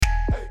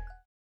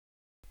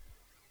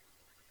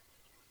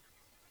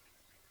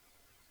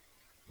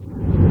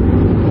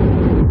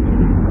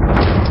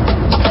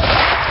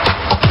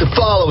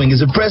following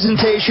is a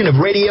presentation of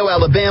Radio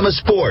Alabama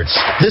Sports.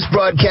 This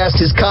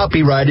broadcast is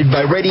copyrighted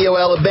by Radio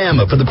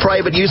Alabama for the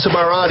private use of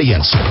our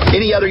audience.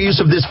 Any other use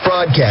of this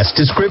broadcast,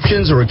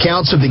 descriptions, or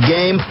accounts of the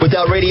game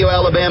without Radio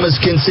Alabama's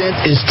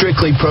consent is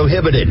strictly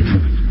prohibited.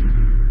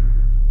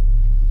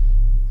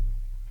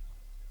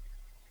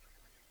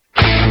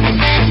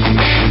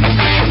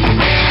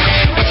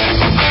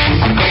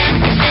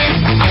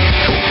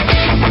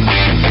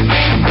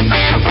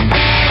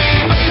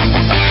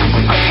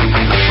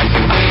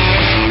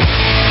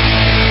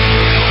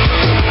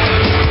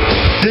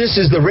 This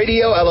is the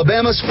Radio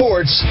Alabama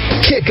Sports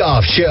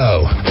Kickoff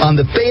Show on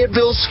the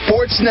Fayetteville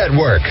Sports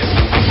Network.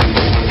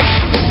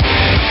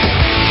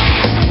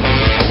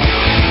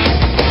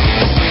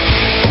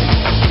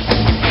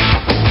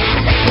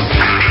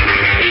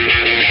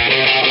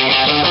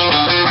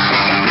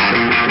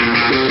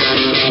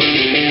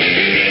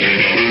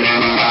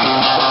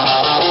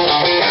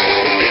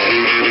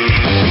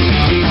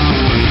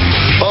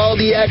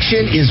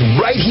 Action is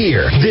right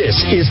here. This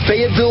is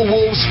Fayetteville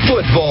Wolves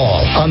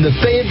football on the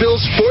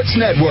Fayetteville Sports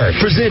Network,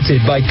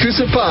 presented by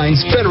Coosa Pines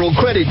Federal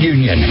Credit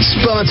Union,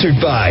 sponsored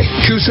by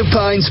Coosa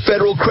Pines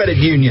Federal Credit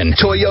Union,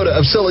 Toyota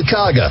of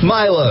Sylacauga,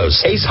 Milo's,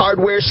 Ace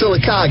Hardware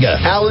Sylacauga,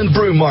 Allen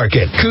Brew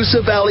Market,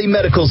 Coosa Valley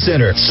Medical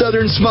Center,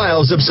 Southern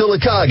Smiles of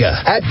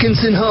Sylacauga,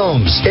 Atkinson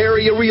Homes,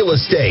 Area Real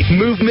Estate,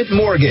 Movement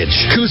Mortgage,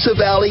 Coosa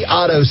Valley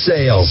Auto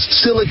Sales,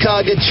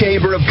 Sylacauga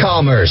Chamber of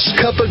Commerce,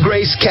 Cup of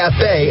Grace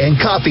Cafe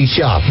and Coffee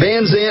Shop,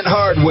 Van Zant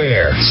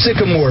Hardware,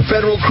 Sycamore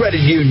Federal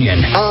Credit Union,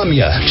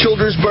 AMIA,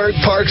 Childersburg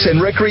Parks and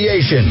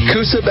Recreation,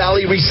 Coosa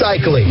Valley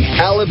Recycling,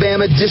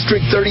 Alabama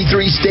District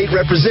 33 State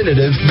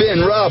Representative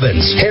Ben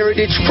Robbins,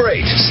 Heritage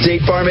Freight,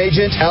 State Farm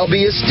Agent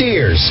Albia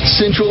Steers,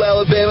 Central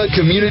Alabama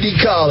Community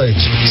College,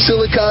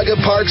 Sylacauga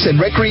Parks and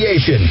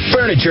Recreation,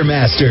 Furniture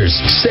Masters,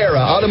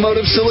 Sarah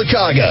Automotive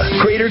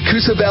Sylacauga, Greater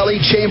Coosa Valley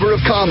Chamber of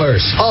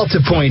Commerce,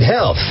 Alta Point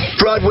Health,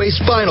 Broadway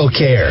Spinal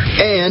Care,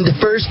 and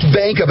First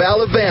Bank of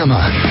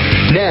Alabama.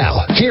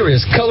 Now, here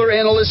is color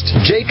analyst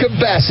Jacob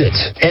Bassett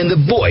and the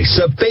voice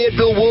of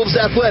Fayetteville Wolves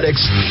Athletics,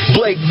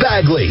 Blake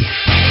Bagley.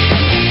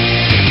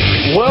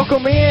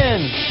 Welcome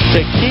in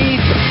to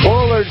Keith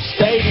Bullard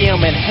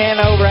Stadium in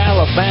Hanover,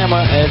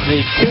 Alabama, as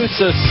the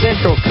Coosa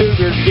Central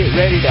Cougars get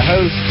ready to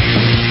host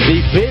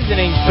the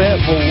visiting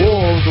Fayetteville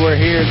Wolves. We're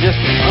here just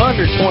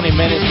under 20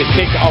 minutes to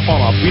kick off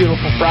on a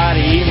beautiful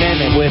Friday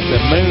evening and with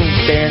the moon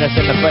staring us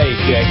in the face,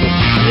 Jacob.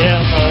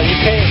 Yeah,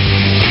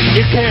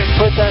 you can't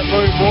put that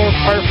moon more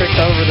perfect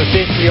over the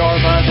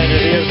 50-yard line than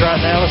it is right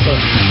now. It's a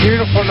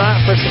beautiful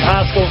night for some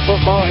high school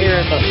football here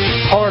in the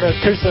heart of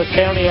Coosa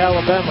County,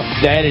 Alabama.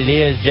 That it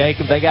is,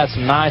 Jacob. They got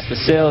some nice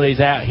facilities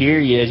out here.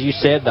 As you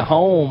said, the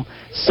home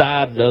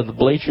side of the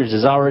bleachers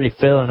is already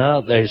filling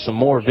up. There's some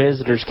more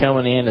visitors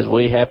coming in, as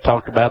we have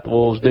talked about. The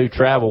Wolves do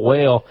travel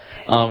well.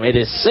 It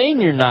is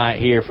senior night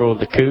here for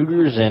the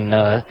Cougars,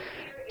 and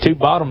two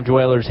bottom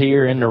dwellers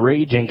here in the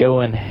region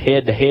going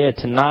head-to-head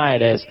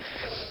tonight, as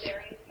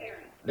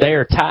they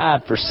are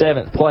tied for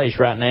 7th place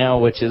right now,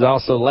 which is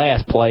also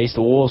last place.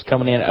 The Wolves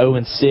coming in at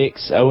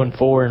 0-6,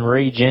 0-4 in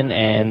region,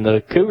 and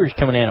the Cougars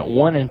coming in at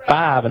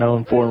 1-5 and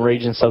 0-4 in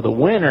region. So the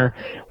winner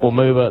will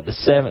move up to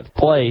 7th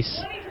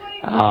place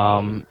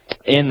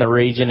in the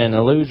region, and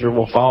the loser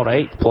will fall to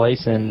 8th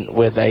place and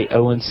with a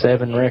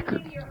 0-7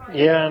 record.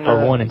 Yeah, and,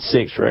 or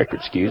 1-6 record,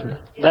 excuse me.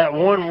 That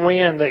one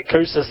win that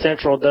Coosa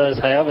Central does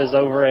have is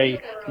over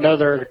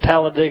another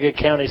Talladega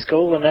County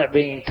school, and that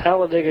being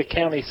Talladega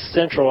County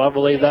Central. I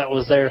believe that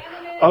was their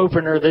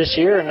opener this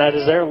year, and that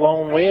is their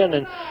lone win.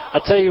 And I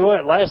tell you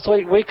what, last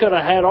week we could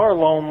have had our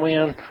lone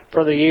win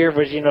for the year,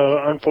 but,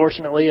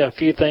 unfortunately a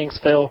few things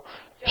fell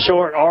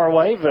short our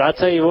way. But I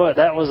tell you what,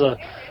 that was the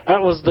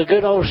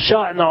good old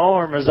shot in the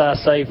arm, as I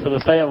say, for the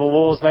Fayetteville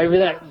Wolves. Maybe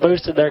that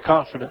boosted their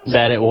confidence.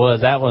 That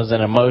was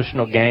an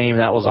emotional game.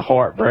 That was a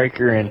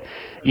heartbreaker. And,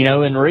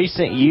 in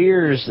recent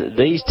years,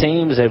 these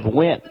teams have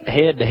went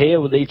head-to-head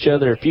with each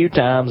other a few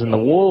times, and the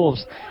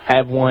Wolves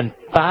have won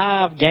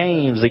 5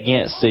 games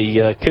against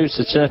the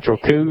Coosa Central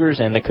Cougars,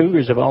 and the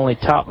Cougars have only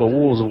topped the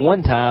Wolves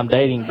one time,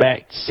 dating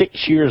back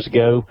 6 years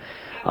ago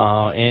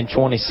in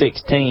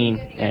 2016,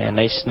 and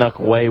they snuck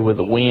away with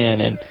a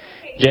win. And,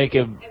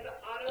 Jacob,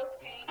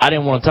 I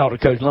didn't want to talk to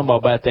Coach Limbaugh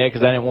about that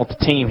because I didn't want the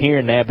team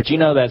hearing that, but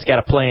that's got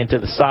to play into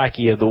the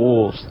psyche of the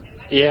Wolves.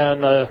 Yeah,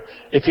 and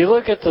if you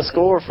look at the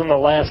score from the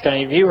last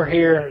game, you were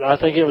here, I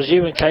think it was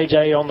you and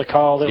KJ on the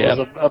call. It was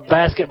a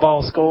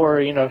basketball score,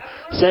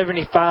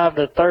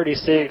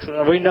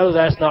 75-36. We know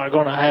that's not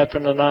going to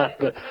happen tonight,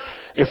 but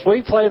if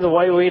we play the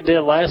way we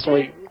did last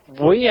week,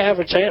 we have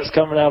a chance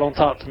coming out on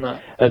top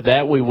tonight.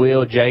 That we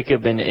will,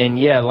 Jacob. And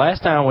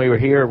last time we were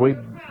here, we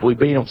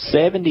beat them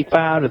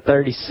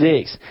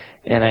 75-36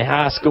 in a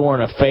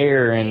high-scoring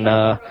affair, and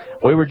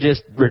we were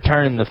just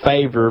returning the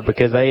favor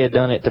because they had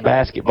done it to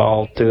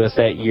basketball to us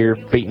that year,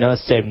 beating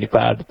us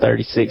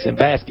 75-36 in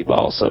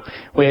basketball. So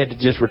we had to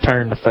just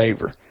return the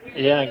favor.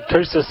 Yeah,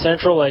 Coosa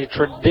Central, a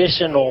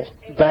traditional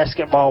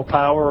basketball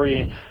power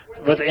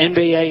with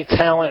NBA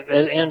talent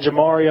in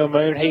Jamario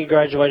Moon. He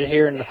graduated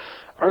here in the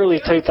early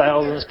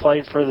 2000s,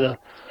 played for the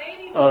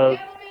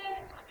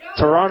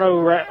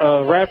Toronto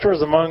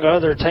Raptors, among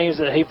other teams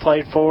that he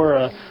played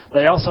for.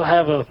 They also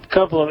have a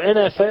couple of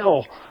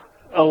NFL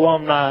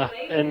alumni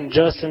in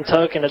Justin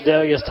Tuck and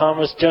Adelius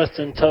Thomas.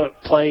 Justin Tuck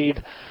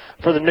played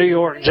for the New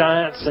York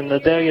Giants, and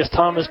Adelius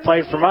Thomas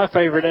played for my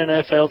favorite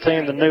NFL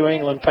team, the New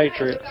England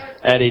Patriots.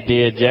 That he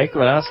did, Jacob.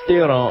 And I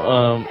still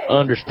don't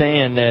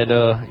understand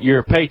that you're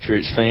a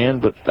Patriots fan,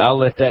 but I'll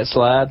let that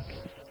slide.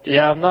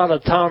 Yeah, I'm not a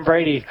Tom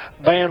Brady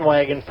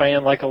bandwagon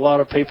fan like a lot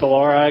of people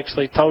are. I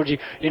actually told you,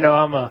 I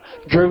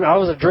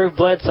was a Drew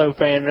Bledsoe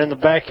fan. In the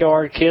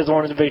backyard, kids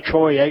wanted to be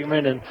Troy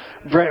Aikman and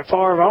Brett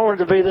Favre. I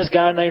wanted to be this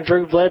guy named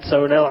Drew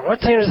Bledsoe. And they're like, what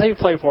team does he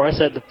play for? I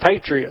said, the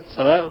Patriots.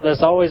 So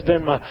that's always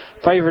been my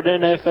favorite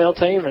NFL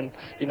team. And,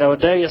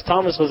 Adelius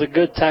Thomas was a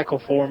good tackle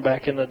for him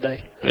back in the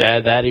day. Yeah,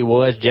 that he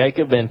was,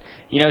 Jacob. And,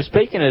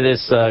 speaking of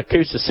this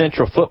Coosa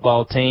Central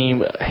football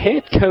team,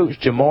 head coach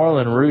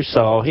Jamarlin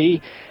Russaw,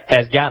 he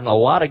has gotten a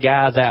lot of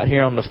guys out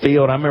here on the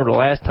field. I remember the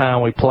last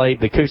time we played,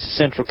 the Coosa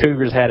Central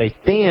Cougars had a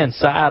thin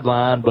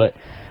sideline, but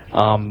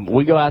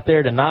we go out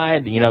there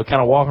tonight,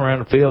 kind of walking around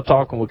the field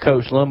talking with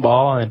Coach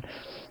Limbaugh, and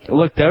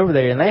looked over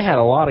there, and they had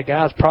a lot of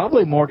guys,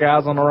 probably more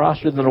guys on the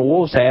roster than the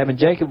Wolves have. And,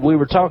 Jacob, we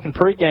were talking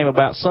pregame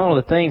about some of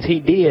the things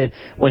he did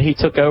when he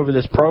took over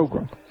this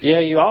program. Yeah,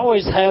 you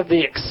always have the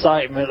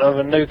excitement of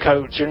a new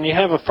coach. When you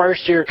have a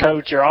first-year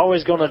coach, you're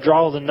always going to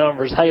draw the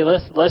numbers. Hey,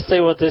 let's see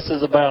what this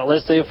is about.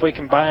 Let's see if we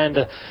can buy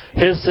into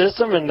his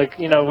system. And,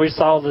 we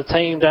saw the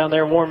team down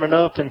there warming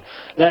up. And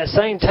that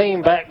same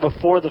team back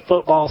before the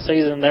football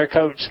season, their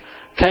coach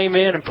came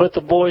in and put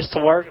the boys to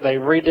work. They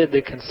redid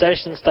the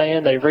concession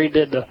stand. They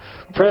redid the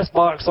press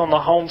box on the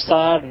home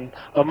side, and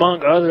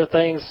among other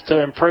things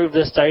to improve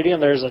this stadium.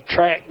 There's a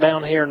track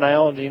down here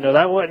now, and,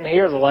 that wasn't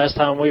here the last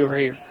time we were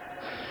here.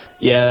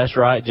 Yeah, that's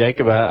right,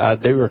 Jacob. I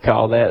do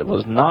recall that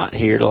was not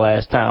here the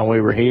last time we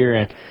were here,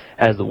 and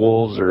as the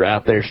Wolves are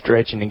out there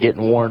stretching and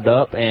getting warmed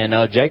up. And,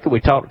 Jacob,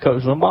 we talked to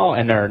Coach Limbaugh,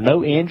 and there are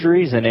no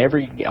injuries, and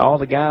all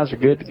the guys are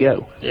good to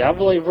go. Yeah, I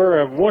believe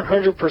we're at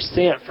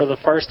 100% for the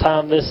first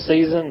time this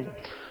season.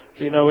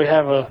 We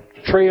have a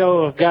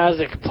trio of guys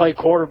that can play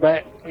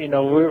quarterback. We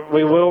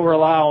will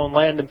rely on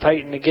Landon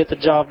Payton to get the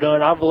job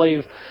done. I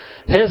believe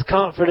his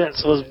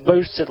confidence was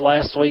boosted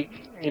last week.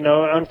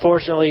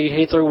 Unfortunately,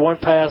 he threw one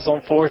pass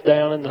on fourth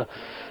down in the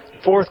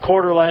fourth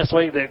quarter last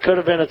week that could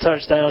have been a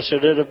touchdown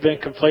should it have been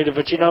completed.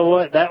 But you know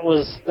what? That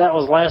was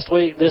last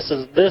week. This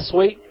is this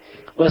week.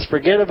 Let's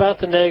forget about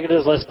the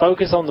negatives. Let's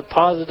focus on the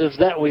positives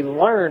that we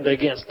learned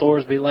against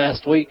Thorsby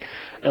last week.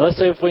 And let's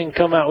see if we can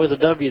come out with a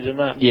W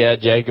tonight. Yeah,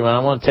 Jacob, and I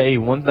want to tell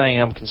you one thing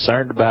I'm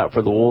concerned about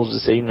for the Wolves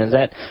this evening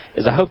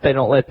is I hope they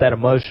don't let that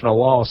emotional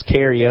loss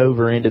carry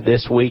over into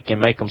this week and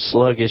make them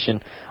sluggish.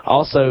 And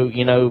also,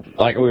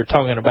 like we were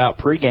talking about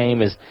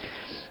pregame, is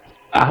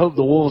I hope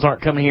the Wolves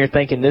aren't coming here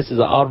thinking this is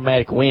an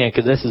automatic win,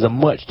 because this is a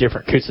much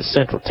different Coosa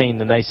Central team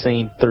than they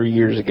seen 3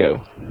 years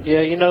ago.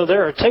 Yeah,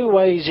 there are two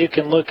ways you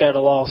can look at a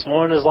loss.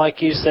 One is,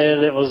 like you said,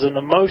 it was an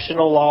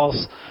emotional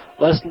loss.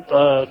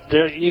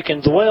 You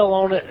can dwell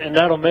on it, and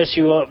that'll mess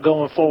you up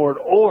going forward.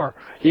 Or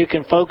you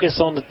can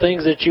focus on the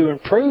things that you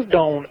improved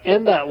on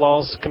in that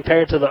loss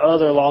compared to the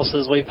other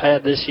losses we've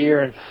had this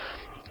year. And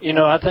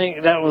I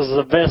think that was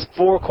the best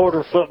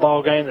four-quarter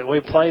football game that we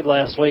played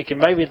last week, and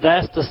maybe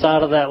that's the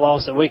side of that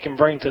loss that we can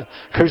bring to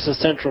Coosa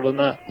Central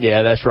tonight.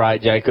 Yeah, that's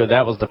right, Jacob.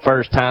 That was the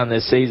first time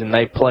this season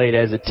they played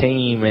as a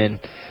team and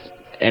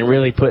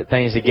really put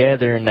things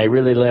together, and they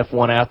really left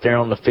one out there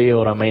on the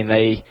field. I mean,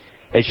 they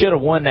should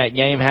have won that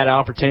game, had an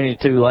opportunity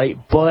too late,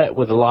 but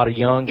with a lot of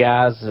young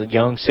guys, a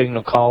young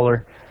signal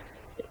caller,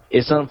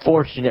 it's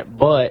unfortunate,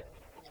 but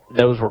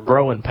those were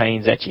growing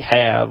pains that you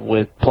have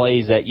with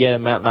plays that,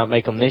 might not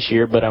make them this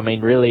year, but,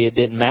 really it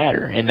didn't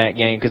matter in that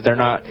game because they're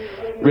not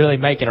really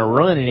making a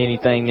run at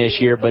anything this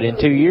year, but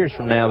in 2 years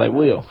from now they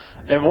will.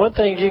 And one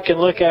thing you can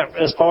look at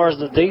as far as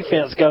the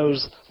defense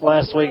goes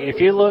last week,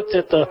 if you looked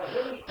at the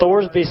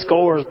Thorsby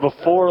scores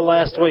before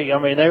last week,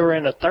 they were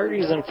in the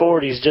 30s and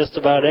 40s just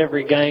about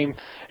every game.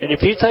 And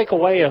if you take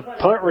away a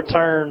punt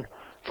return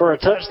for a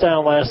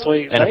touchdown last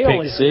week, and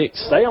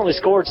they only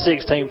scored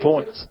 16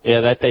 points.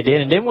 Yeah, that they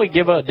did. And didn't we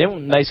give up?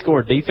 Didn't they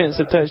score a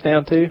defensive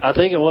touchdown too? I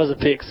think it was a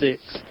pick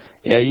six.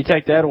 Yeah, you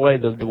take that away,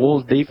 the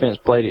Wolves defense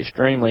played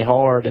extremely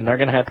hard, and they're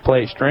going to have to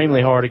play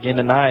extremely hard again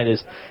tonight.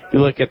 As you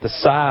look at the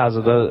size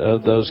of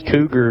those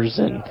Cougars,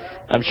 and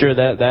I'm sure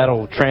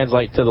that'll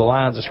translate to the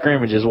lines of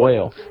scrimmage as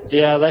well.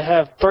 Yeah, they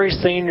have 3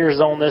 seniors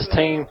on this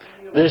team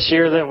this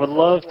year that would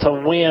love to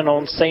win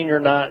on senior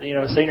night.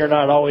 Senior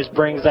night always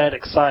brings that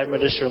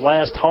excitement. It's your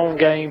last home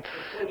game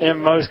in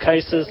most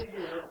cases.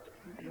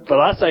 But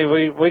I say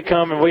we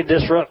come and we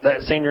disrupt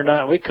that senior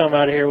night. We come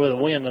out of here with a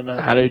win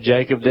tonight. I do,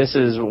 Jacob. This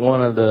is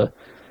one of the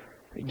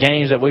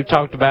games that we've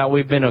talked about.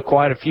 We've been to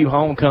quite a few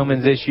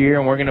homecomings this year,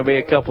 and we're going to be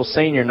a couple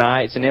senior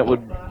nights, and it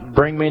would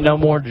bring me no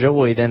more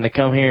joy than to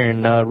come here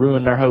and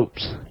ruin their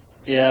hopes.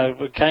 Yeah,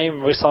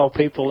 we saw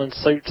people in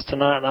suits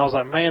tonight, and I was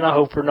like, man, I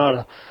hope we're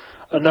not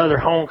another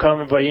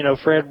homecoming. But,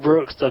 Fred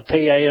Brooks, the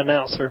PA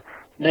announcer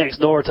next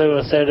door to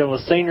us, said it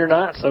was senior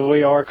night, so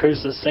we are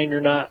Coosa's senior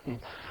night. And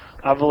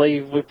I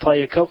believe we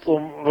play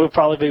we'll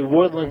probably be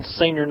Woodland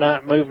senior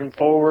night moving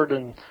forward,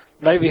 and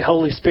maybe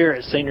Holy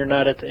Spirit senior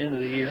night at the end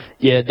of the year.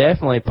 Yeah,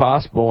 definitely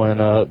possible,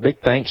 and big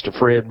thanks to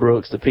Fred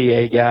Brooks, the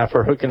PA guy,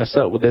 for hooking us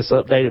up with this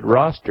updated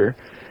roster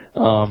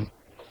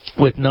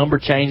with number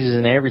changes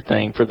and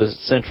everything for the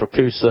Central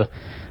Coosa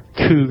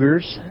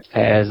Cougars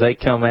as they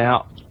come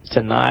out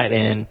tonight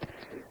in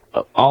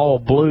all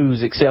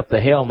blues except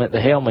the helmet. The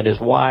helmet is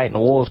white, and the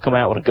Wolves come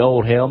out with a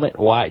gold helmet,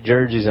 white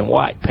jerseys, and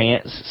white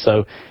pants.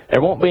 So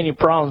there won't be any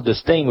problems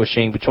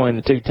distinguishing between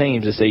the two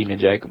teams this evening,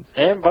 Jacob.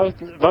 And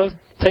both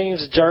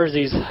teams'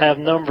 jerseys have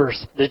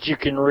numbers that you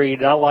can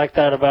read. I like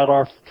that about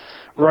our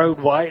road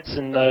whites,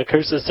 and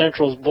Coosa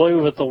Central's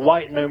blue with the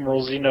white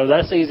numerals. You know,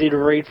 that's easy to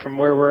read from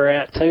where we're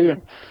at, too.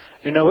 And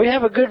you know, we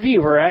have a good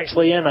view. We're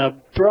actually in a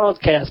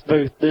broadcast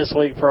booth this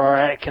week for our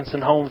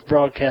Atkinson Homes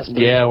broadcast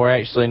booth. Yeah, we're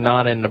actually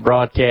not in the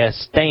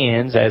broadcast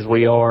stands as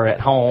we are at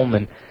home,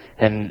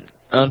 and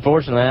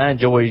unfortunately I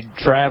enjoy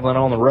traveling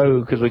on the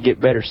road because we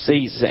get better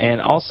seats. And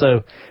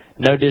also,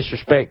 no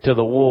disrespect to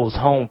the Wolves'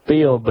 home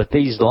field, but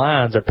these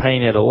lines are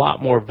painted a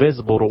lot more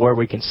visible to where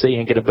we can see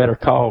and get a better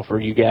call for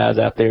you guys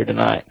out there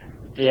tonight.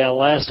 Yeah,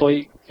 last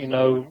week, you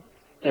know,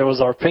 it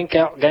was our pink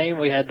out game.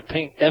 We had the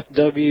pink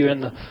FW in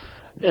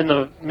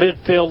the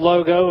midfield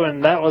logo,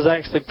 and that was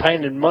actually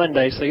painted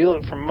Monday. So you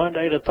look from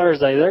Monday to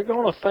Thursday, they're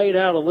going to fade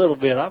out a little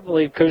bit. I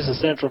believe Coosa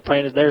Central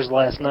painted theirs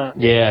last night.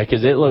 Yeah,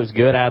 because it looks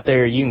good out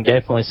there. You can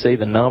definitely see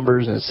the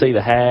numbers and see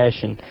the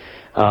hash, and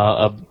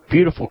a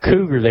beautiful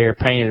cougar there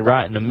painted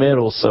right in the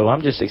middle. So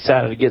I'm just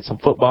excited to get some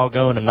football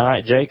going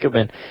tonight, Jacob.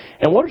 And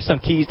what are some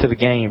keys to the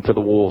game for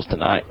the Wolves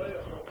tonight?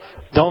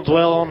 Don't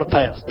dwell on the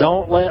past.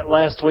 Don't let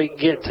last week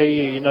get to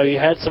you. You know, you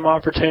had some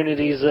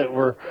opportunities that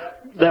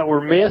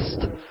were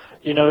missed.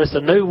 You know, it's a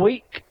new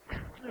week.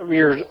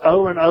 You're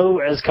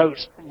 0-0, as Coach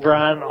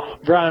Brian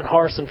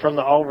Harsin from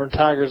the Auburn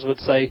Tigers would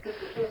say.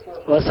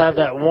 Let's have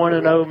that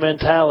 1-0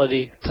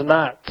 mentality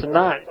tonight.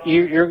 Tonight,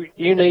 you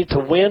need to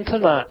win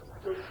tonight.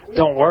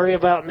 Don't worry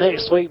about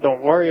next week.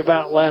 Don't worry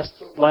about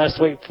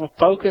last week.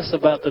 Focus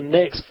about the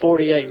next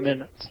 48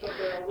 minutes.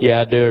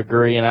 Yeah, I do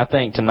agree, and I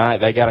think tonight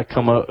they got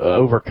to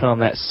overcome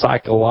that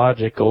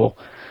psychological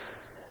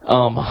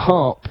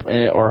hump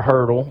or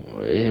hurdle,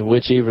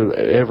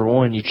 whichever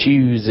one you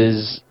choose.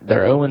 Is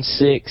they're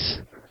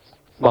 0-6,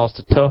 lost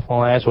a tough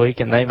one last week,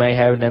 and they may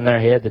have it in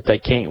their head that they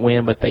can't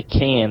win, but they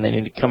can. They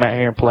need to come out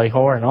here and play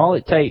hard, and all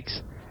it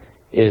takes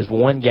is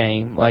one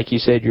game. Like you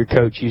said, your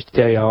coach used to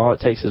tell you, all it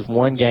takes is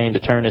one game to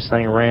turn this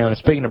thing around. And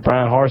speaking of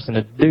Brian Harsin,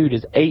 the dude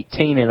is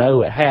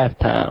 18-0 at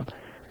halftime,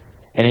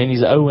 and then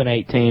he's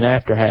 0-18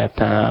 after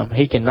halftime.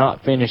 He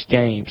cannot finish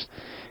games.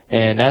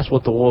 And that's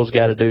what the Wolves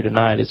got to do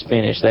tonight, is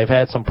finish. They've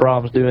had some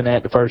problems doing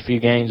that the first few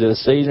games of the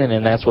season,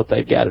 and that's what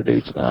they've got to do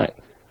tonight.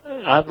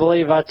 I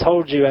believe I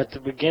told you at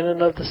the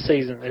beginning of the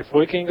season, if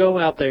we can go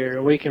out there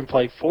and we can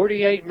play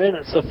 48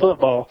 minutes of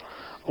football,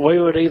 we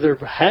would either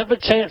have a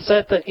chance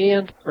at the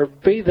end or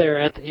be there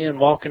at the end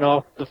walking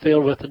off the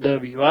field with a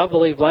W. I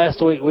believe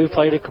last week we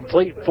played a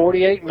complete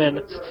 48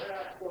 minutes,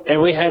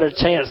 and we had a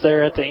chance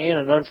there at the end.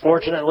 And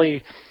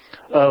unfortunately,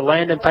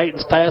 Landon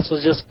Payton's pass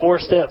was just 4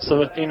 steps,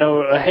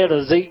 ahead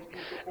of Zeke.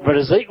 But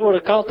if Zeke would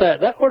have caught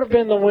that would have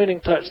been the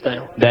winning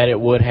touchdown. That it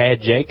would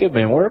have, Jacob.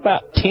 And we're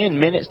about 10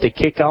 minutes to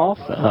kick off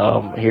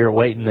here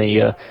waiting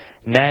the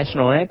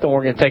national anthem.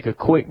 We're going to take a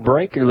quick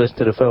break. You're listening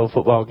to the Federal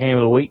Football Game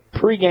of the Week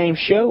pregame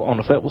show on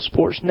the Federal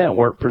Sports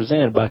Network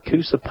presented by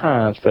Coosa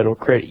Pines Federal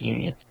Credit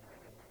Union.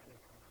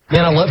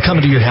 Man, I love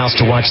coming to your house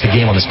to watch the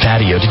game on this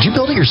patio. Did you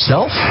build it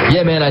yourself?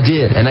 Yeah, man, I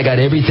did. And I got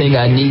everything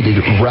I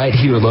needed right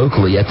here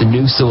locally at the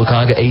new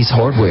Sylacauga Ace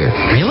Hardware.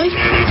 Really?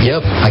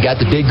 Yep. I got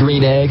the big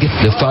green egg,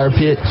 the fire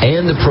pit,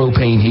 and the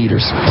propane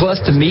heaters.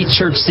 Plus the meat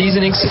church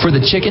seasonings for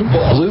the chicken,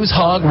 Blues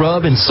hog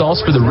rub and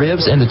sauce for the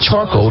ribs, and the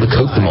charcoal to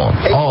coat them on.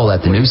 All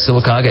at the new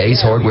Sylacauga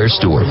Ace Hardware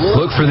store.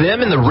 Look for them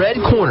in the red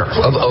corner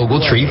of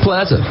Ogletree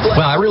Plaza.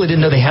 Wow, I really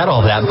didn't know they had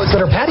all that. But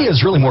our patio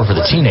is really more for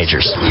the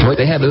teenagers.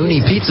 They have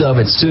uni pizza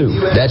ovens,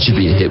 too. That should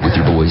be a hit with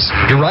your boys.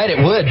 You're right, it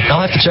would.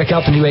 I'll have to check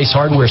out the new Ace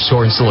Hardware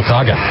store in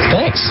Sylacauga.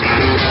 Thanks.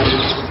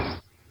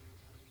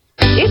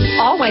 It's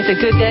always a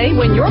good day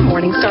when your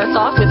morning starts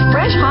off with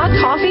fresh hot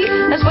coffee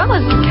as well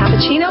as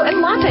cappuccino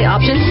and latte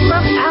options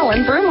from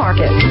Allen Brew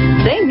Market.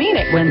 They mean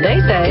it when they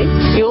say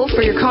fuel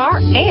for your car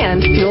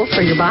and fuel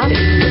for your body.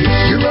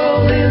 You're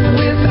rolling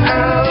with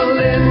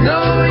Allen,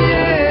 oh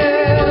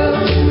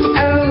yeah,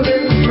 Allen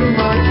Brew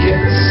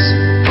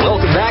Markets.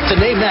 Welcome back to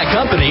Name That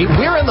Company.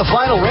 We're in the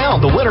final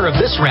round. The winner of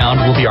this round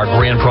will be our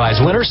grand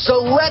prize winner, so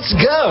let's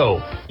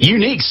go.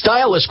 Unique,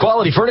 stylish,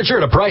 quality furniture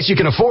at a price you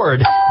can afford.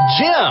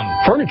 Jim.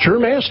 Furniture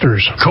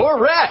Masters.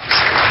 Correct.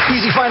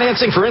 Easy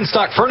financing for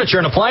in-stock furniture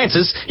and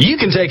appliances you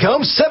can take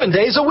home 7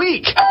 days a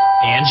week.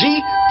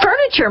 Angie.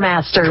 Furniture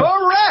Masters.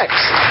 Correct.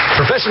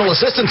 Professional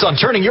assistance on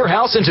turning your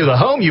house into the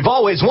home you've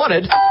always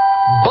wanted.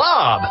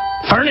 Bob.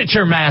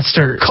 Furniture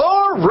Masters.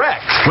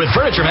 Correct. With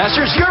Furniture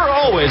Masters, you're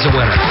always a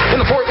winner. In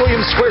the Fort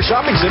Williams Square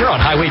Shopping Center on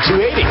Highway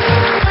 280.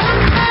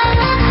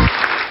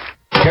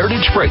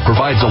 Heritage Freight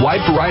provides a wide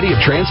variety of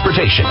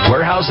transportation,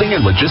 warehousing,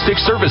 and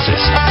logistics services.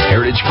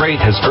 Heritage Freight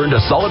has earned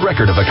a solid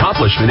record of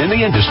accomplishment in the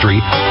industry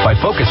by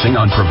focusing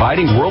on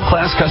providing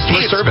world-class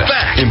customer service.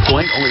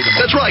 Employing only the...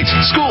 That's right.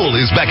 School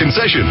is back in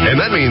session, and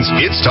that means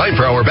it's time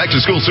for our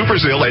back-to-school super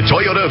sale at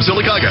Toyota of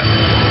Sylacauga.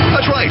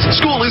 That's right.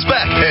 School is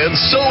back, and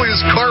so is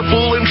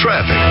carpool and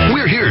traffic.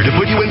 We're here to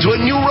put you into a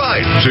new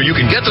ride so you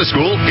can get to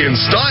school in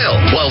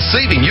style while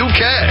saving you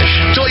cash.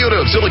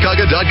 Toyota of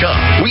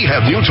Sylacauga.com. We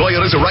have new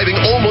Toyotas arriving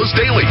almost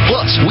daily.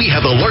 Plus, we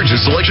have the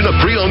largest selection of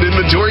pre-owned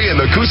inventory in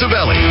the Coosa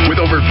Valley with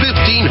over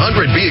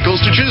 1,500 vehicles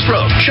to choose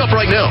from. Shop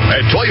right now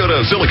at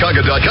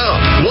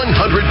ToyotaofSylacauga.com.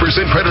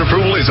 100% credit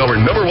approval is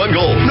our #1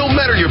 goal, no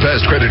matter your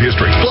past credit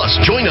history. Plus,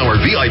 join our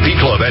VIP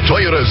club at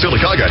Toyota of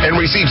Sylacauga and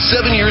receive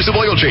 7 years of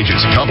oil changes,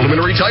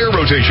 complimentary tire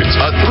rotations,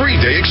 a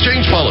 3-day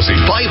exchange policy,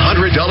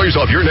 $500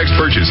 off your next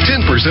purchase,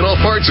 10%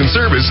 off parts and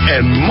service,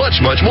 and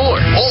much, much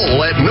more.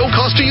 All at no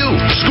cost to you.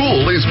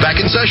 School is back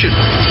in session.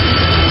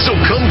 So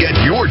come get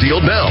your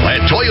deal now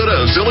at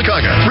Toyota of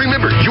Sylacauga.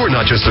 Remember, you're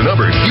not just a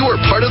number, you are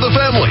part of the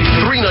family.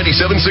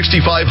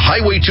 39765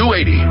 Highway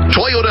 280.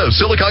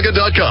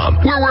 ToyotaofSylacauga.com.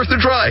 We're worth the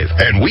drive,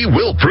 and we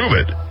will prove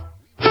it.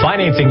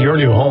 Financing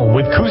your new home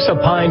with Coosa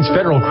Pines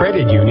Federal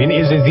Credit Union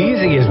is as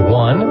easy as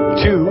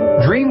 1,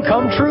 2, dream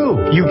come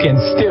true. You can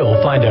still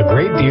find a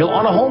great deal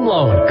on a home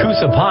loan.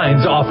 Coosa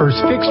Pines offers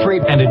fixed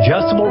rate and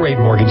adjustable rate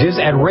mortgages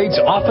at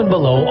rates often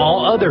below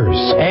all others.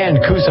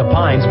 And Coosa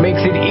Pines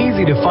makes it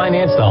easy to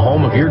finance the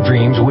home of your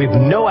dreams with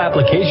no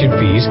application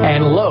fees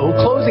and low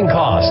closing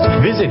costs.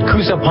 Visit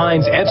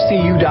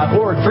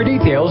CoosaPinesFCU.org for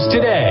details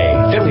today.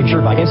 Federally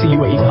insured by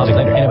NCUA Equal Housing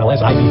Lender,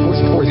 NMLS ID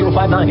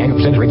 464059.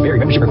 Annual percentage rate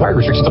vary. Membership required.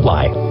 Restrictions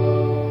apply.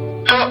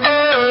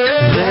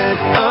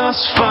 Let us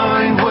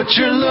find what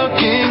you're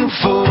looking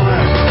for.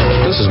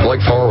 This is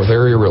Blake Farr with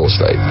Area Real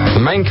Estate.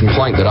 The main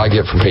complaint that I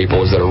get from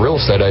people is that a real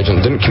estate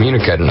agent didn't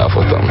communicate enough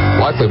with them,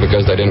 likely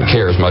because they didn't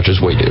care as much as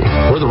we do.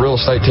 We're the real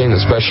estate team that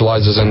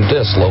specializes in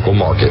this local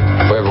market.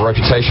 We have a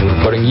reputation for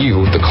putting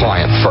you, the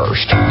client,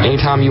 first.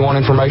 Anytime you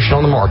want information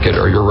on the market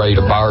or you're ready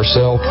to buy or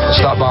sell,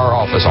 stop by our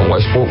office on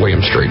West Fort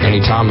William Street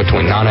anytime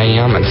between 9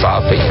 a.m. and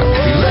 5 p.m.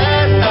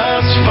 Let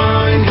us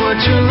find what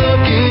you're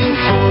looking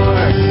for.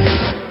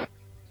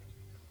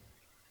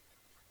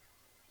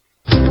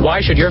 Why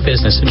should your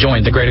business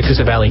join the Greater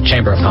Coosa Valley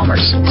Chamber of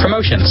Commerce?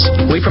 Promotions.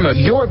 We promote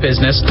your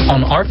business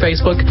on our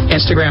Facebook,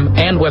 Instagram,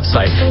 and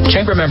website.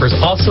 Chamber members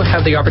also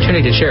have the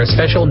opportunity to share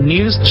special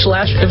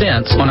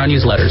news/events on our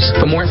newsletters.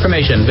 For more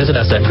information, visit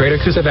us at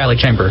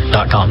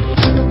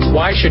GreaterCoosaValleyChamber.com.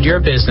 Why should your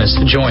business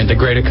join the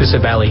Greater Coosa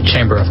Valley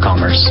Chamber of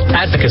Commerce?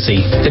 Advocacy.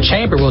 The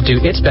Chamber will do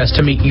its best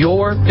to meet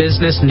your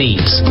business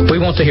needs.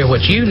 We want to hear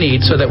what you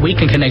need so that we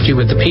can connect you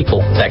with the people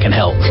that can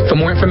help. For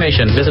more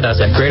information, visit us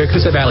at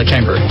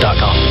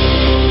GreaterCoosaValleyChamber.com.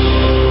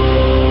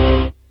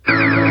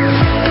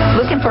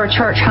 Looking for a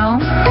church home?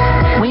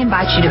 We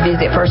invite you to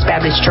visit First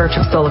Baptist Church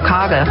of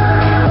Sylacauga.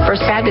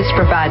 First Baptist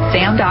provides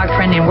sound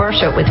doctrine and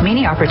worship with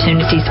many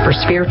opportunities for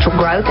spiritual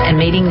growth and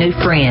meeting new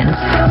friends.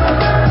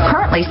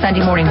 Currently,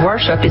 Sunday morning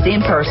worship is in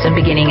person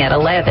beginning at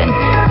 11.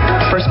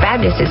 First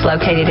Baptist is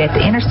located at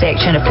the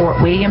intersection of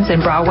Fort Williams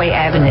and Broadway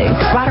Avenue,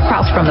 right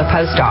across from the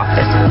post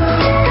office.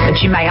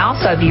 But you may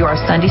also view our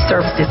Sunday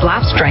services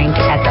live streamed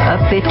at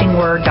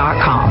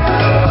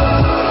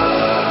theupliftingword.com.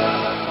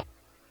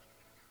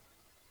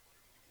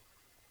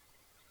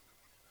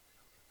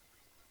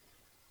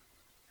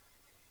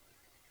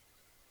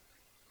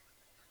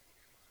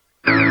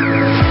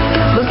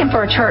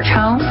 For a church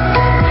home?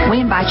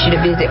 We invite you to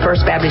visit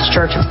First Baptist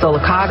Church of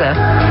Sylacauga.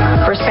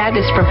 First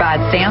Baptist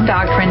provides sound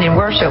doctrine and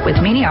worship with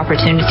many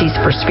opportunities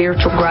for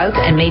spiritual growth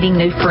and meeting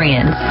new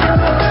friends.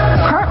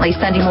 Currently,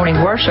 Sunday morning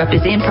worship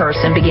is in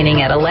person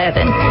beginning at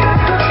 11.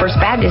 First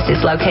Baptist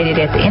is located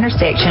at the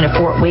intersection of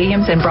Fort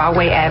Williams and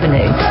Broadway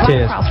Avenue,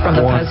 right across from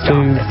the post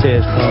office.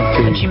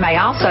 But you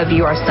may also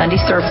view our Sunday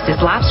services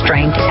live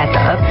streamed at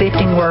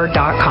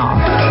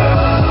theupliftingword.com.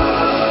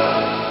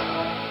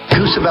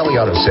 Coosa Valley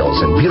Auto Sales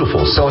in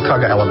beautiful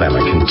Sylacauga, Alabama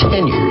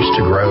continues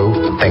to grow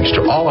thanks to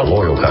all our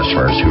loyal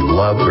customers who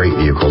love great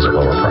vehicles at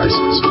lower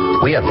prices.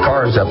 We have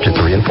cars up to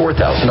 $3,000 and $4,000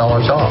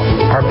 off.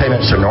 Our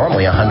payments are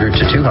normally $100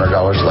 to $200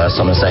 less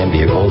on the same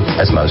vehicle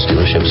as most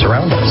dealerships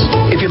around us.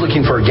 If you're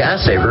looking for a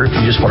gas saver, if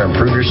you just want to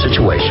improve your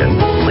situation,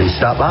 please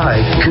stop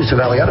by. Coosa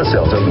Valley Auto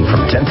Sales open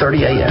from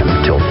 10:30 a.m.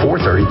 till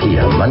 4:30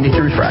 p.m. Monday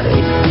through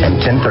Friday and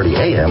 10:30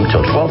 a.m.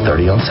 till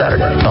 12:30 on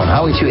Saturday on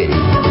Highway 280,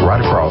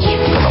 right across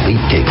from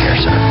Elite Daycare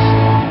Center.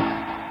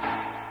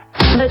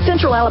 Let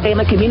Central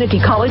Alabama Community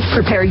College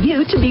prepare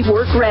you to be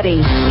work ready.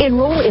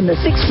 Enroll in the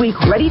 6-week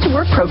Ready to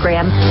Work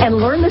program and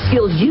learn the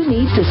skills you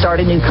need to start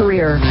a new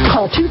career.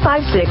 Call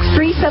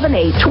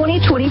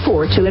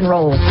 256-378-2024 to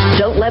enroll.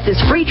 Don't let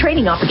this free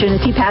training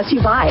opportunity pass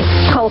you by.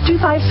 Call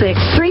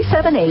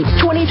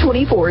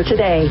 256-378-2024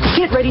 today.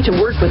 Get ready to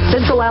work with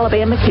Central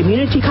Alabama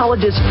Community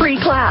College's free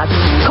class.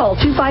 Call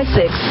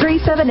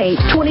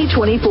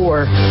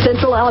 256-378-2024.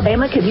 Central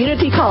Alabama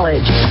Community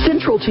College.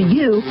 Central to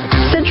you,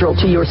 central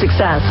to your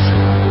success.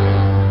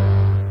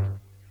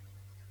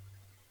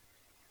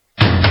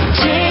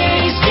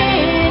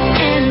 Tasting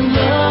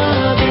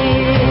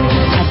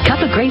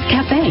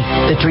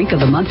drink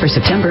of the month for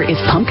September is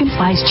pumpkin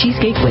spice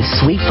cheesecake with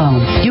sweet foam.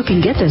 You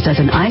can get this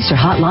as an iced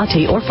or hot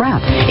latte or frap.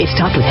 It's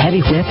topped with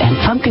heavy whip and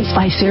pumpkin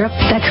spice syrup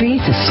that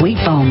creates a sweet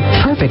foam,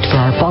 perfect for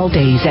our fall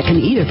days that can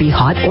either be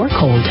hot or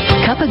cold.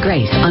 Cup of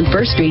Grace on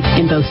 1st Street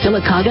in both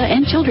Sylacauga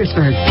and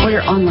Childersburg.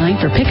 Order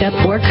online for pickup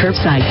or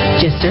curbside.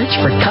 Just search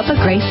for Cup of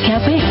Grace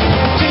Cafe.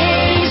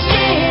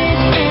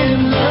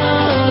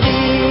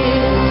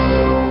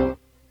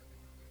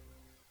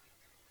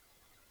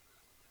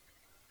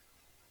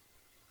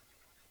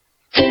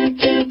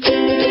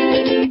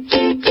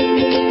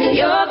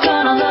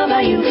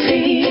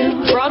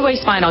 Broadway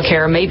Spinal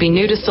Care may be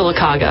new to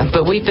Sylacauga,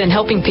 but we've been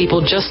helping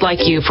people just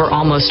like you for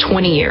almost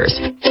 20 years.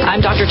 I'm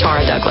Dr.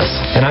 Tara Douglas.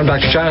 And I'm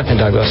Dr. Jonathan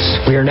Douglas.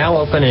 We are now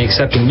open and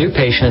accepting new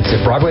patients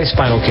at Broadway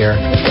Spinal Care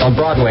on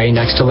Broadway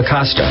next to La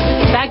Costa.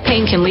 Back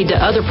pain can lead to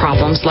other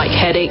problems like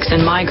headaches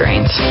and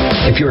migraines.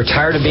 If you are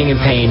tired of being in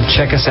pain,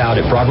 check us out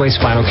at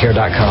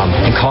BroadwaySpinalCare.com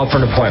and call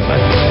for an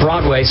appointment.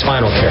 Broadway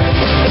Spinal Care.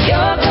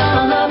 You're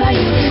gonna love how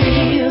you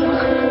feel.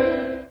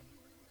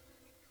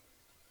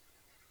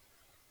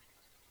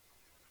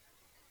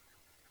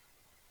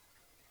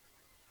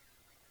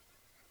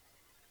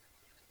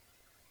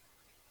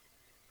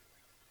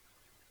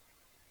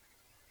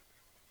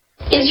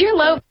 Is your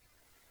low...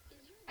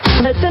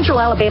 Let Central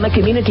Alabama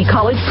Community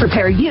College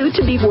prepare you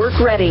to be work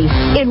ready.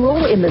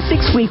 Enroll in the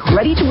 6-week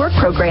Ready to Work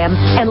program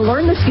and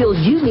learn the skills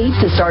you need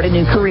to start a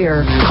new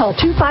career. Call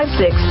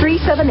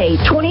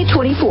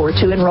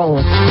 256-378-2024 to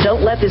enroll. Don't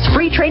let this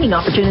free training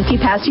opportunity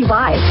pass you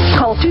by.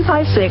 Call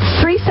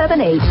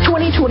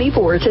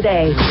 256-378-2024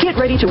 today. Get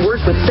ready to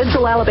work with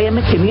Central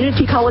Alabama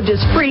Community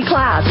College's free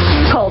class.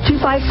 Call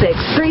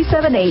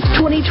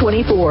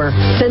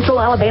 256-378-2024. Central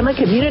Alabama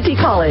Community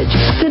College.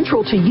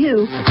 Central to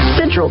you,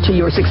 central to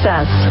your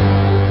success.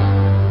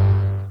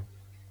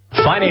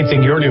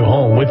 Financing your new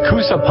home with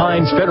Coosa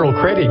Pines Federal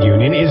Credit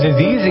Union is as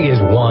easy as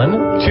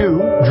 1,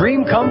 2,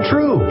 dream come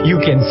true. You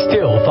can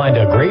still find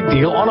a great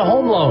deal on a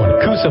home loan.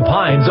 Coosa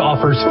Pines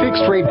offers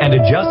fixed rate and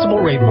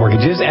adjustable rate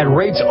mortgages at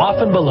rates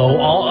often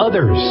below all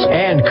others.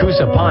 And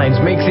Coosa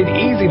Pines makes it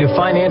easy to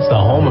finance the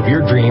home of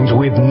your dreams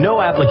with no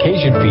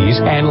application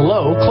fees and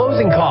low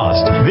closing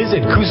costs.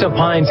 Visit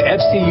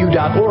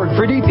CoosaPinesFCU.org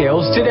for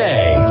details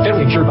today.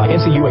 Federally insured by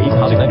NCUA Equal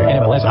Housing Lender,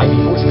 NMLS ID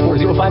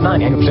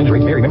 464059. Annual percentage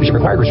rate vary. Membership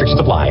required.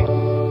 Restrictions apply.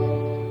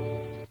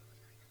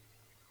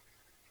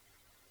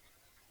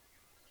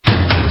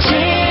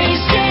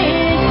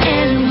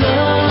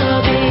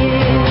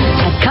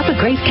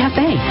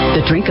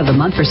 The drink of the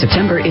month for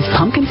September is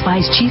pumpkin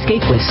spice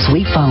cheesecake with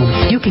sweet foam.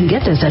 You can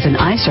get this as an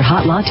iced or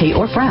hot latte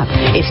or frap.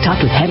 It's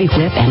topped with heavy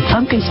whip and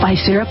pumpkin spice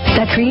syrup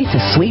that creates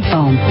a sweet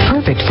foam,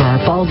 perfect for our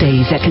fall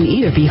days that can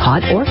either be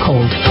hot or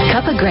cold.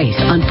 Cup of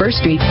Grace on 1st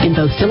Street in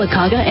both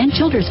Sylacauga and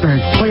Childersburg.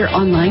 Order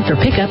online for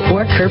pickup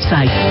or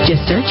curbside.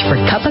 Just search for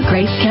Cup of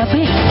Grace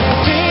Cafe.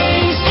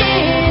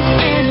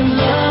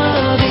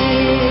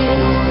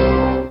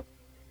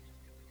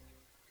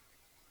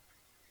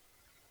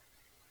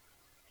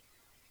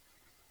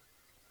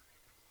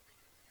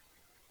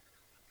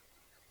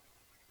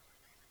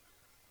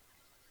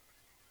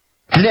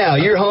 Now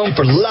you're home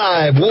for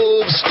live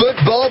Wolves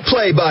football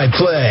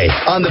play-by-play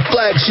on the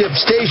flagship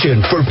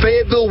station for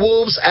Fayetteville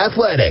Wolves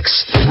Athletics,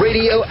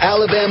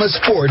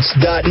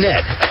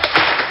 RadioAlabamaSports.net.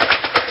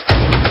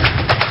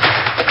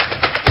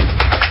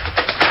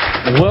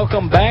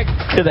 Welcome back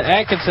to the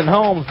Atkinson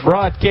Homes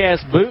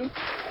broadcast booth.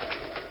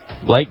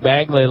 Blake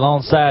Bagley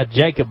alongside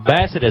Jacob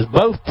Bassett as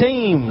both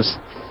teams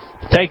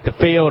take the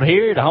field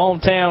here. The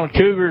hometown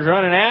Cougars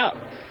running out,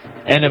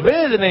 and the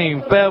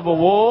visiting Fayetteville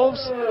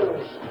Wolves.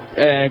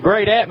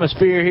 Great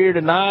atmosphere here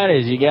tonight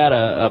as you got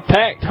a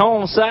packed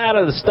home side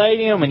of the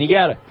stadium, and you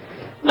got a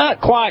not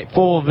quite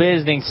full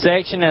visiting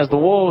section as the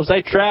Wolves,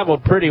 they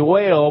traveled pretty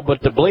well, but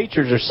the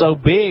bleachers are so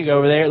big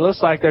over there, it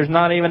looks like there's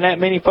not even that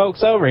many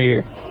folks over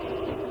here.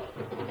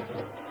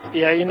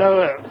 Yeah, you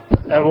know,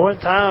 at one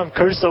time,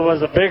 Coosa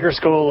was a bigger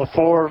school,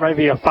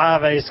 maybe a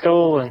 5A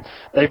school, and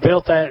they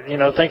built that, you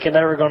know, thinking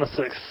they were going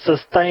to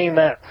sustain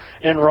that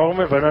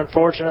enrollment, but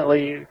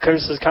unfortunately,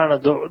 Coosa's kind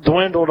of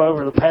dwindled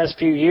over the past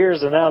few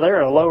years, and now they're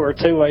a lower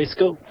 2A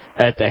school.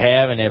 That they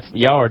have, and if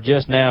y'all are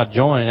just now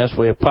joining us,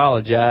 we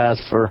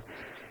apologize for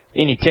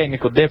any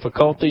technical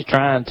difficulties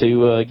trying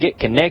to get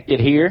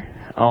connected here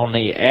on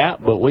the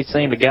app, but we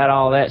seem to got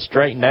all that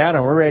straightened out,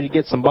 and we're ready to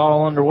get some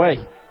ball underway.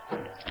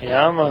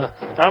 Yeah,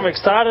 I'm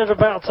excited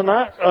about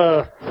tonight.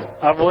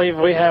 I believe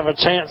we have a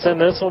chance in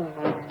this one.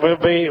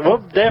 We'll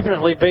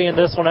definitely be in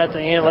this one at the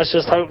end. Let's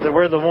just hope that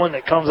we're the one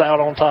that comes out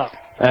on top.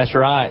 That's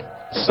right.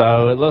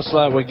 So it looks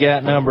like we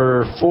got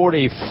number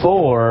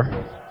 44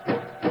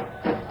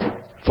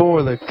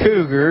 for the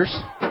Cougars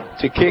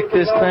to kick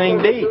this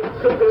thing deep.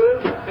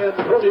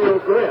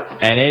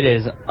 And it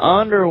is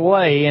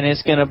underway, and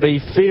it's going to be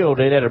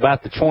fielded at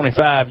about the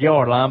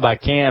 25-yard line by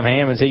Cam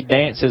Hammond as he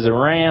dances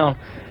around.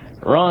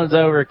 Runs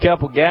over a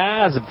couple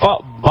guys. The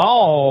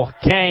ball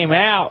came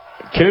out.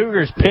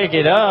 Cougars pick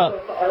it up.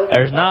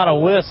 There's not a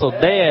whistle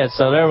dead,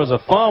 so there was a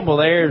fumble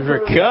there. It was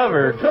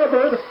recovered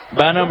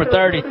by number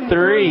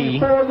 33.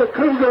 And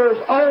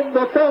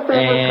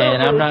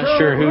I'm not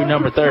sure who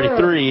number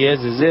 33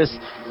 is. This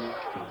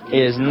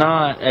is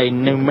not a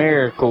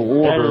numerical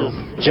order.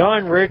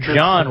 John Richardson.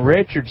 John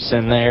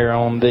Richardson there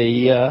on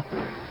the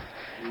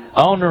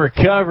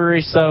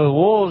recovery. So the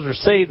Wolves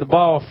receive the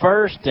ball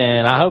first,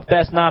 and I hope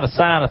that's not a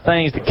sign of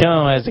things to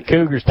come as the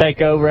Cougars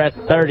take over at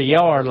the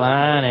 30-yard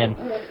line. And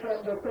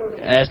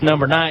that's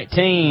number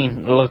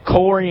 19,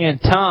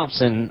 LaCorian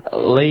Thompson,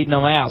 leading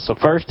them out. So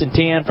 1st and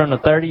 10 from the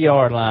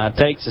 30-yard line.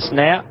 Takes a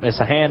snap. It's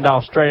a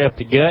handoff straight up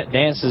the gut.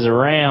 Dances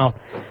around.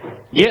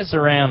 Gets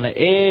around the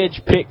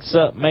edge. Picks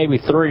up maybe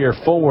 3 or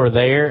 4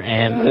 there.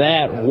 And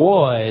that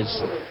was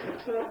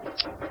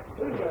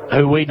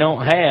who we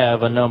don't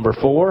have, a number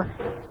 4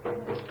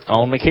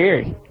 on the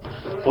carry.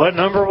 What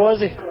number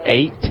was he?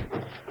 8.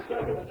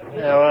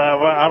 Yeah,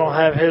 well, I don't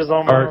have his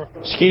on my... Or,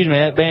 excuse me,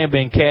 that may have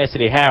been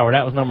Cassidy Howard.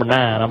 That was number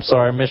 9. I'm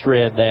sorry, I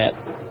misread that.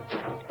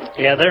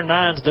 Yeah, their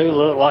 9s do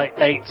look like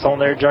 8s on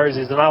their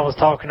jerseys, and I was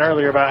talking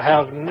earlier about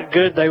how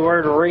good they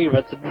were to read,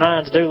 but the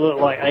 9s do look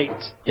like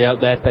 8s. Yep,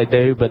 that they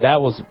do, but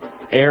that was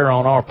error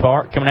on our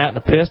part. Coming out in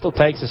the pistol,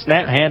 takes a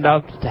snap,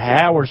 handoff to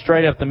Howard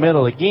straight up the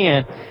middle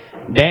again.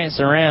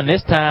 Dancing around.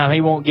 This time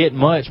he won't get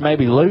much,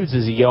 maybe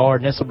loses a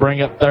yard, and this will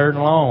bring up 3rd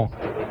and long.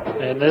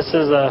 And this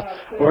is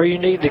where you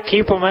need to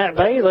keep them at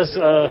bay. Let's,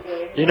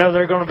 you know,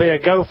 they're going to be a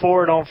go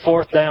for it on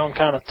 4th down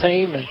kind of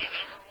team, and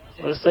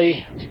let's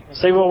see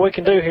what we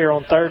can do here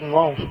on 3rd and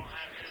long.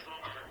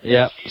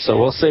 Yep. So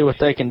we'll see what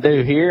they can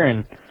do here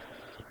and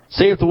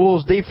see if the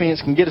Wolves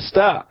defense can get a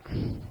stop.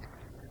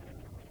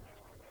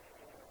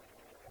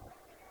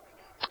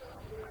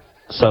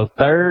 So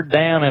 3rd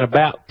down and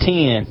about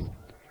 10.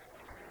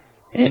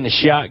 In the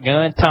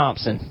shotgun,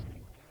 Thompson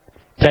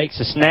takes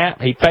a snap.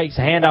 He fakes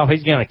a handoff.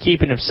 He's going to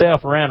keep it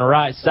himself around the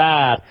right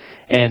side.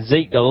 And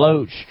Zeke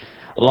DeLoach,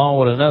 along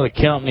with another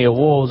company of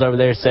Wolves over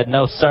there, said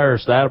no, sir.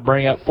 So that'll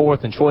bring up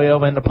 4th and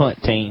 12 in the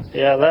punt team.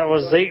 Yeah, that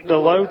was Zeke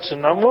DeLoach.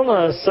 And I'm going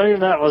to assume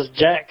that was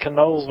Jack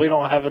Knowles. We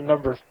don't have a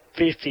number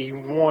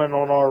 51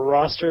 on our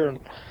roster, and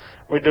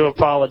we do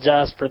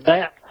apologize for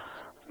that.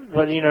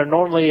 But, you know,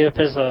 normally if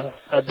it's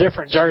a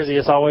different jersey,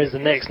 it's always the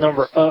next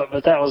number up.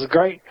 But that was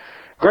great.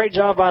 Great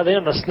job by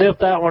them to sniff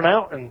that one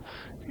out and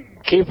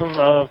keep them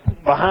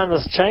behind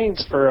the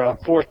chains for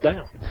 4th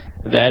down.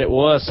 That it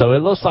was. So it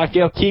looks like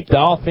they'll keep the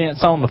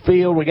offense on the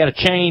field. We got a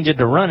change at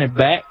the running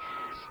back.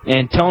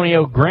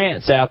 Antonio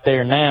Grant's out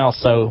there now,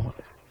 so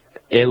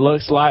it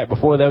looks like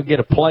before they'll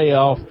get a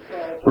playoff,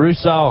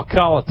 Rusaw will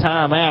call a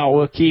timeout.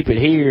 We'll keep it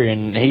here,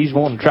 and he's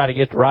wanting to try to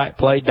get the right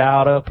play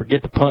dialed up or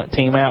get the punt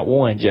team out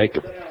one,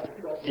 Jacob.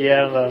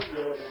 Yeah,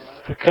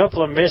 a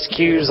couple of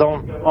miscues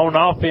on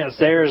offense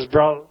there has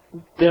brought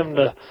them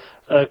to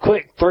a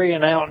quick 3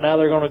 and out. Now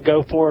they're going to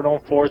go for it on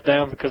 4th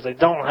down because they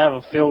don't have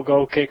a field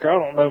goal kicker. I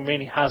don't know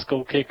many high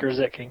school kickers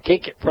that can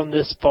kick it from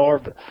this far,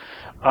 but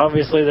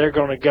obviously they're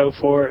going to go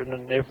for it.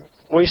 And if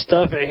we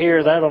stuff it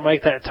here, that'll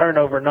make that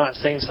turnover not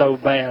seem so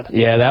bad.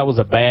 Yeah, that was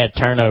a bad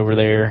turnover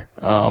there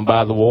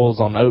by the Wolves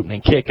on the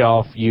opening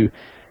kickoff. You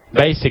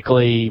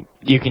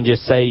can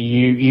just say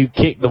you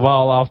kick the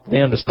ball off to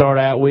them to start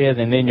out with,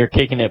 and then you're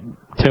kicking it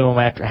to them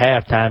after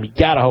halftime. You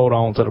got to hold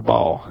on to the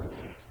ball.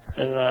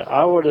 And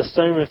I would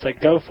assume if they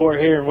go for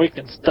it here and we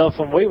can stuff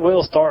them, we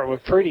will start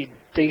with pretty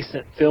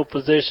decent field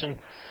position.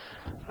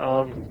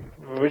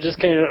 We just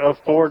can't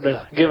afford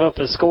to give up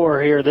a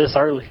score here this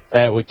early.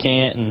 That we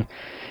can't, and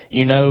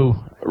you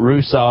know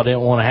Rusaw didn't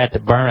want to have to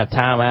burn a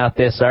timeout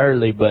this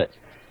early, but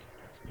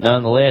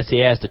nonetheless he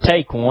has to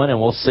take one, and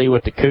we'll see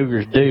what the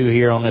Cougars do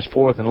here on this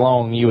 4th and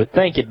long. You would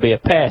think it'd be a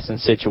passing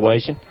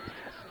situation.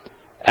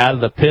 Out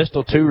of the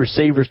pistol, 2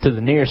 receivers to the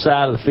near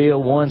side of the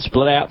field, 1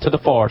 split out to the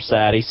far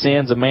side. He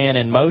sends a man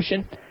in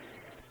motion,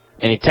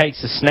 and he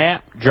takes the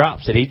snap,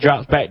 drops it. He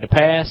drops back to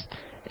pass,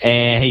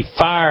 and he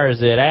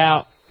fires it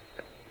out,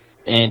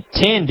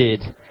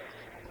 intended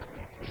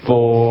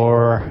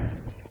for,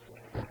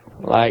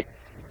 like,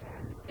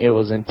 it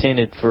was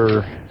intended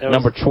for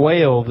number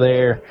 12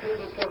 there,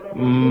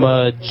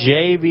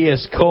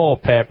 Majavius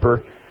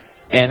Culpepper.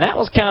 And that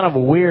was kind of a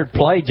weird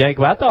play,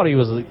 Jacob. I thought he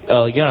was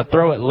going to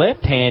throw it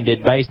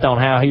left-handed based on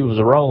how he was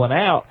rolling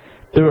out.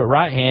 Threw it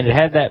right-handed.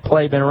 Had that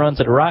play been run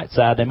to the right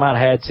side, they might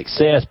have had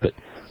success. But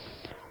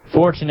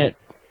fortunate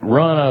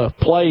run of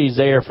plays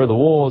there for the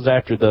Wolves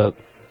after the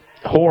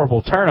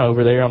horrible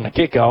turnover there on the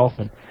kickoff.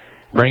 And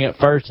bring up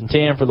 1st and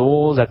 10 for the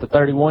Wolves at the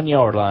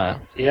 31-yard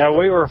line. Yeah,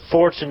 we were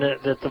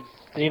fortunate that the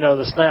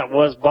snap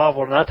was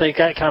bobbled, and I think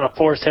that kind of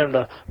forced him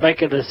to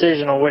make a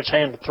decision on which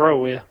hand to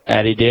throw with.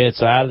 That he did.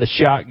 So out of the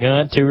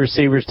shotgun, 2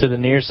 receivers to the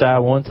near side,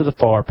 1 to the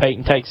far.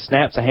 Peyton takes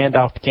snaps, a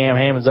handoff to Cam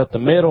Hammonds up the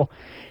middle.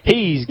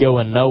 He's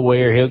going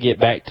nowhere. He'll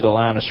get back to the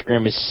line of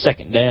scrimmage,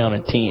 2nd down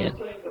and 10.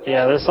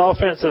 Yeah, this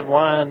offensive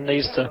line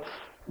needs to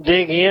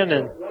dig in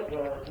and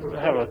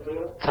have a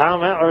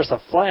timeout or it's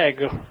a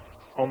flag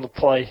on the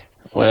play.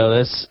 Well,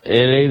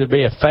 it'll either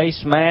be a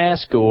face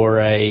mask or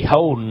a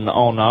holding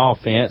on the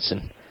offense,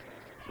 and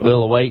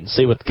we'll wait and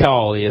see what the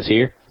call is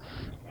here.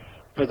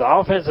 But the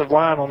offensive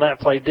line on that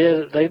play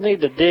they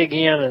need to dig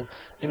in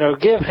and,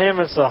 give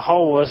Hammonds a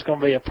hole. It's going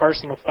to be a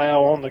personal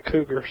foul on the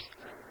Cougars.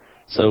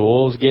 So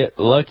Wolves get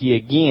lucky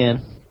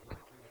again.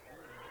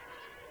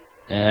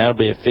 And that'll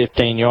be a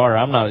 15-yarder.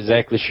 I'm not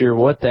exactly sure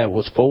what that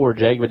was for,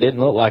 Jake. It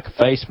didn't look like a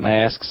face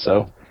mask,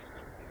 so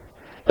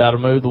that'll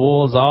move the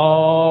Wolves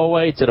all the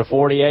way to the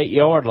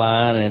 48-yard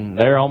line, and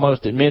they're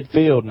almost at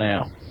midfield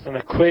now. And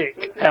a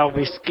quick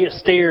Albie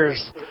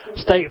Steers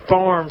State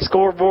Farm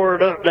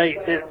scoreboard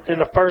update in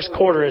the first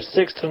quarter is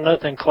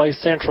 6-0 Clay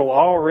Central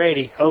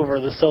already over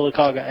the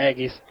Sylacauga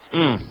Aggies.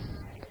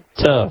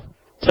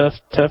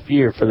 Tough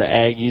year for the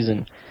Aggies,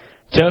 and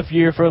tough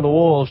year for the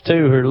Wolves,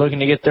 too, who are looking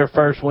to get their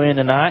first win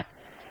tonight.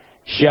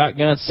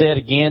 Shotgun set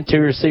again, 2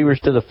 receivers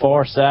to the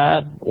far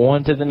side,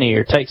 1 to the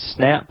near. Takes a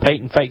snap,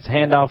 Peyton fakes a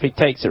handoff, he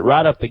takes it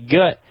right up the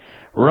gut,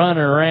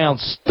 running around,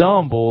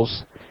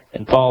 stumbles,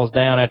 and falls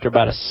down after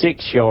about a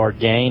 6-yard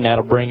gain.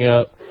 That'll bring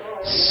up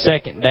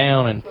 2nd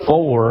down and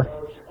 4,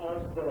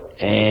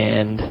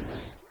 and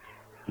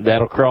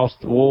that'll cross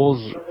the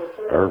Wolves,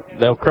 or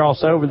they'll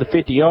cross over the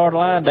 50-yard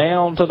line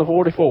down to the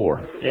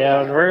 44.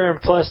 Yeah, and we're in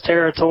plus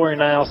territory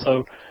now,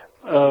 so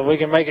we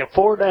can make it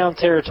 4-down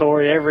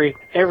territory every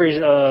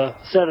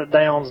set of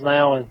downs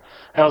now, and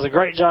that was a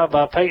great job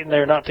by Peyton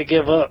there not to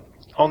give up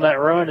on that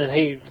run, and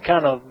he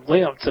kind of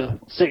limped to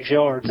 6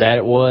 yards. That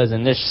it was.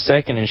 In this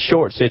 2nd and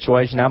short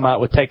situation, I might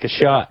would take a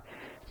shot.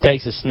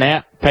 Takes a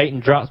snap. Peyton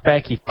drops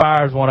back. He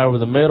fires one over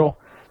the middle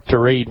to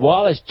Reed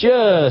Wallace.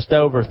 Just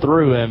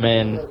overthrew him,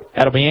 and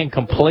that'll be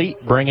incomplete.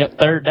 Bring up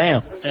 3rd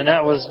down. And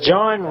that was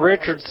John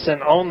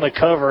Richardson on the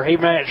cover. He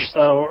matched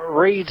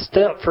Reed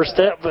step for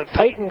step, but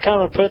Peyton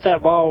kind of put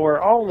that ball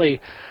where only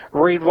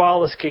Reed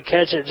Wallace could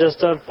catch it.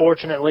 Just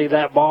unfortunately,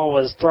 that ball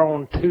was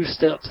thrown 2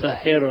 steps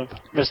ahead of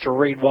Mr.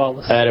 Reed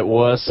Wallace. That it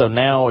was. So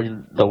now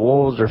the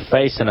Wolves are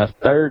facing a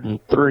 3rd and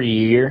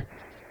 3 here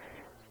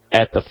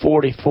at the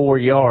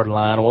 44-yard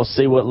line. We'll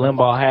see what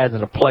Limbaugh has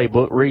in the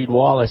playbook. Reed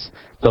Wallace,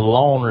 the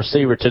lone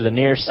receiver to the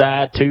near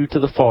side, 2 to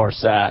the far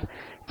side.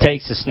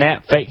 Takes a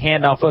snap, fake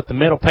handoff up the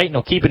middle. Peyton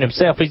will keep it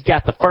himself. He's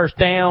got the 1st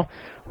down,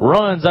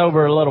 runs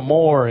over a little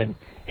more, and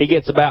he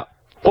gets about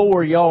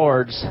 4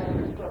 yards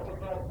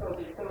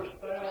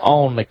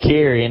on the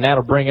carry, and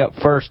that'll bring up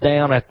 1st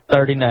down at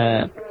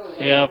 39.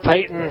 Yeah,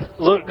 Peyton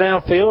looked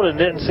downfield and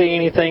didn't see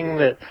anything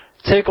that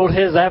tickled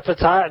his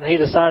appetite, and he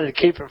decided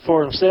to keep it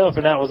for himself,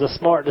 and that was a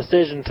smart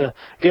decision to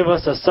give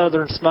us a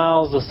Southern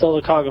Smiles, the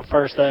Sylacauga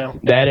 1st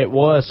down. That it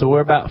was. So we're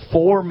about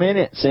 4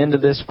 minutes into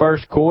this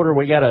first quarter.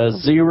 We got a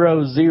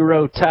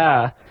 0-0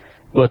 tie,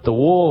 but the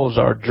Wolves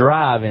are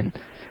driving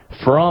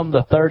from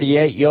the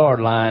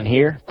 38-yard line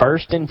here.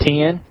 1st and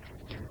 10.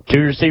 2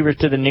 receivers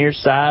to the near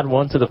side,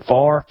 1 to the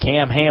far.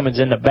 Cam Hammonds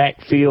in the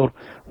backfield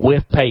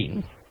with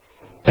Peyton.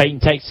 Peyton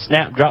takes a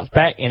snap, drops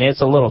back, and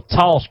it's a little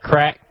toss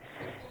crack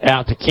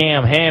out to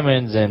Cam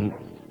Hammonds, and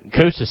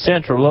Coosa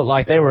Central looked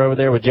like they were over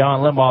there with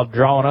John Limbaugh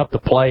drawing up the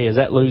play as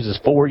that loses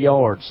 4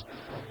 yards.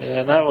 Yeah,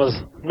 and that was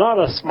not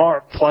a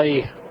smart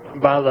play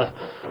by the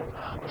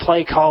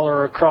play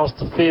caller across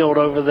the field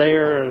over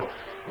there.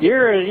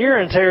 You're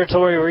in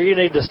territory where you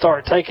need to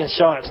start taking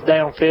shots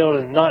downfield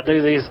and not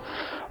do these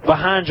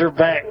behind your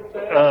back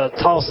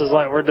tosses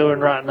like we're doing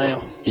right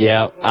now.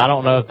 Yeah, I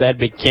don't know if that'd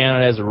be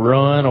counted as a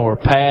run or a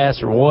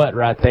pass or what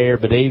right there,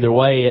 but either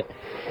way, it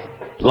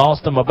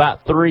lost him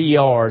about 3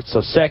 yards.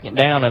 So 2nd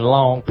down and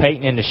long.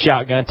 Peyton in the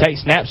shotgun.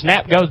 Takes snap.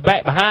 Snap goes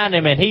back behind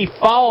him, and he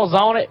falls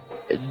on it.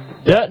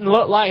 Doesn't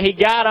look like he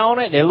got on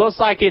it. It looks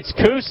like it's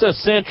Coosa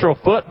Central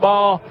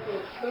football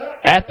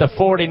at the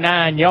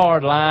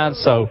 49-yard line.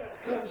 So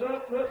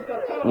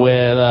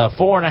with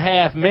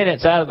 4.5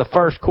 minutes out of the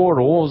first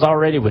quarter, Wolves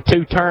already with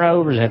 2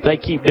 turnovers, and if they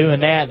keep doing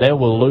that, they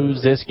will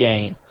lose this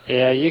game.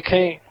 Yeah, you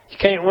can't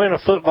win a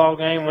football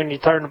game when you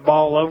turn the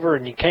ball over,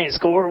 and you can't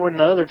score when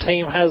the other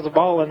team has the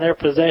ball in their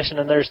possession,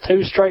 and there's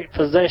 2 straight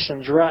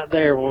possessions right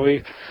there where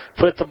we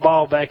put the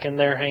ball back in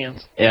their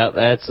hands. Yeah,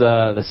 that's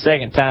the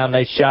 2nd time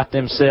they shot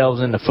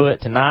themselves in the foot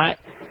tonight.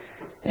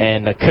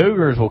 And the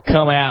Cougars will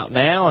come out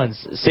now and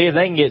see if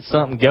they can get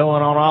something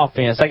going on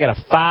offense. They got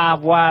a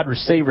 5 wide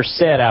receiver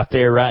set out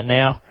there right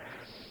now.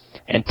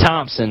 And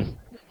Thompson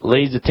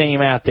leads the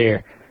team out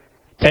there.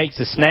 Takes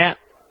a snap,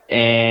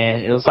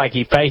 and it looks like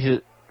he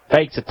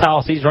fakes a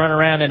toss. He's running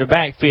around in the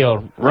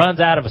backfield, runs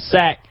out of a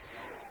sack.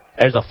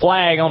 There's a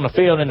flag on the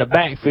field in the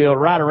backfield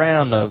right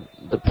around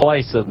the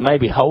place of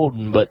maybe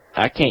holding, but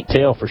I can't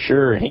tell for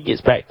sure. And he gets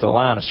back to the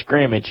line of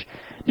scrimmage.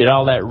 Did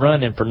all that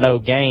running for no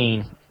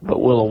gain, but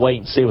we'll wait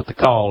and see what the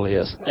call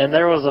is. And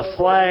there was a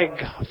flag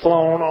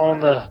flown on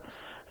the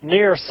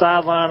near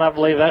sideline. I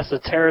believe that's the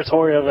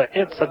territory of an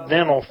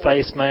incidental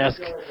face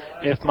mask,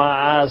 if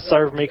my eyes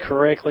serve me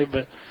correctly.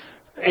 But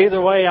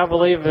either way, I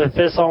believe if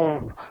it's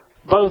on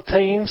both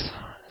teams,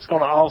 it's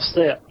going to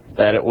offset.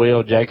 That it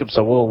will, Jacob.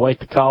 So we'll wait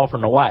the call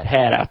from the white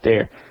hat out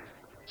there.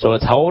 So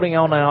it's holding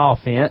on the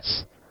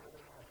offense,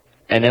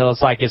 and it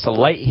looks like it's a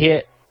late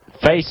hit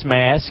face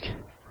mask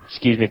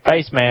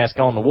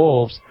on the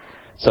Wolves.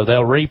 So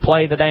they'll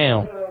replay the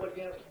down.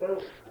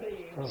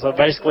 So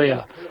basically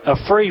a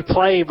free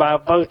play by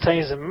both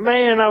teams. And,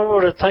 man, I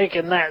would have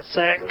taken that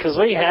sack because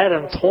we had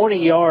him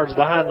 20 yards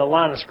behind the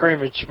line of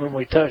scrimmage when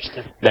we touched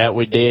him. That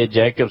we did,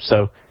 Jacob.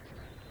 So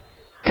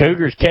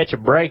Cougars catch a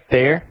break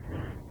there,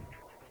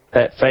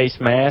 that face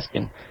mask,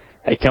 and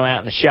they come out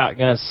in the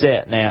shotgun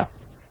set now.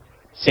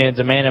 Sends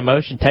a man in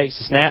motion, takes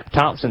the snap.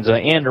 Thompson's an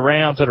end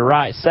around to the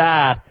right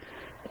side.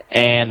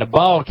 And the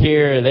ball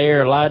carrier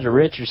there, Elijah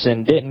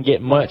Richardson, didn't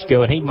get much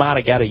going. He might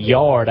have got a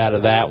yard out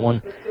of that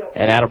one,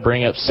 and that'll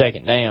bring up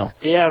second down.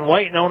 Yeah, and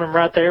waiting on him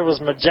right there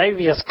was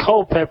Majavius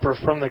Culpepper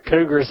from the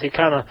Cougars. He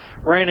kind of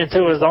ran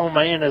into his own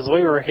man as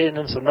we were hitting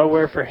him, so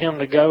nowhere for him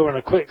to go. And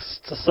a quick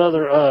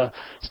Southern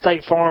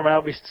State Farm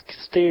Albie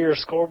Steer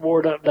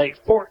scoreboard update,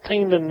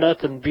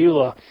 14-0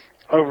 Beulah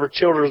over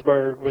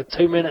Childersburg with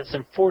 2 minutes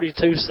and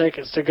 42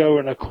 seconds to go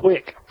in a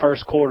quick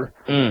first quarter.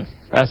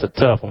 That's a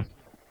tough one.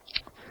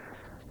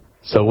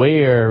 So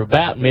we are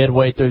about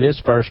midway through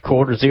this first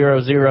quarter,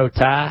 0-0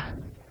 tie.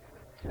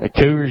 The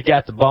Cougars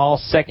got the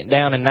ball, 2nd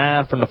down and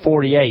 9 from the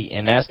 48,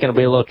 and that's going to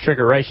be a little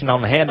trickeration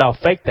on the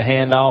handoff, fake the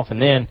handoff, and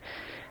then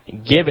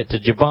give it to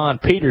Javon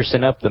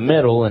Peterson up the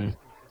middle, and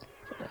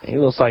he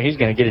looks like he's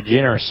going to get a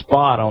generous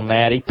spot on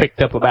that. He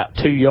picked up about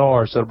 2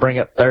 yards, so it'll bring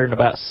up 3rd and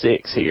about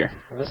 6 here.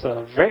 That's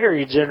a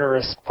very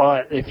generous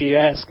spot, if you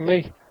ask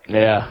me.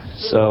 Yeah,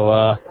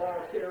 so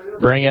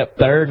bring up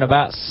 3rd and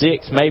about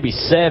 6, maybe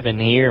 7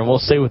 here, and we'll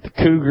see what the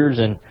Cougars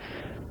and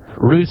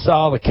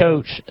Rusall, the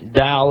coach,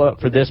 dial up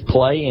for this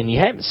play. And you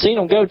haven't seen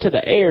them go to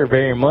the air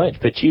very much,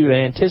 but you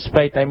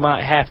anticipate they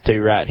might have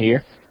to right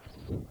here.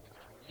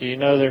 You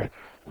know,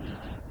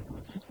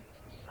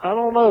 I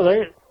don't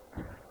know,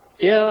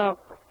 yeah,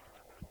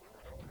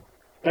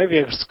 maybe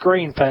a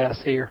screen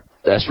pass here.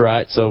 That's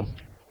right. So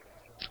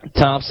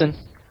Thompson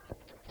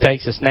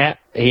takes a snap.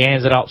 He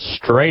hands it off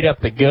straight up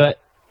the gut.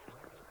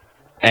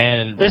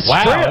 And,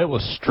 wow, it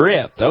was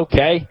stripped.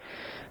 Okay.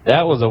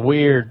 That was a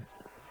weird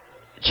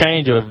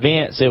change of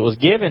events. It was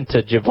given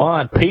to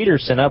Javon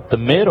Peterson up the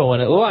middle,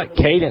 and it looked like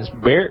Cadence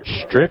Barrett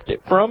stripped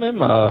it from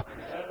him.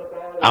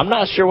 I'm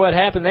not sure what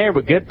happened there,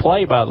 but good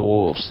play by the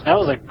Wolves. That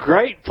was a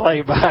great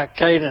play by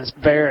Cadence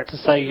Barrett to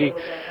say,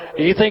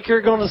 you think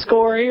you're going to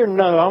score here?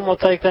 No, I'm going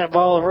to take that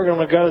ball, and we're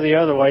going to go the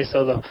other way.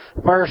 So the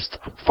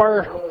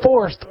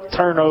forced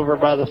turnover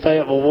by the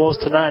Fayetteville Wolves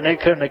tonight, and it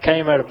couldn't have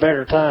came at a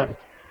better time.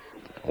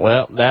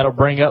 Well, that'll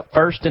bring up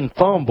 1st and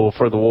fumble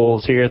for the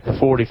Wolves here at the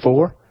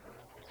 44.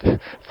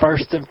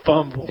 1st and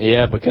fumble.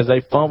 Yeah, because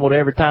they fumbled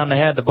every time they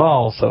had the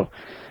ball. So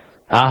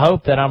I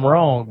hope that I'm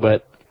wrong,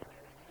 but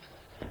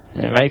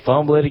they may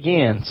fumble it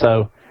again.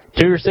 So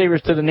 2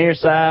 receivers to the near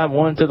side,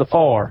 1 to the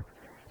far.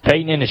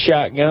 Peyton in the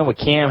shotgun with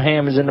Cam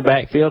Hammonds in the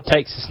backfield.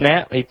 Takes the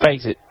snap. He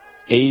fakes it.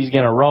 He's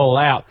going to roll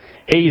out.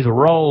 He's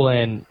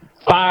rolling.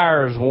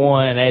 Fires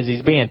one as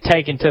he's being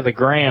taken to the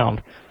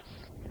ground.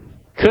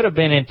 Could have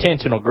been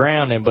intentional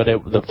grounding, but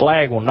the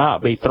flag will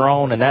not be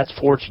thrown, and that's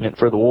fortunate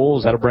for the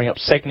Wolves. That'll bring up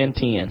 2nd and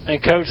 10.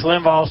 And Coach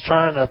Limbaugh's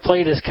trying to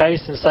plead his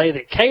case and say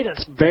that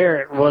Cadence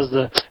Barrett was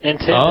the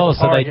intended so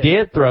target. They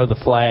did throw the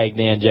flag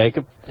then,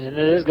 Jacob. And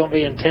it is going to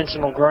be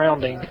intentional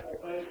grounding.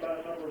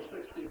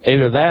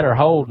 Either that or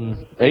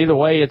holding. Either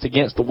way, it's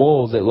against the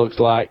Wolves, it looks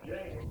like.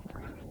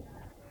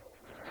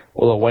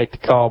 We'll await the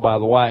call by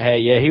the White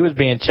Hat. Yeah, he was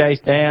being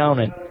chased down,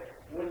 and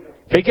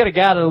if he could have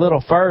got it a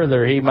little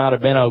further, he might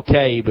have been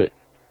okay, but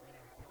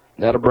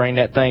that'll bring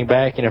that thing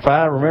back. And if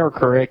I remember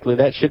correctly,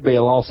 that should be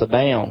a loss of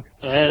down.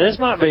 And this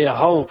might be a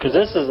hold because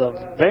this is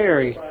a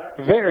very,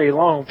 very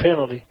long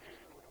penalty.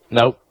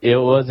 Nope, it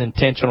was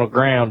intentional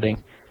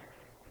grounding.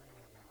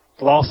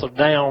 Loss of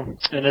down,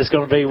 and it's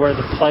going to be where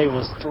the play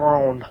was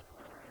thrown.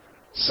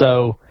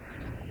 So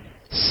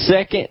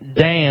 2nd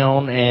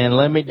down, and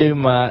let me do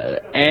my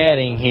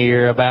adding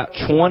here, about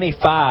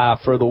 25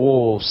 for the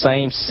Wolves.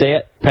 Same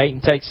set.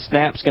 Peyton takes the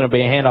snap. It's going to be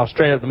a handoff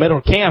straight up the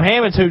middle. Cam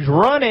Hammonds, who's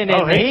running,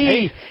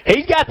 and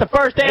he's got the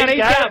first down. He's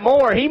got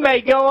more. He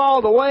may go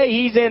all the way.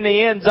 He's in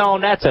the end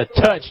zone. That's a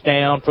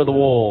touchdown for the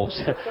Wolves.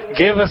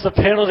 Give us a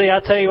penalty.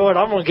 I tell you what,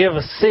 I'm going to give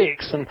us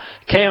 6. And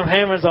Cam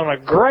Hammonds on a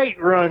great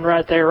run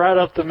right there, right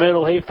up the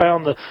middle. He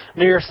found the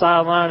near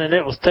sideline, and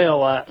it was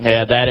tail light.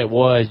 Yeah, that it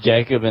was,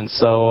 Jacob. And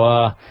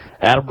so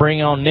that'll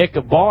bring on Nick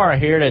Ibarra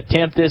here to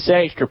attempt this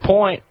extra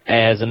point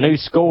as a new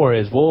score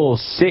is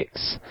Wolves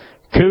 6,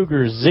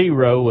 Cougars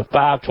 0 with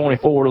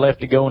 5:24 left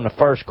to go in the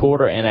first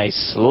quarter, and a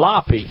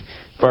sloppy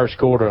first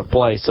quarter of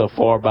play so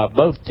far by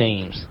both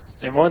teams.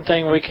 And one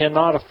thing we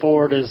cannot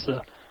afford is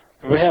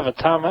we have a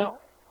timeout.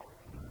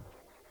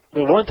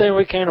 But one thing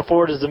we can't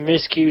afford is the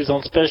miscues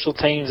on special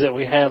teams that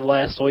we had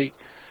last week.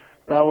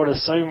 But I would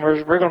assume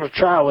we're going to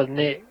try with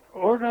Nick.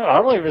 Or no,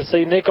 I don't even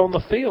see Nick on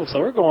the field, so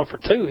we're going for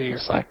 2 here.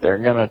 It's like they're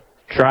going to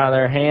try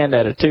their hand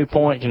at a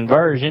 2-point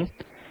conversion.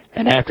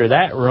 And after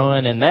that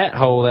run and that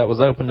hole that was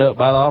opened up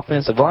by the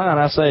offensive line,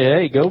 I say,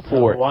 hey, go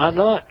for it. Why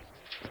not?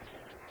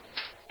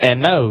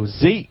 And no,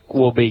 Zeke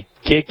will be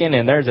kicking,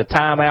 and there's a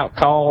timeout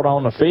called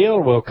on the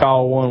field. We'll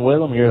call one with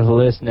them. You're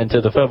listening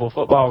to the Fayetteville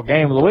Football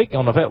Game of the Week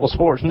on the Fayetteville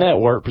Sports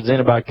Network,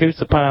 presented by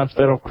Coosa Pines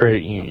Federal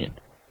Credit Union.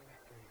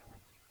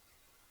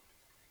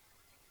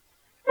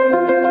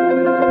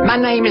 My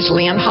name is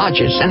Lynn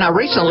Hodges, and I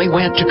recently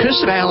went to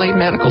Coosa Valley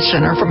Medical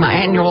Center for my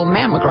annual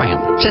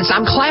mammogram. Since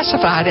I'm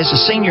classified as a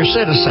senior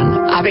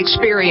citizen, I've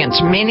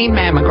experienced many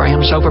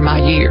mammograms over my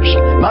years.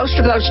 Most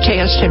of those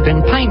tests have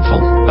been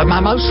painful, but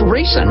my most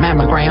recent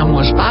mammogram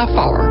was by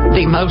far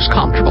the most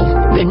comfortable.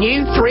 The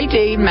new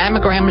 3D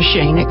mammogram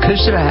machine at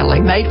Coosa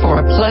Valley made for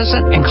a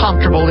pleasant and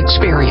comfortable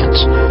experience.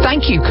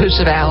 Thank you,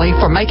 Coosa Valley,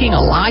 for making a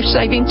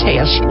life-saving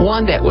test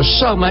one that was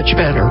so much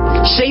better.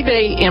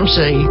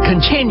 CVMC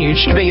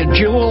continues to be a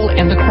jewel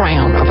in the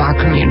crown of our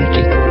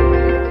community.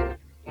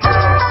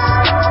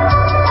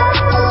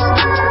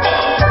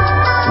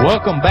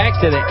 Welcome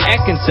back to the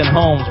Atkinson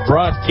Homes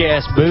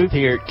broadcast booth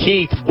here at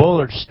Keith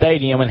Bullard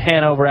Stadium in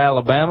Hanover,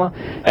 Alabama,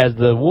 as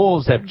the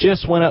Wolves have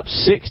just went up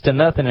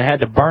 6-0 and had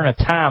to burn a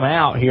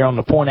timeout here on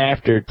the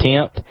point-after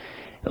attempt.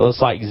 It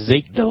looks like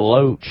Zeke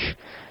DeLoach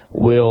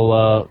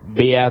will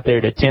be out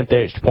there to attempt the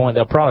extra point.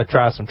 They'll probably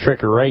try some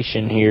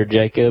trickeration here,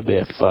 Jacob,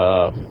 if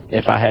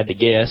I had to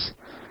guess.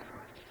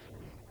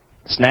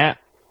 Snap,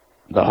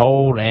 the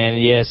hold,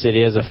 and yes, it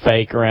is a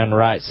fake around the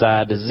right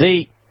side to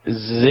Zeke.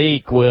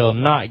 Zeke will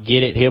not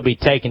get it. He'll be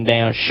taken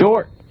down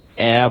short,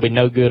 and that'll be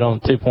no good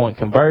on the two-point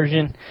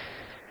conversion.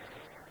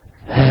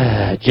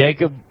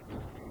 Jacob,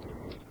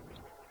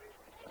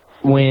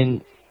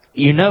 when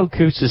you know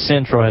Coosa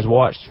Central has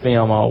watched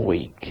film all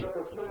week,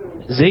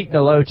 Zeke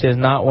DeLoach has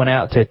not went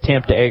out to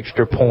attempt the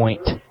extra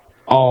point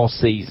all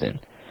season.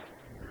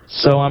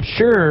 So I'm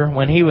sure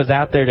when he was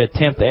out there to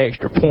attempt the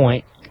extra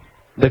point,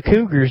 the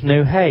Cougars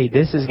knew, hey,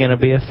 this is going to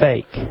be a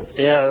fake.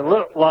 Yeah, it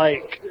looked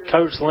like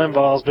Coach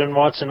Limbaugh's been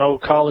watching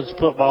old college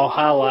football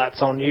highlights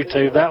on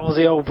YouTube. That was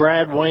the old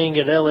Brad Wing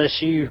at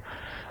LSU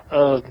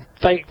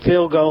fake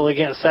field goal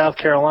against South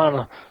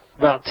Carolina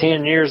about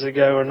 10 years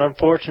ago, and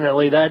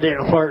unfortunately that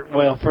didn't work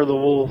well for the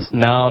Wolves.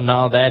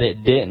 No, that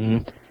it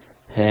didn't.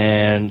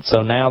 And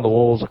so now the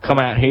Wolves will come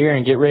out here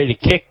and get ready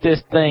to kick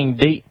this thing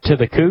deep to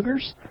the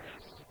Cougars.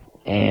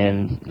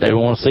 And they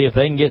want to see if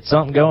they can get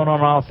something going on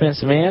the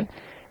offensive end.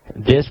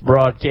 This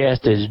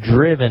broadcast is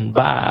driven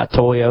by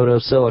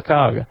Toyota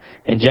Sylacauga.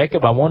 And,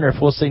 Jacob, I wonder if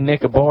we'll see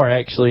Nick Abar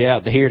actually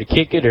out here to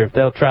kick it, or if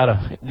they'll try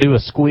to do a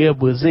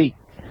squib with Zeke.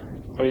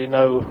 Well, you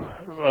know,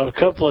 a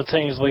couple of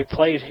teams we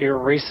played here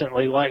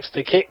recently likes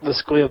to kick the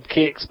squib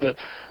kicks, but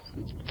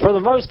for the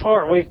most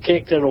part we've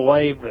kicked it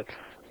away. But,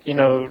 you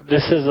know,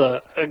 this is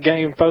a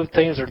game both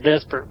teams are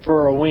desperate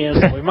for a win.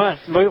 we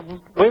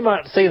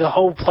might see the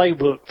whole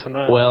playbook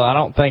tonight. Well, I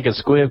don't think a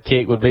squib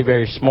kick would be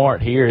very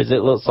smart here, as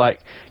it looks like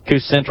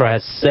Coosa Central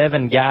has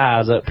 7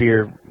 guys up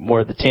here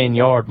where the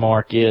 10-yard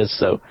mark is,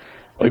 so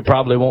we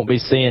probably won't be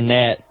seeing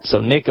that.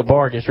 So Nick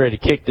Abar gets ready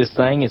to kick this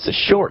thing. It's a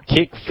short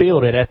kick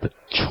fielded at the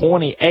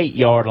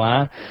 28-yard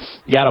line.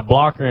 You got a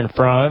blocker in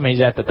front of him. He's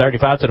at the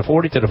 35 to the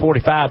 40 to the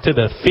 45 to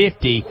the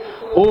 50.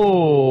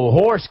 Ooh,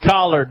 horse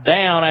collar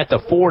down at the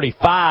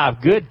 45.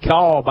 Good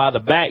call by the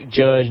back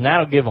judge, and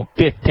that'll give him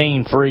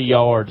 15 free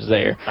yards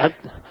there.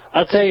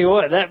 I tell you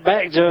what, that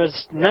back judge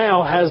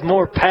now has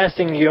more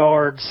passing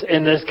yards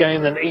in this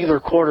game than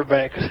either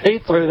quarterback. He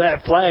threw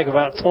that flag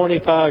about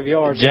 25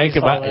 yards.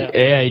 Jacob,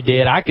 yeah, he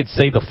did. I could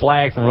see the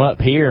flag from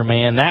up here,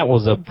 man. That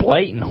was a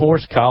blatant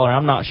horse collar.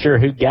 I'm not sure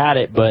who got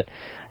it, but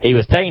he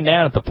was taken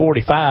down at the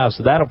 45,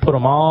 so that'll put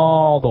him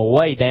all the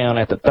way down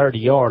at the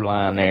 30-yard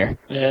line there.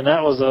 Yeah, and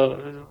that was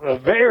a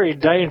very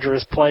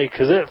dangerous play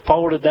because it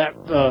folded that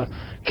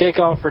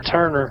kickoff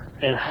returner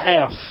in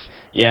half.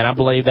 Yeah, and I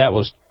believe that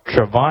was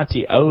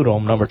Travonte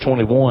Odom, number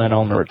 21,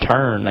 on the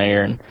return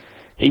there, and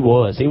he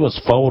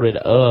was folded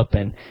up.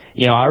 And,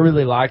 you know, I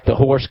really like the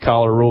horse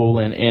collar rule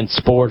in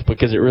sports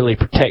because it really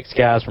protects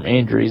guys from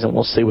injuries, and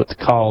we'll see what the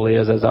call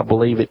is, as I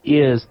believe it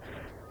is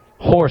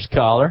horse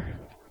collar.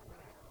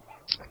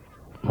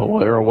 But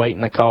we're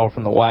awaiting the call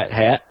from the white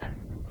hat.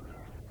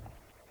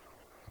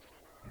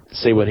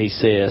 See what he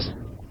says.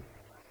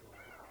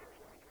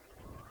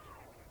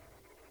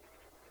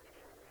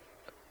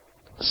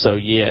 So,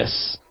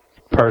 yes,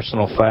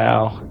 personal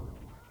foul.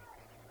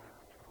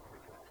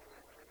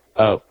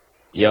 Oh,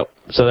 yep.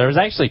 So there was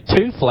actually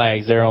 2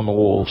 flags there on the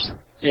Wolves.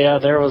 Yeah,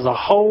 there was a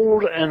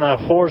hold and a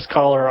horse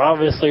collar.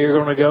 Obviously,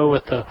 you're going to go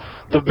with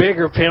the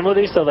bigger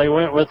penalty, so they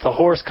went with the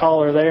horse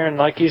collar there. And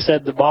like you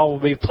said, the ball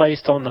will be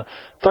placed on the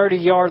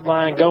 30-yard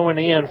line going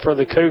in for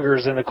the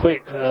Cougars. In a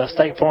quick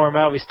State Farm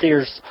Albee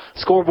Steers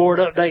scoreboard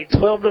update,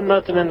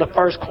 12-0 in the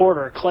first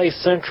quarter. Clay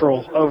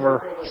Central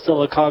over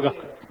Sylacauga.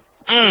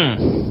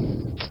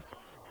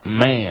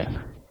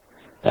 Man,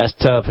 that's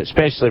tough,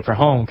 especially for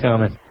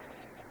homecoming.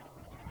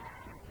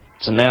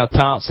 So now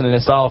Thompson and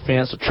this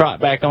offense will trot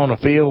back on the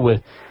field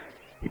with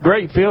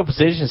great field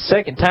position.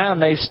 Second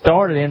time they've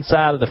started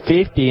inside of the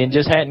 50 and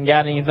just hadn't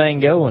got anything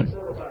going.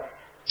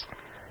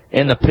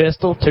 In the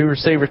pistol, 2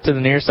 receivers to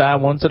the near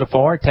side, 1 to the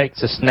far.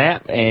 Takes a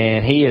snap,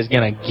 and he is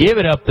going to give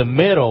it up the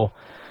middle.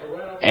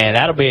 And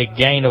that'll be a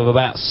gain of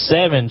about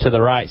 7 to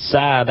the right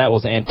side. That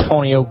was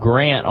Antonio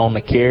Grant on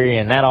the carry,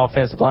 and that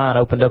offensive line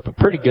opened up a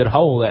pretty good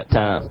hole that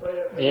time.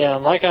 Yeah,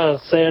 and like I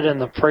said in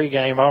the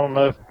pregame, I don't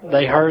know if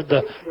they heard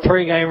the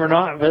pregame or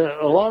not,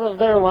 but a lot of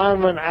their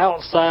linemen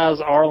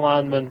outsize our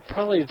linemen,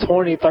 probably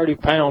 20, 30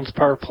 pounds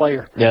per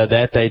player. Yeah,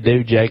 that they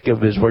do,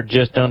 Jacob, is we're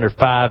just under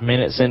 5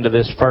 minutes into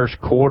this first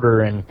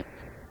quarter, and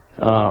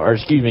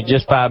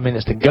just 5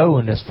 minutes to go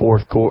in this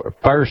first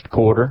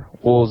quarter.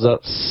 Wolves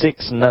up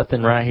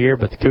 6-0 right here,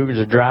 but the Cougars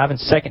are driving.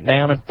 2nd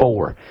down and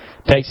 4.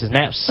 Takes a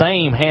snap,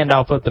 same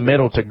handoff up the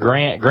middle to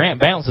Grant. Grant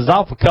bounces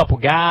off a couple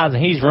guys,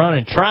 and he's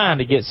running, trying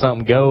to get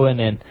something going,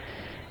 and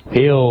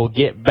he'll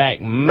get back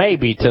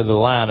maybe to the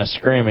line of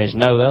scrimmage.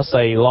 No, they'll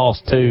say he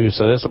lost 2,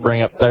 so this will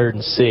bring up 3rd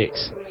and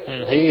 6.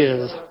 And he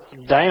is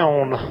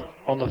down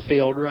on the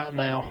field right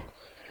now.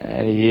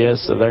 And he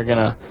is, so they're going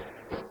to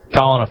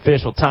call an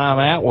official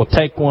timeout. We'll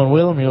take one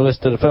with them. You'll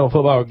listen to the Fayetteville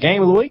Football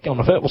Game of the Week on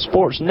the Fayetteville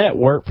Sports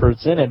Network,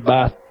 presented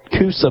by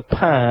Coosa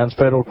Pines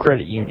Federal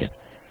Credit Union.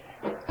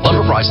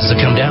 Lumber prices have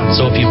come down,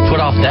 so if you put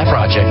off that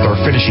project or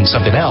finishing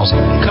something else,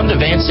 come to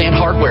Van Sant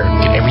Hardware.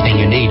 Get everything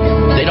you need.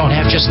 They don't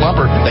have just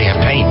lumber. They have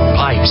paint,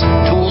 pipes,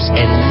 tools,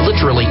 and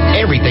literally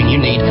everything you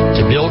need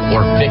to build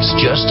or fix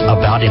just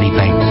about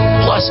anything.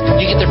 Plus,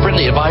 you get the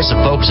friendly advice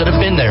of folks that have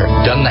been there,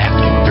 done that.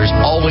 There's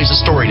always a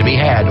story to be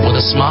had with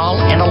a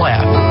smile and a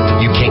laugh.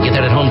 You can't get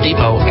that at Home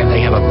Depot, and they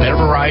have a better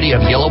variety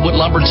of yellowwood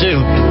lumber, too.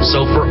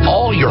 So for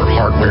all your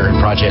hardware and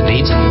project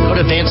needs, go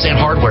to Van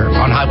Sant Hardware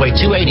on Highway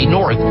 280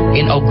 North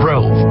in Oak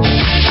Grove.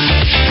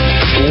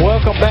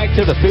 Welcome back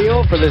to the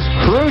field for this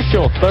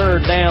crucial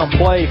 3rd down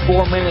play.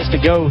 4 minutes to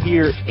go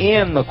here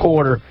in the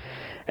quarter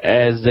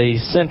as the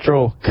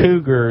Central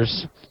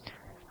Cougars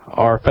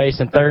are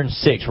facing 3rd and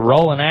 6.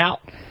 Rolling out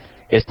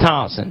is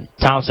Thompson.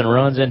 Thompson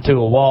runs into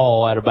a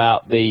wall at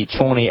about the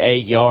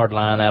 28-yard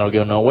line. That'll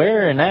go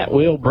nowhere, and that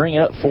will bring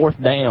up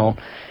 4th down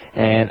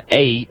and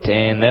 8,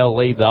 and they'll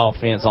leave the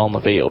offense on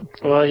the field.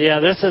 Well, yeah,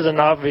 this is an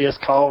obvious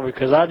call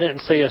because I didn't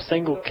see a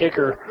single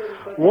kicker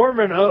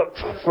warming up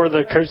for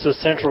the Coosa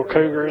Central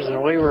Cougars,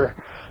 and we were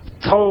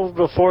told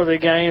before the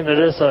game that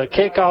it's a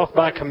kickoff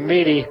by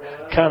committee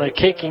kind of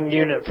kicking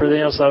unit for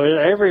them, so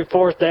every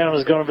 4th down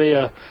is going to be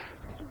a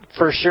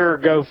for sure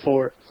go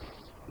for it.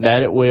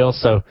 That it will.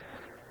 So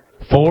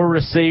 4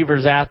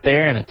 receivers out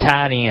there and a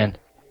tight end.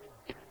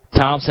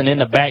 Thompson in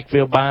the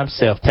backfield by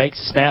himself. Takes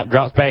a snap,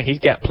 drops back. He's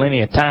got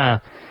plenty of time.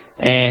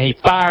 And he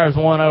fires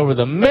one over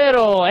the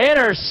middle.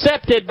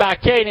 Intercepted by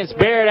Cadence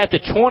Barrett at the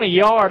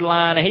 20-yard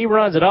line. And he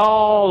runs it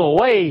all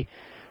the way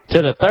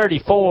to the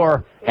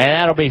 34. And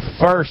that'll be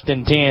 1st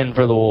and 10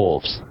 for the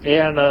Wolves.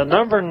 Yeah, and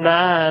number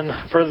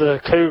 9 for the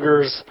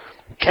Cougars,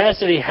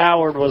 Cassidy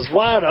Howard, was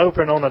wide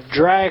open on a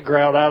drag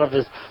route out of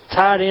his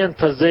tight end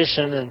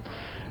position. And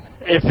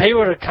if he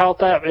would have caught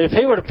that, if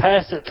he would have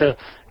passed it to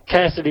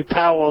Cassidy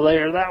Powell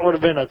there, that would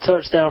have been a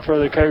touchdown for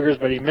the Cougars,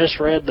 but he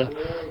misread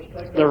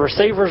the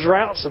receiver's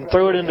routes and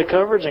threw it into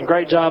coverage, and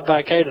great job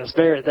by Cadence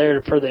Barrett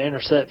there for the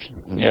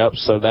interception. Yep,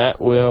 so that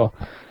will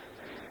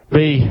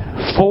be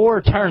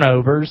 4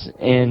 turnovers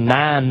in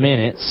 9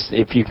 minutes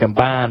if you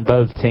combine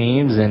both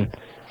teams, and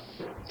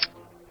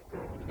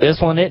this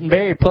one isn't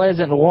very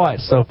pleasant to watch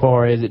so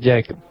far, is it,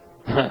 Jacob?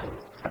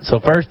 So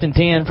 1st and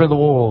 10 for the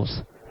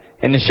Wolves.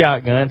 In the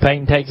shotgun,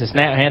 Peyton takes a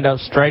snap, hand up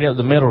straight up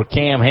the middle to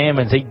Cam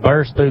Hammonds. He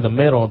bursts through the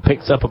middle and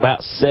picks up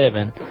about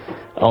 7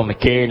 on the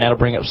carry, and that'll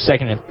bring up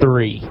 2nd and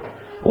 3.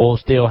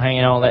 Wolves still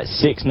hanging on that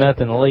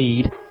 6-0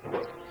 lead.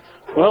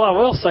 Well, I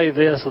will say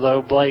this,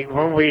 though, Blake.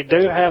 When we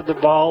do have the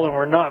ball and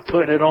we're not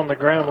putting it on the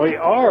ground, we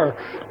are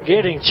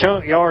getting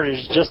chunk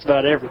yardage just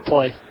about every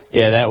play.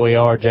 Yeah, that we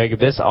are, Jacob.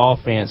 This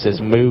offense is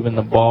moving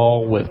the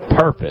ball with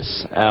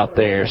purpose out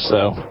there,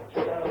 so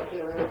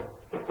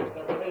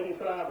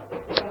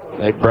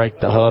they break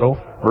the huddle.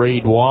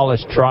 Reed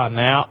Wallace trotting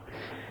out.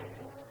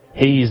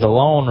 He's the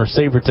lone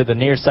receiver to the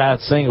near side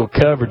single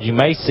coverage. You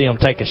may see him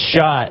take a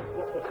shot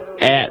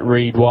at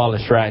Reed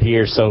Wallace right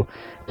here. So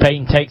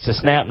Peyton takes a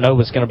snap.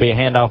 Nova's going to be a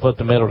handoff up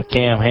the middle to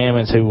Cam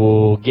Hammonds, who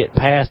will get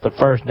past the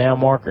 1st down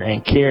marker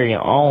and carry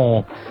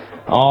on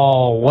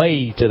all the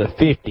way to the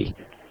 50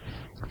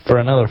 for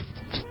another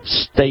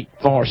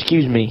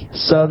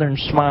Southern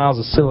Smiles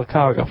of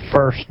Sylacauga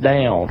 1st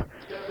down.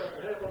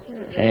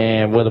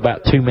 And with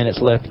about 2 minutes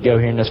left to go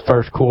here in this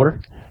first quarter.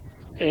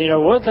 You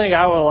know, one thing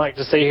I would like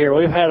to see here,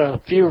 we've had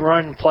a few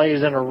run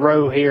plays in a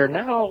row here.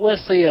 Now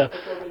let's see,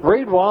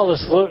 Reed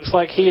Wallace looks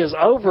like he is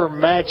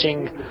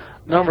overmatching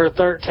number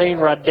 13,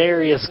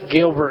 Rodarius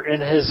Gilbert, in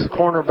his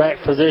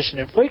cornerback position.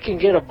 If we can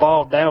get a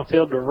ball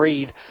downfield to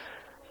Reed,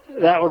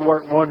 that would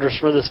work wonders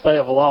for this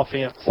Fayetteville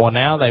offense. Well,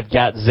 now they've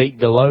got Zeke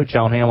Deloach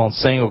on him on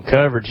single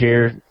coverage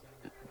here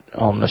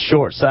on the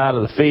short side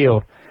of the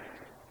field.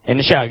 In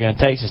the shotgun,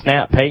 takes a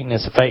snap. Peyton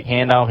is a fake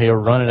handoff. He'll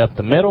run it up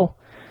the middle,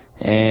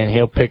 and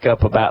he'll pick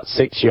up about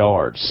 6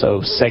 yards.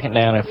 So 2nd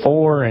down and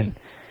 4. And,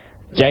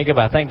 Jacob,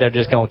 I think they're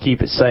just going to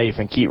keep it safe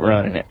and keep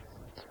running it.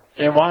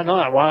 And why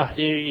not? Why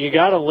you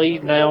got a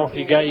lead now.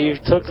 You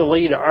took the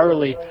lead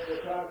early.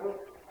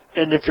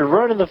 And if you're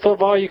running the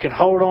football, you can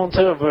hold on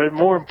to it. But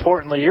more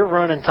importantly, you're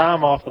running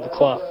time off of the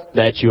clock.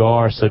 That you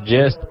are. So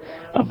just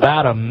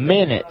about a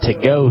minute to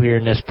go here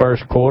in this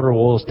first quarter.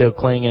 Wolves still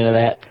clinging to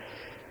that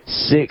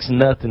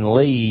 6-0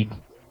 lead.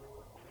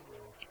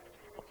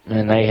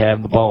 And they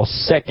have the ball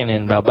second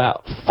and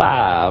about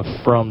 5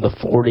 from the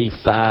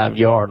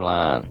 45-yard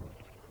line.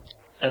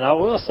 And I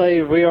will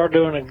say we are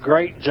doing a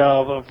great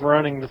job of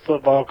running the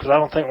football because I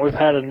don't think we've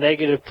had a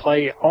negative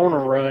play on a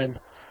run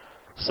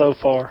so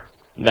far.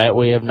 That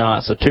we have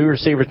not. So 2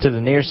 receivers to the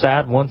near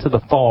side, 1 to the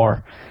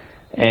far.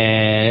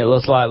 And it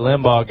looks like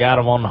Limbaugh got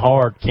them on the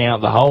hard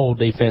count. The whole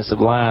defensive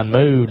line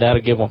moved.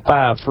 That'll give them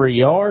 5 free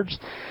yards.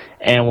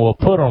 And we'll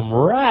put them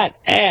right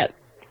at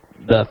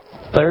the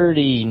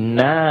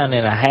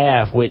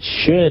 39.5, which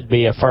should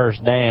be a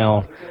first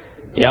down.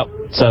 Yep,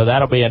 so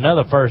that'll be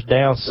another first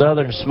down.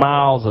 Southern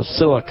Smiles of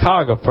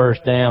Sylacauga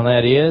first down,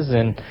 that is.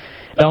 And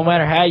no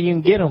matter how you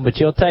can get them, but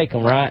you'll take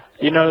them, right?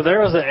 You know, there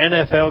was an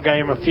NFL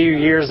game a few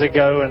years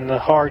ago, and the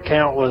hard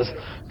count was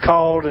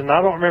called, and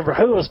I don't remember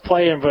who was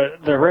playing,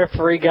 but the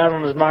referee got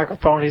on his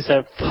microphone. He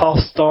said,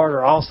 false start or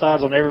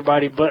offsides on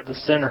everybody but the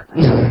center.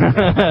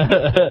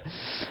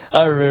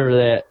 I remember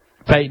that.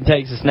 Peyton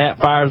takes a snap,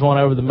 fires one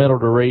over the middle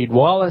to Reed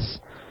Wallace,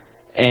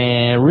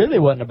 and really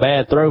wasn't a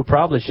bad throw.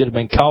 Probably should have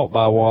been caught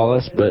by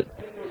Wallace, but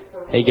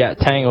he got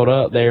tangled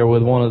up there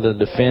with one of the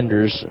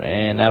defenders,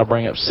 and that'll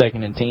bring up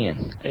 2nd and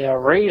 10. Yeah,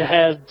 Reed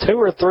had 2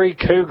 or 3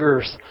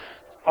 Cougars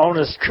on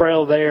his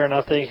trail there, and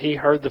I think he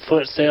heard the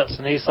footsteps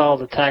and he saw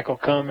the tackle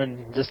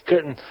coming and just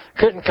couldn't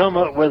come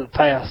up with a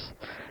pass.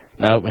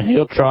 Nope, and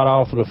he'll trot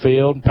off of the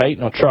field.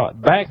 Peyton will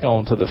trot back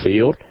onto the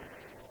field.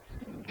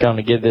 Going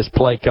to get this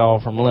play call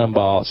from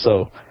Limbaugh.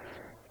 So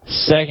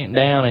 2nd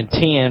down and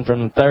 10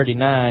 from the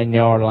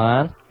 39-yard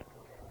line.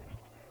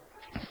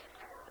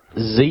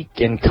 Zeke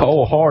and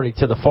Cole Hardy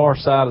to the far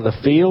side of the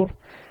field.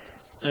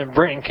 And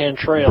Brenton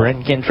Cantrell.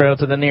 Brenton Cantrell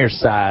to the near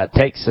side.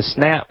 Takes a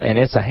snap, and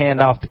it's a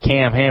handoff to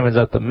Cam Hammonds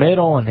up the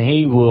middle, and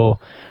he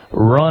will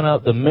run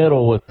up the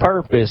middle with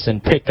purpose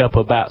and pick up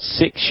about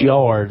 6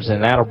 yards,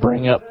 and that'll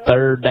bring up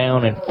 3rd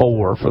down and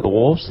 4 for the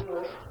Wolves.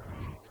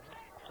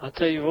 I'll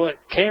tell you what,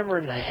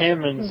 Cameron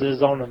Hammonds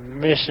is on a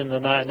mission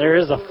tonight, and there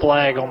is a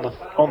flag on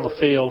the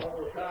field.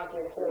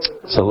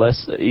 So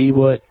let's see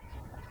what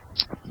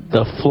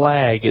the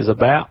flag is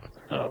about.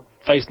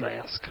 Face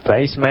mask.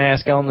 Face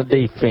mask on the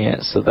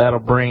defense. So that'll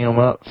bring them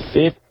up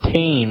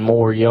 15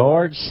 more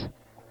yards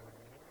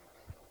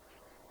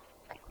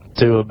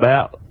to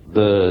about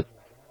the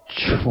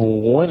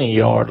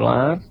 20-yard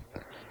line.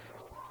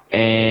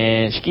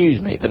 And,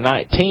 the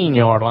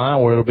 19-yard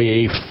line, where it'll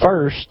be a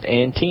 1st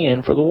and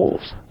 10 for the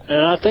Wolves.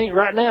 And I think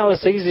right now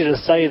it's easy to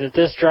say that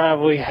this drive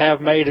we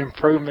have made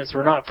improvements.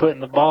 We're not putting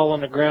the ball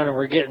on the ground and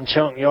we're getting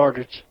chunk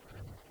yardage.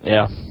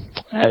 Yeah,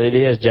 that it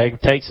is.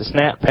 Jacob takes a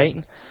snap.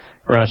 Peyton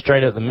runs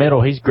straight up the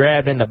middle. He's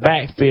grabbed in the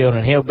backfield,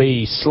 and he'll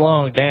be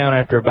slung down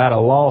after about a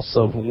loss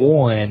of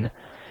 1.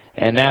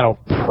 And that'll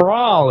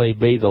probably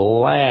be the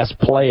last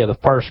play of the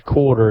first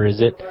quarter as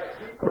it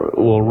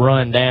will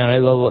run down. It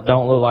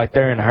don't look like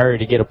they're in a hurry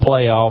to get a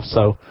playoff,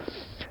 so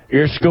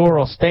your score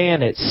will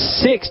stand at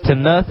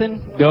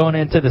 6-0 going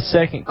into the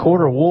second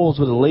quarter. Wolves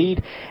with a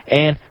lead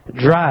and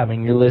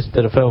driving. You're listening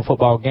to the Fayetteville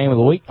Football Game of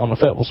the Week on the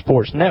Fayetteville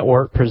Sports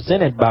Network,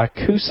 presented by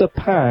Coosa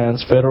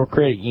Pines Federal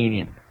Credit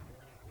Union.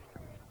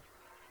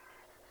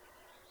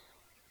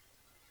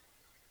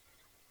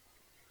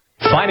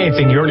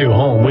 Financing your new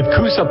home with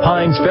Coosa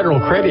Pines Federal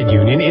Credit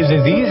Union is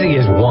as easy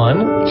as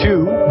 1,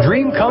 2,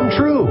 dream come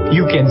true.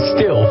 You can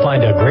still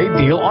find a great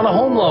deal on a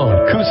home loan.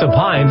 Coosa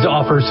Pines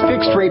offers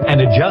fixed rate and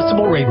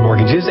adjustable rate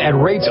mortgages at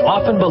rates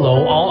often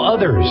below all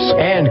others.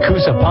 And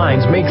Coosa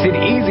Pines makes it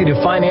easy to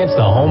finance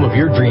the home of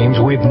your dreams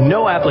with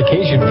no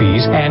application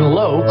fees and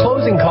low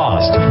closing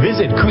costs.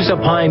 Visit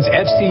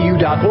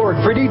CoosaPinesFCU.org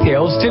for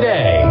details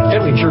today.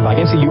 Federally insured by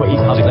NCUA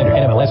Equal Housing Lender,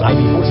 NMLS ID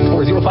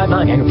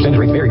 464059. Annual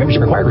percentage rates vary.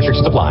 Membership required.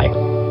 Restrictions apply.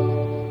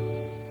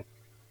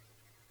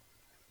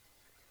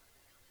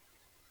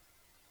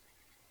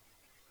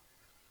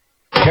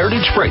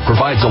 Heritage Freight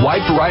provides a wide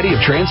variety of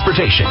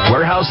transportation,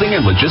 warehousing,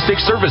 and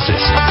logistics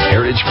services.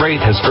 Heritage Freight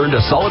has earned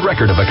a solid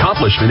record of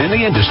accomplishment in the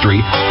industry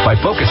by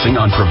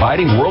focusing on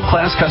providing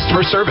world-class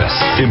customer service,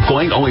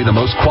 employing only the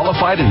most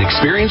qualified and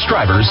experienced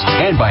drivers,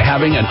 and by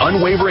having an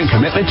unwavering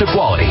commitment to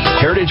quality.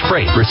 Heritage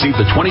Freight received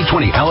the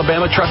 2020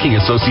 Alabama Trucking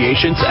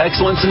Association's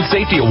Excellence in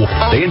Safety Award.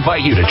 They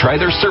invite you to try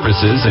their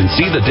services and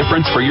see the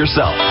difference for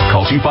yourself.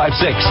 Call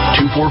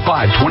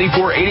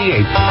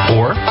 256-245-2488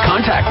 or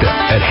contact them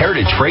at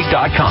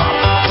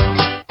heritagefreight.com.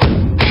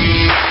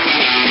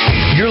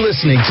 You're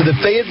listening to the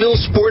Fayetteville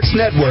Sports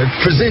Network,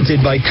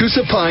 presented by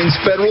Coosa Pines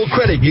Federal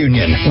Credit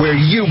Union, where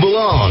you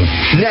belong.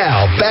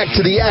 Now, back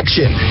to the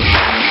action.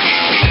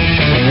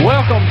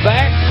 Welcome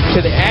back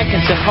to the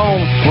Atkinson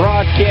Homes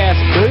broadcast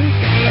booth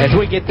as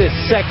we get this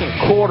second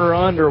quarter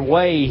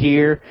underway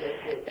here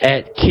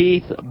at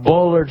Keith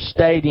Bullard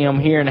Stadium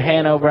here in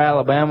Hanover,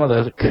 Alabama.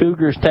 The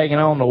Cougars taking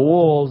on the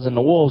Wolves, and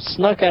the Wolves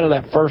snuck out of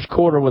that first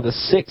quarter with a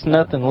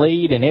 6-0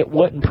 lead, and it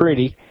wasn't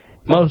pretty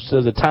most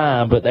of the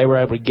time, but they were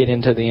able to get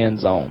into the end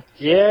zone.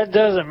 Yeah, it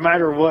doesn't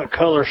matter what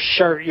color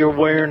shirt you're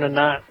wearing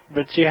tonight,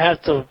 but you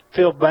have to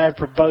feel bad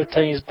for both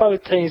teams.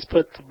 Both teams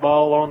put the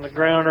ball on the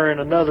grounder and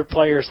another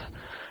player's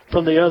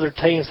from the other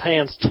team's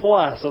hands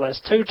twice. So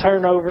that's 2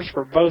 turnovers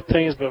for both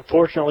teams, but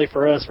fortunately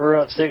for us, we're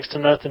up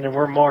 6-0 and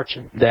we're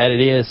marching. That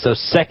it is. So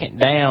second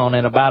down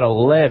and about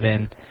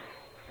 11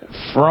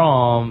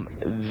 from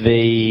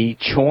the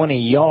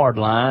 20-yard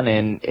line,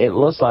 and it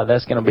looks like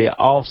that's going to be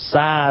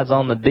offsides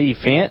on the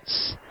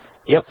defense.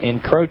 Yep,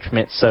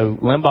 encroachment. So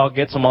Limbaugh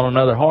gets them on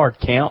another hard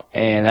count,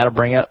 and that'll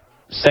bring up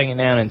second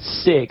down and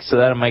 6, so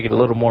that'll make it a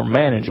little more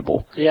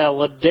manageable. Yeah,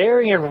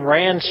 Ladarian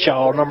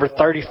Ranshaw, number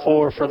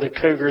 34 for the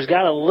Cougars,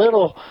 got a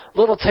little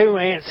too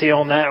antsy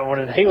on that one,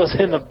 and he was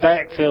in the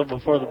backfield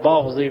before the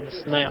ball was even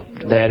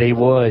snapped. That he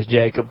was,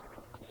 Jacob.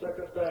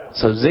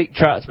 So Zeke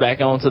trots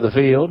back onto the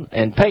field,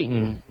 and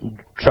Peyton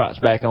trots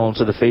back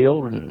onto the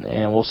field,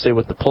 and we'll see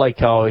what the play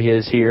call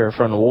is here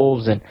from the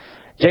Wolves. And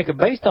Jacob,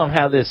 based on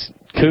how this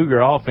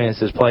Cougar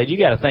offense is played, you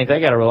got to think they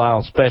got to rely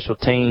on special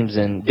teams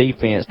and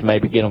defense to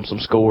maybe get them some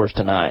scores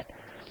tonight.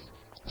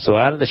 So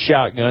out of the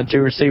shotgun, 2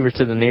 receivers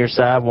to the near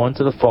side, 1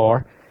 to the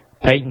far.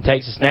 Peyton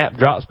takes a snap,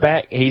 drops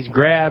back. He's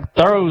grabbed,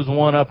 throws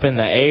one up in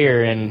the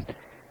air, and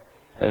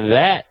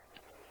that,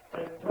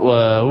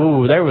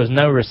 there was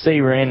no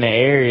receiver in the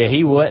area.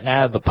 He wasn't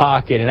out of the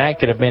pocket, and that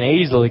could have been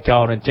easily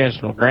called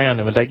intentional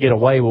grounding, but they get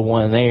away with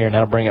one there, and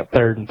that'll bring up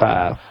 3rd and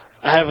 5.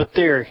 I have a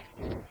theory.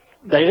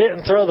 They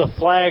didn't throw the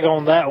flag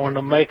on that one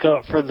to make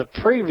up for the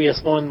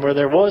previous one where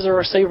there was a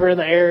receiver in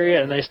the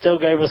area, and they still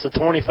gave us a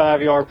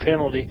 25-yard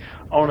penalty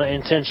on an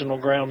intentional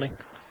grounding.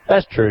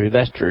 That's true.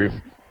 That's true.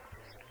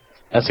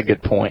 That's a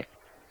good point.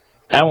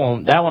 That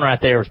one right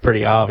there was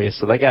pretty obvious,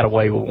 so they got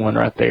away with one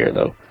right there,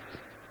 though.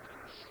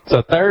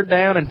 So 3rd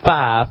down and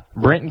 5.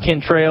 Brenton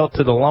Cantrell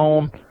to the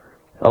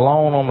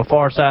alone on the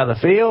far side of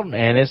the field,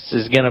 and this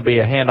is going to be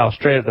a handoff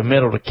straight up the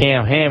middle to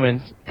Cam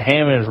Hammonds.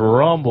 Hammonds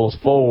rumbles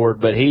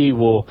forward, but he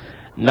will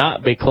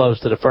not be close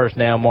to the first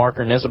down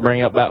marker, and this will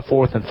bring up about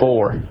 4th and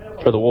 4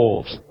 for the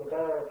Wolves.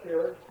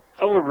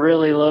 I would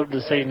really love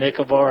to see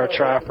Nicobar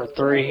try for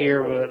 3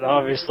 here, but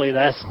obviously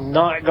that's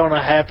not going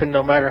to happen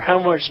no matter how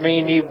much me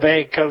and you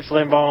beg Coach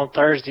Limbaugh on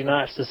Thursday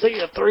nights to see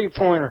a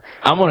 3-pointer.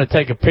 I'm going to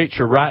take a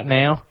picture right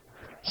now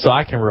so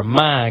I can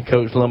remind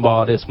Coach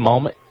Limbaugh of this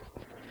moment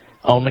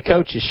on the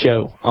Coaches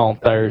Show on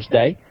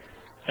Thursday.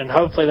 And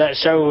hopefully that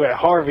show at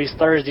Harvey's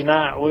Thursday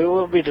night, we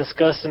will be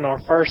discussing our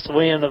first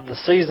win of the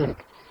season.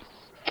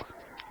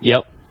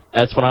 Yep,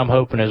 that's what I'm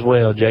hoping as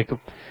well, Jacob.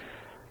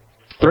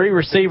 3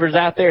 receivers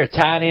out there, a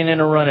tight end and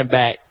a running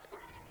back.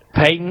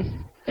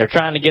 Peyton, they're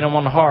trying to get him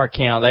on the hard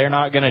count. They're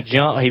not going to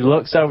jump. He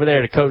looks over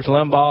there to Coach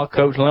Limbaugh.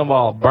 Coach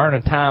Limbaugh, burn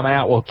a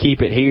timeout. We'll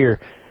keep it here.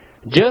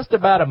 Just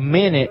about a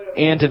minute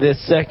into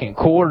this second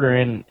quarter,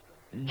 and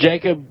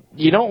Jacob,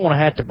 you don't want to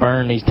have to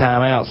burn these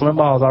timeouts.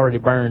 Limbaugh's already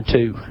burned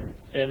 2.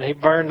 And he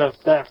burned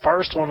that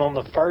first one on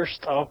the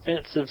first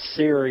offensive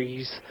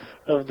series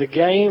of the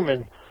game.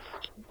 And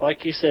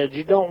like you said,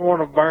 you don't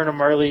want to burn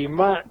them early. You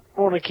might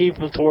want to keep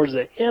them towards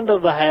the end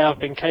of the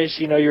half in case,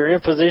 you're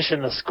in position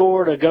to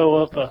score, to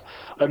go up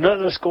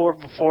another score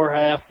before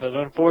half. But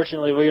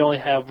unfortunately, we only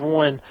have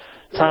 1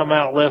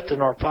 timeout left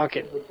in our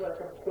pocket.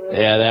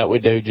 Yeah, that we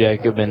do,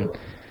 Jacob. And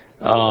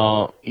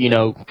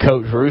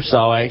Coach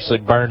Russo actually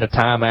burned a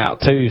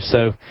timeout too.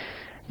 So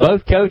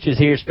both coaches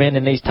here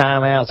spending these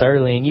timeouts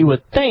early, and you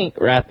would think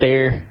right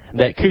there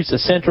that Coosa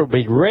Central would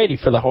be ready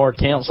for the hard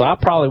count, so I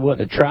probably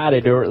wouldn't have tried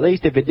it, or at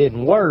least if it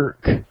didn't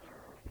work,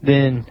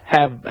 then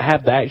have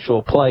the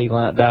actual play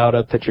dialed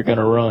up that you're going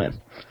to run.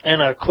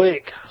 And a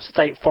quick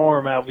State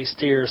Farm Albie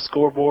Steers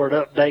scoreboard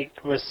update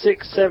with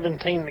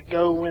 6:17 to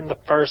go in the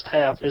first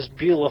half. It's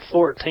Beulah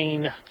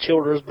 14,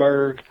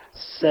 Childersburg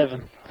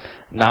 7.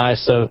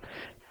 Nice. So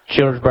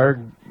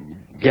Childersburg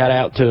got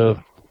out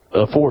to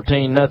a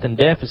 14-0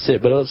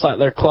 deficit, but it looks like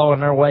they're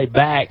clawing their way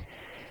back.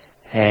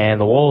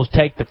 And the Wolves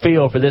take the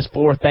field for this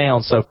 4th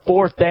down. So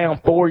 4th down,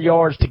 4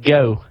 yards to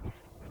go.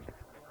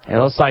 And it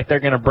looks like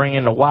they're going to bring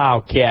in the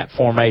Wildcat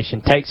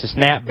formation. Takes a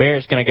snap.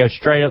 Barrett's going to go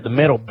straight up the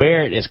middle.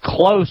 Barrett is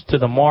close to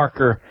the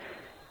marker.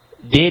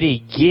 Did he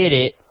get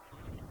it?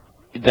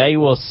 They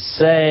will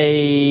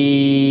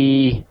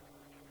say...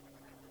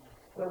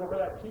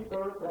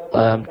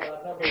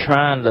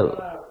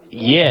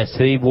 Yes,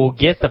 he will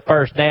get the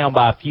first down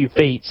by a few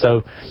feet.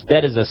 So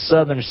that is a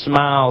Southern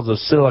Smiles of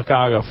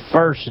Sylacauga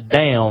first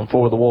down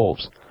for the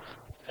Wolves.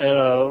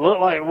 It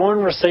looked like one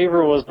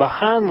receiver was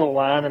behind the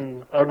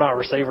line,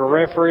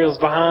 referee was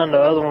behind. The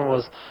other one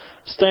was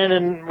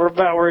standing. We're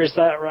about where he's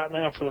at right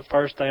now for the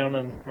first down,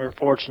 and we're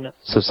fortunate.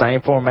 So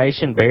same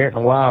formation, Barrett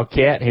and the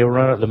Wildcat. He'll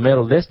run up the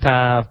middle. This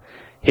time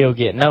he'll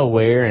get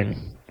nowhere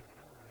and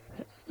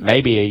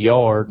maybe a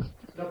yard.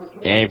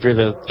 And if you're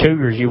the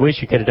Cougars, you wish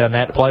you could have done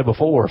that to play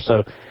before.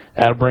 So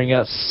that'll bring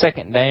up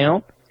second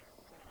down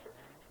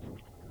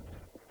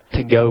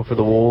to go for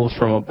the Wolves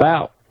from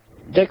about,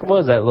 Jacob, what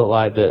does that look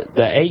like? The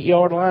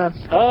 8-yard line?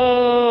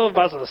 Oh,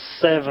 about the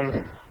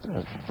 7.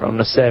 From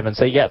the 7.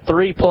 So you got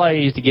 3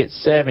 plays to get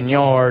 7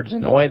 yards,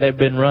 and the way they've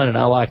been running,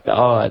 I like the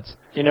odds.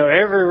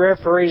 Every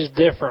referee's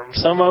different.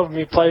 Some of them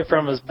you play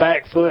from his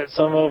back foot,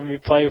 some of them you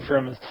play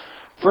from his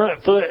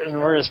front foot, and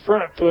where his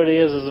front foot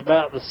is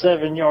about the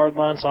 7-yard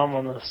line, so I'm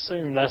going to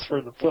assume that's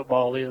where the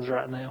football is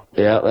right now.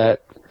 Yeah,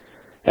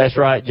 that's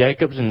right,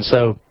 Jacobs. And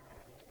so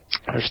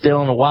they're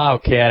still in the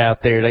Wildcat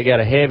out there. They got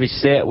a heavy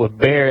set with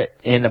Barrett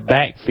in the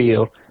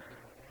backfield.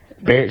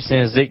 Barrett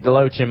sends Zeke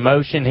DeLoach in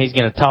motion. He's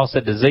going to toss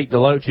it to Zeke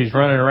DeLoach, who's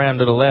running around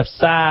to the left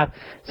side.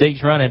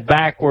 Zeke's running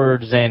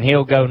backwards, and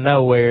he'll go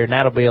nowhere, and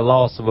that'll be a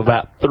loss of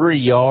about 3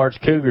 yards.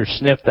 Cougars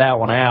sniffed that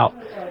one out.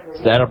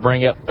 So that'll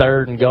bring up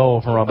 3rd and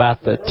goal from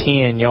about the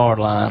 10-yard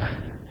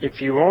line.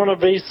 If you want to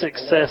be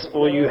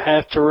successful, you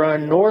have to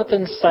run north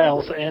and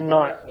south and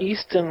not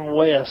east and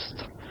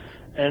west.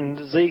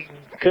 And Zeke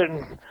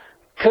couldn't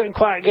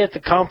quite get the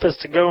compass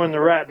to go in the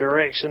right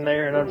direction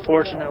there, and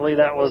unfortunately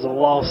that was a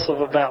loss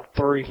of about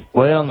 3.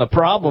 Well, and the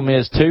problem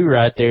is, too,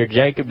 right there,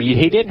 Jacob,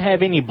 he didn't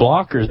have any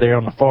blockers there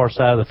on the far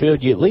side of the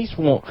field. You at least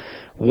want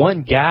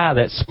one guy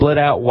that's split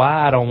out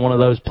wide on one of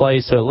those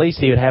plays, so at least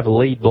he would have a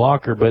lead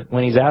blocker. But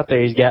when he's out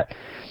there, he's got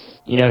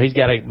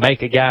to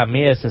make a guy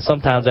miss, and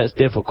sometimes that's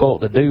difficult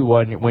to do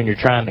when you're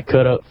trying to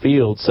cut up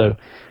field. So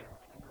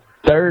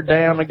 3rd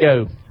down to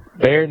go.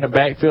 Barrett in the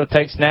backfield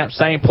takes snap,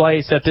 same play,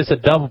 except it's a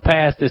double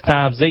pass this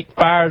time. Zeke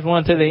fires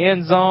one to the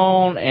end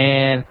zone,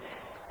 and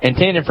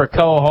intended for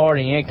Cole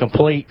Hardy,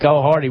 incomplete.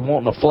 Cole Hardy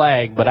wanting a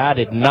flag, but I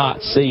did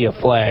not see a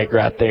flag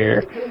right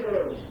there.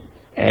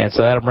 And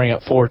so that'll bring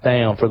up 4th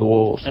down for the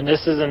Wolves. And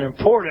this is an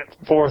important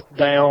 4th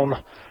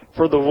down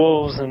for the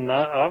Wolves, and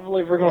I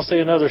believe we're going to see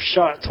another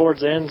shot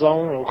towards the end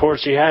zone. Of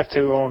course, you have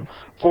to on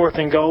 4th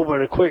and goal,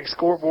 but a quick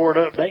scoreboard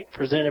update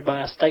presented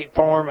by State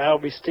Farm.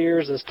 Albie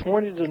Steers is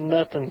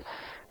 20-0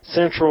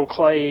 Central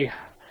Clay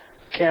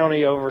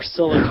County over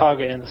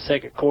Sylacauga in the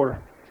 2nd quarter.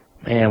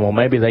 Man, well,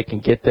 maybe they can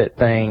get that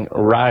thing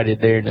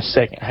righted there in the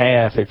 2nd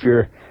half. If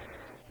you're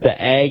the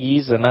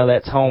Aggies, I know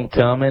that's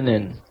homecoming,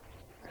 and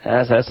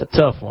that's a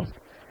tough one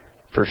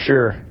for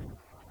sure.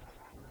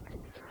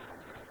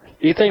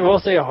 Do you think we'll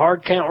see a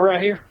hard count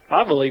right here?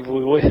 I believe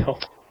we will.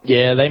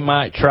 Yeah, they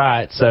might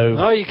try it. So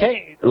no, you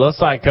can't. It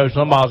looks like Coach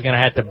Limbaugh's going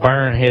to have to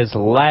burn his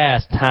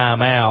last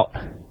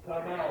timeout.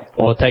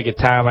 We'll take a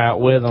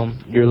timeout with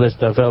them. You're listening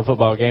to the Fayetteville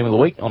Football Game of the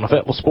Week on the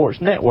Fayetteville Sports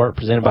Network,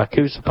 presented by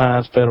Coosa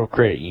Pines Federal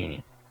Credit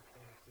Union.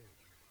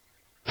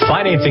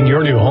 Financing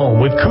your new home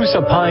with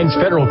Coosa Pines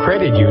Federal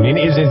Credit Union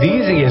is as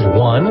easy as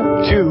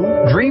 1,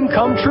 2, dream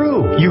come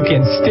true. You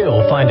can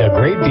still find a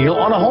great deal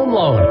on a home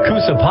loan.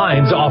 Coosa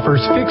Pines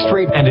offers fixed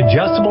rate and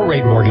adjustable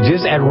rate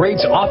mortgages at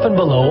rates often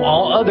below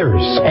all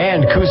others.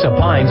 And Coosa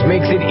Pines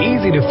makes it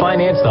easy to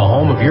finance the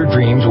home of your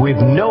dreams with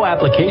no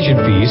application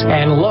fees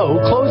and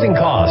low closing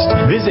costs.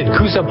 Visit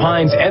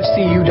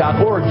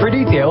CoosaPinesFCU.org for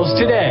details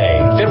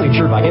today. Federally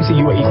insured by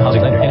NCUA Equal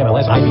Housing Lender,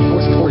 NMLS ID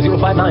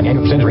 464059.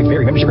 Annual percentage rate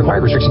vary. Membership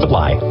required. Restrictions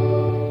apply.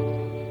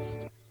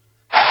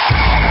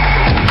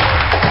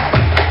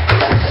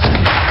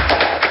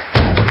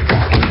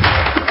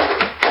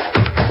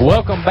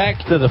 Welcome back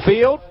to the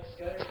field.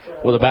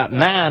 With about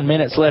 9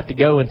 minutes left to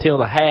go until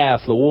the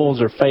half, the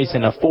Wolves are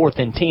facing a 4th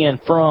and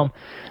 10 from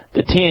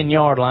the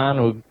 10-yard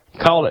line. We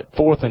call it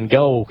 4th and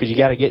goal because you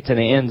got to get to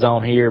the end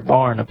zone here,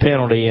 barring a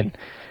penalty, and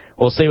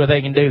we'll see what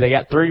they can do. They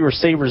got 3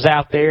 receivers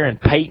out there, and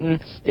Peyton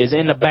is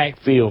in the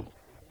backfield.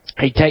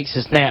 He takes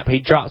the snap. He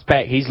drops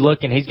back. He's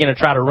looking. He's going to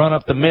try to run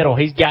up the middle.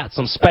 He's got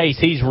some space.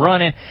 He's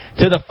running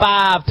to the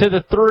 5, to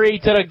the 3,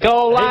 to the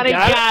goal line. He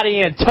got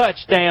in.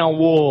 Touchdown,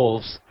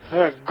 Wolves.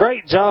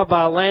 Great job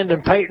by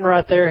Landon Payton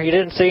right there. He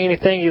didn't see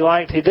anything he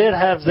liked. He did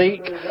have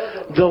Zeke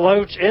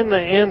DeLoach in the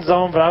end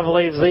zone, but I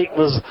believe Zeke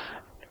was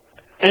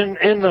in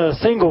the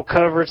single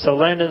coverage, so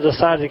Landon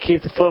decided to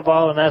keep the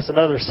football, and that's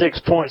another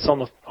 6 points on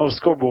the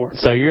scoreboard.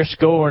 So your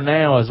score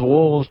now is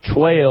Wolves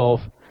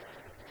 12,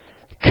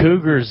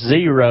 Cougars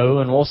 0,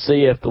 and we'll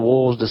see if the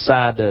Wolves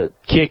decide to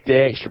kick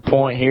the extra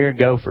point here,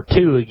 go for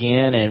 2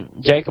 again.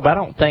 And, Jacob, I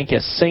don't think a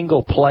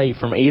single play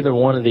from either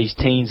one of these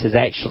teams has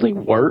actually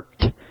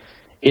worked.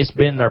 It's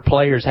been their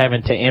players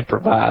having to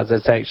improvise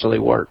that's actually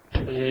worked.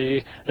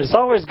 It's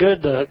always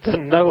good to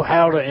know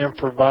how to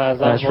improvise.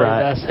 That's right.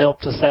 That's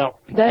helped us out.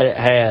 That it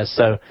has.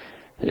 So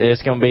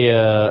it's going to be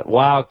a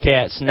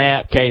Wildcat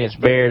snap. Cadence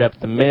Barrett up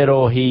the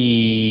middle.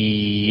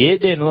 It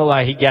didn't look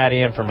like he got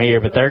in from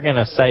here, but they're going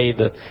to say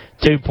the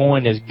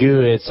 2-point is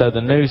good. So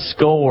the new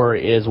score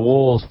is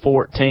Wolves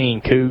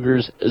 14,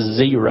 Cougars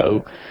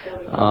 0.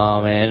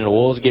 And the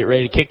Wolves get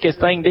ready to kick this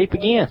thing deep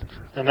again.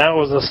 And that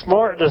was a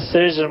smart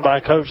decision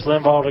by Coach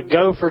Limbaugh to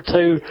go for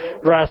 2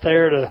 right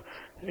there to,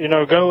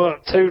 go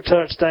up 2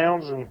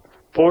 touchdowns. And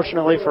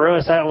fortunately for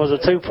us, that was a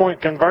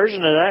 2-point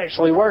conversion. It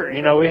actually worked.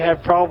 We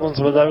had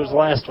problems with those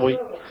last week.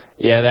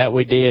 Yeah, that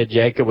we did,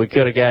 Jacob.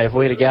 If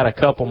we'd have got a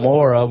couple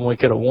more of them, we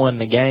could have won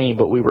the game.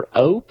 But we were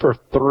 0 for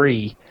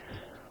 3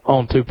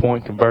 on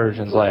 2-point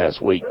conversions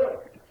last week.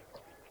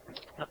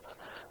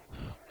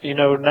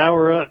 Now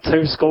we're up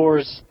 2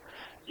 scores.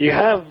 You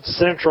have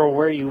Central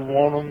where you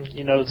want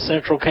them.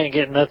 Central can't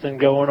get nothing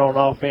going on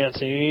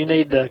offense, and you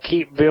need to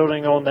keep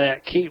building on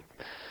that. Keep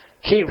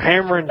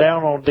hammering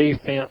down on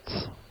defense.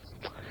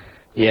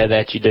 Yeah,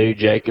 that you do,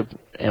 Jacob.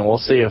 And we'll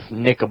see if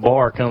Nick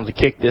Abar comes to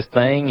kick this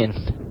thing.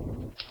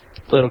 And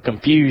little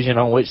confusion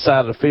on which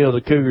side of the field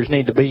the Cougars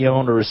need to be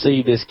on to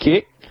receive this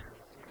kick.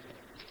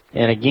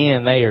 And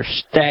again, they are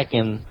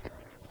stacking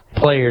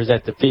players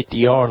at the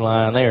 50-yard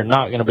line. They are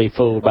not going to be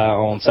fooled by an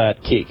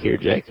onside kick here,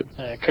 Jacob.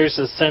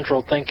 Coosa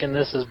Central thinking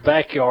this is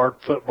backyard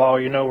football,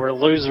 you know, where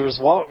losers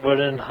walk, but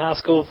in high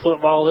school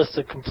football, it's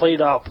the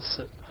complete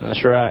opposite.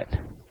 That's right.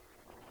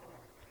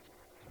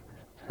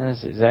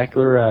 That's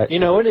exactly right. You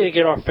know, we need to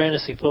get our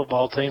fantasy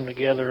football team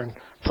together and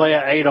play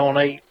an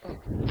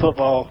 8-on-8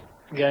 football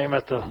game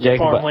at the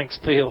Farm Links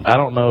field. I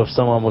don't know if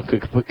someone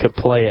could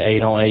play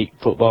an 8-on-8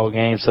 football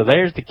game. So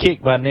there's the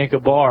kick by Nick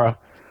Ibarra.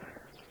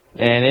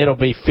 And it'll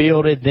be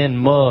fielded, then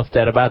muffed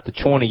at about the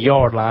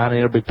 20-yard line.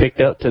 It'll be picked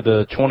up to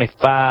the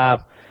 25,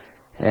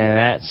 and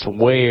that's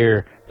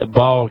where the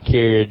ball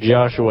carrier,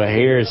 Joshua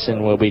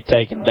Harrison, will be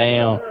taken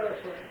down.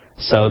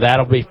 So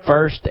that'll be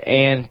 1st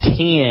and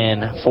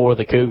 10 for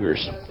the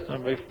Cougars. It'll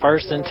be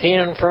 1st and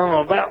 10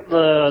 from about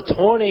the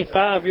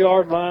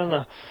 25-yard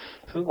line.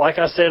 Like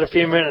I said a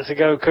few minutes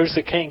ago,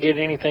 Coosa can't get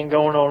anything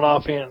going on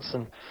offense,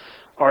 and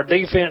our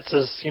defense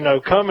is, you know,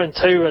 coming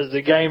to as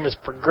the game is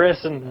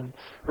progressing. And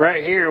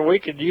right here, we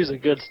could use a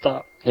good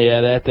stop.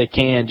 Yeah, that they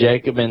can,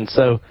 Jacob. And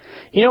so,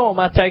 you know what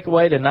my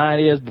takeaway tonight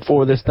is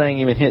before this thing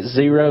even hits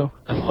 0?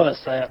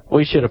 What's that?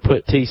 We should have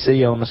put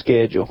TC on the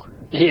schedule.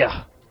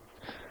 Yeah.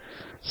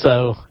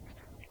 So,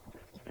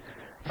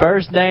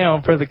 1st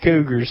down for the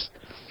Cougars.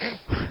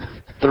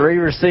 3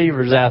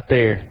 receivers out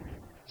there.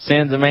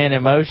 Sends a man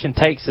in motion,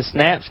 takes the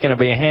snap. It's going to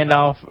be a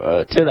handoff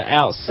to the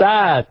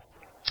outside.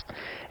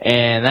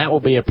 And that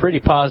will be a pretty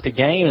positive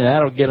game, and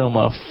that'll get them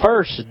a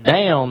 1st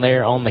down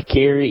there on the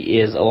carry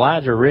is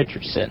Elijah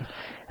Richardson.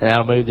 And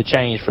that'll move the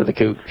change for the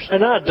Cougars.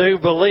 And I do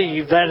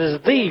believe that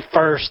is the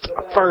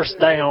first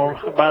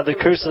down by the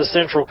Coosa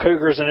Central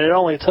Cougars, and it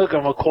only took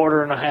them a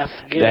quarter and a half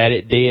to get that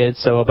it did.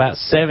 So about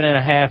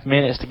 7.5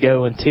 minutes to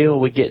go until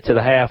we get to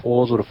the half.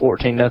 Wolves with a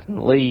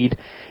 14-0 lead.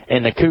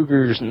 And the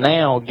Cougars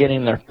now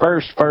getting their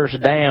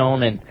first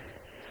down. And,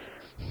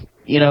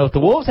 you know, if the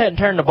Wolves hadn't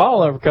turned the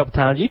ball over a couple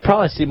times, you'd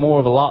probably see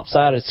more of a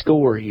lopsided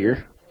score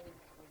here.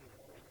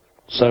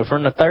 So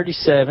from the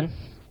 37,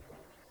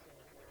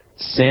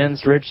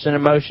 sends Richardson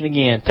in motion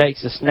again,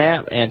 takes a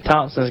snap, and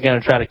Thompson's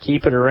going to try to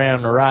keep it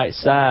around the right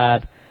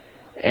side,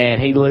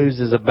 and he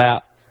loses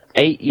about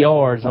 8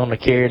 yards on the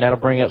carry, and that'll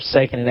bring up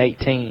 2nd and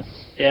 18.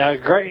 Yeah,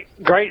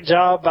 great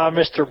job by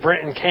Mr.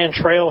 Brenton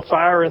Cantrell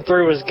firing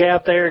through his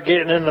gap there,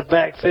 getting in the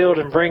backfield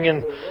and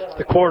bringing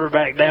the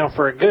quarterback down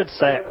for a good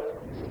sack.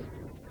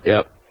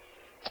 Yep.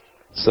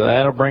 So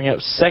that'll bring up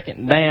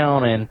 2nd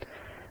down and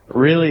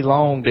really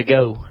long to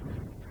go.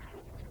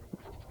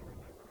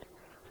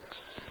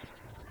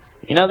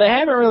 You know, they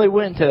haven't really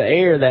went to the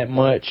air that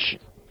much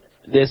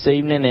this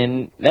evening,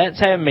 and that's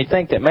having me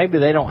think that maybe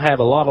they don't have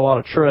a lot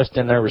of trust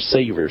in their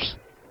receivers.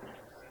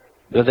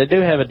 But they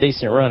do have a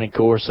decent running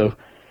core, so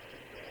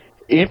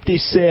empty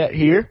set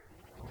here.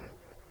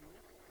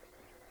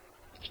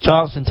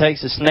 Thompson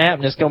takes a snap,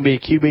 and it's going to be a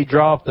QB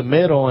draw up the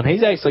middle, and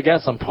he's actually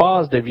got some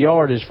positive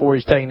yardage before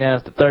he's taken down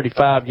at the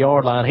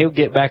 35-yard line. He'll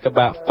get back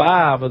about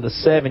 5 of the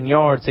 7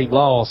 yards he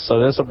lost, so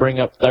this will bring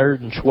up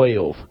 3rd and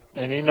 12.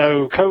 And, you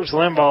know, Coach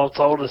Limbaugh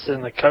told us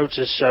in the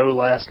coaches' show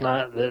last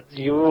night that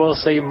you will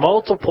see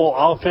multiple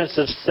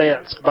offensive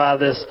sets by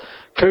this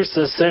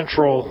Coosa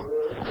Central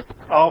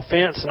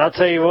offense. And I'll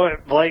tell you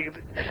what, Blake,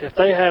 if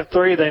they have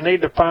 3, they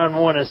need to find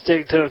one and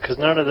stick to it because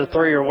none of the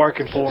 3 are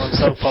working for them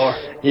so far.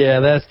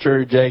 Yeah, that's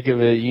true, Jacob.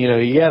 You know,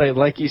 you got to,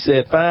 like you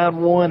said,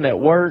 find one that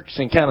works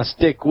and kind of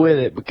stick with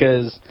it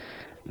because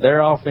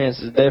their offense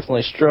has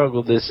definitely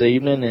struggled this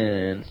evening.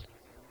 And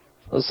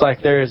looks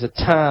like there is a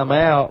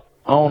timeout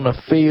on the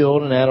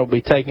field, and that'll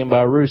be taken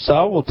by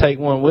Rousseau. We'll take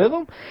one with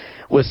them.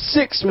 With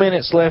 6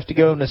 minutes left to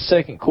go in the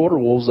second quarter,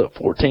 Wolves up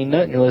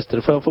 14-0. You're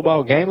listening to the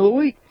Football Game of the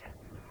Week.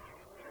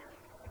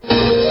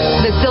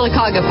 The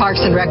Sylacauga Parks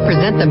and Rec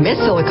present the Miss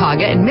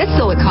Sylacauga and Miss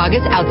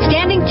Sylacauga's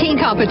Outstanding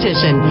Teen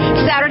Competition,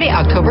 Saturday,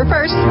 October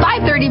 1st,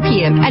 5:30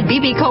 p.m. at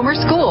B.B. Comer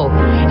School.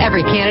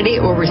 Every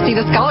candidate will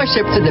receive a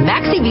scholarship through the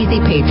Maxie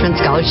Beasy Patron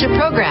Scholarship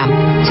Program.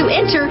 To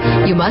enter,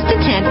 you must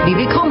attend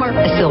B.B. Comer,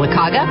 a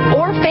Sylacauga,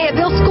 or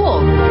Fayetteville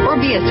School,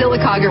 or be a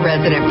Sylacauga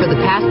resident for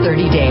the past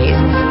 30 days.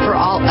 For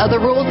all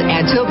other rules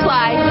and to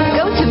apply,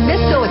 go to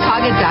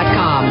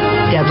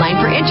MissSylacauga.com.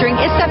 Deadline for entering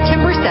is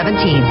September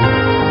 17th.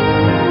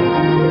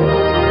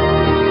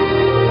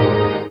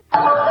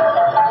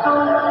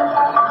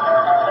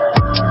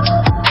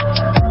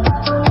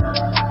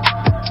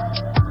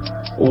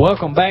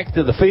 Welcome back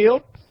to the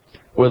field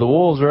where the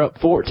Wolves are up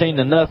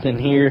 14-0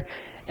 here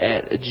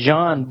at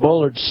John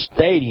Bullard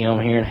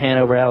Stadium here in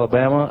Hanover,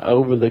 Alabama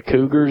over the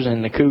Cougars,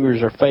 and the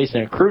Cougars are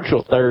facing a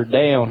crucial 3rd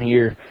down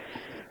here.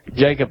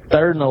 Jacob,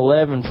 3rd and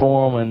 11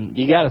 for them, and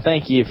you got to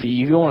think if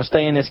you want to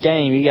stay in this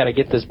game, you got to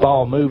get this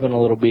ball moving a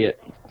little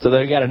bit. So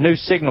they've got a new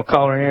signal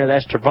caller in here.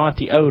 That's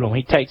Trevonte Odom.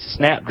 He takes a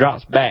snap,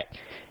 drops back.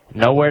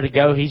 Nowhere to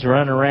go. He's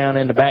running around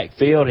in the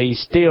backfield.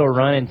 He's still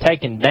running,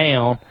 taken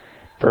down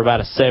for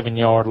about a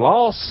 7-yard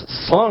loss,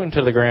 slung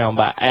to the ground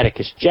by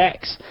Atticus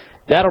Jacks.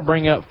 that'll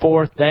bring up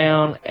 4th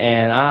down,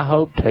 and I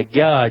hope to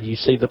God you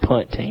see the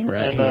punt team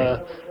right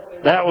here.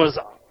 That was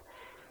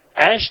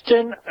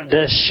Ashton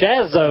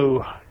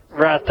DeShazo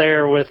right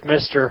there with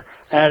Mr.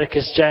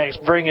 Atticus Jacks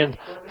bringing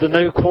the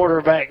new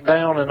quarterback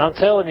down. And I'm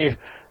telling you,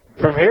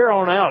 from here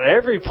on out,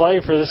 every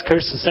play for this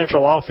Coosa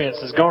Central offense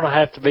is going to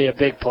have to be a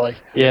big play.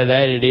 Yeah,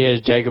 that it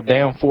is, Jacob.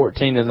 Down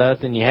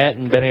 14-0. You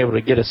hadn't been able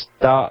to get a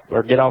stop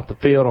or get off the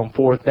field on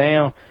 4th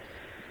down.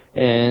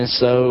 And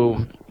so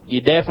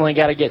you definitely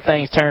got to get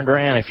things turned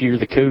around if you're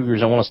the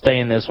Cougars and want to stay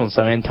in this one.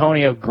 So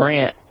Antonio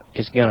Grant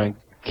is going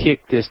to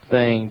kick this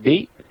thing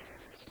deep.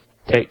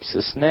 Takes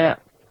the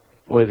snap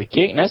with a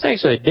kick. And that's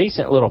actually a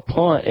decent little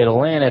punt. It'll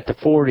land at the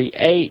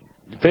 48.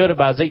 Fielded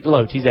by Zeke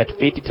Deloach. He's at the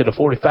 50, to the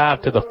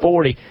 45, to the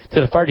 40,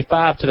 to the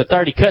 35, to the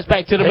 30. Cuts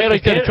back to the middle,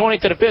 to the 20,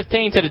 to the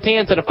 15, to the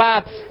 10, to the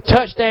 5.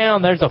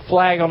 Touchdown. There's a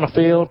flag on the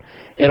field.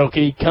 It'll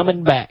keep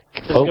coming back,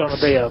 It's going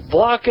to be a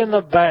block in the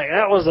back.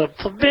 That was a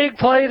big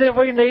play that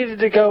we needed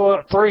to go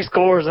up 3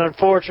 scores.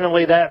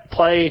 Unfortunately, that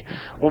play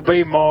will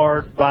be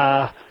marred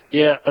by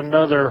yet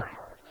another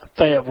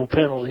Fayetteville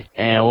penalty.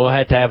 And we'll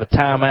have to have a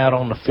timeout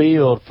on the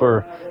field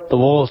for the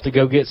Wolves to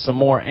go get some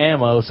more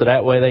ammo so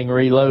that way they can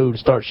reload and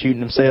start shooting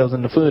themselves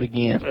in the foot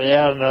again.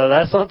 Yeah, no,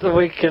 that's something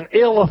we can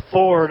ill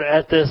afford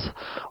at this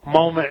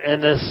moment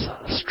in this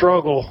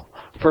struggle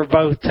for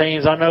both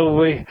teams. I know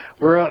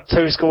we're up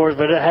 2 scores,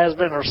 but it has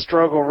been a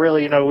struggle,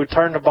 really. You know, we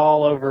turned the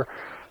ball over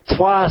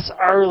twice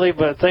early,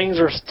 but things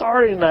are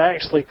starting to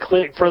actually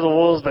click for the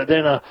Wolves, but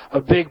then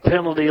a big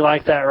penalty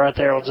like that right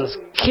there will just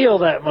kill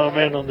that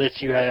momentum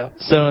that you have.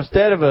 So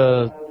instead of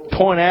a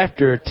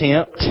point-after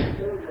attempt,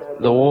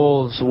 the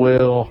Wolves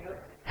will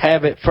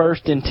have it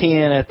 1st and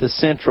 10 at the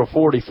Central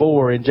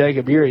 44. And,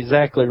 Jacob, you're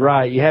exactly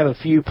right. You have a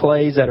few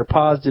plays that are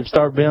positive,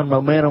 start building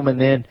momentum, and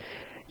then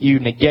you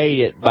negate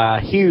it by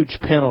a huge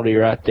penalty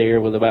right there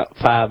with about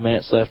 5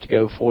 minutes left to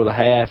go before the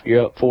half.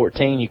 You're up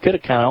 14. You could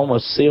have kind of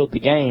almost sealed the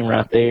game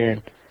right there,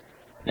 and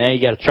now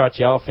you got to trot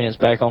your offense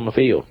back on the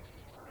field.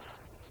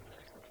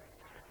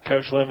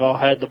 Coach Linval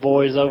had the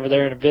boys over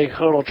there in a big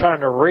huddle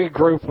trying to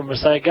regroup them and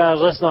say, guys,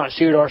 let's not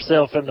shoot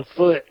ourselves in the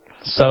foot.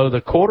 So the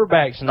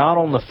quarterback's not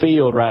on the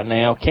field right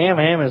now. Cam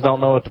Hammonds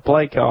don't know what the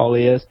play call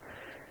is,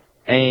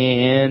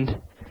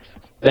 and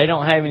they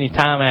don't have any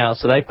timeouts,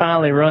 so they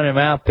finally run him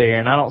out there,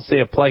 and I don't see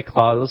a play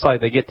clock. It looks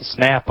like they get the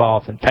snap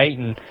off, and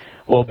Peyton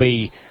will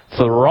be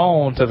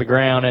thrown to the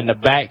ground in the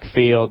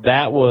backfield.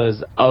 That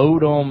was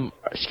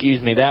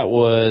that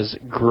was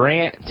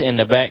Grant in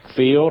the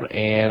backfield,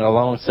 and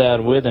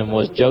alongside with him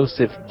was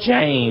Joseph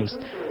James.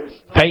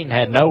 Peyton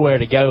had nowhere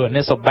to go, and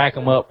this will back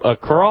him up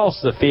across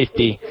the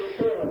 50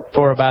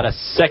 for about a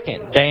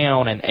 2nd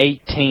down and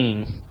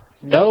 18.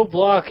 No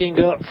blocking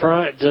up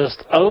front,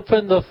 just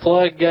opened the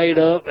floodgate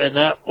up, and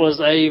that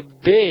was a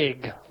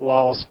big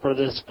loss for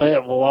this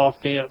Fayetteville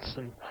offense.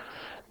 And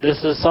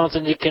this is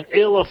something you can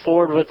ill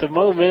afford with the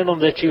momentum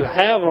that you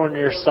have on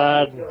your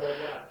side. And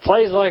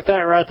plays like that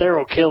right there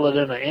will kill it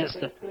in an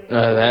instant.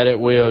 That it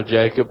will,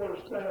 Jacob.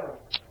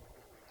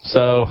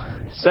 So,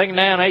 2nd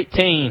down,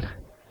 18.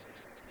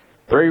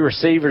 3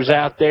 receivers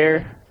out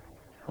there.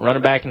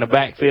 Running back in the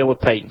backfield with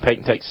Peyton.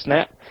 Peyton takes a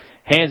snap,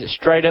 hands it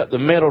straight up the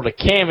middle to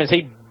Hammonds.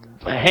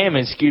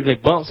 Hammonds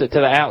bumps it to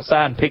the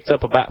outside and picks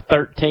up about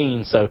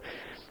 13. So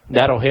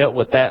that'll help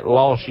with that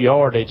lost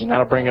yardage, and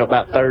that'll bring up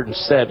about 3rd and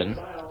 7.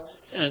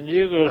 And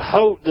you would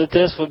hope that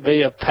this would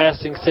be a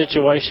passing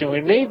situation.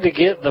 We need to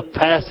get the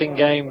passing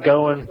game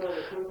going.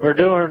 We're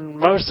doing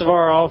most of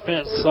our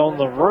offense on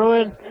the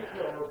run,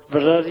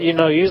 but,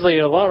 usually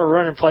a lot of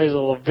running plays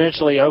will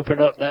eventually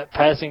open up that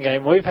passing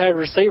game. We've had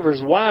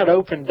receivers wide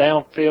open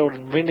downfield,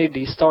 and we need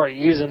to start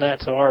using that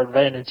to our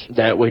advantage.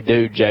 That we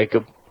do,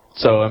 Jacob.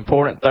 So,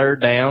 important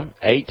 3rd down,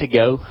 8 to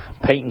go.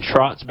 Peyton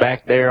trots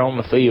back there on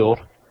the field,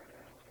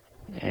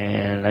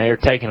 and they're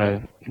taking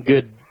a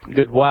good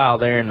while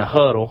there in the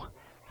huddle.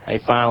 They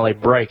finally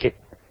break it.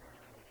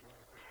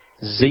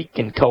 Zeke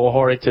and Cole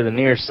Hardy to the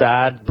near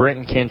side,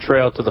 Brenton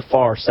Cantrell to the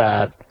far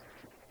side.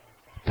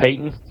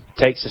 Peyton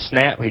takes a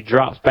snap. He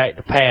drops back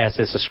to pass.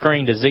 It's a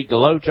screen to Zeke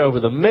Deloach over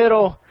the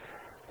middle.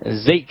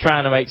 Zeke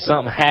trying to make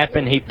something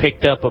happen. He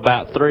picked up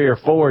about 3 or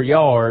 4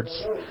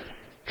 yards.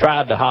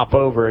 Tried to hop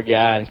over a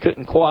guy and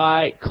couldn't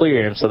quite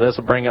clear him, so this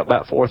will bring up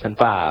about 4th and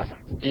 5.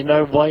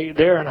 Blake,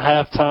 during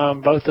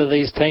halftime, both of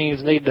these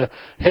teams need to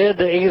head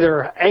to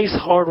either Ace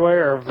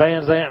Hardware or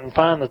Van Zandt and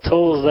find the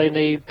tools they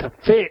need to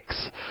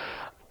fix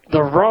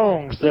the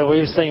wrongs that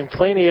we've seen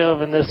plenty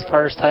of in this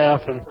first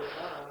half. And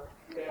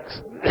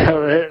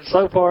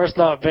so far, it's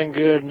not been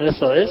good, and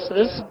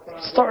it's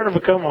starting to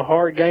become a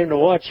hard game to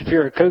watch if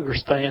you're a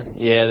Cougars fan.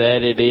 Yeah,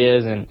 that it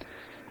is, and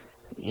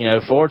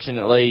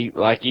fortunately,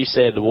 like you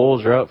said, the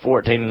Wolves are up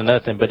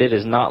 14-0, but it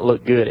does not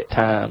look good at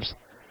times.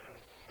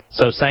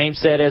 So same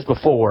set as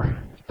before.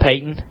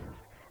 Peyton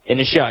in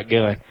the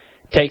shotgun.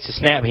 Takes a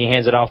snap. He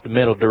hands it off the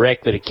middle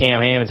directly to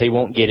Cam Hammonds. He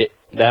won't get it.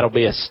 That'll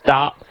be a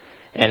stop.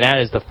 And that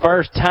is the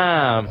first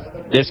time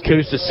this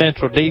Coosa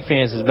Central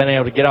defense has been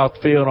able to get off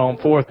the field on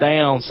 4th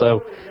down.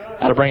 So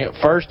That'll bring it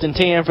 1st and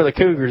 10 for the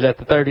Cougars at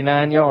the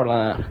 39-yard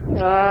line.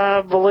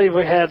 I believe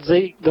we had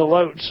Zeke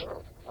DeLoach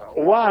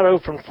wide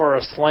open for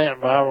a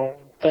slant, but I don't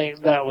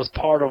think that was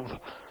part of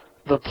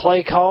the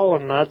play call.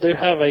 And I do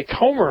have a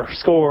Comer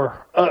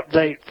score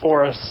update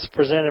for us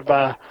presented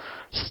by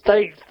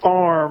State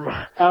Farm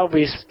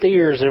Albie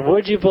Steers. And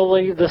would you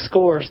believe the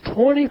score is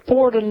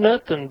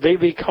 24-0,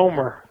 B.B.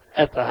 Comer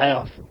at the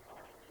half.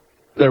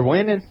 They're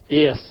winning?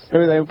 Yes. Who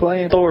are they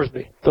playing?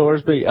 Thorsby.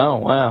 Thorsby. Oh,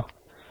 wow.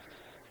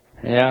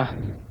 Yeah.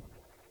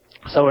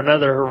 So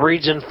another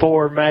Region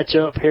 4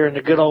 matchup here in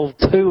the good old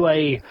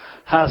 2A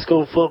high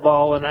school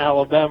football in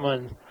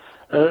Alabama.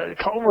 And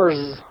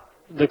Comer's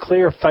the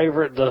clear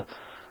favorite to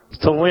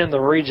win the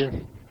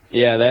region.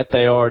 Yeah, that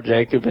they are,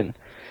 Jacob. And,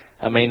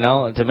 I mean,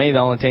 to me, the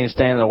only team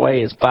standing in the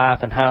way is Fife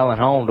and Highland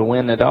Home to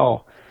win it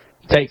all.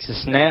 Takes a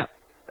snap.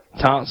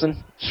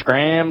 Thompson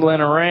scrambling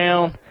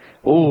around.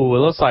 Ooh, it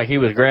looks like he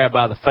was grabbed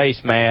by the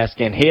face mask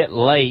and hit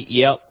late,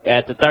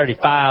 at the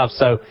 35.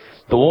 So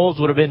the Wolves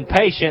would have been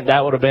patient.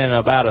 That would have been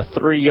about a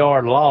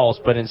 3-yard loss,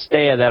 but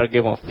instead that'll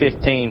give them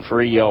 15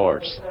 free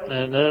yards.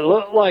 And it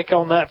looked like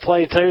on that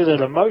play, too,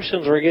 that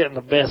emotions were getting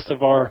the best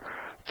of our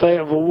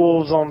Fayetteville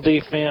Wolves on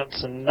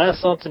defense, and that's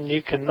something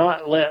you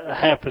cannot let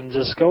happen.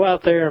 Just go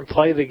out there and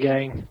play the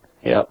game.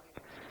 Yep.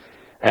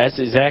 That's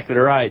exactly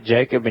right,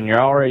 Jacob, and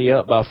you're already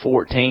up by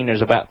 14.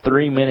 There's about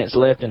 3 minutes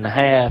left in the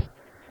half.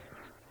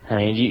 I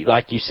mean,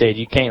 like you said,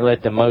 you can't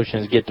let the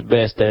emotions get the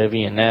best of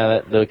you, and now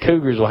the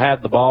Cougars will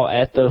have the ball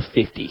at the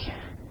 50.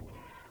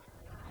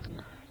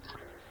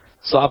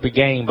 Sloppy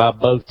game by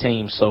both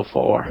teams so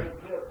far.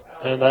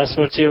 And that's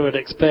what you would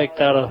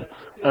expect out of,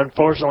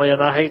 unfortunately,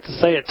 and I hate to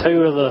say it, 2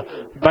 of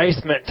the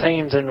basement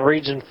teams in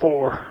Region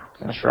 4.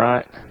 That's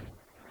right.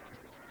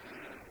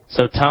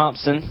 So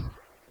Thompson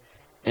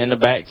in the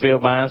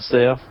backfield by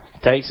himself.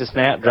 Takes a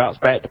snap, drops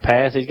back to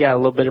pass. He's got a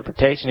little bit of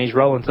protection. He's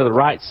rolling to the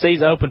right,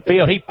 sees open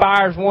field. He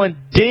fires one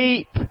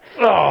deep.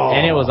 Oh.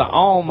 And it was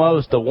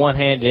almost a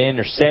one-handed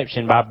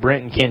interception by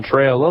Brenton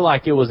Kentrell. Looked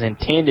like it was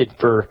intended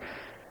for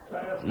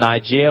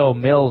Nigel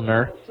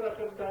Milner.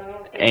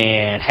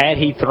 And had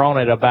he thrown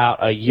it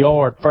about a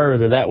yard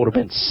further, that would have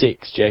been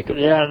 6, Jacob.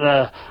 Yeah,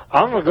 and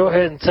I'm going to go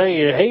ahead and tell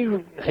you,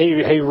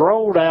 he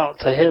rolled out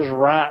to his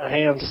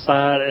right-hand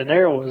side, and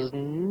there was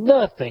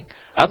nothing.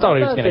 I thought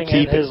he was going to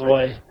keep it his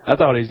way. I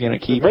thought he was going to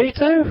keep Me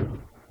too.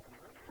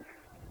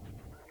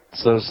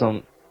 So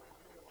some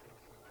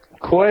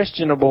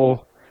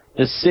questionable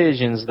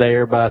decisions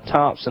there by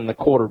Thompson, the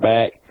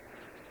quarterback.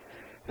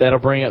 That'll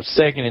bring up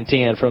 2nd and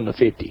 10 from the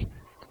 50.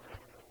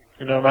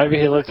 You know, maybe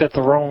he looked at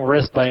the wrong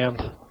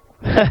wristband.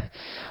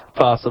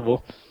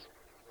 Possible.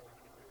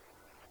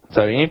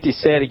 So empty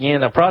set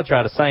again. They'll probably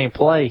try the same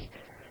play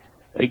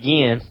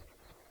again.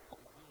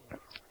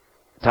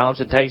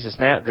 Thompson takes a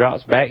snap,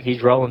 drops back.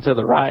 He's rolling to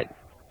the right.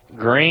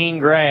 Green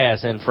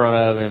grass in front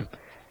of him.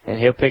 And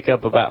he'll pick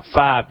up about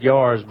 5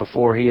 yards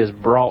before he is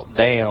brought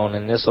down,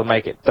 and this will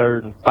make it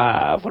 3rd and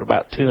 5 with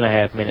about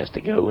 2.5 minutes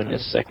to go in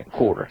this second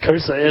quarter.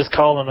 Coosa is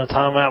calling a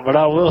timeout, but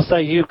I will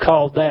say you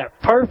called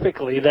that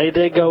perfectly. They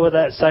did go with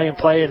that same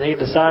play, and he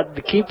decided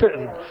to keep it,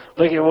 and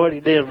look at what he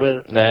did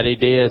with it. That he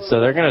did. So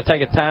they're going to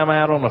take a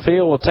timeout on the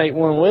field. We'll take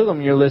one with them.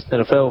 You're listening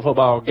to Fayetteville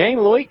Football Game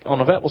of the Week on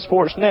the Fayetteville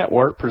Sports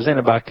Network,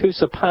 presented by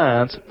Coosa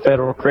Pines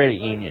Federal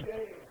Credit Union.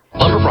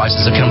 Lumber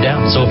prices have come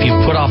down, so if you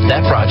put off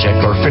that project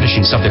or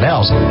finishing something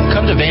else,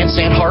 come to Van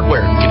Sant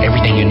Hardware. Get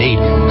everything you need.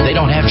 They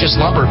don't have just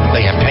lumber.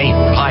 They have paint,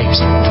 pipes,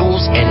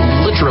 tools, and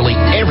literally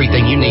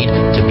everything you need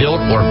to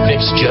build or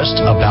fix just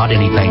about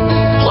anything.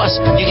 Plus,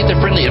 you get the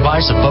friendly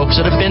advice of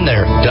folks that have been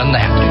there, done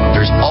that.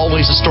 There's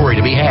always a story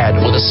to be had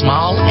with a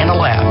smile and a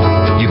laugh.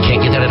 You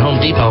can't get that at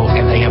Home Depot,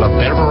 and they have a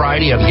better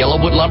variety of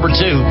Yellowwood lumber,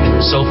 too.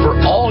 So for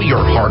all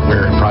your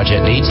hardware and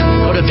project needs,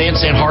 go to Van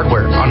Sant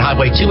Hardware on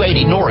Highway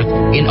 280 North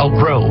in Oak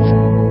Grove.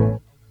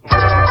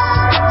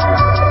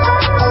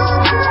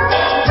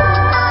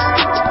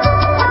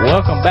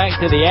 Welcome back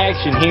to the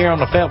action here on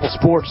the Fayetteville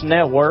Sports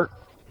Network.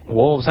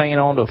 Wolves hanging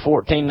on to a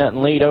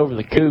 14-0 lead over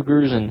the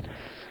Cougars, and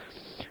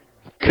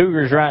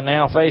Cougars right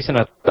now facing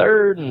a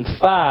 3rd and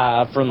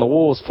 5 from the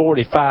Wolves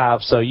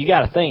 45. So you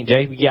got to think,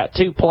 Jake, you got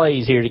 2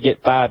 plays here to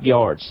get 5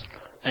 yards.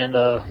 And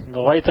the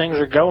way things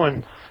are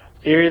going,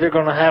 you're either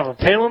going to have a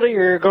penalty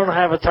or you're going to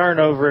have a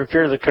turnover if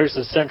you're the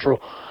Coosa Central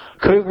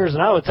Cougars,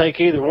 and I would take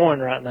either one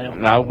right now.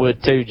 I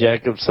would too,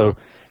 Jacob. So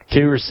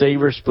 2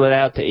 receivers split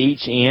out to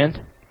each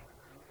end.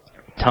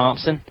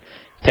 Thompson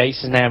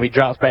takes his now. He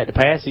drops back to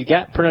pass. He's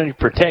got plenty of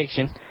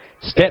protection.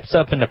 Steps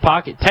up in the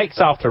pocket. Takes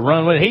off to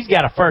run with it. He's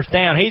got a first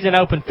down. He's in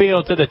open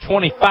field to the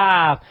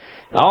 25,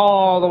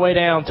 all the way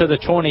down to the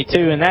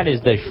 22, and that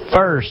is the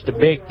first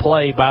big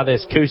play by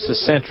this Coosa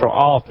Central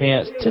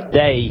offense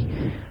today.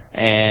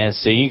 And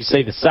so you can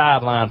see the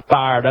sideline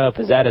fired up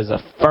as that is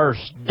a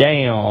first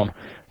down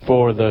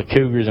for the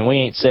Cougars, and we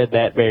ain't said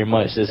that very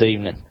much this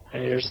evening.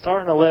 And you're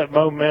starting to let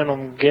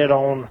momentum get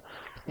on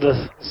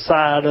the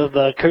side of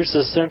the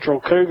Coosa Central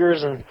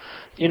Cougars, and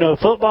you know,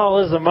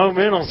 football is a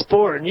momentum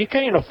sport, and you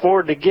can't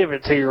afford to give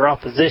it to your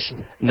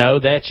opposition. No,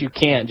 that you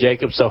can't,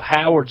 Jacob. So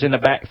Howard's in the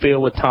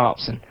backfield with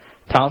Thompson.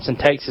 Thompson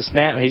takes a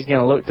snap. He's going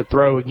to look to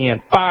throw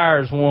again.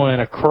 Fires one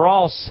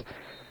across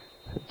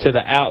to the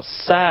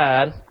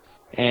outside,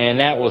 and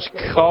that was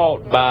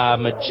caught by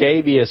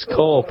Majavius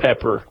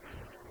Culpepper.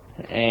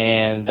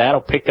 And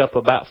that'll pick up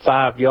about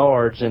 5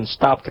 yards and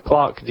stop the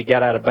clock because he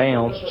got out of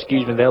bounds.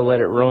 Excuse me, they'll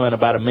let it run.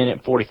 About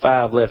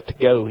 1:45 left to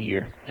go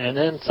here. And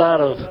inside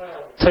of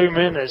 2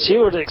 minutes, you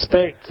would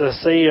expect to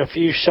see a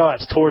few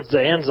shots towards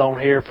the end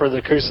zone here for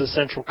the Coosa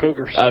Central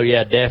Cougars. Oh,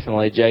 yeah,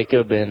 definitely,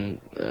 Jacob. And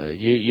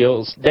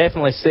you'll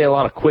definitely see a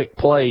lot of quick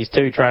plays,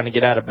 too, trying to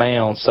get out of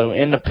bounds. So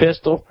in the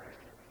pistol,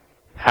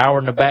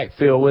 Howard in the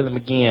backfield with him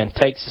again.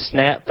 Takes a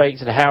snap,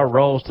 fakes it to Howard,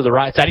 rolls to the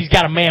right side. He's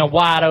got a man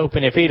wide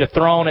open. If he'd have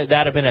thrown it, that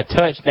would have been a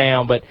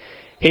touchdown. But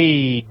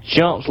he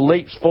jumps,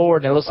 leaps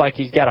forward, and it looks like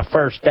he's got a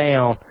first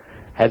down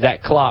as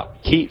that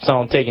clock keeps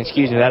on ticking.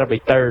 Excuse me, that'll be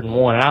 3rd and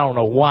 1. And I don't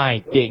know why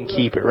he didn't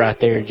keep it right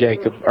there,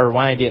 Jacob, or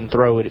why he didn't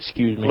throw it,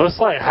 excuse me. Looks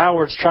like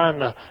Howard's trying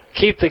to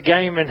keep the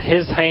game in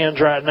his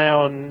hands right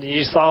now, and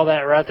you saw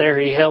that right there.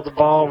 He held the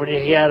ball when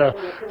he had a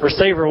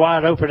receiver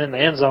wide open in the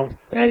end zone.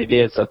 That he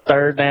did. So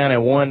 3rd down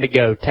and 1 to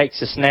go.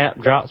 Takes a snap,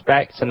 drops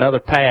back. It's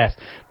another pass.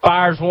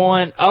 Fires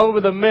one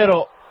over the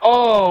middle.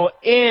 Oh,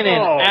 in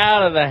and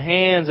out of the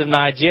hands of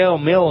Nigel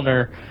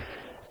Milner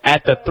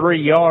at the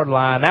 3-yard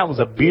line. That was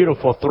a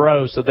beautiful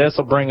throw, so this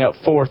will bring up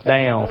 4th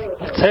down.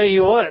 I tell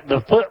you what, the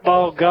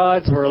football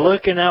gods were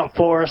looking out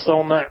for us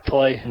on that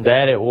play.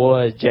 That it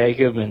was,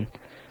 Jacob, and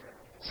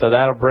so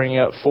that'll bring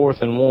up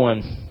 4th and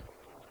 1.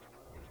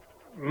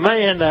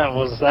 Man, that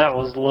was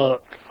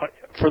luck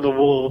for the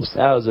Wolves.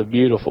 That was a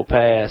beautiful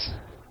pass.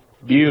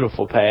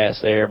 Beautiful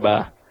pass there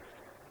by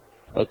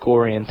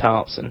LaCorian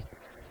Thompson.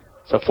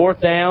 So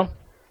 4th down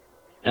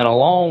and a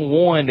long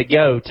 1 to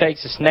go.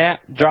 Takes a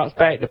snap, drops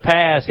back to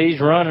pass. He's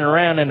running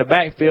around in the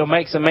backfield,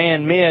 makes a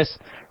man miss.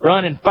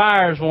 Running,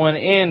 fires one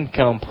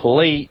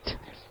incomplete.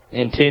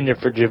 Intended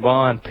for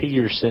Javon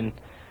Peterson.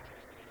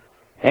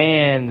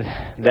 And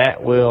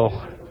that will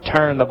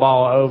turn the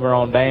ball over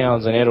on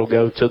downs, and it'll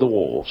go to the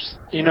Wolves.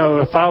 You know,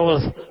 if I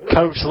was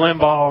Coach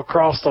Limbaugh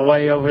across the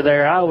way over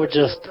there, I would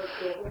just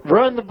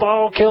run the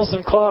ball, kill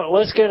some clock.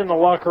 Let's get in the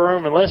locker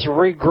room and let's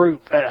regroup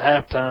at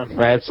halftime.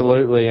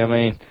 Absolutely. I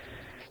mean,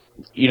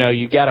 you know,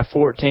 you got a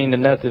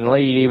 14-0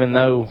 lead, even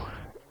though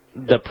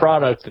the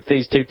product that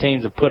these two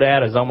teams have put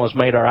out has almost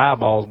made our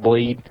eyeballs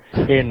bleed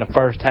here in the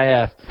first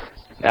half.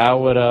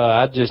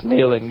 I'd just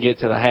kneel it and get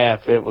to the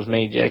half if it was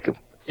me, Jacob.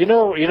 You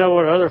know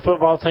what other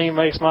football team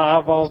makes my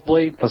eyeballs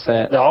bleed? What's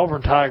that? The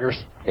Auburn Tigers.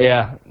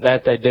 Yeah,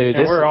 that they do.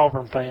 And we're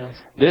Auburn fans.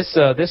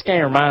 This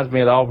game reminds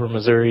me of the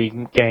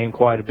Auburn-Missouri game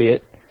quite a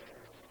bit.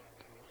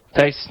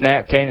 Takes a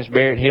snap, Cadence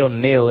Barrett, he'll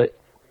kneel it,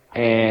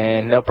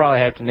 and they'll probably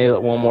have to kneel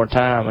it one more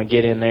time and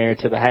get in there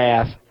to the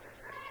half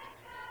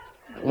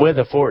with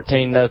a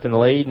 14-0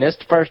 lead. And it's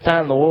the first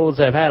time the Wolves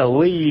have had a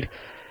lead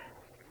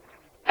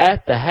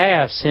at the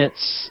half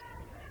since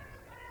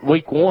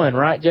week 1,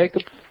 right,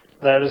 Jacob?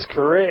 That is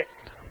correct.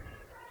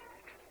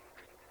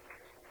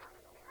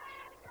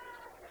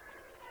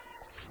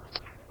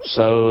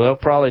 So they'll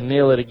probably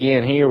kneel it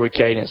again here with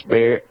Cadence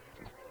Barrett.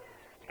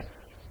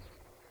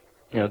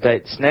 He'll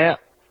take the snap,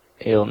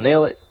 he'll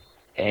kneel it,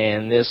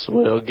 and this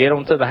will get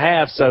them to the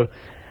half. So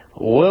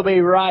we'll be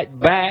right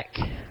back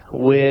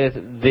with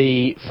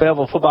the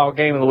Fayetteville Football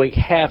Game of the Week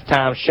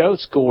halftime show.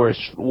 Score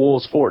is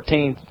Wolves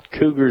 14,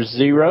 Cougars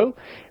 0.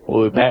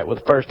 We'll be back with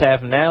the first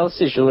half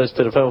analysis. You'll listen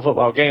to the Fayetteville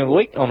Football Game of the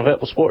Week on the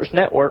Fayetteville Sports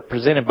Network,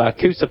 presented by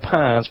Coosa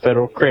Pines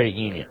Federal Credit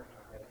Union.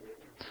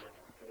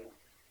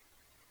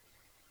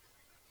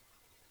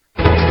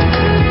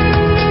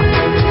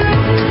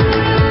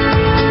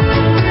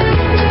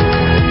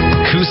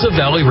 Coosa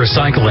Valley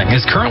Recycling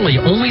is currently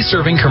only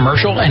serving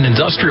commercial and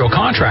industrial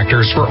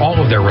contractors for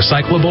all of their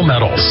recyclable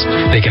metals.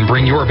 They can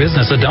bring your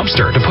business a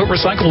dumpster to put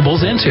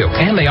recyclables into,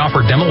 and they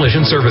offer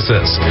demolition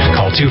services.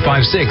 Call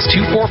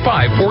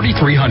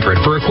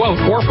 256-245-4300 for a quote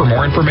or for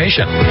more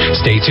information.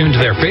 Stay tuned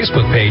to their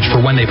Facebook page for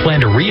when they plan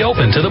to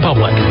reopen to the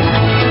public.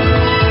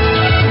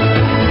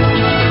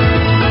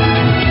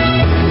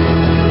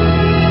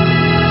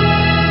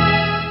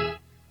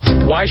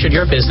 Why should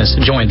your business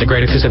join the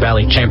Greater Coosa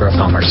Valley Chamber of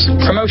Commerce?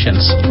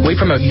 Promotions. We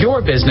promote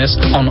your business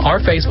on our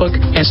Facebook,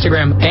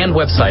 Instagram, and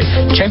website.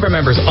 Chamber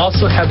members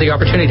also have the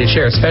opportunity to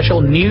share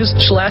special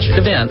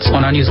news/events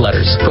on our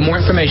newsletters. For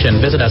more information,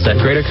 visit us at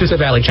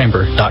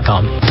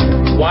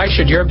GreaterCoosaValleyChamber.com. Why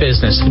should your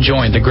business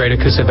join the Greater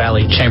Coosa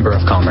Valley Chamber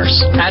of Commerce?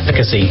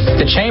 Advocacy.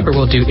 The Chamber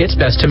will do its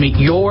best to meet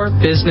your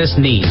business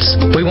needs.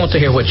 We want to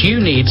hear what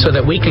you need so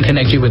that we can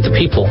connect you with the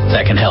people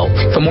that can help.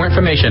 For more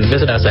information,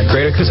 visit us at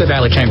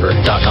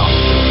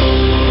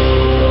GreaterCoosaValleyChamber.com.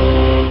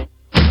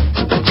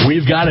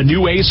 We've got a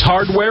new Ace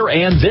Hardware,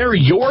 and they're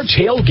your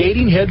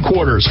tailgating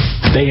headquarters.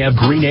 They have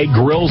Green Egg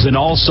grills in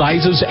all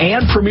sizes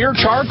and premier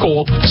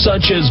charcoal,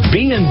 such as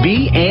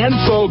B&B and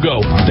Fogo.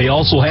 They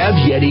also have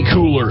Yeti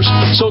coolers.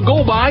 So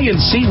go by and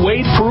see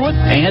Wade Pruitt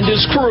and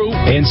his crew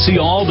and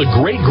see all the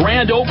great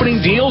grand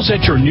opening deals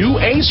at your new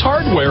Ace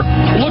Hardware.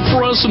 Look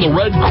for us in the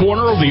red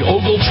corner of the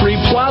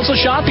Ogletree Plaza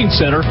Shopping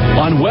Center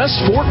on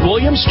West Fort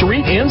William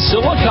Street in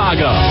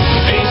Sylacauga.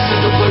 Ace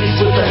is the place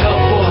with the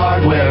help.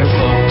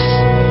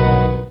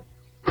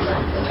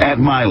 At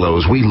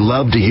Milo's, we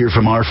love to hear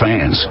from our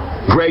fans.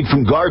 Greg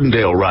from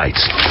Gardendale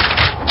writes,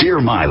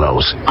 Dear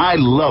Milo's, I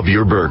love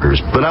your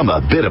burgers, but I'm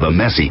a bit of a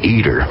messy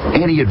eater.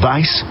 Any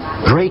advice?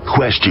 Great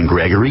question,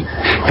 Gregory.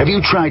 Have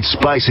you tried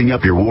spicing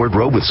up your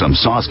wardrobe with some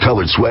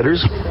sauce-colored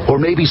sweaters? Or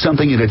maybe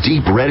something in a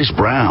deep reddish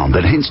brown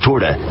that hints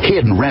toward a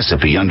hidden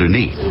recipe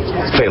underneath?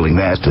 Failing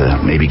that,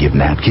 maybe give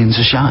napkins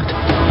a shot.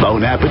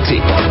 Bon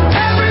appetit.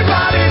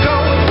 Everybody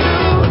goes to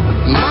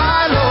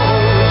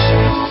Milo's.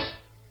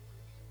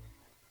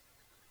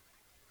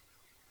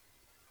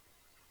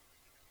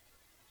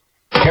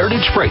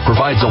 Heritage Freight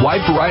provides a wide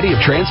variety of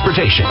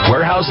transportation,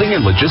 warehousing,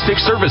 and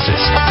logistics services.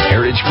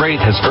 Heritage Freight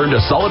has earned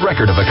a solid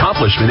record of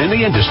accomplishment in the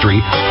industry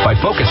by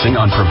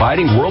focusing on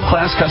providing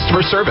world-class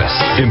customer service,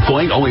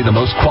 employing only the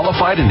most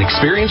qualified and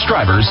experienced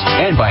drivers,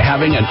 and by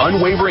having an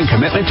unwavering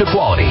commitment to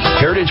quality.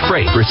 Heritage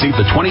Freight received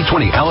the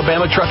 2020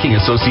 Alabama Trucking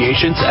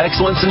Association's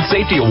Excellence in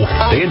Safety Award.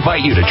 They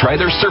invite you to try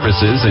their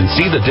services and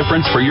see the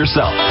difference for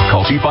yourself.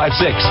 Call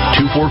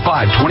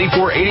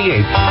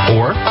 256-245-2488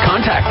 or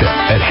contact them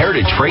at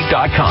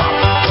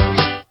heritagefreight.com.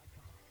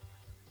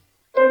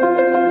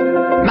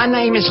 My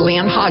name is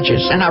Lynn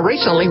Hodges, and I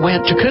recently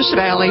went to Coosa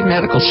Valley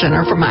Medical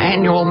Center for my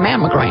annual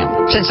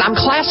mammogram. Since I'm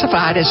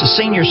classified as a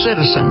senior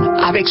citizen,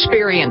 I've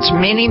experienced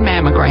many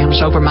mammograms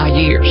over my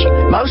years.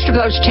 Most of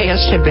those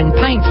tests have been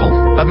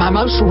painful, but my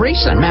most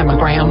recent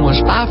mammogram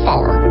was by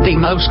far the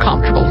most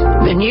comfortable.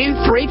 The new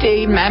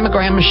 3D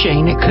mammogram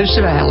machine at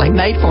Coosa Valley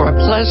made for a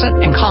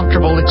pleasant and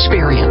comfortable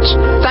experience.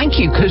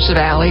 Thank you, Coosa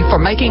Valley, for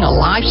making a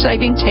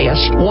life-saving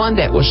test one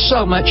that was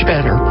so much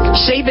better.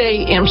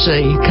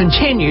 CVMC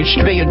continues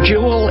to be a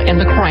jewel in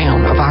the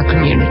crown of our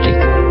community.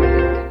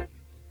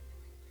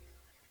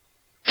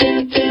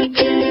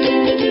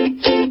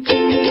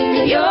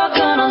 You're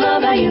gonna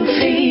love how you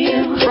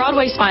feel.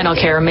 Broadway Spinal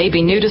Care may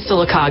be new to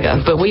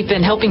Sylacauga, but we've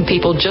been helping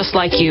people just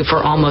like you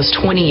for almost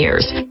 20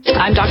 years.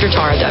 I'm Dr.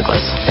 Tara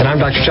Douglas. And I'm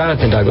Dr.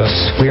 Jonathan Douglas.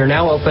 We are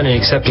now open and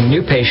accepting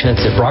new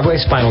patients at Broadway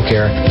Spinal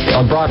Care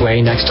on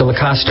Broadway next to La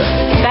Costa.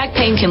 Back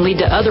pain can lead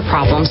to other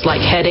problems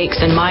like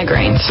headaches and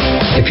migraines.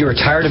 If you are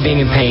tired of being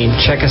in pain,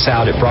 check us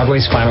out at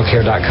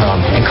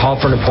BroadwaySpinalCare.com and call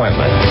for an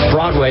appointment.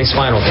 Broadway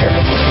Spinal Care.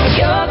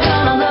 You're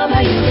gonna love how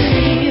you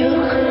feel.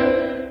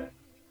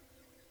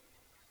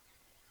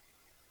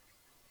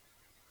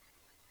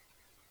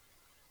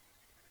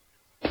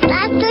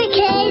 Dr.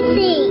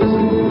 Casey.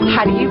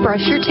 How do you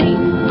brush your teeth?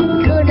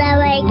 Good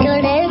away,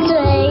 good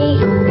away.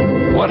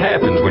 What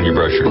happens when you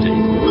brush your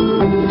teeth?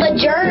 The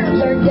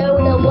germs are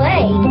going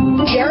away.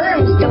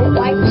 Germs don't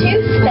like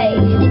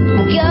toothpaste.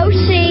 Go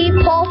see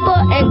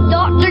Papa and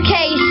Dr.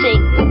 Casey.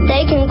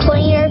 They can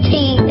clean your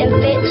teeth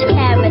and fix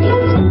cavities.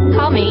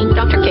 Call me,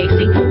 Dr.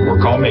 Casey, Or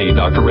call me,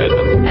 Dr.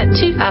 Redmond. at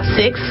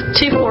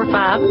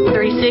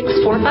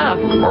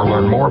 256-245-3645. Or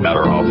learn more about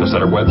our office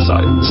at our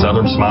website,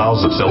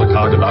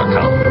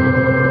 southernsmilesofsylacauga.com.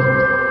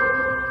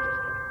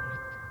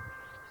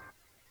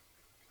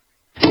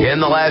 In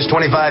the last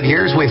 25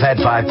 years, we've had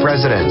 5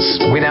 presidents.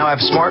 We now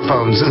have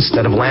smartphones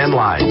instead of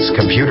landlines.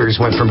 Computers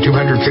went from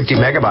 250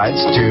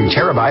 megabytes to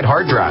terabyte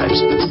hard drives.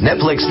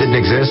 Netflix didn't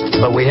exist,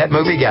 but we had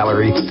Movie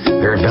Gallery.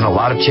 There have been a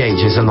lot of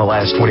changes in the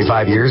last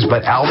 25 years,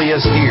 but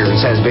Albia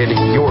Steers has been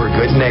your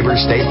good neighbor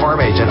State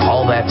Farm agent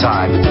all that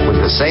time.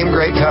 With the same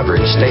great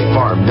coverage State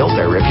Farm built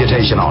their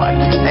reputation on.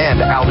 And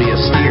Albia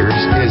Steers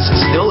is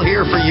still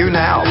here for you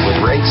now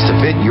with rates to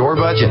fit your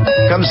budget.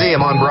 Come see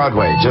him on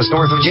Broadway, just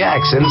north of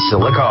Jackson,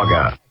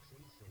 Sylacauga.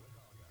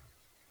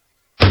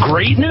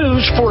 Great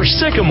news for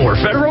Sycamore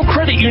Federal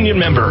Credit Union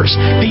members.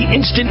 The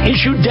instant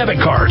issue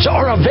debit cards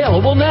are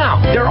available now.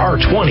 There are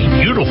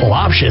 20 beautiful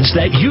options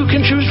that you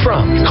can choose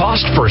from.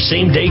 Cost for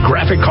same-day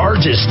graphic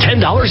cards is $10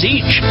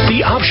 each.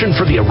 The option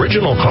for the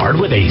original card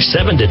with a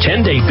 7 to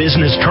 10-day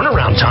business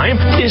turnaround time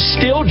is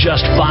still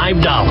just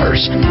 $5.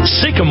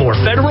 Sycamore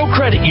Federal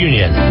Credit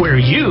Union, where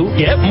you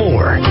get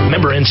more.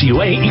 Member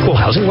NCUA, Equal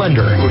Housing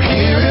Lender. We're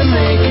here to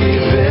make it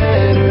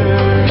better.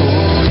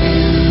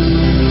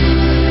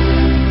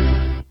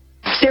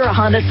 Sarah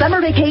Honda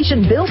summer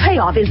vacation bill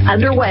payoff is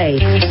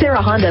underway. Sarah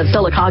Honda of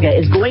Sylacauga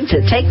is going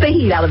to take the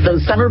heat out of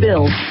those summer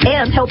bills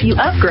and help you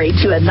upgrade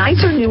to a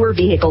nicer, newer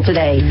vehicle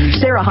today.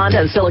 Sarah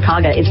Honda of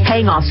Sylacauga is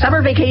paying off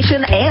summer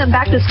vacation and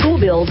back-to-school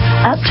bills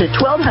up to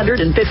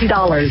 $1,250.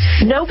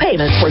 No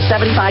payments for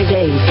 75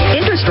 days.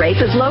 Interest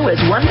rates as low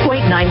as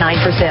 1.99%.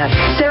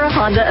 Sarah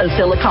Honda of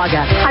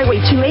Sylacauga,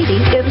 Highway 280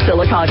 in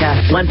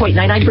Sylacauga. 1.99%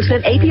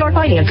 APR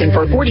financing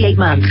for 48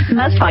 months.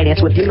 Must finance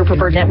with dealer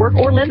preferred network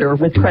or lender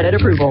with credit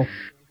approval.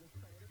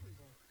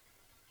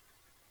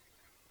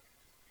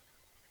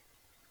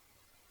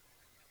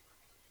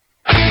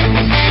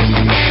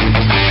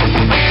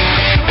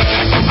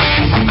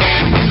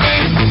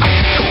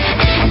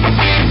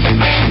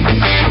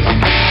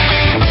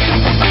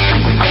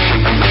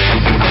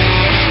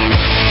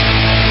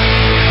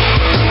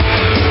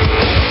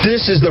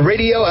 This is the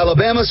Radio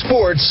Alabama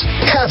Sports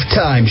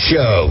Halftime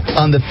Show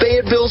on the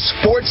Fayetteville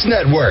Sports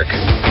Network.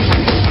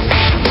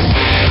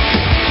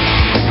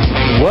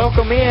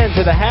 Welcome in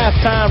to the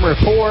halftime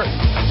report.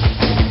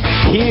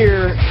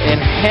 here in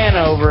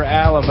Hanover,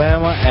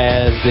 Alabama,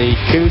 as the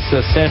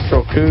Coosa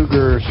Central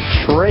Cougars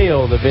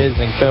trail the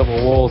visiting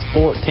Fayetteville Wolves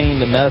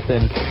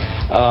 14-0.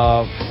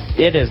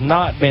 It has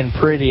not been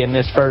pretty in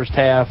this first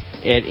half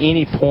at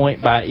any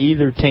point by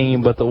either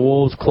team, but the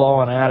Wolves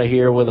clawing out of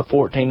here with a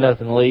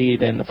 14-0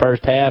 lead in the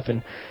first half.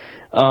 And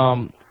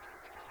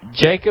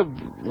Jacob,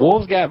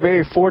 Wolves got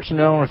very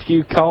fortunate on a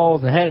few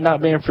calls, and had it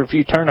not been for a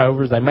few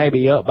turnovers, they may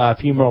be up by a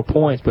few more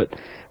points. But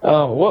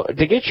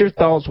to get your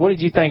thoughts, what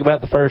did you think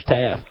about the first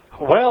half?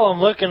 Well, I'm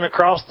looking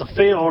across the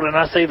field, and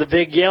I see the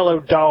big yellow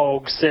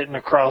dog sitting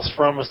across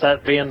from us,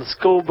 that being the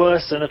school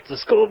bus. And if the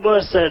school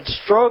bus had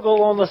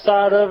struggle on the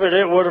side of it,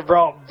 it would have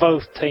brought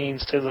both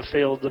teams to the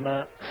field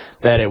tonight.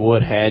 That it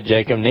would have,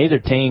 Jacob. Neither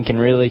team can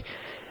really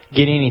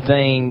get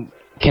anything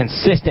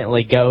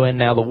consistently going.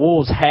 Now, the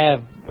Wolves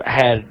have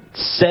had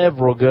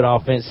several good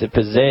offensive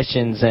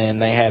possessions,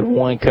 and they had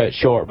one cut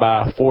short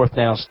by a fourth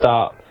down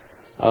stop,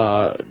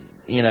 around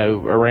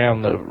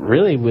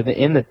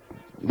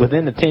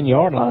within the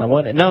 10-yard line,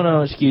 wasn't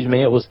it? Excuse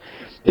me. It was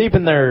deep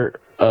in their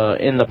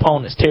in the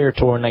opponent's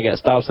territory, and they got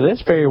stopped. So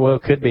this very well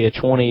could be a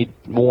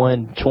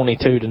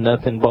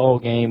 21-22-0 ball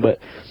game. But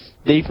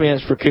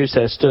defense for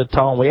Coosa has stood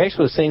tall. And we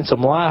actually seen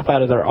some life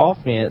out of their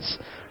offense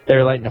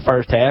there late in the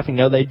first half.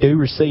 They do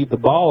receive the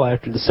ball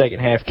after the second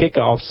half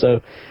kickoff. So,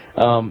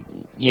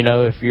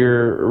 if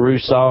you're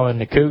Rousseau and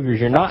the Cougars,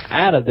 you're not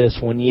out of this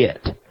one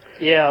yet.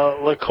 Yeah,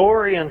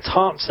 LaCorian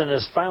Thompson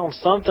has found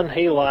something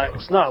he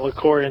likes. Not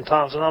LaCorian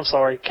Thompson, I'm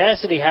sorry.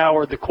 Cassidy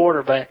Howard, the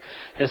quarterback,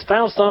 has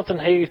found something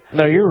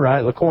No, you're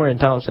right. LaCorian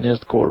Thompson is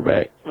the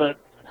quarterback. But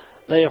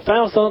they have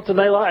found something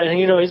they like. And,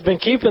 he's been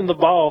keeping the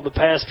ball the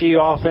past few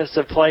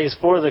offensive plays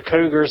for the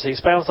Cougars. He's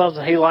found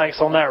something he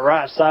likes on that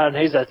right side, and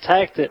he's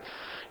attacked it,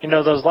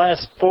 those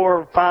last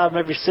 4, 5,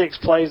 maybe 6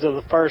 plays of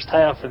the first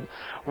half. And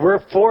we're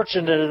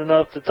fortunate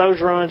enough that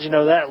those runs,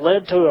 that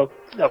led to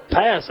a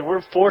pass, and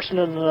we're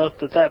fortunate enough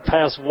that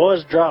pass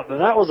was dropped, and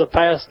that was a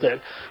pass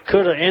that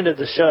could have ended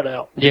the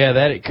shutout. Yeah,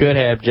 that it could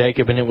have,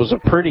 Jacob, and it was a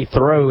pretty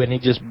throw, and he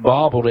just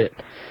bobbled it.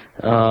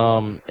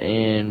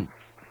 And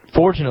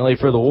fortunately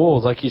for the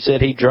Wolves, like you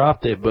said, he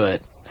dropped it,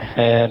 but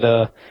had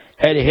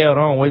he held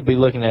on, we'd be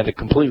looking at a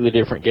completely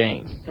different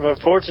game. But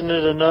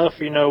fortunate enough,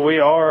 we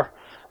are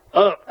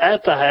up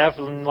at the half,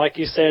 and like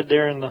you said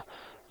during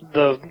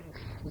the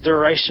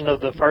duration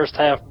of the first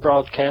half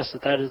broadcast,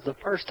 that is the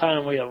first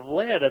time we have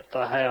led at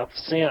the half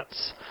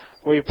since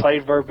we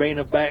played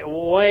Verbena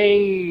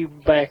way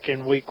back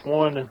in week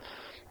 1. And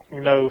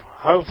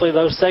hopefully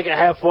those second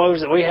half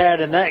woes that we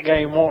had in that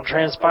game won't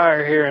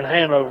transpire here in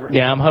Hanover.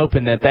 Yeah, I'm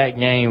hoping that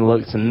game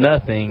looks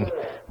nothing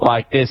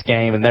like this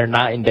game, and they're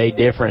night and day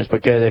difference,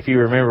 because if you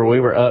remember, we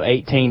were up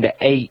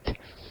 18-8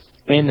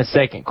 in the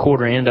second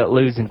quarter, ended up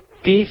losing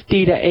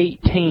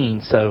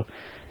 50-18. So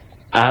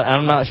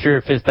I'm not sure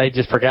if they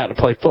just forgot to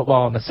play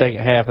football in the second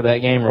half of that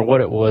game or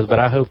what it was, but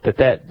I hope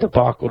that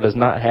debacle does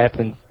not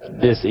happen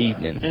this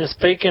evening. And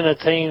speaking of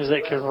teams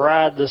that can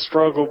ride the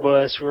struggle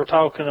bus, we're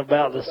talking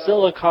about the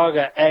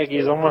Sylacauga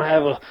Aggies. I'm going to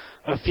have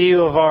a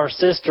few of our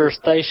sister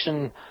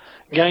station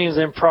games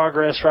in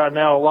progress right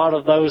now. A lot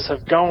of those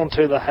have gone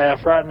to the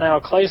half. Right now,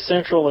 Clay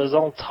Central is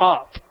on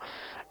top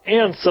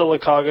in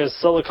Sylacauga.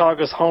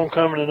 Sylacauga's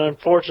homecoming, and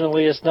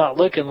unfortunately it's not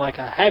looking like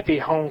a happy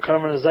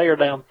homecoming, as they are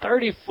down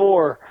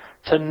 34-0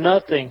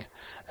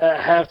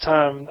 at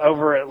halftime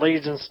over at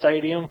Legion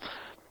Stadium.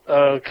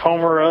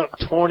 Comer up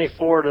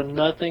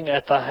 24-0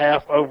 at the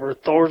half over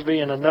Thorsby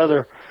in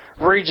another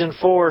Region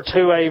 4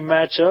 2A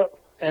matchup.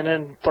 And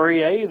in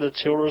 3A, the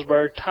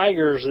Childersburg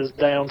Tigers is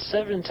down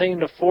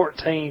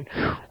 17-14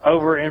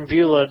 over in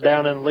Beulah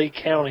down in Lee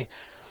County.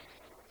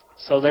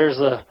 So there's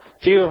a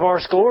few of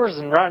our scores,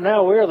 and right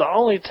now we're the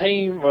only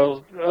team,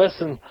 us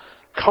and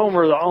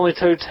Comer, the only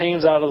 2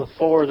 teams out of the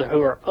 4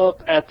 who are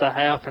up at the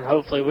half, and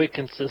hopefully we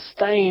can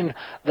sustain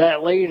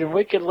that lead, and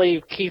we can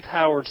leave Keith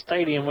Howard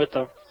Stadium with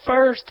the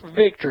first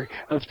victory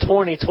of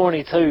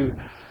 2022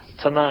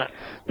 tonight.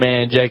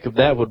 Man, Jacob,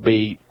 that would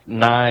be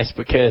nice,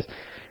 because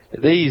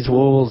these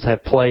Wolves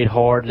have played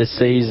hard this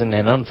season,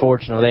 and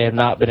unfortunately they have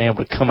not been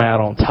able to come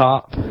out on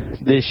top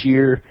this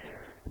year,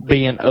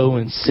 being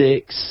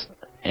 0-6,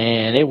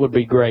 and it would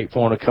be great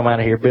for them to come out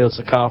of here, build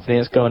some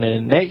confidence going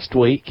into next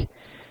week,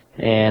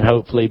 and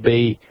hopefully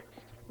be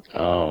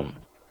 2-6,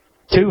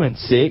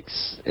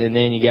 and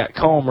then you got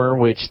Comer,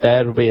 which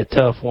that would be a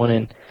tough one,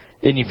 and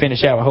then you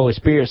finish out with Holy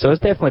Spirit. So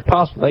it's definitely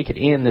possible they could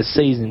end this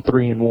season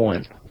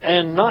 3-1.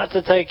 And not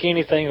to take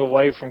anything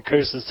away from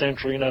Coosa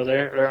Central,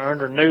 they're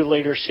under new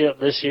leadership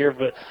this year,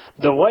 but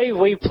the way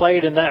we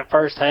played in that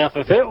first half,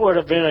 if it would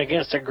have been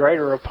against a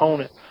greater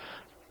opponent,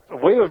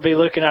 we would be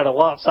looking at a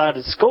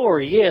lopsided score,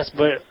 yes,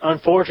 but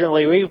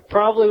unfortunately we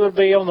probably would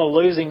be on the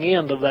losing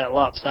end of that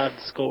lopsided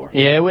score.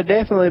 Yeah, it would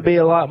definitely be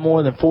a lot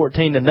more than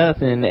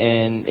 14-0,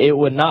 and it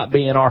would not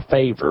be in our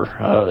favor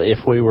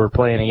if we were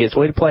playing against.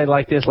 We'd played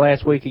like this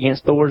last week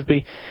against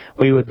Thorsby,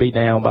 we would be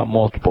down by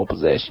multiple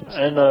possessions.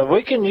 And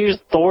we can use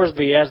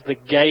Thorsby as the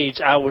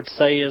gauge, I would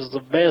say, is the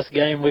best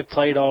game we've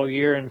played all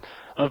year, and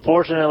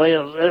unfortunately,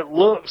 it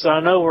looks, I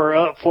know we're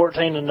up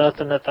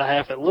 14-0 at the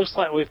half. It looks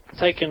like we've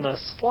taken a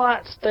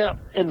slight step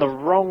in the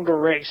wrong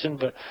direction,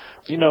 but,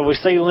 we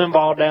see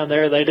Limbaugh down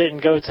there. They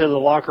didn't go to the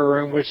locker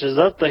room, which is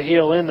up the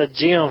hill in the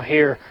gym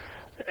here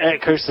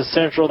at Coosa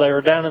Central. They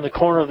were down in the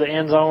corner of the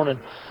end zone, and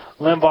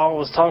Limbaugh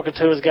was talking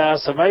to his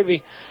guys, so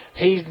maybe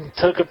he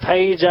took a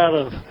page out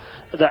of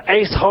the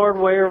Ace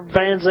Hardware,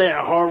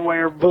 Banzant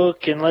Hardware book,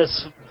 and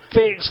let's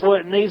fix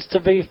what needs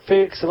to be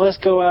fixed, and let's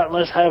go out and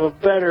let's have a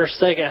better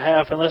second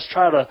half, and let's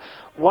try to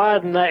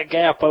widen that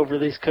gap over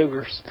these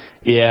Cougars.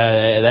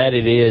 Yeah, that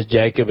it is,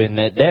 Jacob, and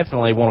they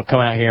definitely want to come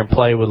out here and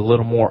play with a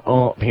little more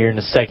oomph here in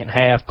the second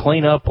half,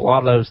 clean up a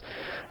lot of those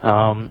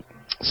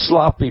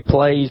sloppy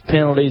plays,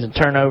 penalties, and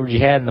turnovers you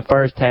had in the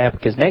first half,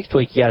 because next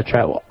week you got to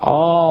travel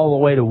all the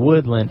way to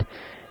Woodland,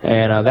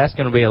 and that's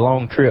going to be a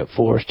long trip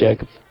for us,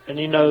 Jacob. And,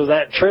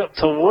 that trip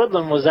to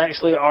Woodland was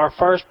actually our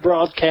first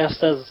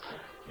broadcast as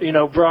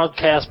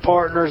broadcast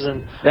partners,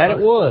 and that it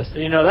was.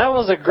 That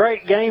was a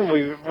great game.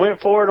 We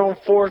went for it on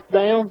fourth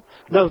down.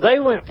 No, they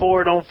went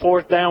for it on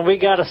fourth down. We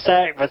got a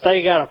sack, but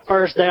they got a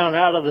first down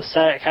out of the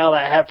sack. How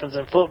that happens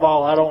in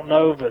football, I don't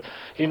know, but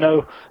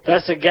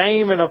that's a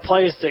game and a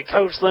place that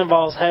Coach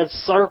Limbaugh's had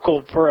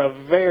circled for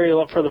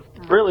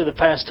really the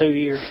past 2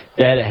 years.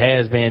 That it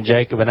has been,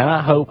 Jacob, and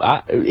I hope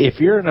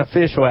if you're an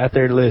official out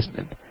there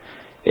listening,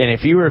 and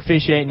if you were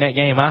officiating that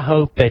game, I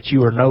hope that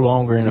you are no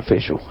longer an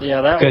official.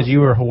 Yeah, because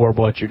you were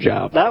horrible at your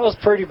job. That was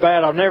pretty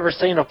bad. I've never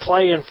seen a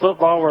play in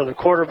football where the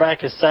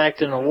quarterback is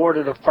sacked and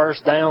awarded a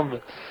first down.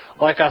 But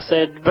like I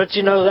said,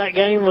 that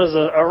game was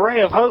a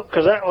ray of hope,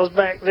 because that was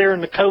back there in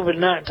the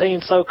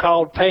COVID-19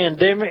 so-called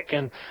pandemic,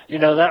 and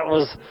that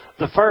was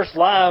the first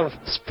live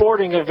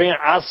sporting event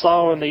I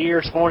saw in the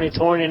year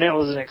 2020, and it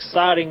was an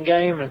exciting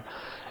game. And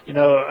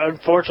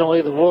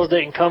unfortunately, the Wolves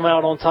didn't come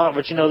out on top,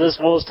 but, this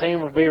Wolves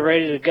team will be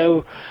ready to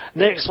go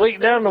next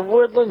week down to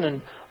Woodland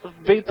and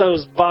beat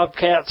those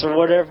Bobcats or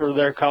whatever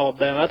they're called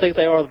down. I think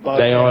they are the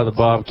Bobcats. They are the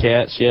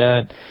Bobcats,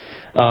 yeah.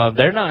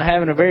 They're not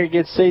having a very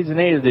good season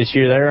either this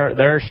year.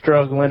 They're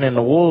struggling, and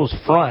the Wolves'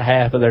 front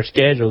half of their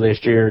schedule this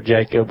year,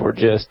 Jacob, were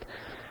just,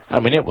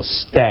 it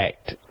was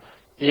stacked.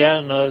 Yeah,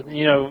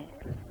 and,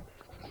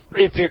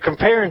 if you're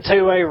comparing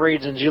 2A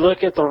regions, you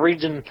look at the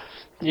region,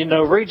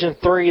 Region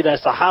 3,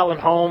 that's the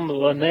Highland Home, the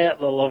Lynette,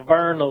 the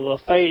Laverne, the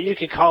Lafayette. You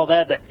could call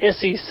that the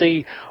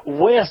SEC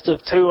West of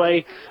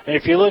 2A. And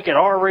if you look at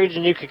our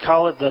region, you could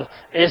call it the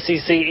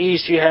SEC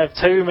East. You have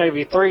 2,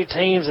 maybe 3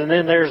 teams, and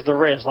then there's the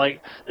rest.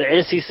 Like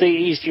the SEC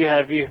East, you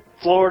have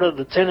Florida,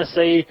 the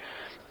Tennessee,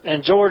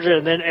 and Georgia,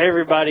 and then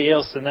everybody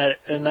else in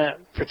that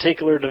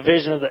particular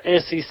division of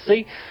the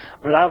SEC.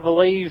 But I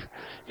believe,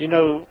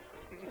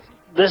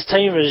 this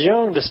team is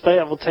young. The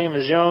Fayetteville team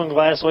is young.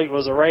 Last week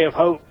was a ray of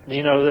hope.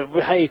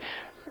 That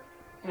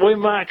we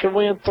might could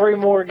win 3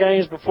 more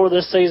games before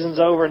this season's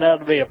over, and that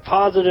would be a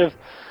positive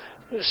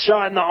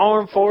shot in the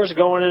arm for us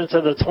going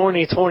into the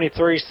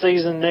 2023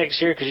 season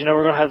next year, because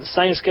we're going to have the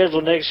same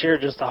schedule next year,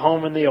 just the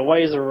home and the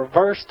aways are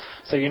reversed,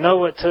 so you know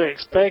what to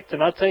expect.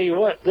 And I tell you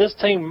what, this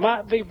team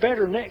might be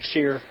better next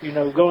year,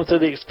 going through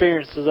the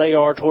experiences they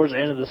are towards the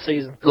end of the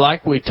season.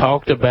 Like we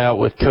talked about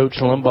with Coach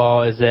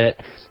Limbaugh, is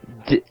that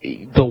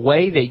the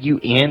way that you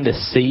end a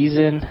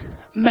season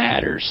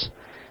matters.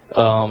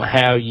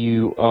 How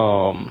you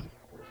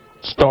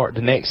start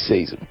the next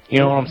season. You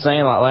know what I'm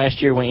saying? Like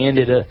last year we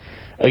ended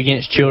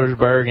against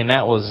Childersburg, and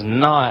that was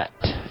not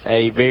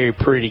a very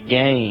pretty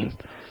game.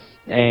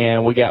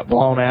 And we got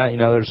blown out.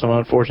 There's some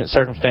unfortunate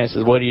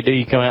circumstances. What do?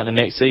 You come out in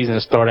the next season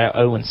and start out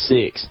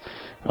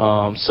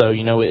 0-6. So,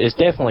 it's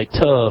definitely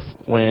tough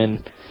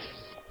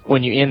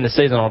when you end the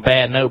season on a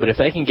bad note, but if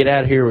they can get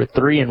out of here with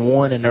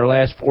 3-1 in their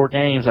last 4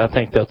 games, I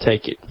think they'll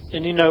take it.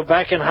 And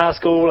back in high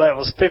school, that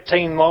was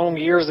 15 long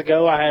years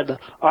ago, I had the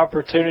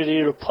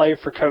opportunity to play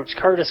for Coach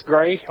Curtis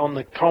Gray on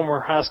the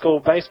Comer High School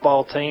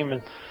baseball team,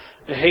 and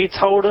he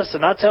told us,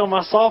 and I tell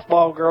my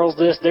softball girls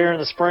this during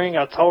the spring,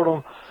 I told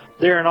them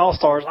during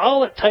All-Stars,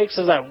 all it takes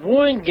is that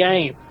one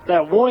game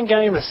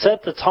to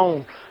set the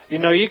tone.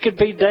 You could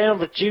be down,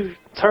 but you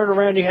turn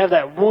around, you have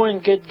that one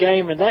good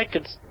game, and that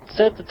could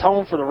set the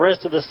tone for the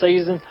rest of the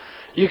season.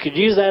 You could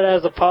use that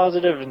as a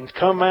positive and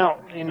come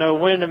out,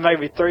 winning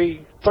maybe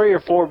three or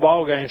 4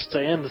 ball games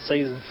to end the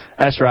season.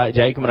 That's right,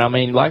 Jacob.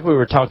 And like we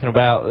were talking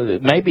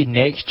about, maybe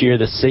next year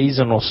the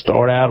season will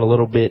start out a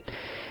little bit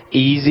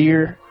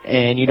easier,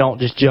 and you don't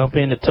just jump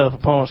into tough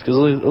opponents. Because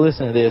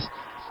listen to this,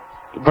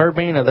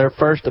 Verbena, their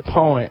first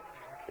opponent,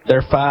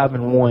 they're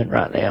 5-1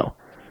 right now.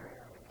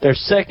 Their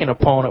second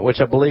opponent,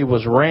 which I believe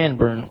was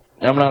Ranburn,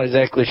 I'm not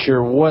exactly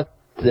sure what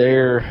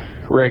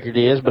their record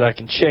is, but I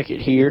can check it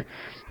here.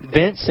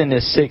 Vincent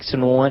is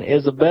 6-1.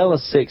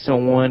 Isabella's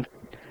 6-1.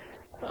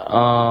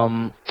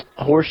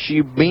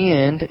 Horseshoe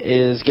Bend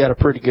is got a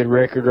pretty good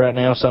record right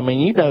now. So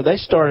they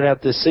started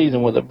out this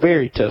season with a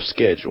very tough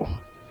schedule.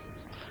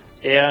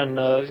 Yeah, and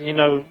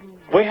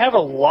we have a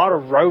lot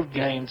of road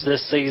games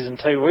this season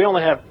too. We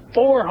only have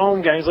 4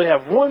 home games. We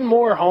have 1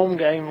 more home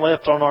game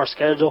left on our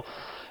schedule.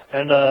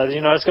 And,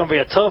 it's going to be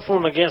a tough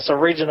one against a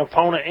region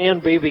opponent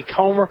in B.B.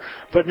 Comer.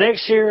 But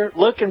next year,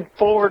 looking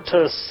forward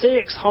to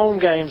 6 home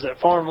games at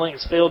Farm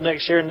Links Field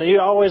next year. And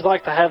you always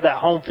like to have that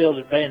home field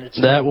advantage.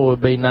 That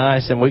would be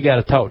nice. And we got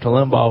to talk to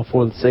Limbaugh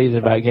before the season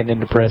about getting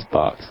into press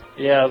box.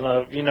 Yeah,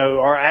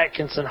 our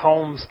Atkinson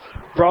Homes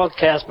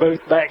broadcast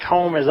booth back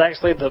home is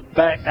actually the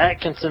back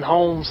Atkinson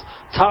Homes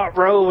top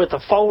row with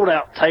a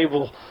fold-out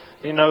table.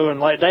 And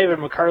like David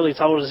McCurley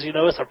told us,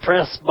 it's a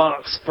press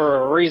box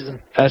for a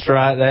reason. That's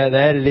right,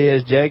 that it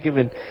is, Jacob.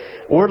 And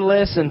we're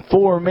less than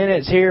 4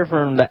 minutes here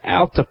from the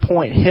Alta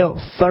Point Health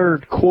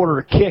third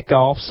quarter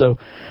kickoff. So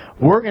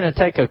we're going to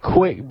take a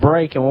quick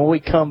break, and when we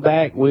come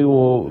back, we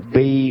will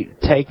be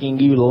taking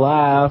you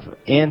live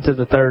into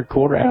the third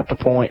quarter, Alta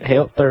Point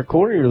Health third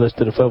quarter. You're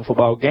listening to the Federal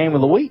Football Game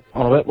of the Week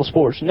on the Wetzel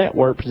Sports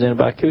Network, presented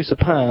by Coosa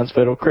Pines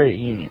Federal Credit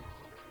Union.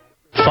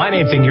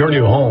 Financing your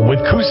new home with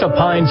Coosa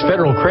Pines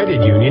Federal Credit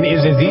Union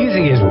is as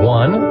easy as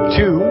 1,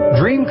 2,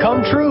 dream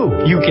come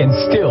true. You can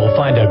still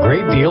find a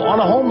great deal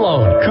on a home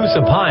loan.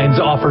 Coosa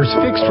Pines offers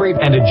fixed rate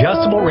and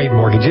adjustable rate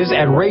mortgages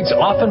at rates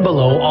often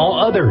below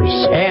all others.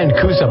 And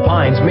Coosa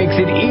Pines makes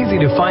it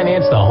easy to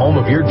finance the home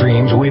of your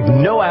dreams with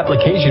no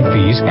application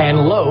fees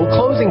and low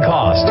closing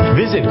costs.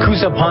 Visit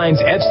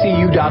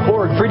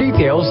CoosaPinesFCU.org for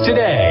details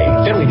today.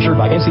 Generally insured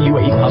by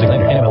NCUA Equal Housing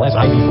Lender, NMLS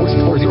ID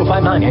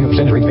 464059. Annual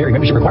percentage rate vary.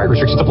 Membership required.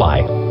 Restrictions apply.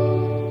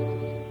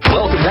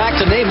 Welcome back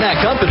to Name That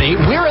Company.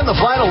 We're in the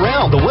final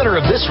round. The winner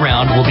of this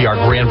round will be our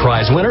grand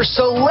prize winner,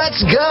 so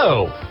let's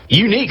go.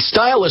 Unique,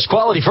 stylish,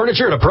 quality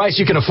furniture at a price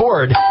you can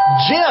afford.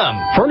 Jim.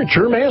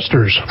 Furniture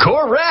Masters.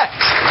 Correct.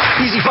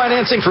 Easy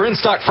financing for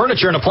in-stock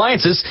furniture and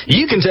appliances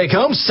you can take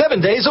home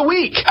 7 days a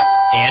week.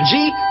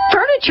 Angie.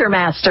 Furniture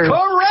Masters.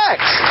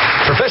 Correct.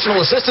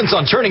 Professional assistance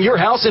on turning your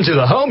house into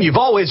the home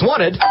you've always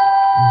wanted.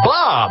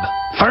 Bob.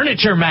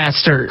 Furniture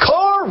Masters.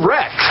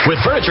 Correct. With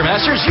Furniture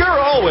Masters, you're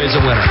always a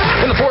winner.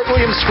 In the Fort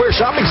Williams Square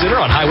Shopping Center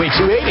on Highway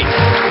 280.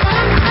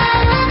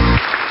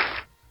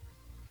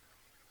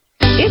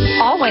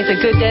 It's always a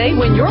good day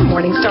when your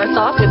morning starts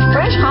off with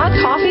fresh hot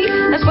coffee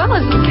as well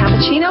as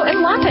cappuccino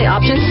and latte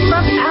options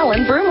from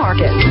Allen Brew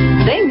Market.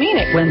 They mean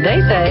it when they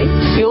say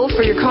fuel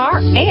for your car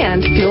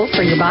and fuel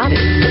for your body.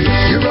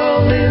 You're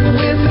rolling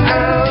with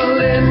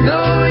Allen,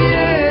 oh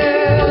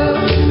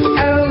yeah.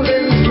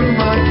 Allen Brew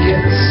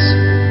Markets.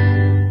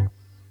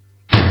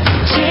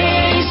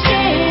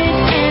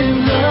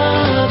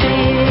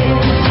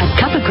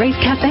 Grace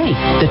Cafe.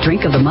 The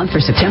drink of the month for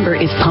September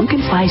is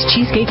pumpkin spice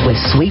cheesecake with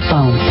sweet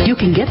foam. You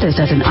can get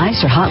this as an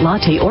iced or hot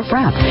latte or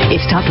frap.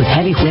 It's topped with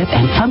heavy whip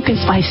and pumpkin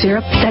spice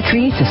syrup that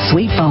creates a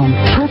sweet foam,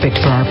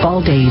 perfect for our fall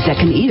days that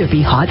can either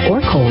be hot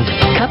or cold.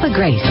 Cup of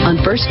Grace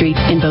on 1st Street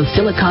in both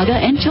Sylacauga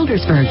and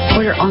Childersburg.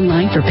 Order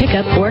online for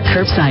pickup or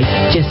curbside.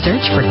 Just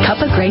search for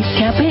Cup of Grace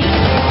Cafe.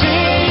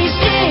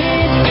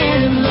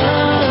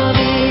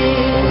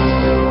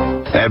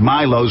 At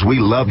Milo's, we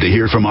love to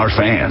hear from our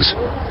fans.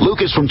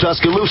 Lucas from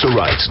Tuscaloosa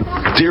writes,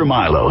 Dear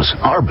Milo's,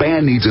 our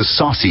band needs a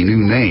saucy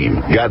new name.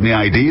 Got any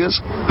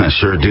ideas? I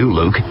sure do,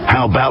 Luke.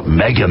 How about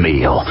Mega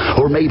Meal?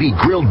 Or maybe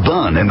Grilled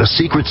Bun and the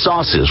Secret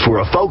Sauces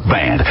for a folk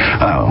band?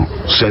 Oh,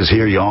 says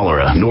here y'all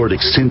are a Nordic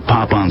synth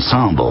pop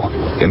ensemble.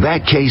 In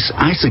that case,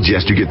 I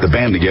suggest you get the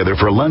band together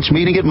for a lunch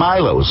meeting at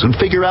Milo's and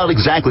figure out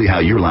exactly how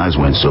your lives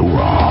went so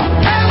wrong.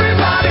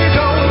 Everybody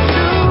goes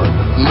to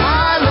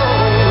Milo's.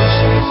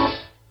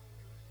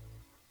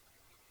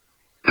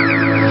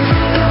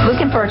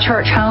 Looking for a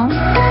church home?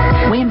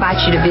 We invite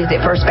you to visit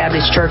First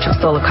Baptist Church of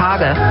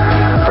Sylacauga.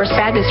 First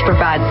Baptist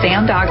provides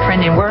sound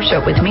doctrine and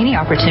worship with many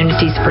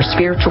opportunities for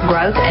spiritual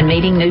growth and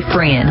meeting new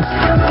friends.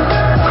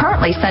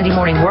 Currently, Sunday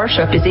morning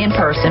worship is in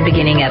person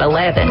beginning at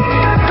 11.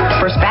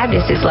 First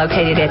Baptist is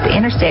located at the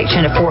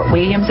intersection of Fort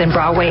Williams and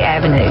Broadway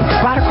Avenue,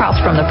 right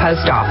across from the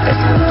post office.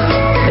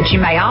 But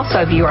you may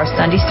also view our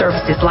Sunday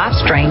services live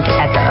streamed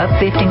at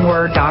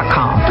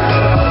theupliftingword.com.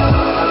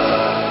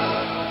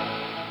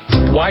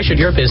 Why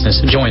should your business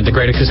join the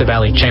Greater Coosa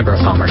Valley Chamber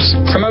of Commerce?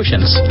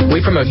 Promotions.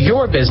 We promote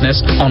your business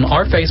on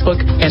our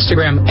Facebook,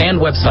 Instagram, and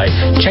website.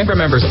 Chamber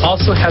members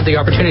also have the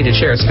opportunity to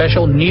share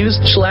special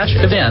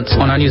news/events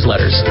on our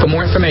newsletters. For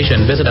more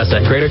information, visit us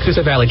at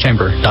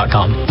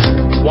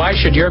GreaterCoosaValleyChamber.com. Why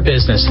should your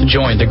business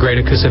join the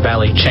Greater Coosa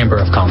Valley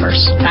Chamber of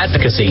Commerce?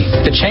 Advocacy.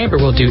 The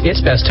Chamber will do its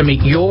best to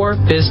meet your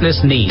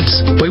business needs.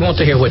 We want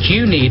to hear what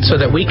you need so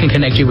that we can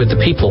connect you with the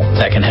people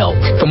that can help.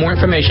 For more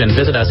information,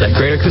 visit us at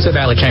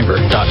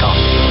GreaterCoosaValleyChamber.com.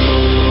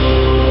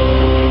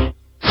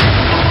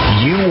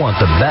 You want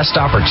the best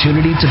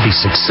opportunity to be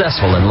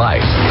successful in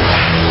life.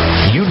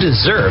 You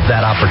deserve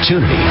that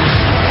opportunity.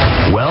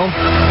 Well,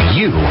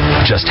 you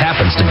just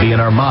happens to be in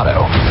our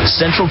motto.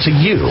 Central to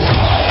you.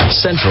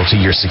 Central to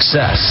your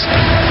success.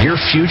 Your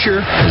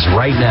future is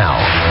right now.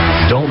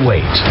 Don't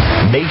wait.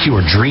 Make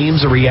your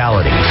dreams a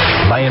reality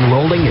by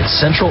enrolling at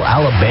Central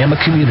Alabama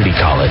Community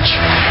College.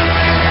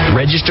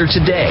 Register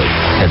today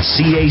at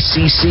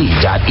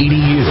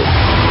cacc.edu.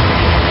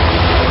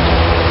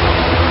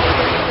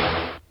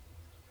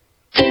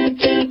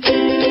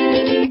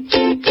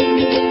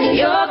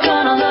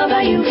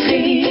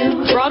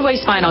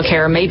 Broadway Spinal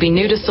Care may be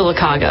new to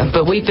Sylacauga,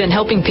 but we've been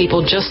helping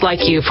people just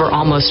like you for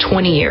almost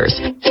 20 years.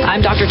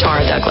 I'm Dr.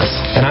 Tara Douglas.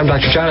 And I'm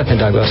Dr.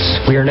 Jonathan Douglas.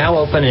 We are now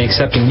open and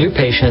accepting new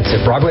patients at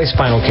Broadway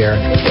Spinal Care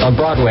on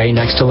Broadway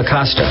next to La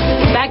Costa.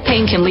 Back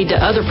pain can lead to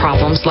other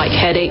problems like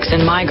headaches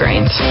and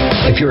migraines.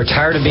 If you are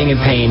tired of being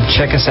in pain,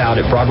 check us out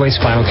at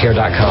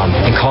BroadwaySpinalCare.com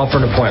and call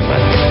for an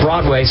appointment.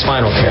 Broadway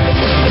Spinal Care.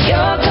 You're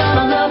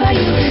gonna love how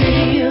you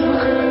feel.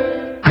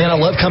 Man, I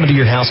love coming to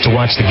your house to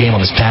watch the game on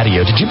this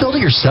patio. Did you build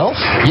it yourself?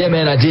 Yeah,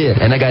 man, I did.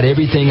 And I got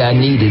everything I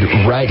needed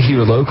right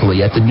here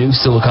locally at the new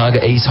Sylacauga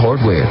Ace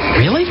Hardware.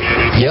 Really?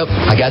 Yep.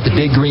 I got the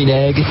big green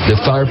egg,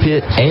 the fire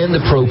pit, and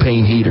the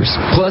propane heaters.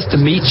 Plus the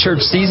meat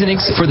church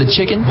seasonings for the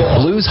chicken,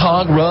 Blues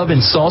hog rub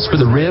and sauce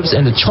for the ribs,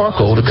 and the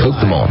charcoal to cook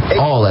them on.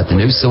 All at the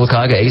new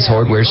Sylacauga Ace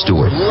Hardware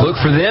store. Look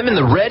for them in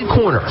the red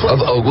corner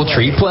of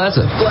Ogletree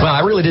Plaza. Wow,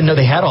 I really didn't know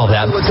they had all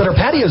that. But our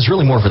patio is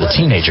really more for the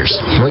teenagers.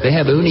 They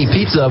have Uni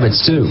pizza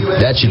ovens, too.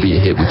 That should be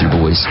a hit with your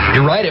boys.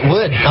 You're right, it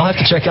would. I'll have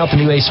to check out the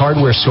new Ace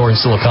Hardware store in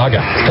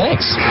Sylacauga.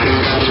 Thanks.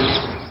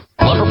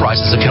 Lumber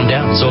prices have come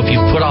down, so if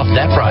you've put off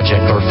that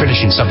project or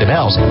finishing something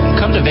else,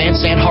 come to Van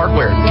Sant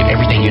Hardware. Get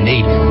everything you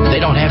need. They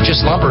don't have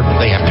just lumber.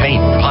 They have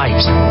paint,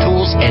 pipes,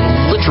 tools,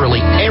 and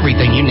literally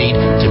everything you need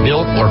to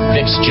build or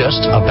fix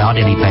just about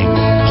anything.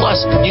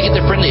 Plus, you get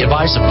the friendly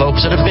advice of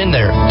folks that have been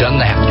there, done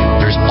that.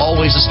 There's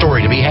always a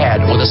story to be had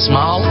with a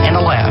smile and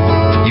a laugh.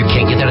 You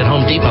can't get that at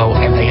Home Depot,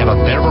 and they have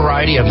a better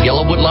variety of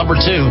Yellowwood lumber,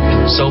 too.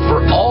 So for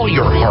all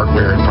your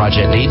hardware and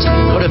project needs,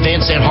 go to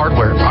Van Sant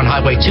Hardware on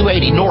Highway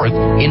 280 North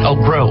in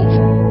Oak Grove.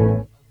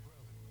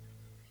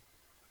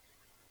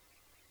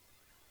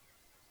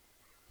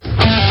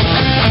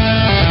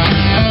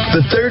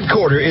 The third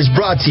quarter is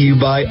brought to you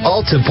by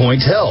Alta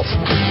Point Health.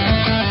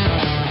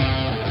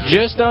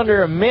 Just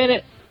under a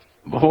minute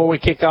before we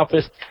kick off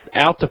this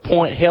Alta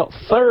Point Health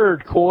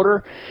third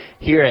quarter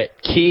here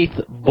at Keith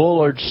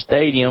Bullard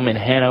Stadium in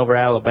Hanover,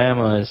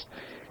 Alabama, as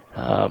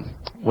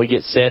we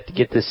get set to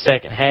get this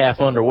second half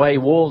underway.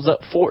 Wolves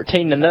up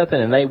 14-0,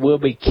 and they will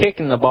be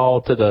kicking the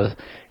ball to the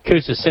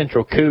Coosa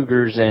Central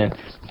Cougars, and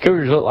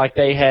Cougars look like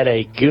they had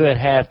a good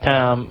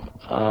halftime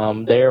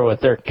there with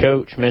their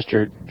coach,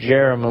 Mr.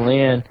 Jeremy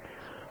Lynn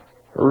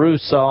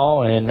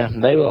Rusall,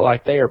 and they look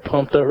like they are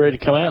pumped up, ready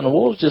to come out, and the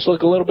Wolves just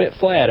look a little bit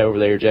flat over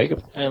there,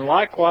 Jacob. And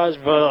likewise,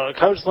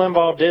 Coach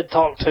Limbaugh did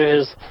talk to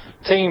his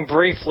team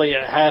briefly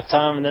at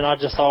halftime, and then I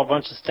just saw a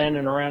bunch of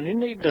standing around. You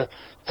need to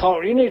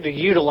talk. You need to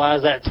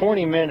utilize that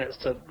 20 minutes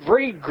to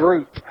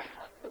regroup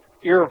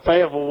your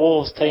Fayetteville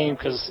Wolves team,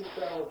 because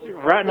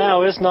right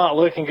now it's not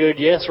looking good.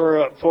 Yes,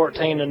 we're up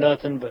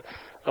 14-0, but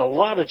a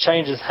lot of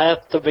changes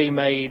have to be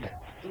made.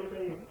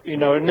 You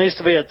know, it needs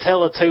to be a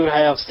tell a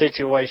two-half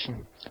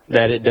situation.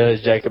 That it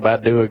does, Jacob. I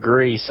do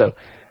agree. So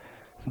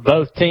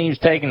both teams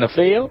taking the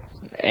field,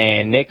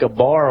 and Nick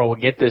Ibarra will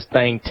get this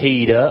thing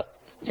teed up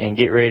and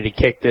get ready to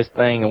kick this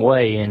thing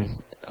away.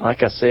 And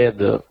like I said,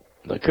 the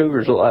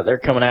Cougars look like they're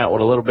coming out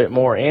with a little bit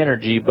more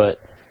energy, but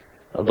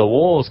the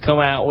Wolves come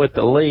out with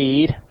the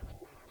lead.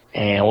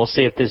 And we'll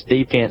see if this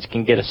defense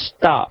can get a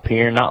stop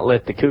here and not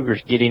let the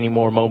Cougars get any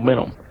more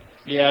momentum.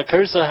 Yeah,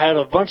 Coosa had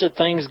a bunch of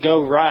things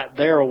go right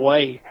their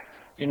way.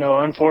 You know,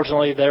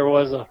 unfortunately, there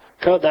was a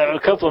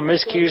couple of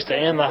miscues to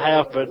end the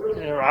half, but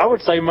you know, I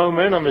would say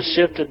momentum has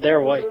shifted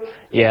their way.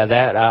 Yeah,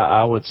 that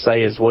I would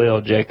say as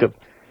well, Jacob.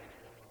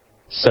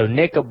 So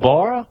Nick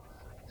Ibarra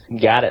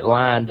got it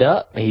lined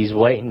up. He's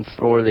waiting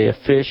for the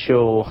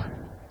official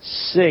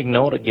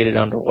signal to get it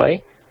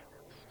underway.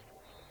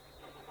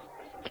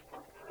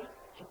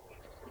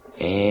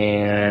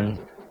 And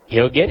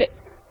he'll get it.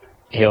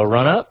 He'll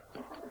run up,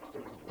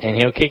 and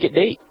he'll kick it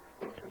deep.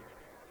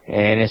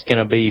 And it's going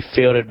to be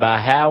fielded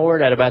by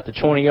Howard at about the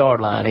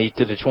 20-yard line. He's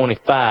to the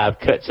 25,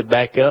 cuts it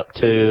back up to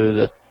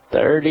the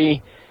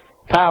 30,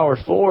 powers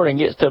forward and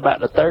gets to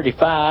about the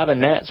 35,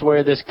 and that's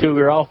where this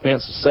Cougar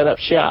offense will set up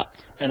shop.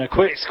 And a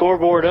quick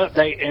scoreboard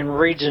update in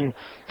Region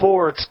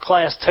 4. It's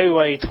Class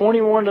 2A,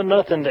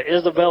 21-0 to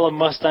Isabella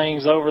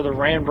Mustangs over the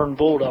Ranburne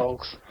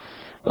Bulldogs.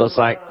 Looks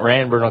like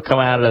Ranburne will come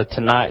out of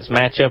tonight's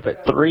matchup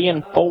at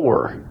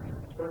 3-4.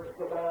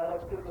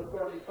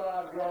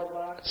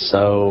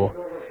 So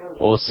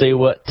we'll see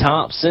what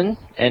Thompson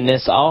and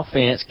this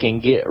offense can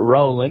get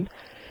rolling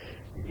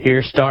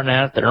here, starting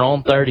out at their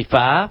own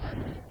 35.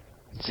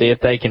 See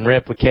if they can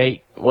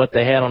replicate what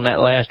they had on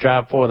that last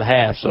drive before the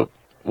half. So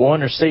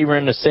one receiver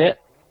in the set.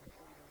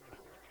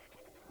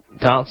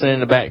 Thompson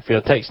in the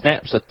backfield takes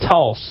snaps, a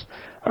toss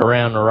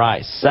around the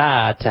right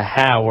side to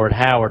Howard.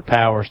 Howard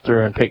powers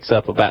through and picks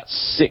up about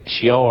 6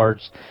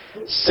 yards.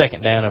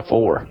 2nd down and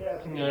 4.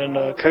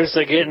 And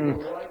Coosa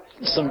getting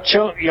some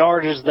chunk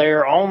yardage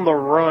there on the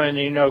run.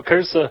 You know,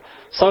 Coosa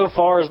so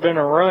far has been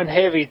a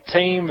run-heavy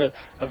team, but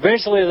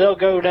eventually they'll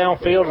go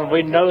downfield, and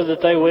we know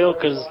that they will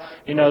because,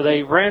 you know,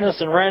 they ran us,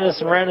 and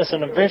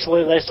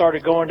eventually they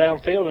started going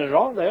downfield,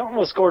 and they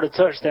almost scored a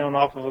touchdown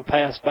off of a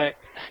pass back,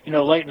 you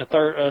know, late in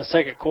the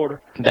second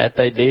quarter. That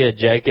they did,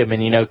 Jacob,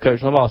 and, you know, Coach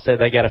Limbaugh said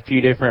they got a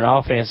few different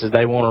offenses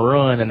they want to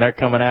run, and they're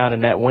coming out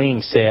in that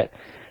wing set.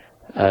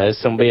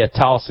 It's going to be a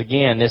toss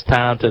again, this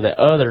time to the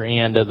other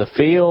end of the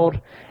field,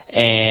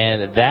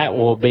 and that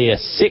will be a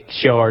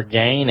 6-yard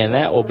gain, and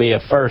that will be a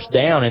first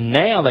down. And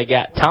now they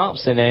got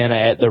Thompson in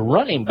at the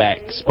running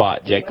back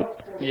spot, Jacob.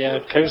 Yeah,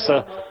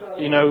 Coosa,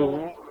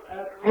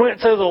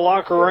 went to the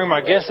locker room.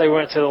 I guess they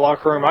went to the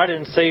locker room. I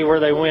didn't see where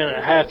they went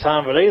at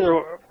halftime, but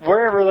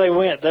wherever they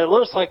went, that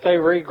looks like they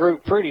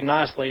regrouped pretty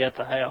nicely at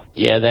the half.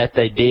 Yeah, that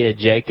they did,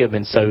 Jacob.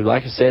 And so,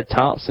 like I said,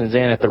 Thompson's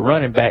in at the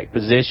running back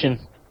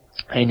position.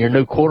 And your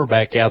new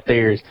quarterback out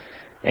there is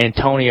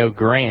Antonio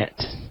Grant.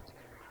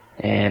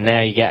 And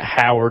now you got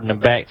Howard in the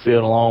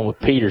backfield along with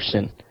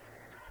Peterson.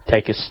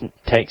 Takes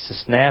a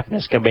snap, and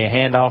it's going to be a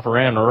handoff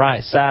around the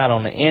right side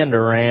on the end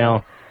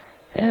around.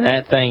 And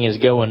that thing is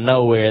going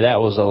nowhere.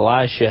 That was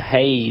Elisha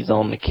Hayes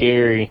on the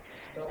carry,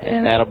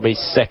 and that'll be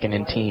 2nd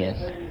and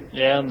 10.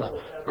 Yeah, and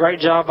great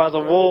job by the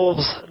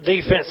Wolves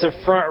defensive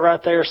front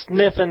right there,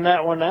 sniffing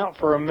that one out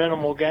for a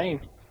minimal gain.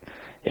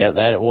 Yeah,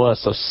 that it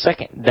was. So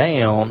 2nd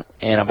down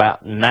and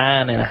about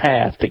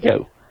 9.5 to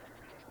go.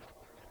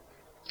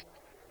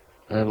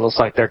 And it looks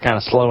like they're kind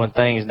of slowing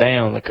things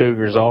down, the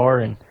Cougars are.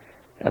 And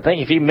I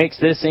think if you mix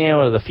this in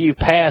with a few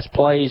pass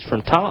plays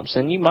from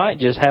Thompson, you might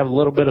just have a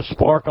little bit of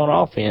spark on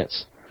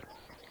offense.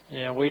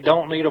 Yeah, we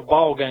don't need a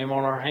ball game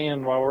on our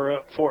hand while we're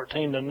up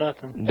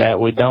 14-0. That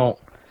we don't.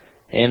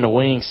 In the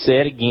wing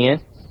set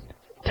again.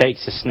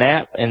 Takes a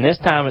snap, and this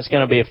time it's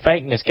going to be a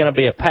fake, and it's going to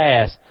be a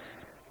pass.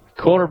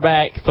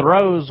 Quarterback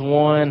throws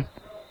one,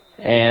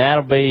 and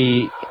that'll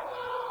be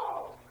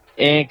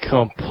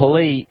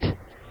incomplete.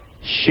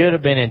 Should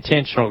have been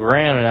intentional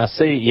grounding. I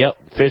see, yep,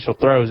 official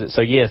throws it.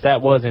 So, yes,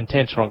 that was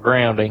intentional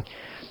grounding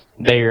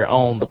there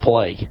on the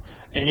play.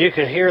 And you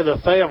could hear the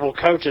Fayetteville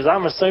coaches.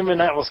 I'm assuming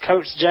that was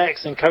Coach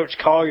Jackson, Coach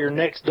Collier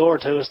next door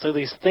to us through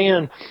these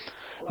thin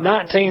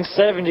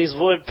 1970s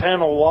wood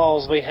panel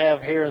walls we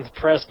have here in the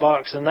press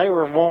box, and they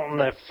were wanting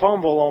that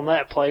fumble on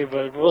that play,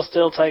 but we'll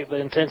still take the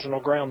intentional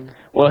grounding.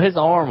 Well, his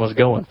arm was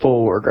going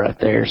forward right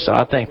there, so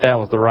I think that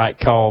was the right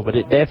call, but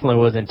it definitely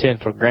was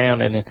intentional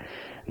grounding, and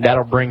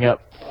that'll bring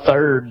up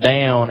 3rd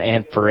down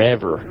and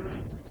forever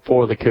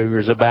for the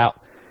Cougars, about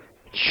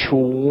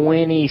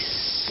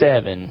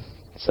 27.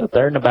 So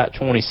 3rd and about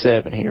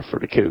 27 here for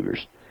the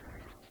Cougars.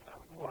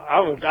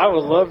 I would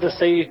love to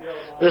see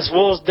this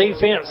Wolves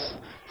defense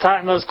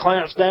tighten those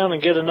clamps down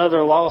and get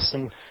another loss,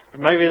 and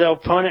maybe they'll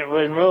punt it,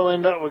 and we'll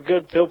end up with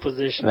good field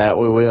position. That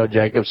we will,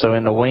 Jacob. So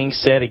in the wing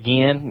set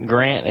again,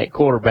 Grant at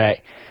quarterback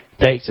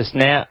takes a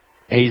snap.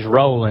 He's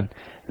rolling.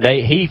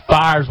 He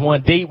fires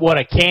one deep. What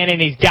a cannon.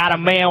 He's got a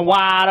man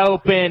wide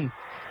open,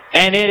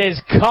 and it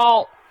is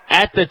caught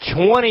at the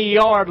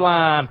 20-yard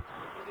line.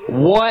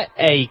 What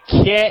a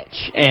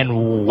catch,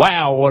 and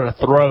wow, what a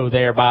throw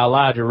there by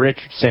Elijah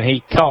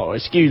Richardson.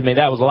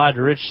 That was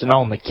Elijah Richardson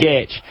on the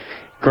catch.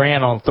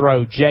 Grant on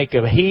throw.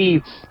 Jacob,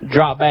 he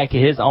dropped back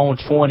at his own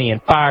 20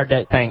 and fired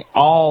that thing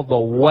all the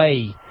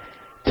way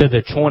to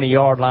the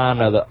 20-yard line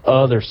of the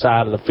other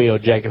side of the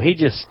field, Jacob. He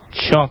just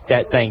chunked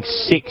that thing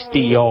 60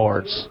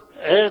 yards.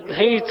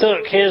 He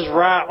took his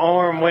right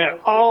arm, went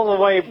all the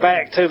way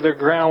back to the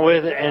ground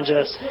with it, and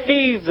just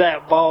heaved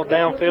that ball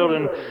downfield,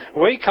 and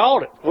we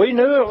called it. We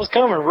knew it was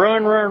coming.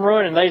 Run,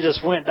 and they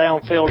just went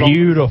downfield.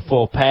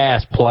 Beautiful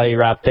pass play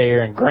right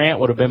there, and Grant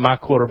would have been my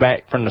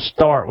quarterback from the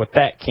start with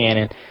that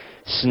cannon.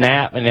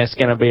 Snap, and it's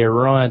going to be a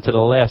run to the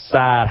left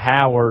side.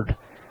 Howard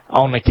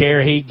on the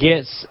carry. He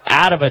gets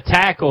out of a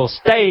tackle,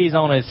 stays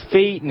on his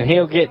feet, and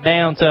he'll get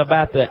down to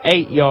about the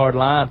 8-yard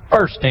line.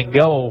 1st and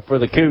goal for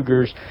the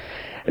Cougars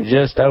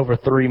just over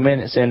 3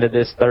 minutes into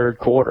this 3rd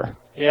quarter.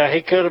 Yeah,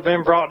 he could have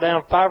been brought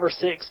down 5 or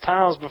 6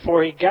 times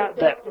before he got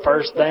that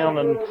 1st down,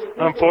 and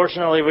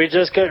unfortunately we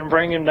just couldn't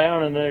bring him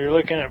down, and they're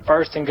looking at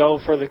 1st and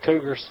goal for the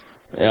Cougars.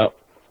 Yep.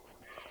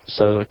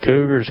 So the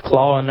Cougars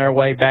clawing their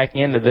way back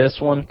into this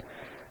one.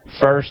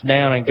 1st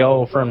down and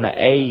goal from the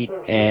 8,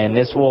 and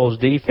this Wolves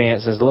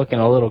defense is looking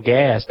a little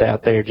gassed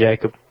out there,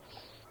 Jacob.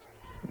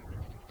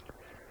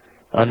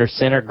 Under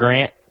center,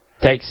 Grant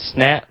takes a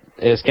snap.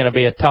 It's going to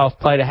be a toss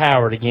play to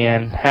Howard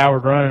again.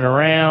 Howard running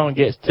around,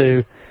 gets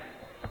to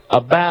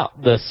about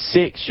the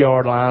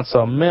 6-yard line, so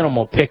a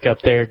minimal pickup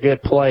there.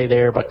 Good play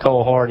there by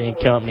Cole Hardy and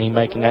company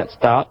making that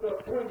stop.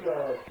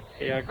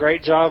 Yeah,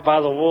 great job by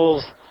the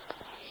Wolves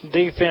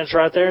defense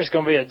right there. It's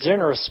going to be a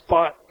generous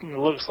spot, it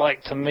looks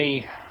like to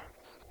me.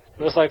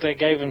 Looks like they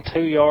gave him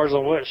 2 yards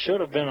on what should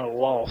have been a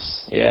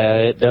loss. Yeah,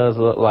 it does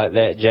look like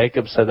that,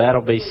 Jacob. So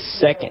that'll be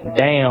 2nd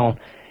down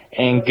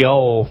and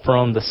goal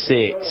from the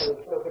 6.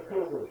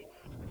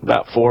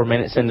 About 4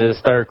 minutes into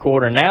this 3rd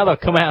quarter. Now they'll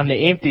come out in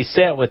the empty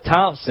set with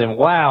Thompson.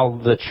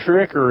 Wow, the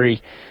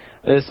trickery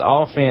this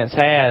offense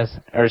has.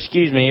 Or,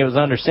 excuse me, it was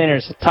under center.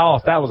 It's a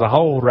toss. That was a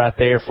hold right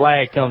there.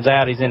 Flag comes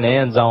out. He's in the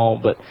end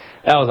zone. But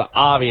that was an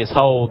obvious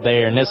hold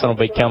there, and this one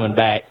will be coming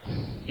back.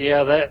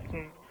 Yeah, that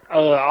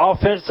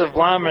offensive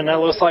lineman, that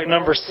looks like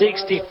number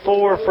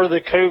 64 for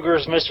the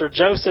Cougars, Mr.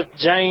 Joseph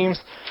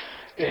James.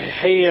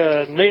 He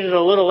needed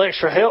a little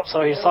extra help,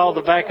 so he saw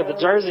the back of the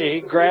jersey. He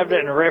grabbed it,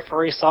 and the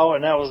referee saw it,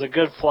 and that was a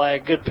good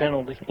flag, good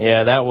penalty.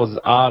 Yeah, that was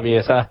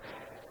obvious. I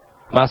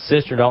My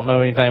sister don't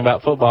know anything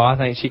about football. I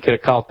think she could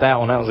have caught that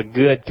one. That was a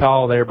good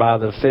call there by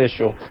the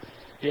official.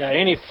 Yeah,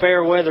 any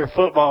fair-weather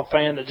football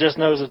fan that just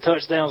knows a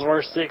touchdown's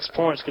worth 6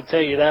 points could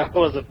tell you that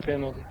was a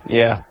penalty.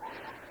 Yeah.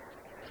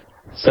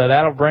 So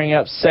that'll bring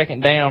up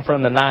second down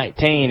from the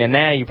 19, and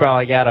now you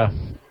probably got to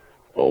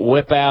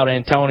whip out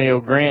Antonio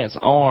Grant's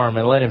arm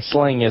and let him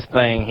sling his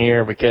thing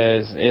here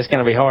because it's going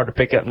to be hard to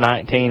pick up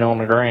 19 on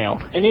the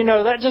ground. And, you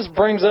know, that just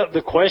brings up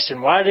the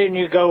question, why didn't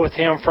you go with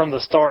him from the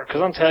start?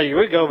 Because I'm telling you,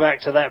 we go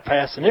back to that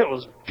pass, and it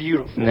was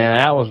beautiful. Now,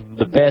 that was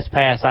the best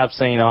pass I've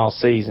seen all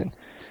season.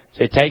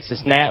 So he takes a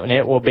snap, and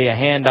it will be a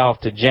handoff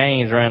to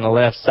James around the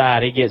left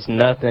side. He gets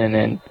nothing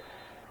and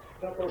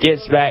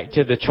gets back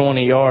to the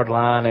 20-yard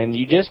line, and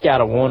you just got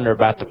to wonder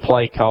about the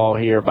play call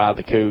here by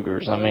the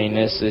Cougars. I mean,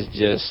 this is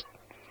just,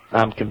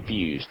 I'm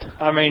confused.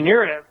 I mean,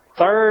 you're at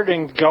 3rd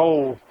and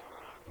goal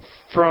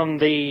from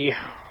the,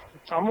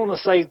 I'm going to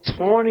say,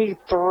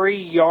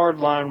 23-yard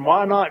line.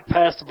 Why not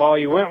pass the ball?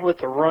 You went with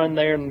the run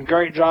there, and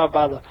great job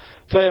by the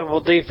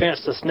Fayetteville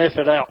defense to sniff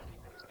it out.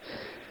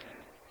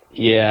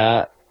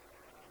 Yeah,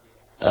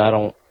 I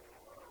don't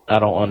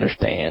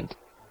understand.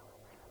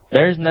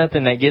 There's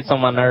nothing that gets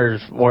on my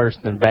nerves worse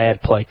than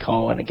bad play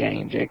call in a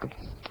game, Jacob.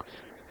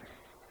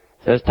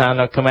 So it's time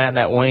to come out in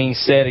that wing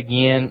set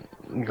again.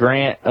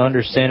 Grant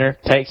under center,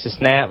 takes a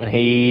snap, and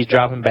he's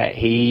dropping back.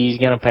 He's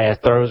going to pass,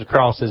 throws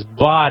across his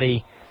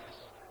body,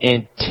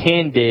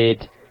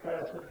 intended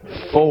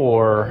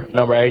for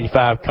number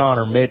 85,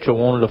 Connor Mitchell.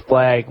 Wanted a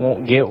flag,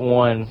 won't get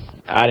one.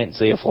 I didn't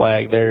see a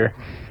flag there.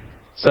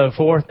 So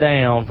 4th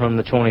down from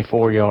the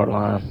 24-yard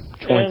line.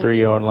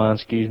 23-yard line,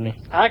 excuse me.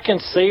 I can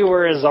see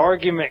where his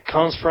argument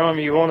comes from.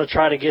 You want to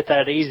try to get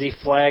that easy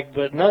flag,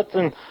 but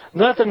nothing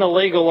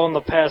illegal on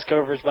the pass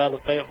coverage by the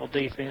Fayetteville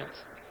defense.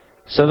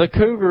 So the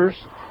Cougars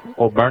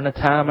will burn the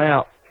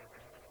timeout,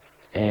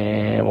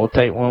 and we'll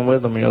take one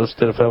with them. You're listening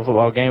to the Fayetteville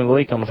Football Game of the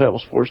Week on the Fayetteville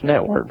Sports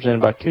Network, presented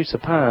by Coosa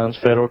Pines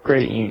Federal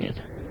Credit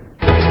Union.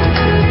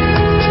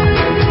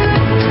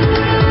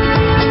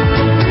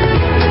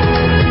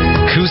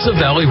 Coosa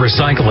Valley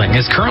Recycling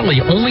is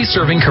currently only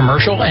serving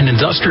commercial and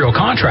industrial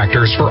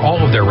contractors for all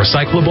of their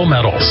recyclable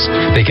metals.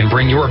 They can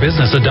bring your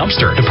business a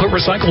dumpster to put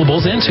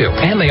recyclables into,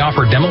 and they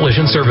offer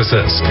demolition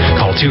services.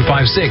 Call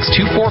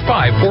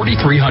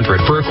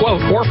 256-245-4300 for a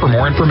quote or for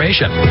more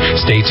information.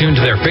 Stay tuned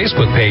to their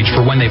Facebook page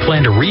for when they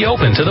plan to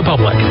reopen to the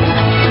public.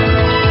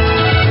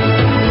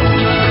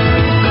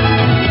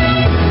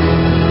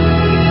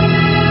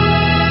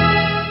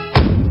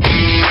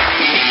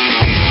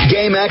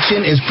 Game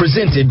Action is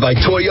presented by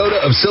Toyota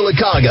of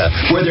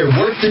Sylacauga, where they're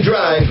worth the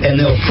drive and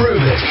they'll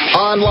prove it.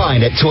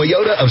 Online at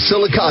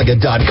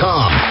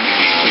toyotaofsylacauga.com.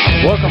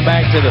 Welcome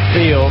back to the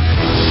field.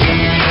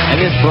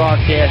 And this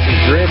broadcast is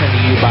driven to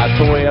you by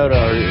Toyota,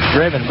 or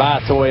driven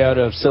by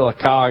Toyota of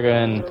Sylacauga.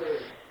 And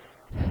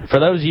for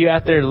those of you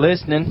out there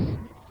listening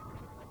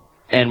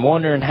and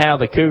wondering how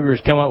the Cougars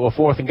come up with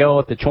 4th and goal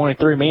at the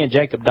 23, me and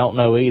Jacob don't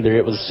know either.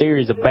 It was a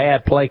series of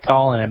bad play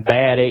calling and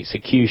bad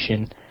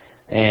execution.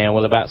 And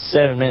with about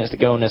 7 minutes to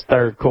go in this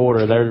 3rd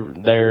quarter,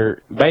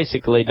 they're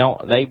basically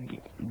don't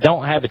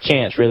have a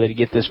chance really to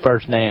get this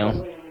 1st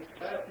down.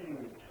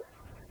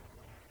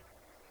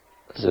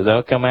 So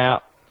they'll come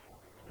out,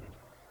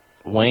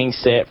 wing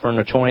set from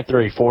the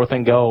 23, 4th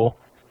and goal.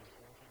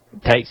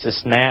 Takes a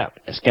snap.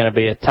 It's going to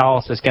be a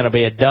toss. It's going to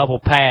be a double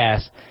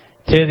pass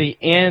to the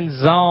end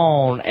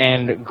zone,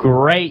 and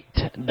great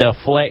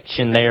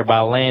deflection there by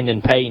Landon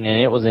Payton,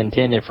 and it was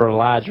intended for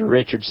Elijah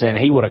Richardson.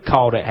 He would have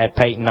caught it had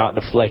Payton not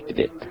deflected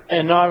it.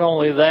 And not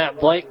only that,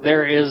 Blake,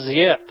 there is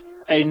yet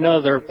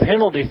another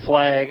penalty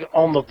flag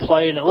on the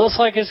play, and it looks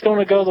like it's going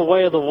to go the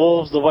way of the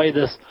Wolves, the way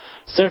this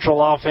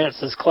Central offense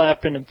is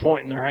clapping and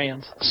pointing their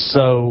hands.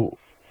 So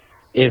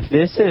if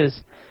this is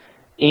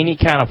any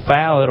kind of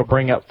foul, it'll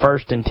bring up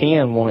 1st and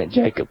 10, won't it,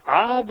 Jacob?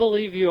 I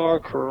believe you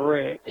are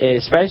correct.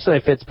 Especially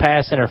if it's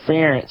pass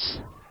interference.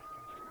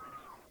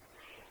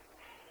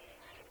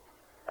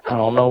 I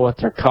don't know what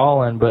they're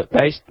calling, but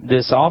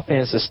this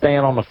offense is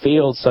staying on the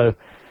field, so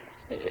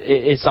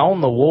it's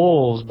on the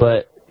Wolves,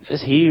 but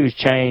this huge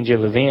change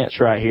of events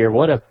right here.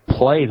 What a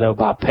play, though,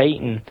 by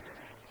Payton.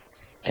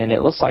 And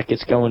it looks like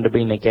it's going to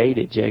be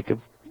negated,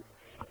 Jacob.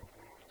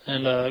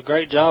 And a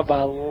great job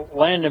by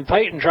Landon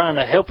Payton trying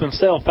to help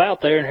himself out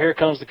there, and here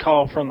comes the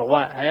call from the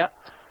white hat.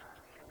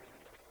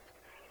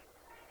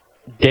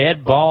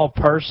 Dead ball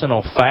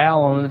personal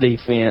foul on the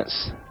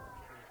defense.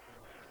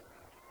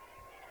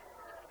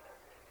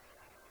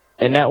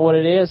 Isn't that what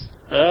it is?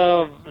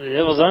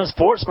 It was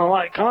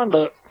unsportsmanlike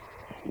conduct.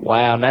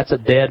 Wow, and that's a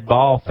dead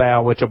ball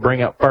foul, which will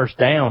bring up 1st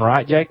down,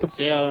 right, Jacob?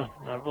 Yeah,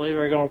 I believe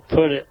they're going to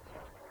put it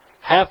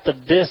half the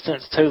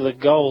distance to the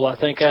goal. I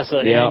think that's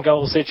an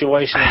in-goal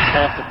situation. It's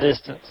half the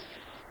distance.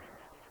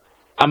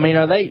 I mean,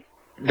 do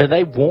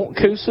they want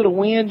Coosa to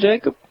win,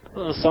 Jacob?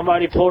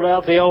 Somebody pulled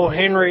out the old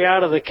Henry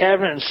out of the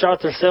cabinet and shot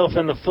themselves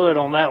in the foot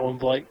on that one,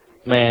 Blake.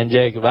 Man,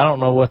 Jacob, I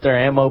don't know what their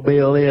ammo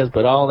bill is,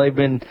 but all they've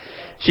been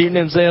shooting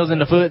themselves in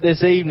the foot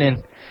this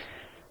evening.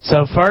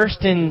 So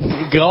 1st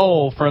and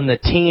goal from the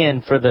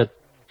 10 for the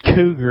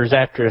Cougars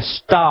after a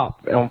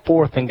stop on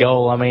 4th and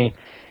goal. I mean,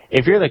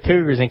 if you're the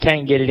Cougars and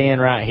can't get it in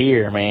right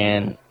here,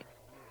 man.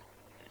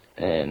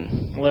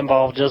 And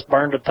Limbaugh just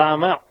burned a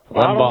timeout.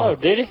 Well, I don't know,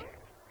 did he?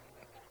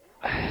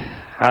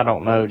 I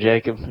don't know,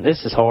 Jacob.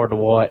 This is hard to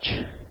watch.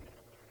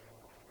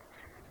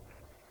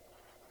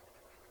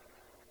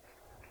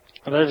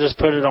 And they just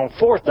put it on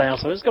 4th down,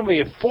 so it's going to be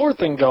a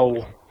 4th and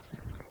goal.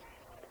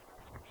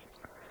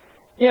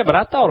 Yeah, but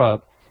I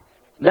thought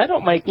that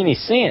don't make any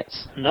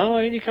sense. No,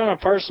 any kind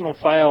of personal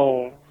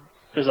foul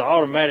is an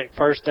automatic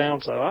first down,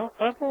 so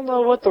I don't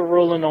know what the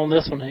ruling on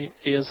this one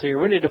is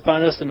here. We need to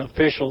find us an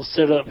official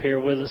sit up here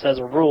with us as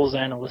a rules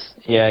analyst.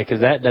 Yeah,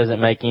 because that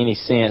doesn't make any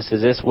sense,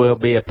 as this will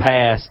be a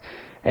pass,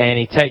 and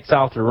he takes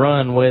off the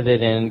run with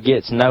it and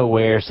gets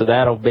nowhere, so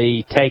that'll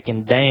be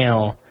taken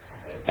down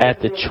at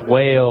the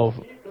 12.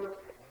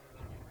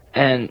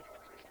 And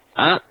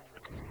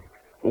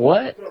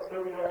what?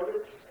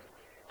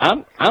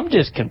 I'm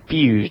just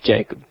confused,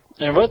 Jacob.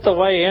 And with the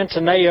way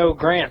Antonio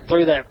Grant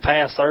threw that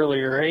pass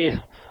earlier,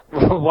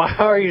 why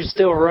are you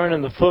still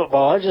running the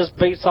football? It just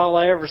beats all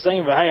I ever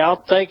seen, but hey,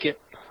 I'll take it.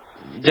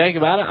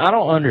 Jacob, I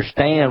don't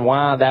understand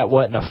why that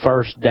wasn't a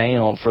first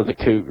down for the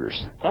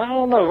Cougars. I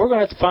don't know. We're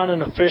going to have to find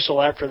an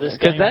official after this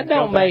game. Because that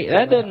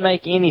doesn't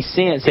make any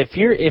sense. If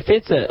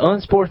it's an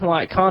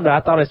unsportsmanlike conduct,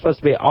 I thought it's supposed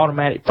to be an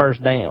automatic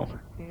first down.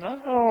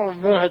 No,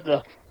 I'm going to have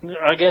to,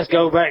 I guess,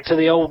 go back to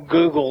the old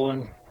Google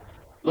and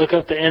look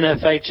up the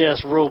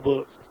NFHS rule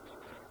book.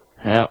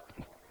 Yep.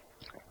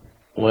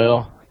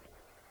 Well,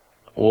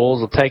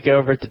 Wolves will take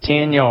over at the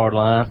 10-yard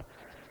line.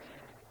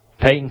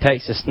 Peyton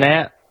takes a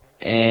snap,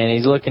 and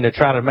he's looking to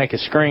try to make a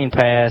screen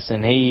pass,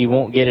 and he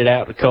won't get it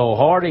out to Cole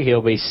Hardy.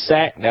 He'll be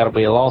sacked. That'll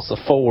be a loss of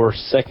 4,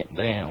 2nd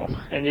down.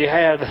 And you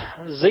had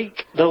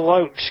Zeke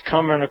DeLoach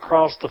coming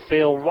across the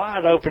field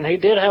wide open. He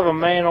did have a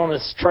man on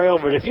his trail,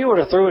 but if you would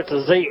have threw it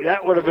to Zeke,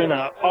 that would have been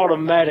an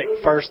automatic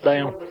first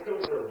down.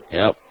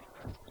 Yep.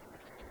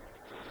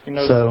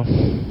 So,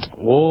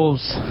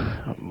 Wolves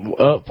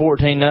up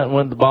 14-0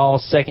 with the ball,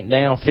 2nd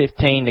down,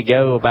 15 to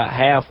go, about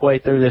halfway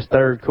through this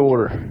 3rd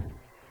quarter.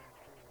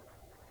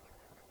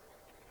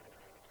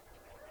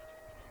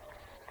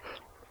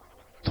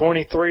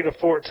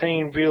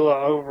 (23-14)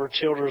 Beulah over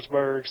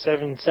Childersburg.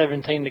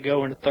 7:17 to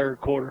go in the 3rd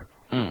quarter.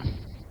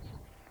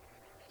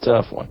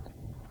 Tough one.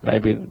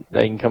 Maybe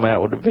they can come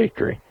out with a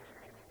victory.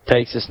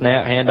 Takes a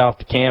snap, handoff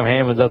to Cam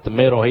Hammonds up the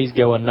middle. He's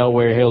going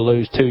nowhere. He'll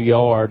lose 2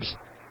 yards.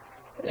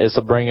 This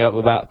will bring up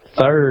about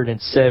 3rd and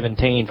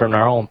 17 from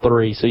their own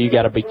 3. So you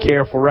got to be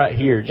careful right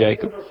here,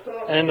 Jacob.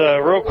 And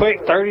real quick,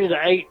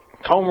 30-8,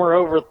 Comer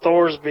over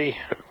Thorsby.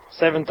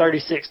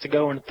 7:36 to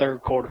go in the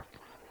 3rd quarter.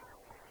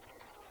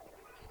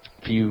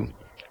 A few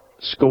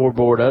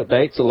scoreboard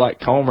updates. Look like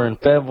Comer and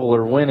Feville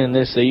are winning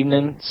this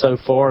evening so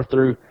far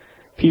through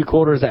a few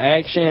quarters of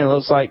action. It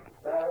looks like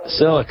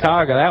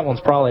Sylacauga, that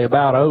one's probably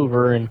about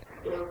over, and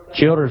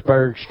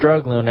Childersburg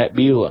struggling at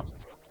Beulah.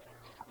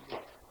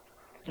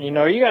 You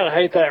know, you got to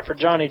hate that for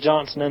Johnny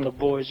Johnson and the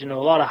boys. You know,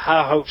 a lot of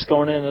high hopes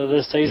going into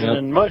this season,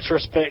 and much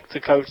respect to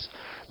Coach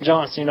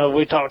Johnson. You know,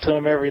 we talk to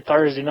him every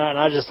Thursday night, and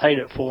I just hate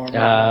it for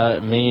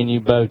him. Me and you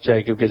both,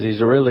 Jacob, because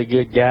he's a really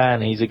good guy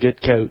and he's a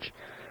good coach.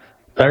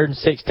 3rd and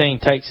 16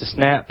 takes a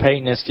snap.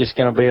 Peyton is just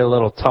going to be a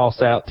little toss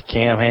out to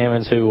Cam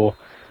Hammonds, who will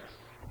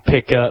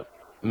pick up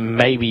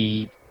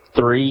maybe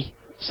 3.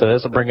 So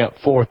this will bring up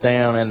 4th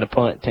down and the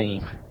punt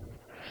team.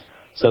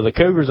 So the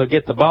Cougars will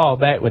get the ball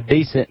back with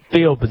decent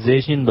field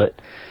position, but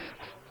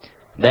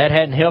that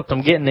hadn't helped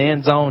them get in the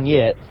end zone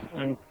yet.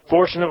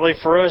 Unfortunately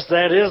for us,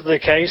 that is the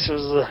case.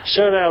 The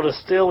shutout is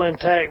still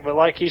intact, but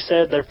like you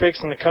said, they're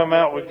fixing to come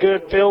out with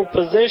good field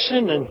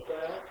position, and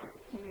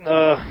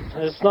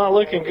it's not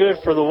looking good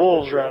for the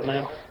Wolves right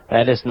now.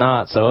 That is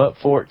not. So up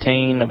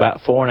 14, about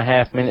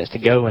 4.5 minutes to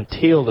go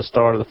until the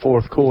start of the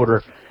 4th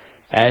quarter.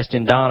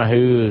 Ashton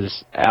Donahue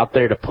is out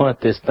there to punt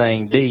this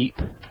thing deep.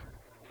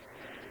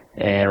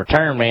 And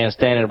return man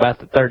standing about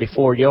the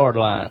 34-yard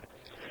line.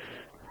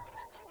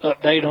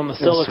 Update on the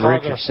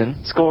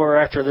Sylacauga score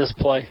after this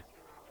play.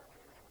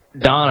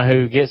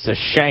 Donahue gets a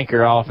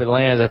shanker off. It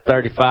lands at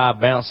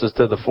 35, bounces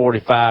to the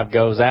 45,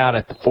 goes out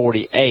at the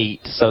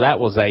 48. So that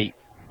was a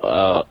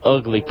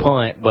ugly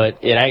punt, but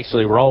it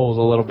actually rolls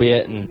a little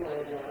bit, and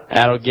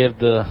that'll give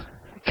the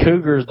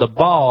Cougars the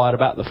ball at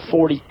about the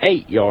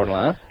 48-yard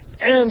line.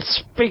 And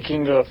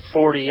speaking of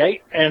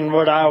 48, and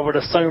what I would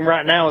assume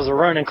right now is a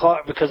running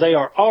clock, because they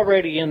are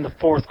already in the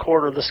 4th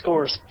quarter. The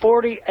score is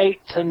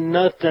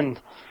 48-0.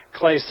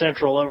 Clay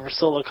Central over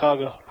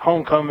Sylacauga,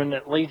 homecoming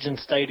at Legion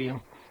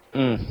Stadium.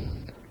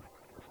 Man,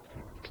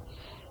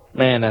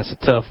 that's a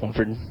tough one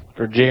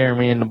for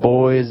Jeremy and the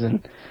boys,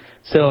 and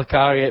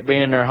Sylacauga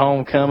being their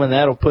homecoming.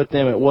 That'll put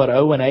them at,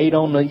 0-8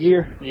 on the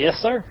year? Yes,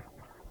 sir.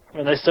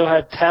 And they still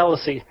have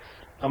Tallahassee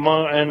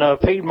and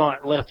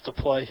Piedmont left to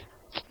play.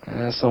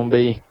 That's going to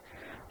be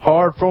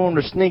hard for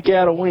them to sneak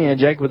out a win,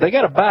 Jake, but they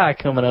got a bye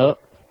coming up.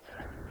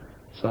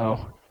 So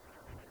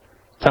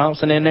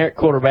Thompson in there at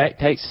quarterback,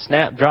 takes a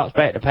snap, drops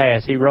back to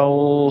pass. He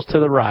rolls to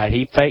the right.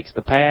 He fakes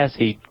the pass.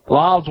 He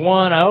lobs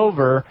one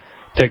over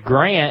to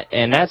Grant,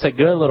 and that's a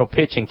good little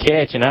pitch and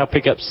catch, and that'll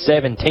pick up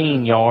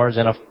 17 yards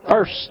and a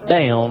first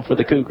down for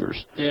the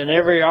Cougars. Yeah, and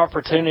every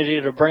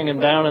opportunity to bring him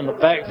down in the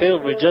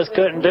backfield, we just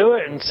couldn't do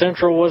it, and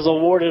Central was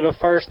awarded a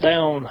first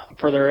down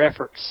for their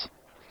efforts.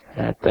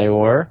 That they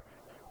were.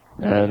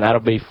 And that'll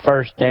be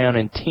first down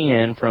and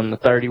 10 from the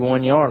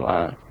 31-yard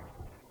line.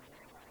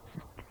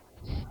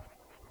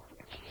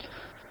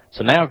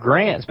 So now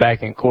Grant's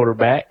back in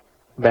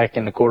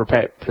the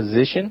quarterback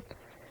position.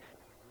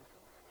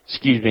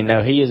 Excuse me,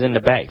 no, he is in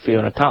the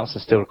backfield, and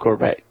Thompson's still the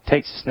quarterback.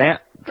 Takes a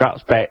snap,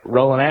 drops back,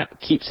 rolling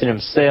out, keeps it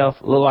himself.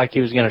 Looked like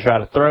he was going to try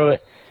to throw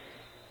it.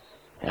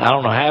 I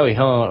don't know how he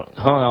hung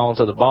on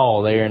to the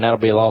ball there, and that'll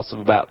be a loss of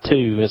about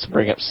 2. This will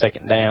bring up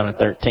second down and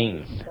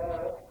 13.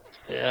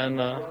 Yeah, and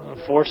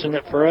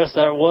unfortunate for us,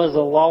 that was a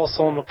loss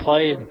on the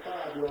play. And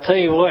I'll tell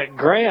you what,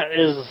 Grant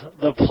is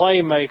the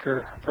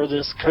playmaker for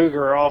this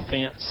Cougar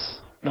offense,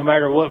 no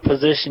matter what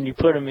position you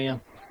put him in.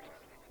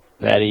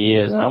 That he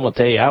is. And I'm going to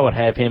tell you, I would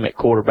have him at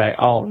quarterback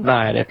all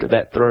night after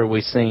that throw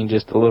we seen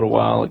just a little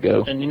while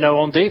ago. And, you know,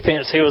 on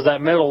defense, he was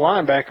that middle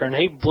linebacker, and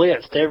he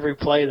blitzed every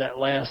play that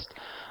last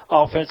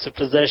offensive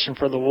possession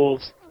for the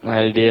Wolves.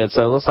 That he did.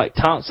 So it looks like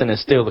Thompson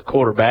is still the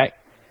quarterback.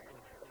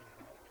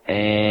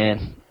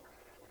 And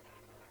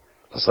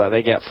looks like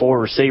they got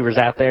 4 receivers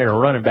out there and a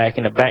running back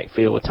in the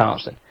backfield with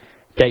Thompson.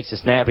 Takes a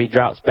snap. He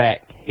drops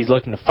back. He's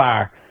looking to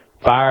fire.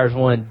 Fires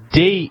one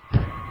deep.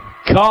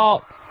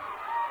 Caught.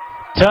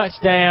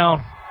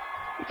 Touchdown,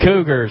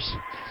 Cougars.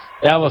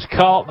 That was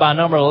caught by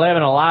number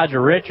 11, Elijah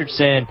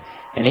Richardson,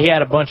 and he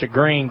had a bunch of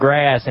green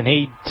grass, and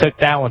he took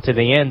that one to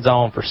the end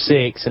zone for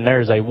 6, and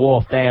there's a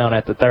wolf down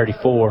at the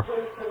 34.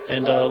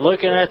 And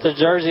looking at the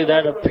jersey,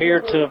 that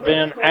appeared to have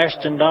been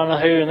Ashton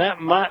Donahue, and that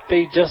might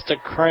be just a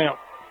cramp.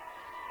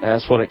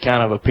 That's what it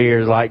kind of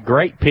appears like.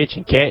 Great pitch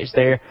and catch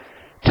there.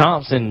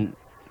 Thompson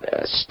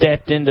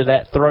stepped into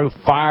that throw,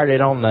 fired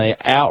it on the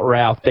out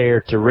route there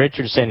to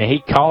Richardson, and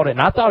he caught it.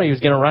 And I thought he was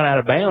going to run out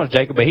of bounds,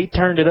 Jacob, but he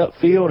turned it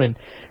upfield and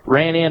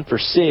ran in for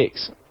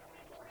 6.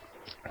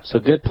 So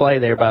good play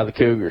there by the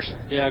Cougars.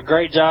 Yeah,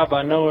 great job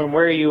by knowing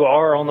where you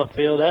are on the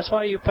field. That's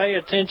why you pay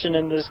attention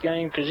in this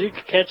game, because you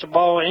can catch a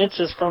ball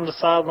inches from the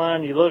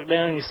sideline. You look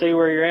down and you see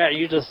where you're at.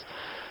 You just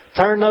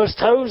turn those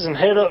toes and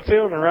head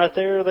upfield, and right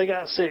there they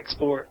got 6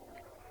 for it.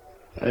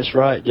 That's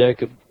right,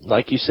 Jacob.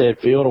 Like you said,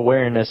 field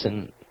awareness,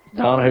 and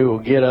Donahue will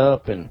get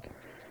up, and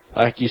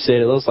like you said,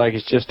 it looks like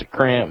it's just a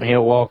cramp, and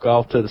he'll walk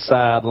off to the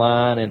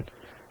sideline, and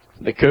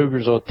the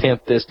Cougars will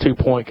attempt this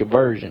 2-point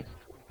conversion.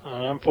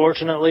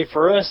 Unfortunately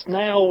for us,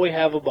 now we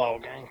have a ball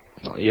game.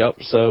 Yep,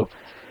 so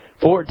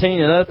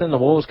 14-0. The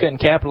Wolves couldn't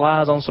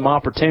capitalize on some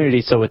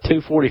opportunities, so with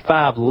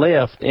 2:45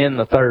 left in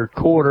the third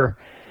quarter,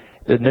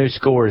 the new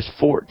score is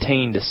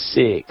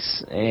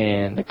 14-6,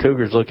 and the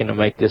Cougars looking to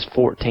make this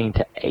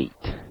 14-8.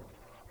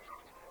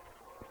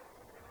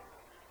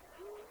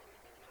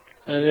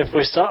 And if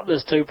we stop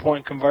this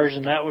 2-point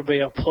conversion, that would be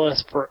a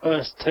plus for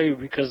us, too,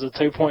 because the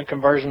 2-point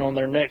conversion on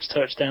their next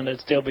touchdown, they'd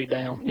still be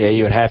down. Yeah,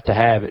 you would have to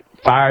have it.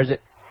 Fires it,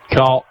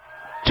 caught,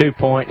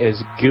 2-point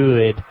is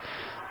good.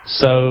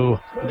 So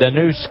the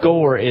new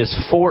score is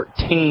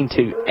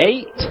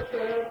 14-8.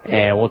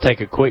 And we'll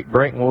take a quick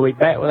break, and we'll be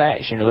back with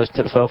action. You're listening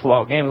to the Federal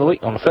Football Game of the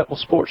Week on the Federal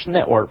Sports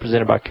Network,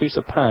 presented by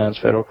Coosa Pines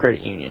Federal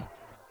Credit Union.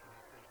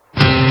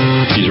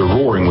 These are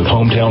roaring with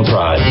hometown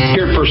pride.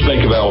 Here at First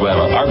Bank of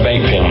Alabama, our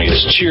bank family is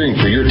cheering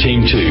for your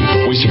team too.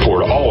 We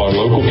support all our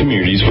local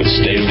communities with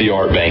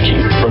state-of-the-art banking.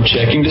 From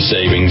checking to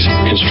savings,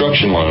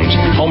 construction loans,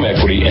 home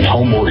equity, and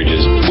home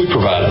mortgages, we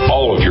provide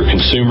all of your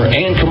consumer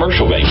and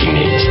commercial banking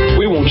needs.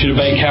 We want you to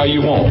bank how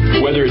you want,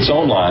 whether it's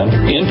online,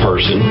 in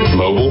person,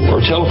 mobile,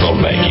 or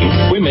telephone banking.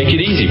 We make it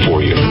easy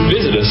for you.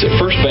 Visit us at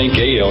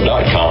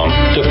firstbankal.com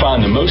to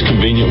find the most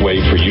convenient way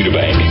for you to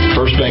bank.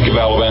 First Bank of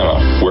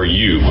Alabama, where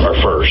you are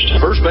first.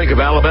 First Bank of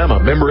Alabama,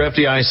 member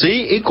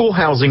FDIC, equal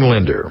housing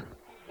lender.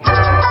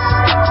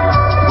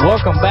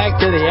 Welcome back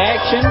to the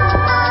action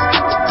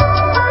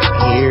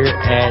here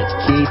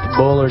at Keith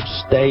Bullard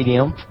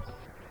Stadium.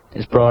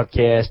 This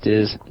broadcast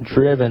is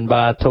driven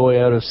by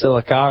Toyota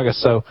Sylacauga.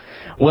 So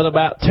with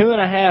about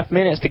 2.5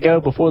 minutes to go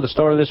before the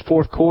start of this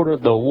fourth quarter,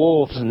 the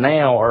Wolves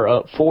now are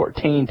up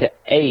 14-8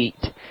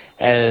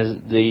 as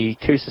the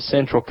Coosa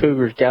Central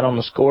Cougars got on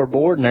the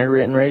scoreboard, and they're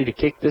getting ready to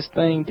kick this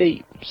thing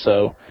deep.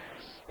 So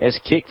it's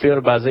a kick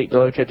fielded by Zeke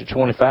Deloach at the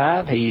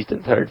 25. He's to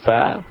the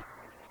 35.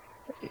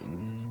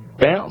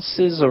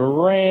 Bounces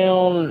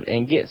around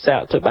and gets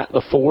out to about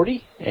the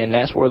 40, and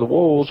that's where the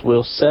Wolves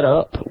will set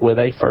up with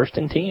a 1st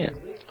and 10.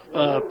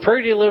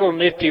 Pretty little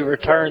nifty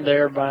return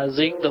there by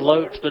Zeke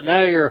Deloach, but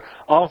now your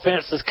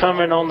offense is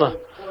coming on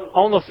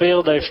the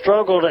field. They've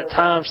struggled at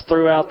times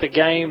throughout the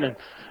game, and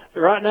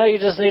right now you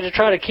just need to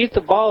try to keep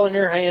the ball in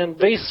your hand,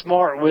 be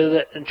smart with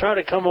it, and try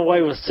to come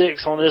away with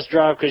 6 on this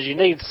drive, because you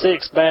need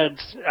 6 bad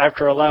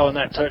after allowing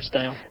that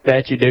touchdown.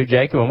 That you do,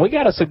 Jacob. And we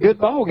got us a good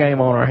ball game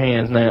on our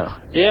hands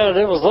now. Yeah,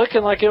 it was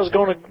looking like it was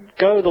going to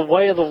go the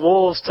way of the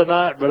Wolves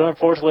tonight, but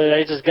unfortunately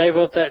they just gave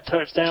up that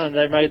touchdown and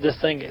they made this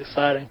thing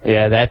exciting.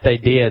 Yeah, that they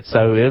did.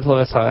 So it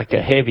looks like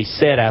a heavy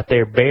set out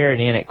there. Barrett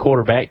in at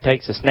quarterback,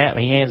 takes a snap,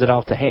 and he hands it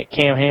off to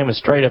Cam Hammond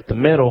straight up the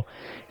middle.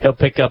 He'll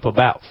pick up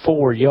about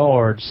 4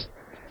 yards.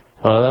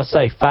 Well, let's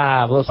say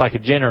 5. Looks like a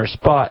generous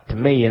spot to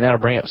me, and that'll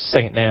bring up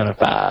 2nd down and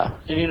 5.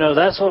 And,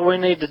 that's what we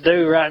need to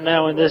do right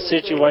now in this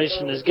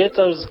situation is get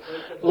those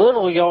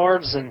little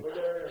yards and,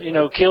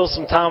 kill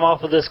some time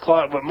off of this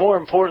clock. But more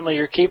importantly,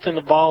 you're keeping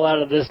the ball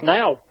out of this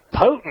now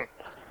potent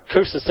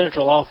Coosa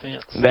Central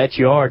offense. That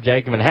you are,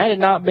 Jacob. And had it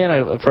not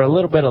been for a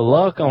little bit of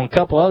luck on a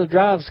couple other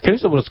drives,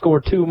 Coosa would have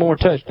scored 2 more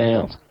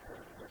touchdowns.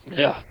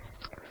 Yeah.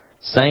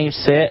 Same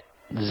set,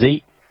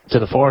 Zeke to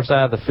the far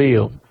side of the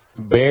field.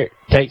 Barrett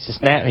takes a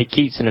snap, he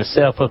keeps it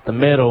himself up the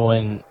middle,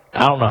 and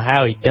I don't know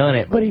how he done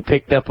it, but he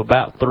picked up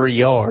about 3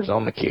 yards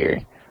on the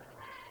carry.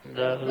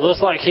 It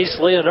looks like he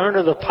slid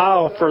under the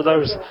pile for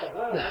those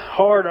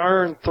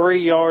hard-earned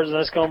 3 yards, and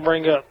that's going to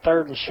bring up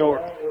 3rd and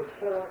short.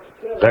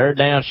 3rd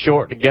down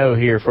short to go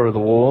here for the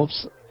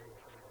Wolves.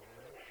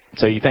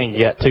 So you think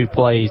you got 2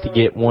 plays to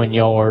get 1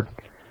 yard,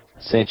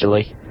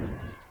 essentially.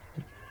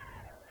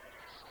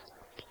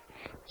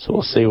 So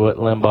we'll see what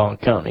Limbaugh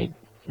and Company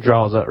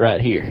draws up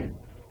right here.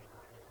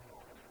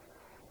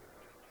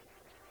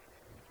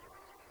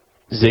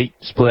 Zeke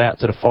split out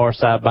to the far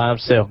side by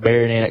himself.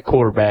 Barrett in at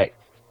quarterback.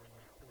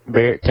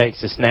 Barrett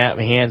takes the snap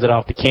and hands it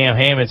off to Cam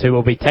Hammonds, who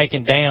will be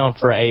taken down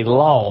for a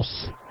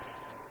loss.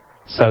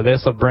 So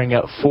this will bring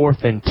up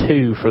 4th and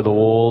 2 for the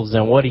Wolves.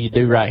 And what do you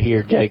do right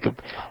here, Jacob?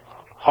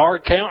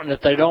 Hard counting.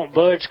 If they don't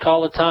budge,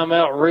 call a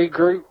timeout,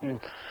 regroup, and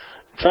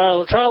try a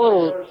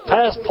little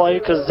pass play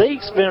because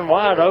Zeke's been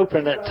wide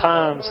open at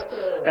times.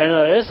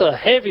 And it's a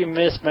heavy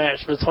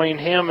mismatch between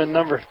him and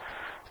number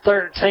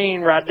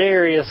 13,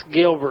 Rydarius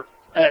Gilbert.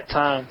 At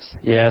times.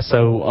 Yeah,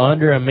 so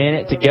under a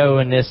minute to go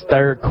in this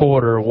 3rd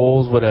quarter,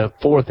 Wolves with a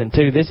 4th and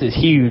 2. This is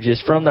huge.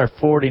 It's from their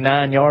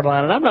 49-yard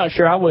line, and I'm not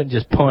sure I wouldn't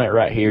just punt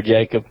right here,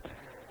 Jacob.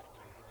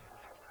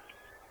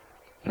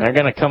 And they're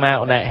going to come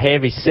out with that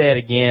heavy set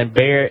again.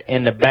 Barrett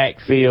in the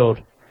backfield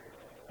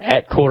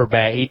at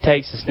quarterback. He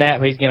takes the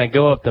snap. He's going to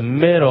go up the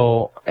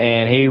middle,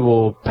 and he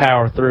will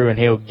power through, and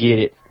he'll get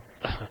it.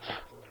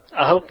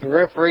 I hope the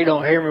referee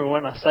don't hear me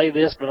when I say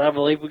this, but I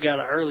believe we got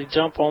an early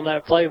jump on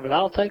that play, but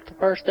I'll take the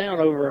 1st down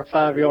over a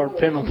 5-yard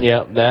penalty.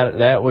 Yep,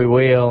 that we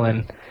will,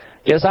 and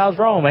guess I was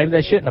wrong.Maybe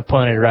they shouldn't have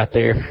punted right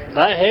there.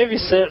 That heavy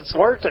set's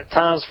worked at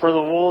times for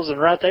the Wolves, and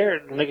right there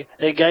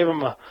it gave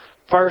them a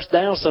 1st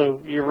down,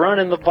 so you're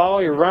running the ball,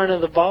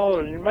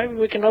 and maybe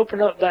we can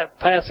open up that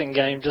passing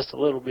game just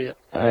a little bit.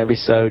 Maybe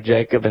so,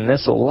 Jacob, and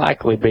this will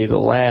likely be the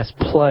last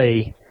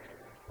play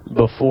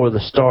before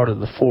the start of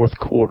the 4th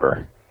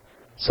quarter.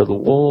 So the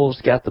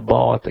Wolves got the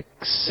ball at the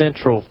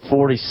central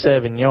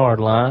 47-yard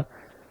line.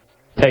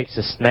 Takes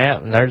a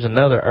snap, and there's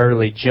another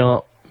early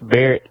jump.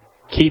 Barrett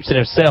keeps it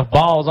himself.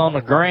 Ball's on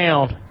the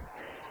ground.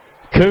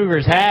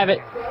 Cougars have it.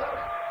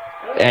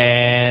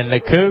 And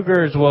the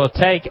Cougars will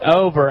take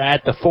over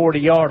at the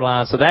 40-yard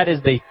line. So that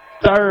is the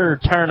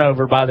 3rd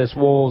turnover by this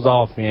Wolves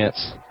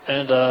offense.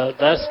 And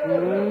that's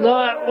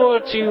not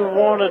what you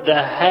wanted to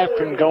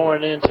happen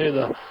going into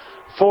the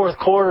 4th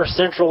quarter.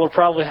 Central will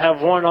probably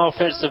have 1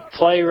 offensive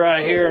play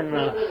right here, and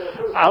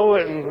I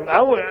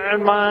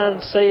wouldn't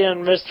mind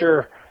seeing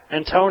Mr.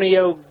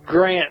 Antonio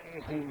Grant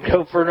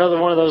go for another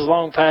one of those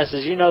long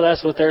passes.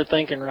 That's what they're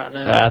thinking right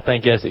now. I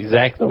think that's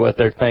exactly what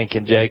they're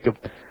thinking, Jacob.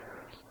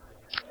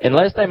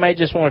 Unless they may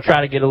just want to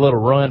try to get a little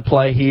run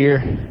play here,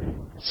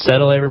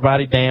 settle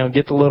everybody down,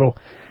 get the little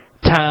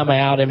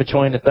timeout in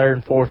between the 3rd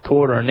and 4th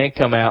quarter, and then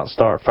come out and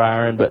start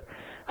firing. But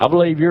I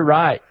believe you're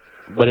right.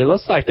 But it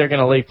looks like they're going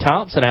to leave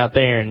Thompson out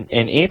there and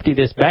empty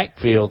this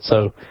backfield.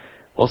 So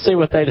we'll see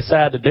what they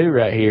decide to do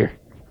right here.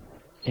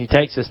 He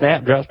takes the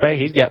snap, drops back.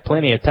 He's got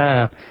plenty of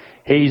time.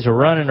 He's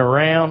running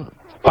around,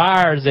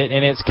 fires it,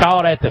 and it's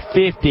caught at the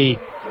 50.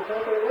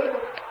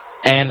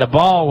 And the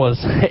ball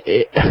was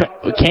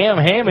Cam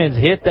Hammonds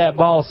hit that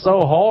ball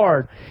so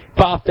hard,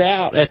 popped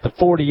out at the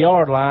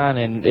 40-yard line,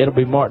 and it'll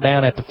be marked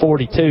down at the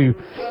 42.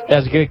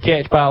 That's a good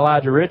catch by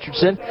Elijah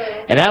Richardson.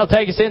 And that'll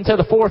take us into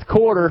the 4th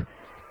quarter.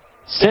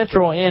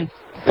 Central in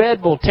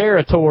Fayetteville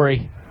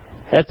territory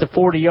at the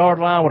 40-yard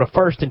line with a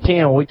 1st and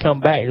 10 when we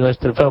come back. You're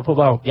listening to the Fayetteville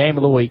Football Game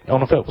of the Week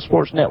on the Fayetteville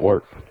Sports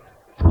Network.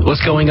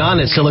 What's going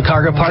on at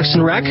Sylacauga Parks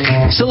and Rec?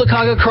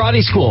 Sylacauga Karate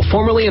School,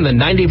 formerly in the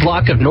 90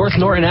 block of North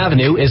Norton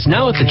Avenue, is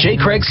now at the J.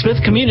 Craig Smith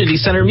Community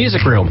Center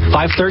Music Room,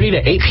 5:30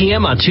 to 8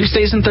 p.m. on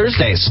Tuesdays and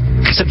Thursdays.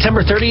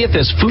 September 30th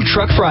is Food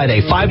Truck Friday,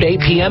 5 to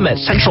 8 p.m. at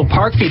Central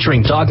Park,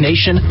 featuring Dog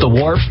Nation, The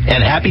Wharf,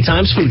 and Happy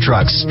Times Food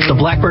Trucks. The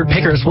Blackbird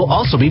Pickers will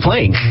also be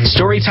playing.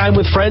 Story Time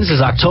with Friends is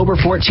October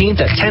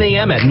 14th at 10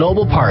 a.m. at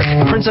Noble Park.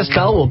 Princess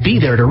Belle will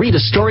be there to read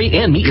a story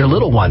and meet your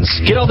little ones.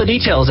 Get all the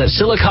details at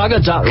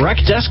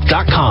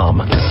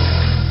sylacauga.recdesk.com.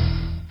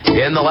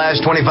 In the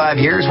last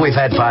 25 years, we've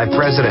had 5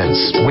 presidents.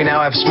 We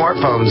now have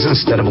smartphones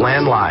instead of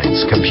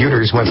landlines.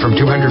 Computers went from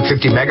 250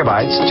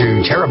 megabytes to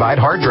terabyte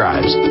hard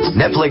drives.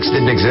 Netflix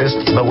didn't exist,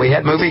 but we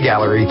had Movie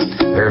Gallery.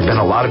 There have been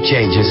a lot of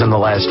changes in the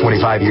last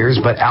 25 years,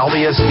 but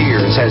Albia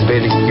Steers has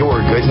been your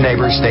good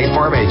neighbor State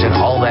Farm agent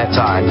all that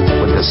time.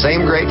 With the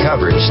same great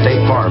coverage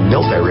State Farm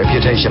built their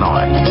reputation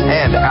on.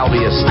 And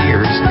Albia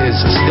Steers is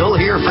still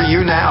here for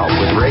you now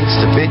with rates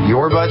to fit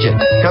your budget.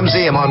 Come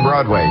see him on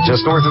Broadway,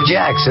 just north of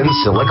Jackson,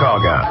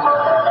 Sylacauga.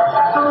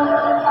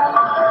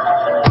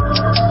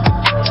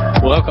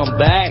 Welcome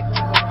back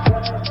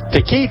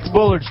to Keith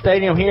Bullard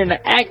Stadium here in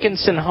the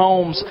Atkinson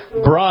Homes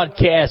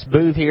broadcast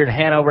booth here in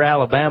Hanover,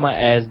 Alabama,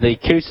 as the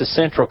Coosa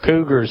Central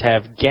Cougars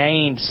have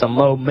gained some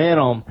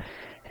momentum,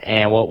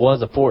 and what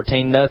was a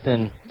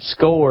 14-0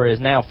 score is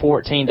now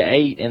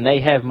 14-8, and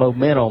they have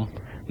momentum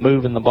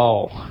moving the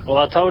ball. Well,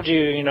 I told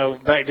you,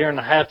 back during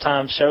the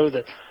halftime show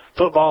that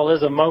football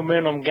is a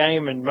momentum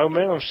game, and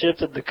momentum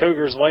shifted the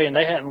Cougars' way, and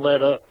they hadn't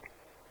let up.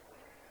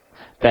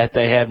 That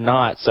they have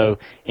not. So,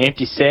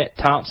 empty set,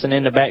 Thompson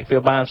in the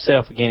backfield by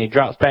himself again. He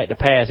drops back to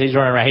pass. He's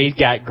running around. He's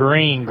got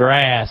green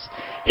grass.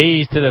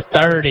 He's to the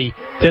 30,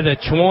 to the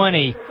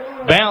 20.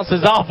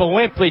 Bounces off a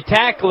Wimpley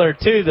tackler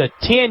to the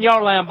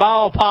 10-yard line.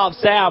 Ball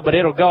pops out, but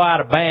it'll go out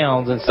of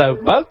bounds. And so,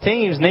 both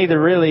teams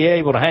neither really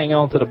able to hang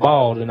on to the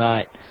ball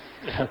tonight.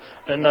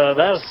 And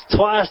that's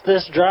twice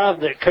this drive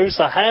that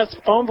Coosa has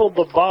fumbled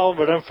the ball,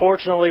 but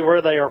unfortunately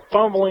where they are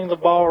fumbling the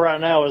ball right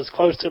now is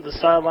close to the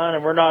sideline,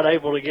 and we're not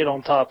able to get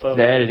on top of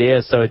it. That it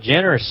is. So a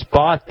generous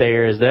spot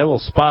there is they will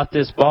spot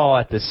this ball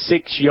at the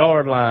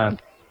 6-yard line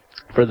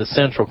for the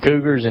Central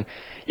Cougars, and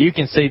you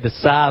can see the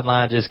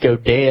sideline just go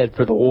dead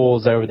for the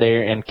Wolves over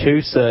there, and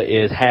Coosa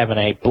is having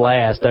a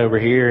blast over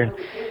here.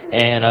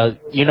 And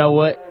you know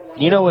what?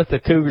 You know what the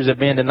Cougars have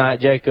been tonight,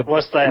 Jacob?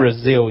 What's that?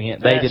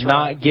 Resilient. They did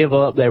not give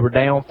up. They were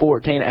down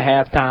 14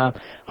 at halftime.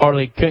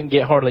 Couldn't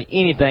get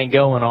anything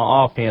going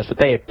on offense, but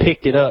they had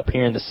picked it up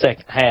here in the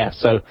second half.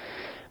 So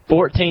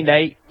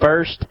 14-8,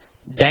 first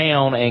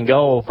down and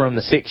goal from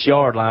the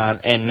 6-yard line,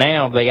 and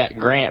now they got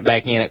Grant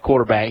back in at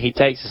quarterback. He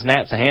takes the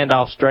snaps, a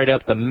handoff straight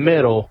up the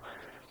middle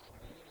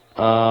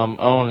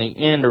on the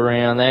end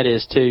around. That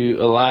is to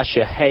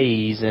Elisha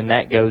Hayes, and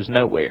that goes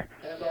nowhere.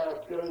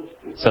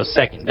 So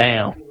second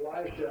down.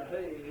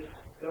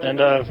 And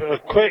a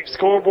quick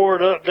scoreboard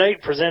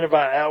update presented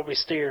by Albie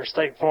Steer,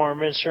 State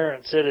Farm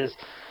Insurance. It is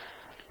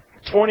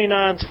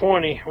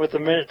 29-20 with a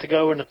minute to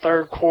go in the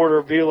third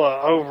quarter.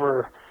 Beulah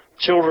over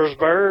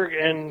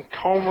Childersburg, and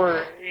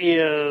Comer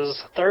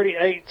is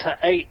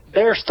 38-8.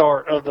 Their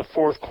start of the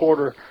fourth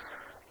quarter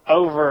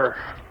over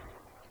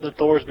the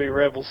Thorsby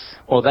Rebels.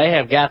 Well, they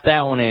have got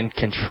that one in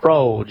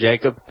control,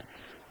 Jacob.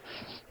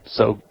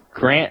 So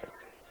Grant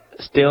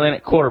still in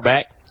at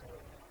quarterback.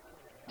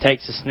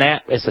 Takes a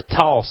snap. It's a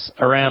toss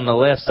around the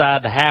left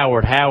side to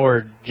Howard.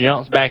 Howard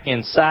jumps back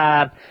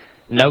inside.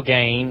 No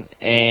gain.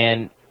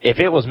 And if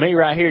it was me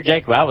right here,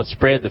 Jacob, I would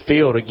spread the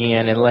field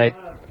again and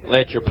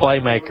let your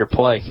playmaker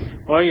play.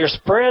 Well, your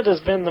spread has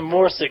been the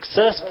more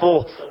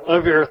successful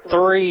of your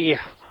 3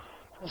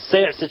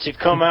 sets that you've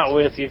come out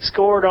with. You've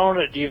scored on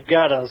it. You've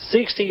got a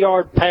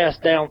 60-yard pass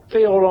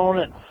downfield on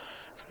it.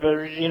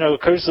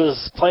 But,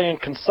 Coosa's playing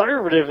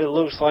conservative, it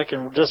looks like,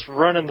 and just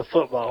running the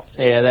football.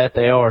 Yeah, that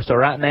they are. So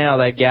right now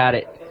they've got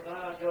it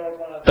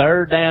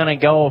third down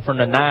and goal from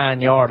the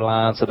 9-yard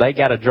line, so they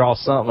got to draw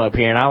something up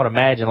here. And I would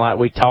imagine, like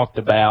we talked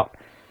about,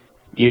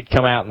 you'd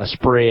come out in the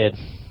spread,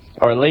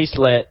 or at least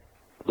let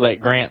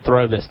Grant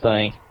throw this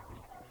thing.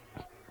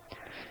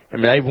 I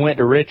mean, they've went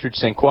to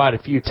Richardson quite a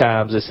few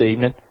times this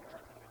evening.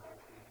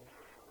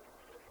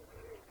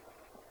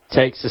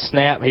 Takes the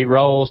snap. He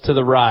rolls to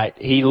the right.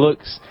 He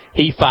looks.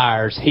 He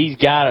fires. He's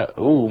got a.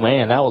 Ooh,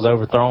 man, that was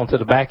overthrown to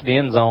the back of the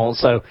end zone.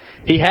 So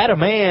he had a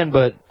man,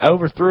 but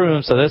overthrew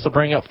him. So this will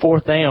bring up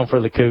fourth down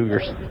for the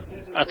Cougars.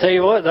 I tell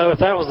you what, though, if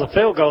that was a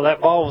field goal, that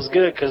ball was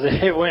good because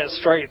it went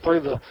straight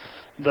through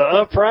the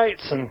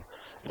uprights, and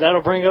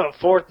that'll bring up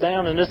fourth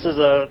down. And this is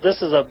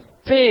a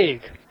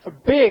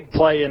big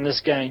play in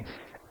this game.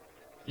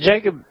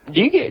 Jacob,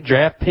 do you get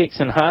draft picks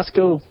in high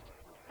school?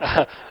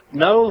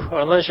 No,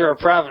 unless you're a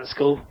private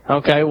school.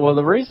 Okay, well,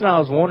 the reason I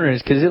was wondering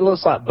is because it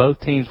looks like both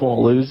teams want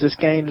to lose this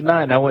game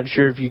tonight, and I wasn't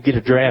sure if you get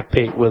a draft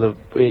pick with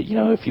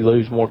if you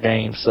lose more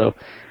games. So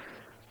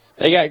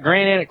they got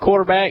Grant in at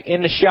quarterback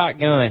in the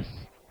shotgun.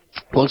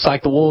 Looks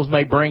like the Wolves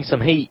may bring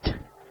some heat.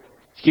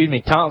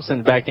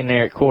 Thompson's back in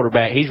there at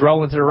quarterback. He's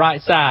rolling to the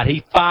right side.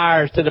 He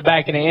fires to the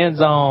back of the end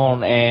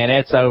zone, and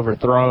it's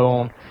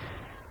overthrown.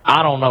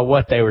 I don't know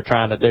what they were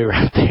trying to do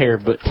right there,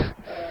 but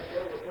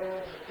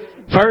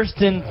first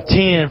and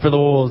 10 for the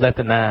Wolves at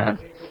the 9.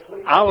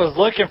 I was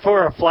looking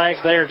for a flag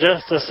there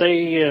just to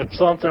see if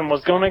something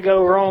was going to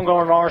go wrong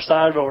on our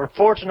side, but we're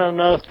fortunate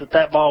enough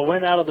that ball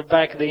went out of the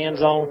back of the end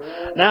zone.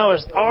 Now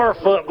it's our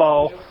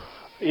football.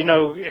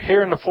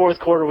 Here in the fourth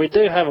quarter, we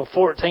do have a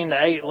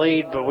 14-8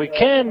 lead, but we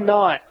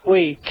cannot,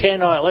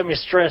 let me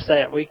stress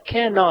that, we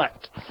cannot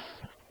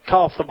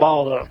cough the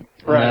ball up.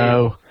 Right.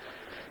 No.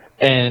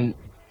 And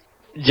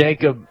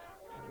Jacob,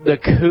 the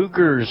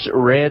Cougars'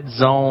 red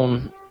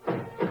zone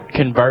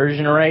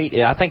conversion rate,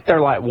 I think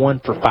they're like 1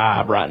 for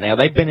 5 right now.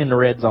 They've been in the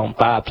red zone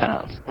 5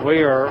 times.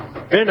 We are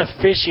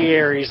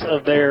beneficiaries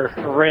of their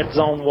red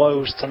zone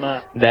woes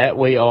tonight. That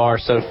we are.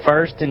 So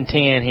 1st and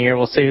 10 here.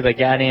 We'll see who they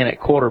got in at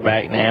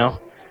quarterback now.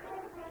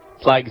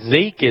 It's like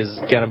Zeke is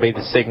going to be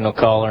the signal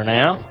caller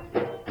now.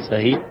 So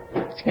he's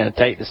going to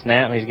take the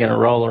snap. He's going to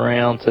roll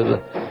around to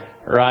the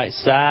right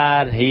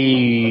side.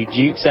 He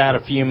jukes out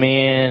a few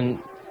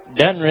men.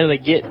 Doesn't really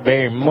get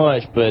very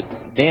much, but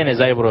then is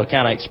able to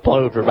kind of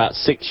explode for about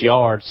 6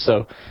 yards.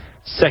 So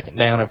 2nd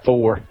down and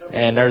 4.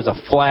 And there's a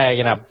flag,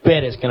 and I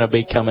bet it's going to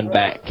be coming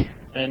back.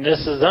 And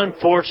this is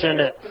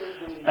unfortunate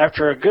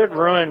after a good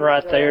run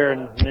right there.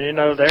 And, you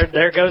know,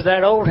 there goes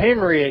that old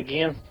Henry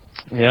again.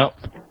 Yep.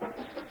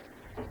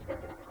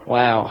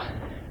 Wow.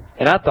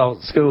 And I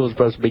thought school was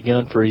supposed to be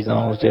gun-free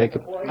zones,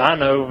 Jacob. I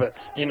know, but,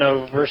 you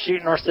know, we're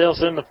shooting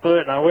ourselves in the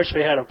foot, and I wish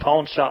we had a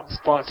pawn shop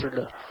sponsor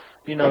to,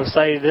 you know,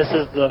 say this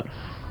is the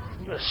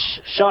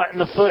shot in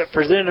the foot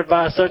presented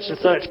by such and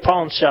such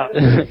pawn shop.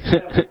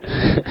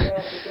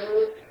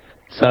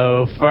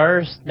 So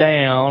 1st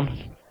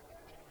down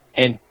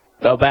and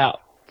about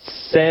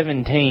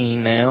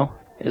 17 now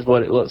is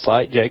what it looks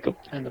like, Jacob.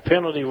 And the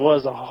penalty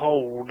was a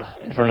hold.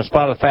 And from the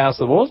spot of the foul,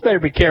 so the Wolves better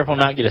be careful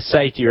not to get a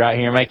safety right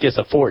here and make this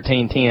a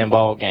 14-10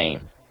 ball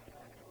game.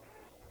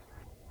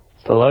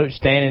 Deloach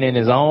standing in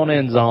his own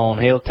end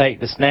zone. He'll take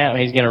the snap.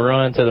 He's going to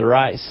run to the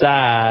right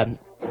side,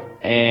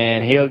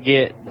 and he'll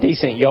get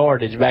decent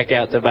yardage back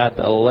out to about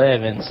the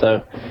 11.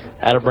 So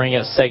that'll bring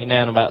up 2nd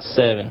down about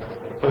 7.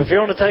 If you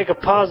want to take a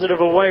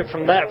positive away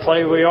from that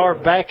play, we are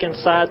back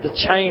inside the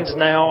chains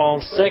now on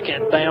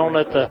 2nd down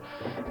at the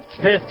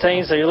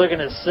 15, so you're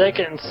looking at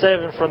 2nd and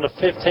 7 from the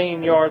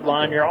 15-yard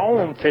line, your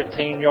own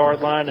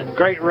 15-yard line, and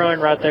great run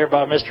right there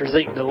by Mr.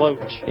 Zeke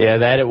Deloach. Yeah,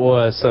 that it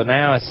was. So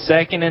now it's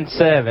 2nd and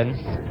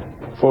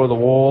 7 for the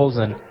Wolves,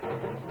 and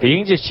if you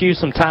can just choose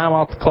some time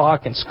off the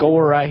clock and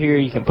score right here,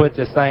 you can put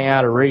this thing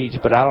out of reach,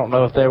 but I don't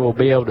know if they will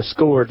be able to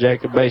score,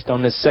 Jacob, based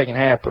on this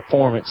second-half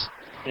performance.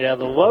 Yeah,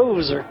 the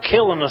lows are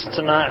killing us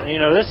tonight. You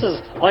know, this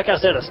is, like I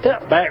said, a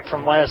step back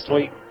from last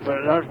week. But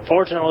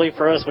unfortunately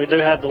for us, we do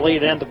have the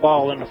lead and the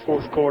ball in the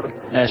 4th quarter.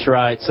 That's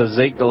right. So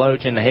Zeke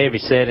Deloach in the heavy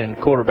set and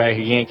quarterback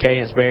again.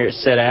 Cadence Barrett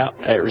set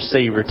out at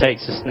receiver.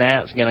 Takes the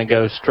snap. Is going to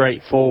go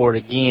straight forward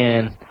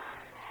again.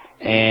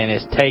 And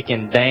is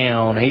taken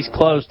down. He's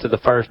close to the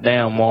 1st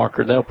down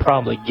marker. They'll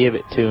probably give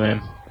it to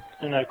him.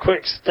 And a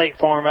quick State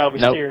Farm Albie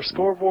Steer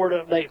scoreboard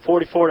update,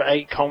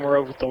 44-8, Comer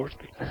over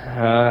Thorsby.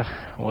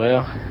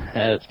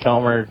 Well,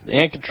 Comer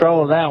in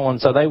control of that one,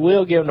 so they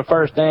will give him the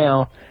 1st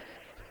down.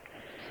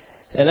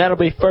 And that'll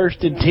be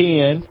 1st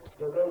and 10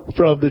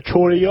 from the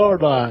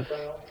 20-yard line.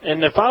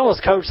 And if I was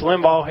Coach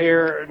Limbaugh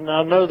here, and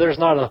I know there's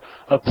not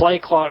a play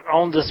clock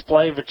on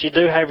display, but you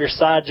do have your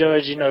side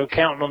judge, you know,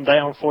 counting them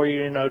down for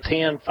you,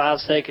 10, 5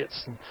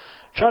 seconds.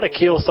 Try to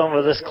kill some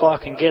of this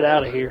clock and get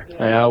out of here.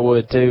 Yeah, I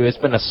would, too. It's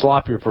been a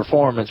sloppier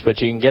performance, but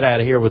you can get out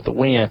of here with the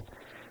win.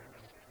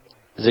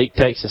 Zeke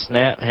takes a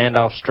snap,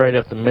 handoff straight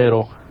up the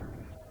middle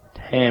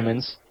to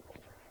Hammonds.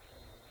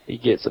 He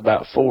gets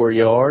about 4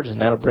 yards,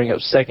 and that'll bring up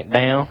 2nd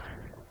down.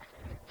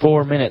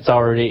 4 minutes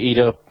already eat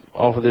up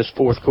off of this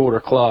 4th quarter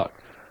clock.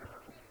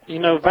 You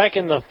know, back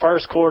in the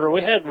 1st quarter,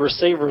 we had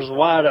receivers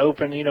wide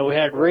open. You know, we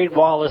had Reed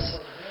Wallace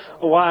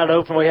wide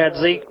open. We had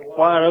Zeke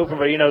wide open,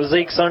 but,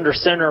 Zeke's under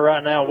center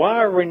right now. Why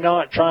are we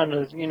not trying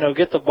to,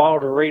 get the ball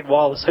to Reed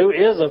Wallace, who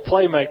is a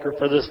playmaker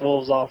for this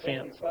Wolves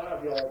offense?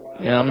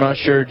 Yeah, I'm not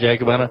sure,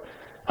 Jacob. I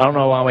don't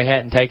know why we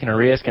hadn't taken a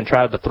risk and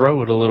tried to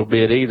throw it a little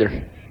bit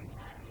either.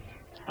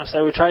 I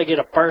say we try to get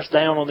a 1st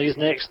down on these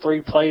next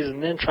 3 plays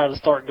and then try to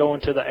start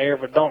going to the air,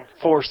 but don't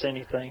force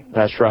anything.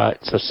 That's right.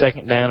 So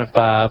 2nd down and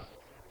 5.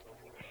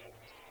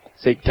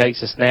 Zeke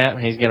takes a snap,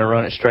 and he's going to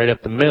run it straight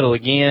up the middle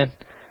again.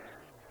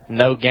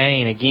 No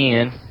gain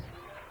again.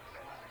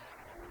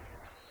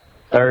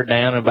 3rd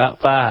down and about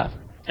 5.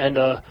 And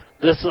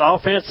this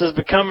offense is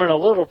becoming a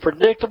little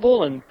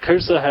predictable, and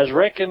Coosa has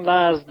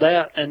recognized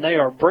that, and they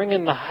are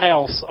bringing the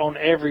house on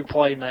every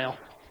play now.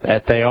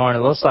 That they are, and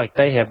it looks like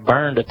they have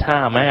burned a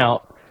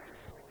timeout,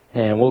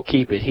 and we'll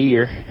keep it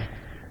here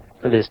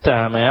for this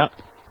timeout.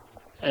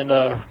 And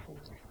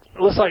it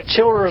looks like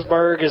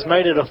Childersburg has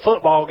made it a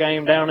football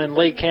game down in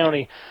Lee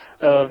County.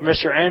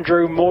 Mr.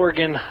 Andrew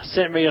Morgan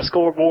sent me a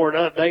scoreboard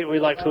update.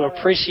 We'd like to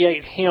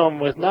appreciate him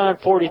with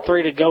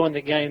 9:43 to go in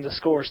the game. The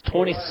score is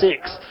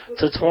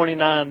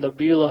 26-29. The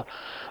Beulah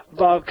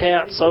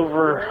Bobcats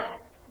over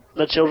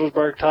the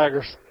Childersburg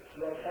Tigers.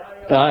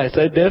 Nice.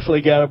 They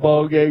definitely got a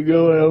ball game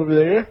going over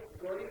there.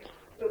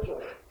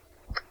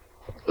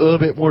 A little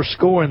bit more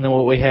scoring than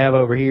what we have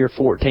over here,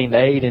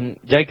 14-8. And,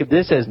 Jacob,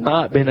 this has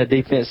not been a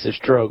defensive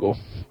struggle.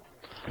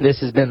 This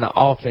has been the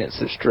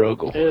offensive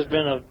struggle. It has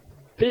been a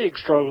big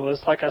struggle.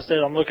 It's like I said,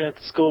 I'm looking at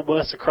the school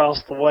bus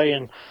across the way,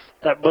 and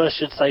that bus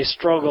should say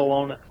struggle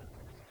on it.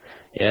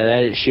 Yeah,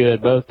 that it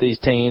should. Both these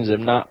teams have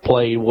not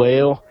played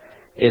well.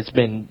 It's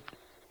been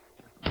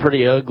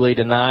pretty ugly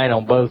tonight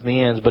on both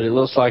ends, but it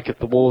looks like if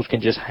the Wolves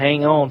can just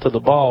hang on to the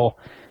ball,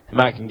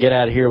 Might can get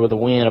out of here with a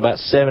win. About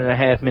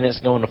 7.5 minutes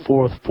to go in the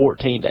fourth,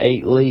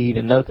 14-8 lead,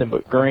 and nothing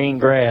but green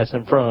grass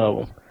in front of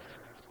them.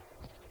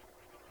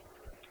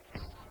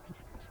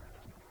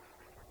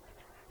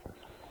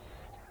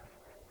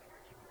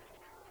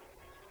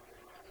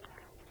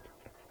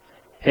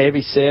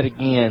 Heavy set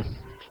again.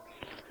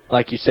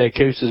 Like you said,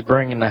 Coosa's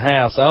bringing the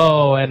house.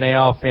 Oh, and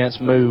the offense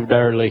moved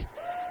early.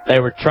 They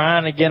were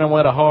trying to get them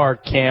with a hard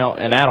count,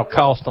 and that'll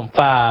cost them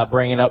 5,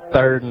 bringing up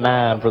 3rd and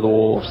 9 for the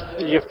Wolves.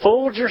 You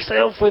fooled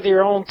yourself with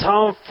your own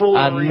tomfoolery.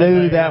 I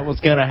knew that was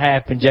going to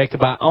happen,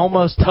 Jacob. I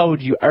almost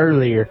told you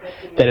earlier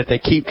that if they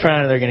keep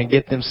trying, they're going to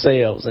get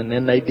themselves, and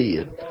then they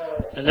did.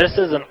 And this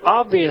is an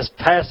obvious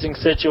passing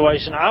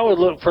situation. I would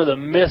look for the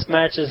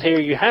mismatches here.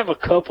 You have a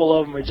couple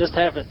of them. We just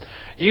haven't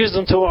used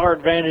them to our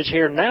advantage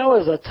here. Now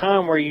is a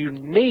time where you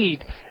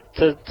need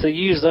to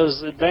use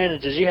those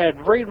advantages. You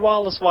had Reed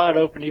Wallace wide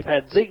open. You've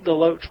had Zeke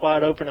DeLoach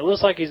wide open. It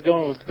looks like he's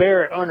going with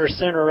Barrett under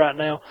center right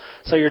now.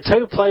 So your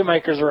 2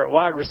 playmakers are at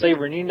wide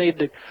receiver, and you need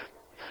to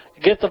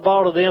get the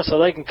ball to them so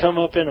they can come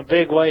up in a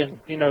big way and,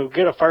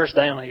 get a first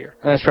down here.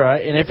 That's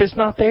right. And if it's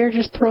not there,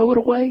 just throw it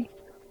away.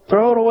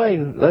 Throw it away.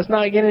 Let's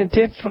not get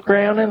intentional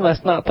grounding.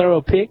 Let's not throw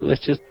a pick.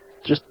 Let's just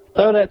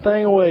throw that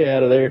thing away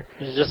out of there.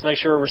 Just make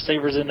sure a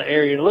receiver's in the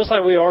area. It looks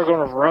like we are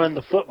going to run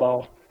the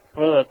football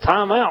with a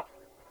timeout.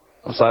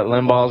 Looks like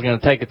Limbaugh's going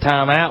to take a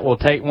timeout. We'll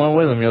take one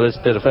with him. You'll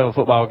listen to the Federal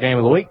Football Game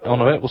of the Week on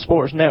the Vettel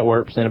Sports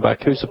Network, presented by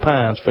Coosa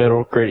Pines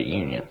Federal Credit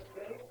Union.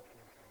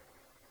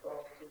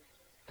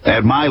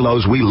 At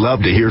Milo's, we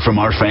love to hear from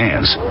our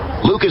fans.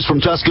 Lucas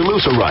from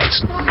Tuscaloosa writes,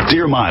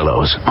 Dear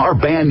Milo's, our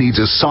band needs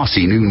a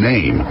saucy new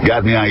name.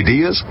 Got any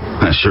ideas?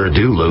 I sure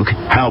do, Luke.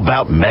 How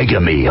about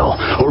Mega Meal?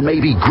 Or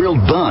maybe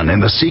Grilled Bun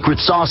and the Secret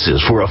Sauces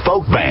for a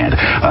folk band?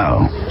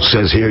 Oh,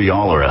 says here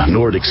y'all are a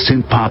Nordic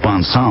synth pop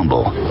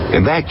ensemble.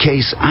 In that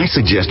case, I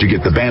suggest you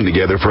get the band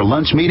together for a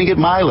lunch meeting at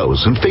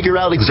Milo's and figure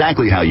out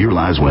exactly how your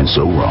lives went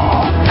so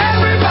wrong.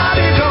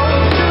 Everybody go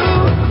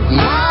to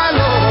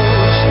Milo's.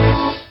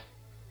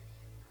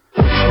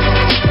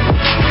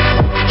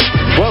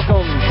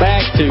 Welcome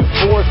back to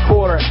fourth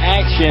quarter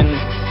action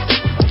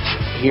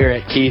here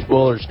at Keith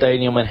Bullard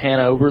Stadium in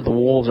Hanover. The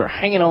Wolves are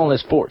hanging on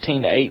this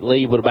 14-8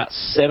 lead with about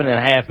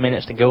 7.5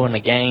 minutes to go in the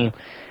game,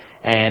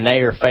 and they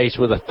are faced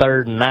with a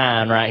 3rd and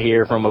 9 right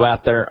here from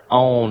about their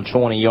own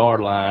 20-yard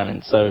line.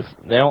 And so if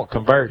they don't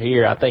convert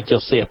here, I think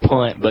you'll see a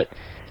punt. But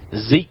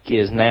Zeke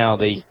is now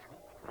the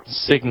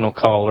signal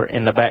caller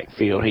in the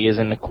backfield. He is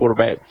in the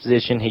quarterback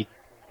position. He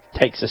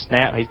takes a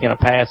snap. He's going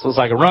to pass. Looks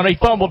like a run. He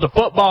fumbled the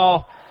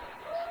football.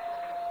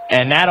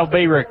 And that'll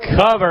be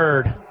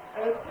recovered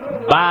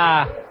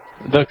by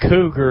the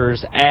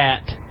Cougars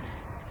at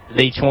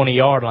the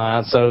 20-yard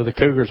line. So the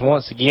Cougars,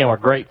 once again, are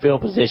great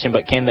field position,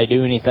 but can they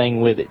do anything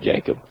with it,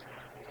 Jacob?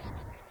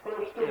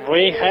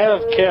 We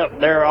have kept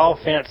their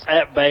offense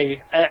at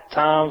bay at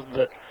times,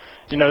 but,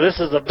 this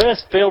is the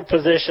best field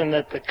position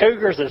that the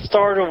Cougars have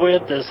started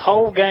with this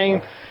whole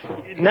game.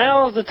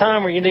 Now is the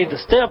time where you need to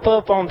step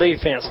up on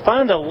defense.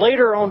 Find a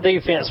leader on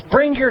defense.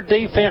 Bring your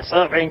defense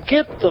up and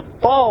get the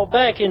ball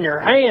back in your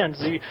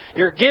hands.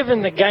 You're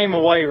giving the game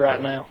away right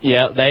now.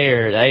 Yeah,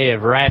 they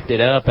have wrapped it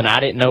up, and I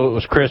didn't know it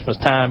was Christmas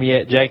time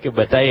yet, Jacob,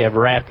 but they have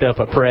wrapped up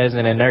a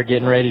present, and they're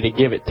getting ready to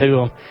give it to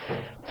them.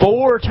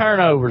 4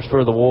 turnovers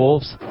for the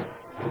Wolves.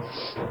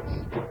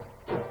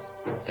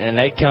 And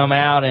they come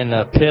out in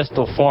a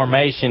pistol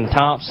formation.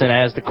 Thompson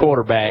as the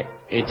quarterback.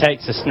 He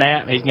takes a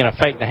snap. He's going to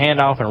fake the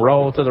handoff and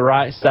roll to the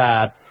right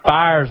side.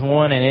 Fires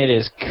one, and it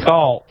is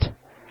caught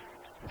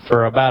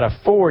for about a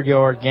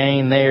 4-yard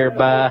gain there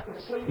by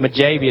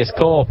Majavius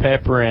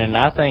Culpepper. And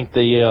I think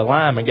the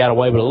lineman got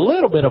away with a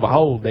little bit of a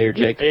hold there,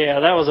 Jake. Yeah,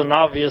 that was an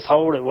obvious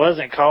hold. It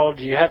wasn't called.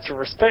 You have to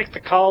respect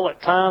the call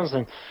at times.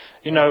 And,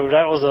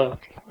 that was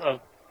a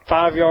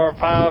 5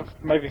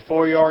 maybe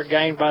 4-yard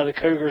gain by the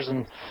Cougars.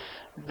 And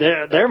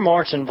they're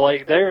marching,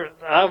 Blake.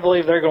 I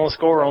believe they're going to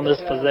score on this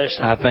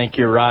possession. I think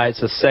you're right.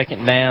 It's a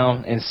 2nd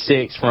down and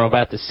 6 from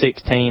about the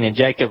 16. And,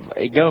 Jacob,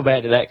 go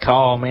back to that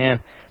call,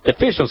 man. The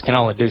officials can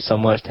only do so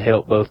much to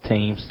help both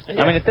teams.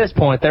 Yeah. I mean, at this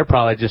point, they're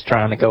probably just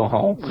trying to go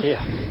home.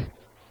 Yeah.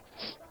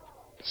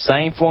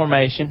 Same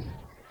formation,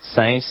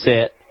 same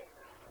set.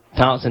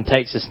 Thompson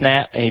takes a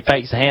snap, and he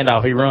fakes the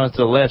handoff. He runs to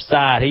the left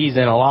side. He's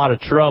in a lot of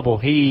trouble.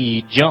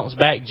 He jumps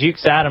back,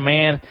 jukes out a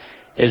man,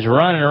 is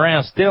running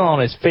around still on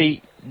his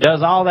feet.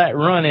 Does all that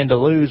running to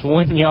lose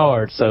 1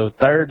 yard, so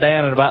 3rd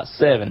down and about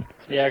 7.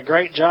 Yeah,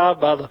 great job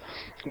by the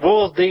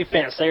Wolves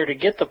defense there to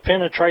get the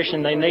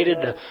penetration they needed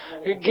to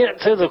get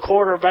to the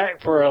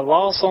quarterback for a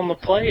loss on the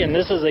play, and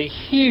this is a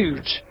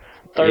huge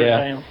 3rd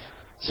down.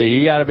 So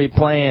you got to be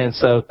playing.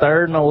 So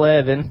 3rd and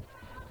 11.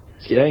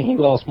 Yeah, he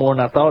lost more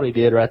than I thought he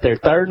did right there.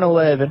 3rd and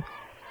 11.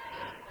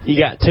 You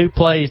got 2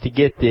 plays to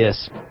get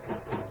this.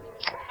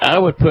 I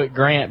would put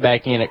Grant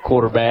back in at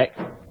quarterback.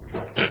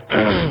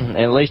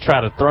 At least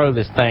try to throw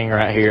this thing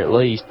right here at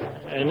least.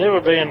 And it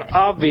would be an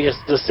obvious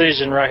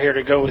decision right here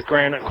to go with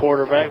Grant at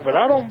quarterback, but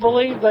I don't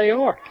believe they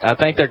are. I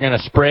think they're going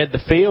to spread the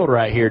field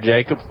right here,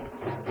 Jacob.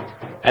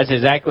 That's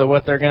exactly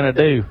what they're going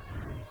to do.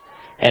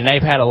 And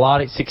they've had a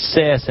lot of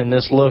success in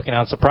this look, and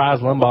I'm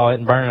surprised Limbaugh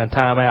isn't burning a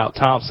timeout.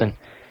 Thompson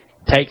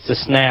takes the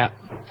snap.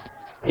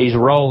 He's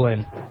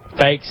rolling,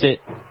 fakes it,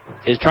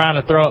 is trying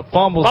to throw it,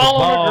 fumbles the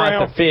ball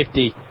at the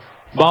 50.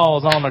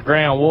 Ball's on the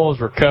ground. Wolves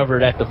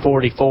recovered at the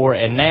 44,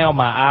 and now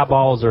my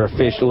eyeballs are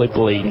officially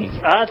bleeding.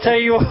 I tell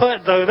you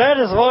what, though, that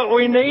is what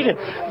we needed.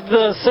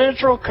 The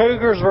Central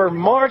Cougars were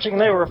marching.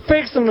 They were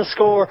fixing to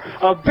score.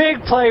 A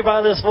big play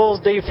by this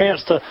Wolves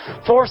defense to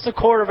force the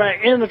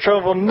quarterback into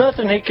trouble.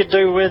 Nothing he could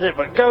do with it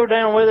but go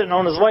down with it, and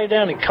on his way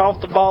down, he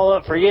coughed the ball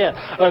up for yet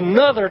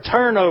another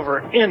turnover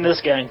in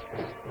this game.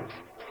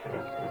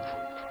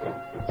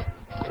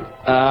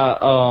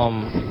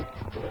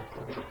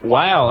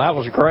 Wow, that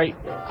was great.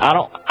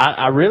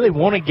 I really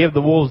want to give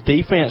the Wolves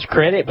defense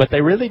credit, but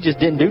they really just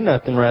didn't do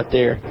nothing right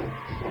there.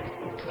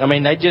 I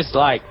mean, they just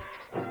like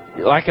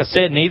I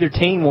said, neither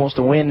team wants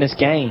to win this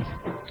game.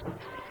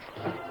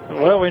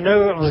 Well, we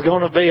knew it was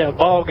going to be a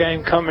ball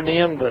game coming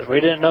in, but we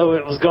didn't know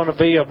it was going to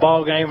be a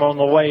ball game on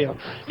the way.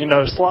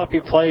 Sloppy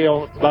play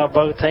by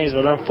both teams.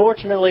 But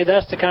unfortunately,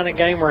 that's the kind of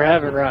game we're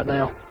having right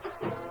now.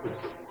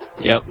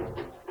 Yep.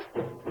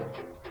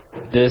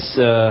 This,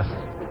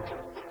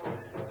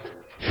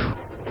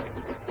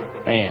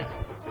 man.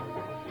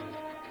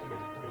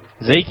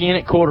 Zeke in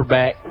at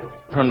quarterback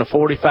from the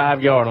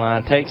 45-yard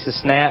line. Takes the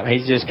snap.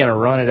 He's just going to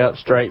run it up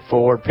straight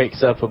forward.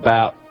 Picks up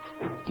about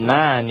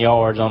 9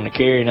 yards on the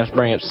carry. And let's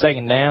bring up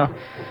second down.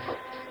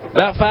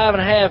 About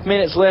 5.5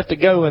 minutes left to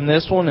go in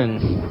this one.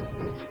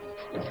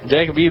 And,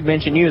 Jacob, you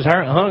mentioned you was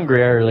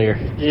hungry earlier.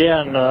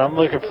 Yeah, and I'm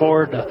looking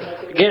forward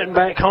to getting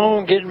back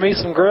home, getting me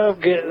some grub,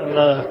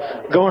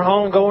 going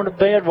home, going to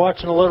bed,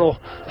 watching a little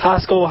high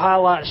school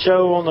highlight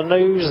show on the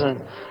news, and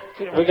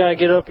we got to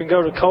get up and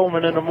go to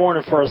Coleman in the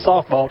morning for a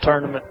softball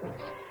tournament.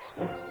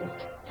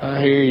 I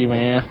hear you,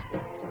 man.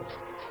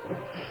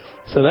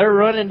 So they're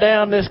running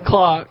down this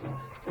clock.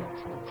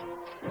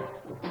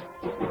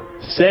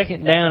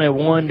 Second down and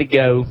 1 to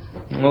go.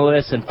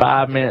 Less than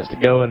 5 minutes to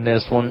go in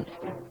this one.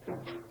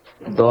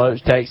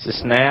 Deloach takes the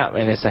snap,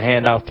 and it's a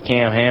handoff to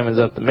Cam Hammonds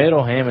up the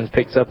middle. Hammonds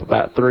picks up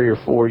about 3 or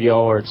 4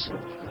 yards.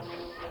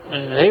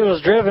 And he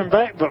was driven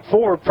back, but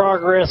forward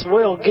progress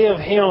will give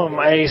him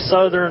a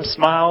Southern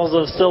Smiles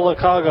of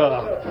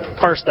Sylacauga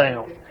first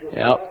down.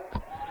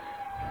 Yep.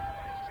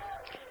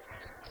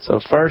 So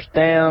first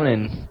down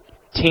and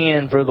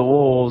 10 for the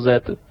Wolves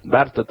at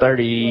about the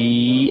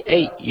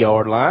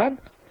 38-yard line.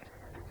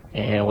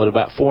 And with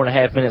about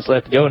 4.5 minutes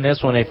left to go in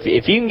this one,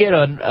 if you can get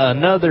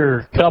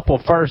another couple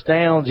first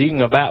downs, you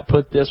can about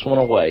put this one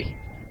away.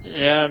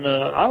 Yeah, and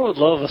I would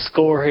love a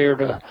score here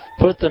to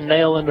put the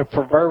nail in the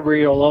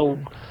proverbial old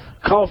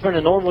coffin,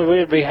 and normally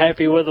we'd be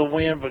happy with a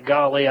win, but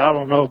golly, I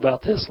don't know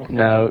about this one.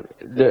 No,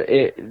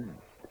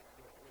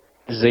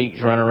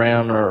 Zeke's running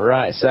around the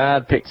right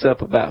side, picks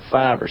up about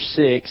 5 or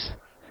 6,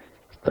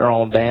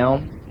 thrown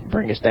down,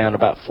 bring us down to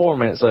about 4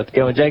 minutes left to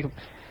go. And Jacob,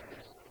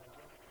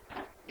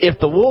 if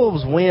the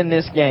Wolves win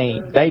this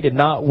game, they did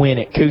not win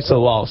it. Coosa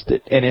lost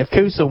it. And if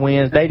Coosa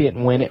wins, they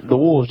didn't win it. The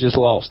Wolves just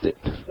lost it.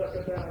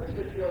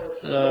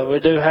 We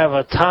do have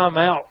a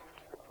timeout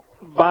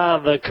by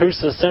the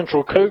Coosa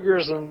Central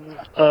Cougars, and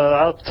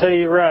I'll tell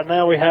you right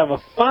now, we have a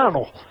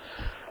final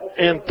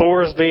in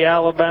Thorsby,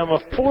 Alabama,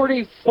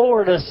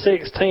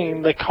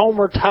 44-16. The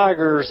Comer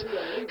Tigers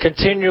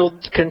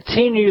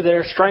continue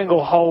their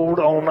stranglehold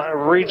on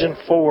Region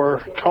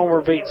 4.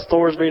 Comer beats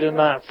Thorsby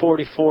tonight,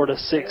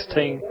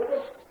 44-16.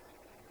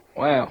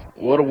 Wow,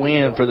 what a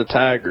win for the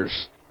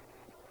Tigers.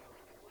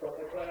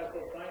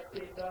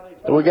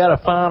 We got a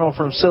final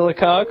from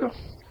Sylacauga?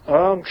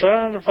 I'm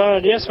trying to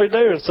find. Yes, we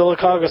do.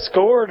 Sylacauga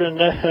scored, and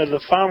the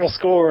final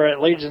score at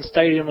Legion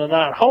Stadium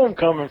tonight,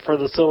 homecoming for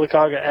the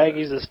Sylacauga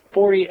Aggies, is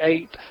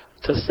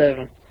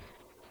 48-7.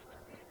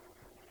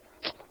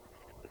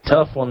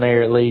 Tough one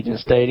there at Legion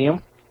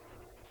Stadium.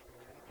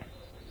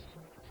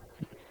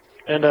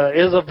 And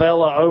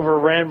Isabella over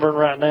Ranburne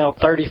right now,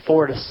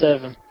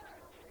 34-7.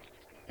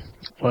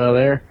 Well,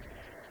 they're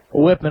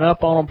whipping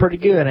up on them pretty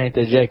good, ain't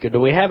they, Jacob? Do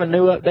we have a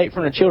new update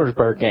from the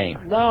Childersburg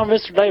game? No,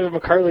 Mr. David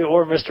McCurley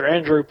or Mr.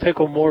 Andrew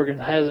Pickle Morgan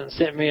hasn't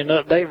sent me an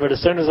update, but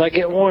as soon as I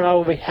get one, I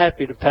will be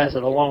happy to pass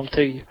it along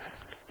to you.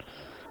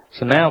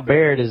 So now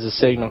Barrett is the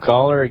signal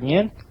caller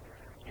again.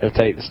 He'll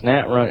take the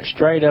snap, run it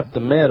straight up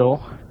the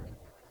middle.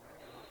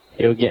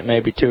 He'll get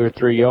maybe 2 or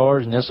 3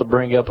 yards, and this will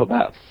bring up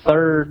about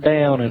 3rd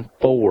down and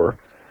 4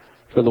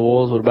 for the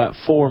Wolves with about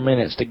 4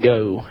 minutes to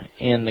go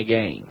in the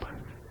game.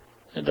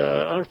 And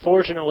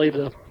unfortunately,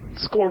 the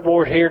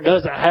scoreboard here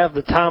doesn't have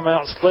the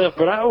timeouts left,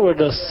 but I would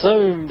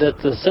assume that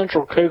the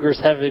Central Cougars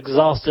have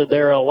exhausted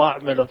their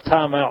allotment of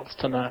timeouts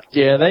tonight.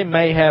 Yeah, they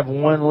may have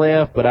one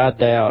left, but I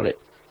doubt it.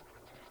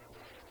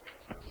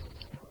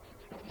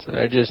 So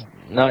they're just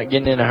not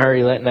getting in a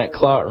hurry, letting that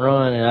clock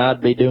run, and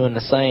I'd be doing the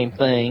same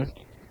thing.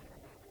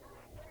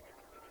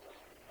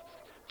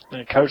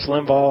 And Coach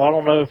Limbaugh, I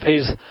don't know if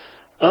he's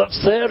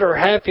upset or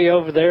happy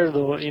over there.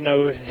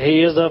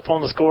 He is up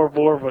on the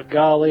scoreboard, but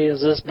golly,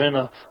 has this been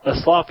a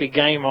sloppy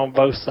game on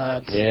both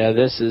sides. Yeah,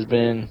 this has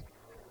been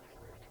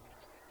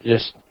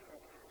just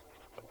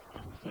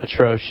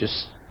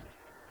atrocious.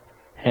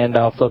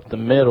 Handoff up the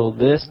middle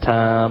this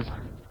time.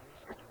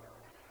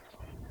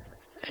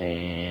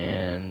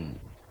 And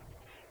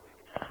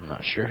I'm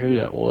not sure who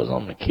that was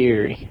on the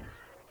carry.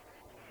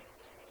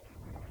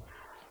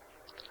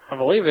 I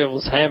believe it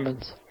was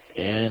Hammonds.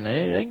 Yeah, and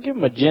they give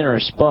him a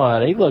generous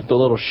spot. He looked a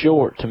little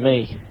short to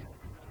me.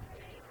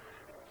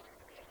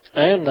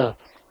 And to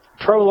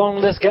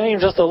prolong this game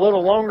just a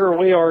little longer,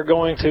 we are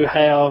going to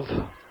have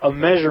a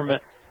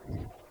measurement.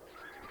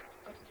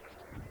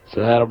 So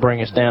that'll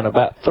bring us down to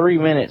about 3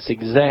 minutes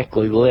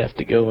exactly left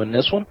to go in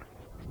this one.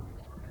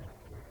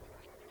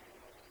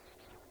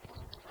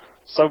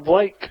 So,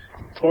 Blake,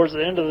 towards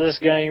the end of this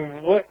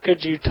game, what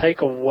could you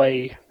take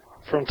away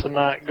from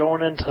tonight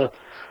going into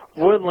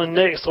Woodland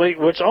next week,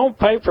 which on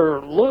paper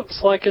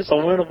looks like it's a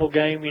winnable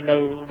game? You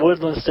know,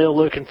 Woodland's still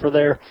looking for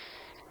their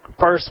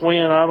first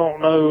win. I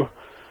don't know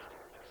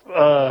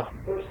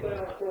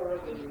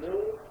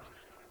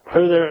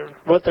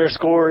what their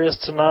score is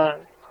tonight.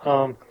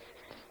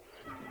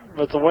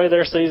 But the way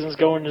their season's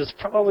going, is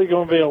probably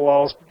going to be a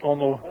loss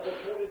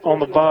on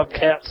the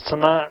Bobcats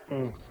tonight.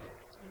 And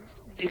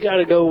you got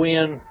to go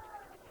in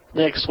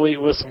next week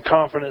with some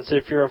confidence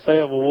if you're a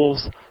Fayetteville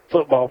Wolves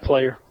football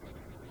player.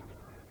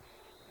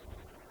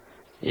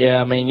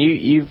 Yeah, I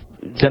mean,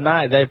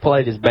 tonight they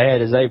played as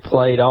bad as they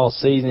played all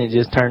season. It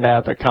just turned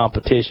out their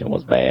competition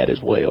was bad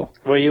as well.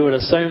 Well, you would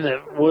assume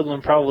that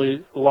Woodland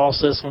probably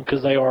lost this one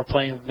because they are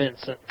playing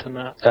Vincent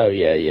tonight. Oh,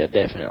 yeah,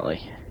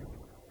 definitely.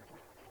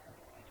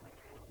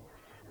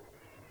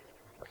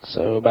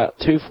 So about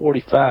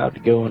 2:45 to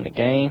go in the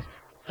game.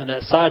 And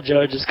that side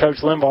judge is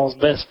Coach Limbaugh's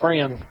best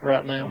friend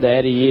right now.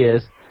 That he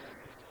is.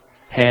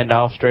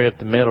 Handoff straight up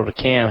the middle to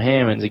Cam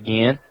Hammonds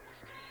again.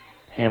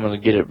 Hammonds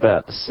will get it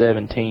about the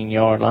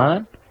 17-yard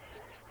line.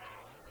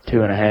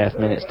 2.5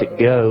 minutes to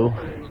go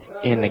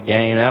in the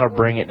game. That'll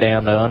bring it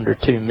down to under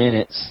 2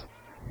 minutes.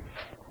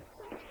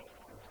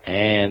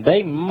 And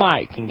they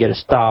can get a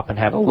stop and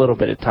have a little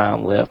bit of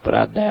time left, but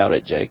I doubt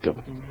it,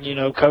 Jacob. You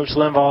know, Coach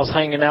Limbaugh's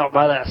hanging out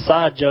by that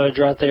side judge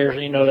right there.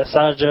 You know, that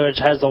side judge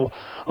has a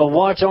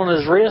watch on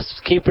his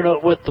wrist, keeping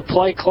up with the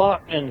play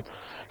clock, and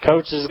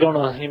Coach is going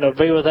to,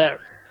 be with that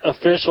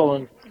official,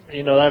 and,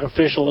 that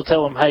official will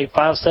tell him, hey,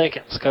 5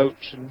 seconds,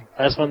 Coach, and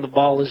that's when the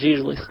ball is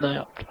usually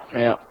snapped.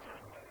 Yeah.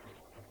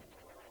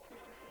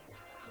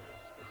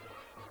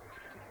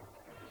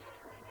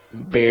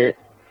 Barrett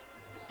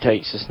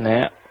takes the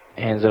snap.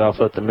 Hands it off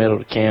up the middle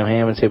to Cam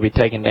Hammonds. He'll be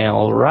taken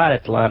down right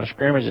at the line of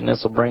scrimmage, and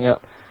this will bring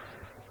up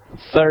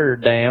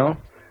 3rd down.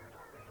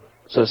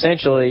 So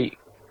essentially,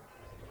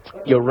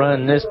 you'll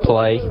run this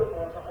play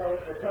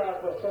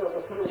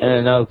and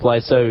another play.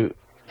 So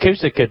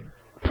Coosa could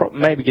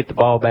maybe get the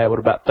ball back with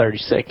about 30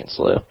 seconds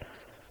left.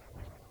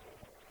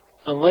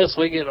 Unless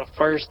we get a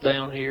first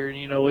down here.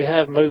 We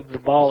have moved the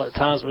ball at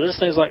times, but it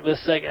seems like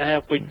this second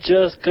half we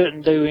just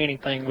couldn't do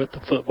anything with the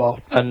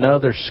football.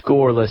 Another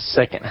scoreless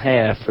second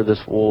half for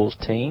this Wolves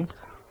team.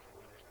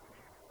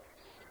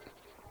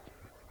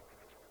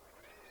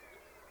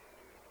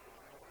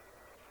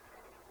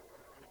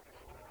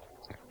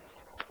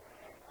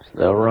 So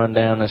they'll run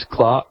down this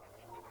clock.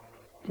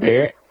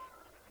 Barrett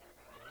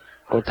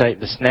will take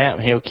the snap,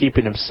 and he'll keep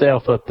it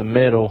himself up the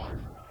middle.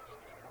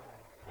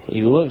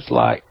 He looks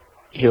like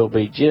he'll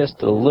be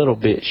just a little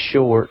bit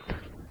short.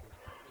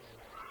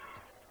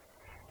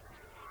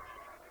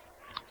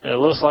 It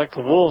looks like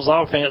the Wolves'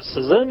 offense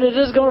is, and it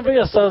is going to be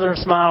a Southern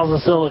Smiles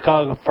and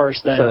Sylacauga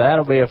first down. So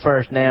that'll be a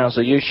first down,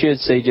 so you should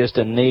see just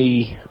a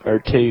knee or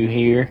two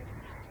here.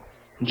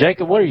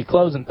 Jacob, what are your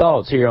closing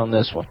thoughts here on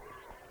this one?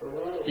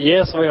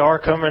 Yes, we are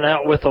coming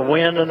out with a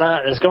win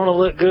tonight. It's going to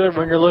look good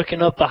when you're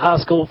looking up the high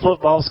school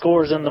football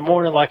scores in the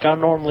morning like I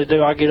normally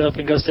do. I get up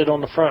and go sit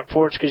on the front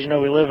porch because,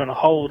 we live in a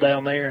hole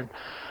down there. And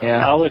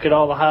yeah. I look at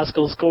all the high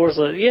school scores.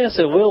 So yes,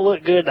 it will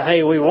look good.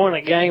 Hey, we won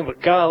a game,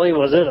 but golly,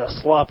 was it a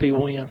sloppy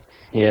win.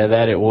 Yeah,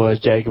 that it was,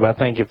 Jacob. I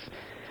think if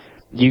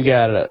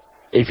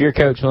you're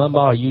Coach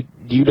Limbaugh,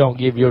 you don't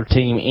give your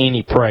team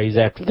any praise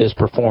after this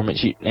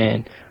performance,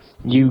 and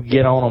you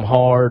get on them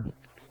hard,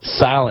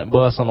 silent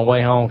bus on the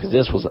way home because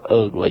this was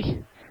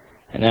ugly.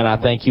 And then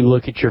I think you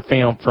look at your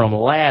film from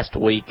last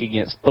week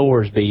against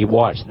Thorsby, you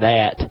watch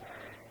that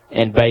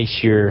and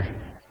base your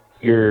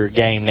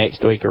game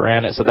next week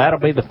around it. So that'll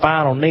be the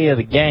final knee of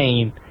the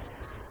game,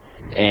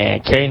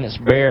 and Cadence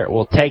Barrett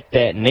will take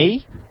that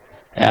knee.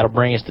 That'll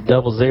bring us to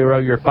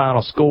 0-0. Your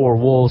final score,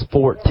 Wolves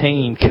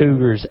 14,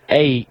 Cougars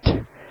 8.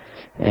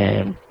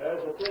 And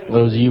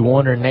those of you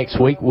wondering, next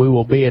week we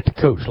will be at the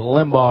Coach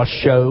Limbaugh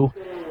show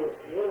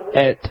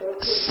at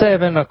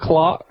 7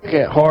 o'clock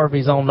at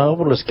Harvey's on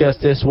Noble to discuss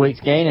this week's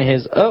game and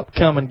his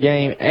upcoming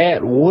game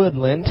at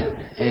Woodland,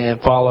 and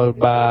followed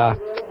by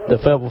the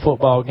Fayetteville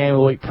Football Game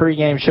of the Week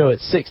pregame show at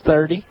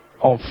 6:30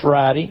 on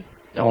Friday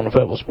on the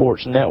Fayetteville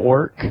Sports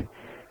Network. Go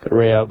to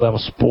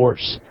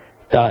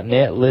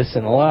RadioAlabamaSports.net.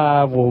 Listen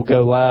live. We'll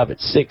go live at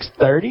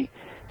 6:30,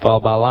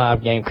 followed by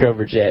live game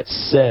coverage at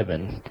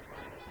 7.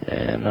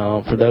 And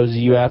for those of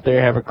you out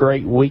there, have a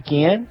great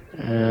weekend.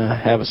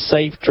 Have a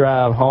safe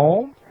drive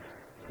home.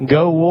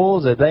 Go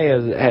Wolves,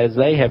 as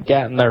they have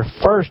gotten their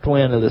first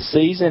win of the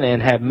season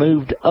and have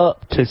moved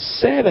up to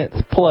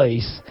 7th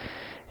place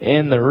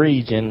in the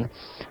region.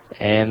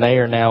 And they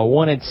are now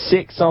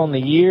 1-6 on the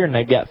year, and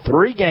they've got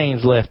 3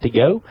 games left to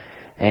go.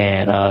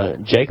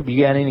 And, Jacob,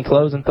 you got any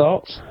closing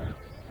thoughts?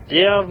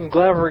 Yeah, I'm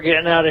glad we're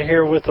getting out of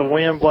here with a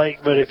win, Blake.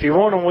 But if you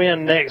want to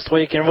win next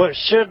week in what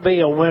should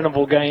be a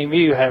winnable game,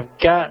 you have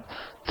got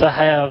to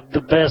have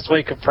the best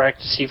week of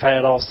practice you've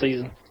had all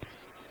season.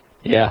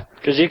 Yeah.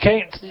 Because you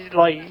can't,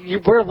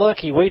 we're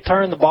lucky. We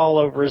turned the ball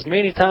over as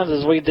many times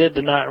as we did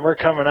tonight, and we're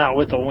coming out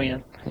with a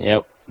win.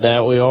 Yep,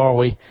 that we are.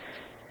 We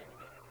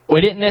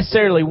didn't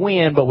necessarily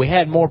win, but we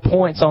had more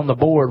points on the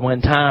board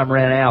when time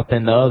ran out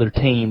than the other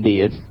team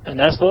did. And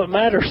that's what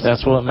matters.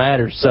 That's what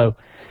matters. So,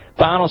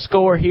 final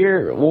score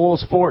here,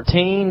 Wolves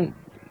 14,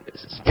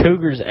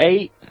 Cougars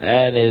 8.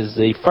 That is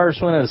the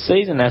first win of the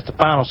season. That's the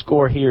final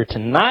score here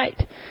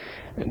tonight.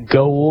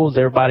 Go Wolves.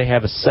 Everybody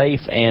have a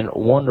safe and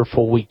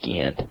wonderful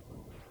weekend.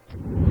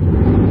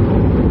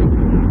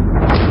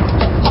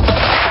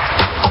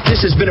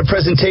 This has been a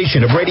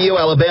presentation of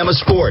Radio Alabama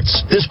Sports.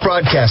 This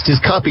broadcast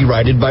is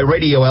copyrighted by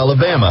Radio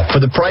Alabama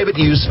for the private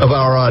use of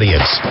our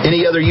audience.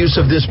 Any other use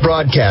of this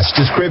broadcast,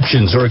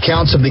 descriptions, or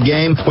accounts of the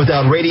game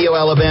without Radio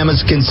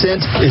Alabama's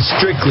consent is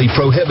strictly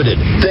prohibited.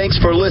 Thanks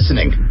for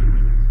listening.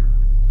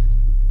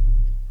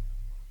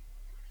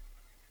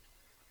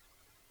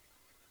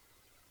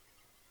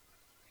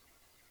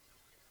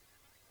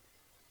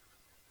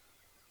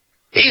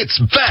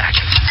 It's back.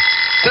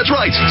 That's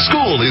right.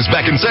 School is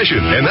back in session,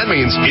 and that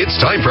means it's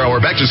time for our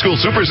back-to-school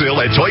super sale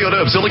at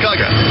Toyota of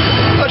Sylacauga.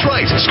 That's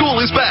right.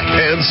 School is back,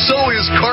 and so is car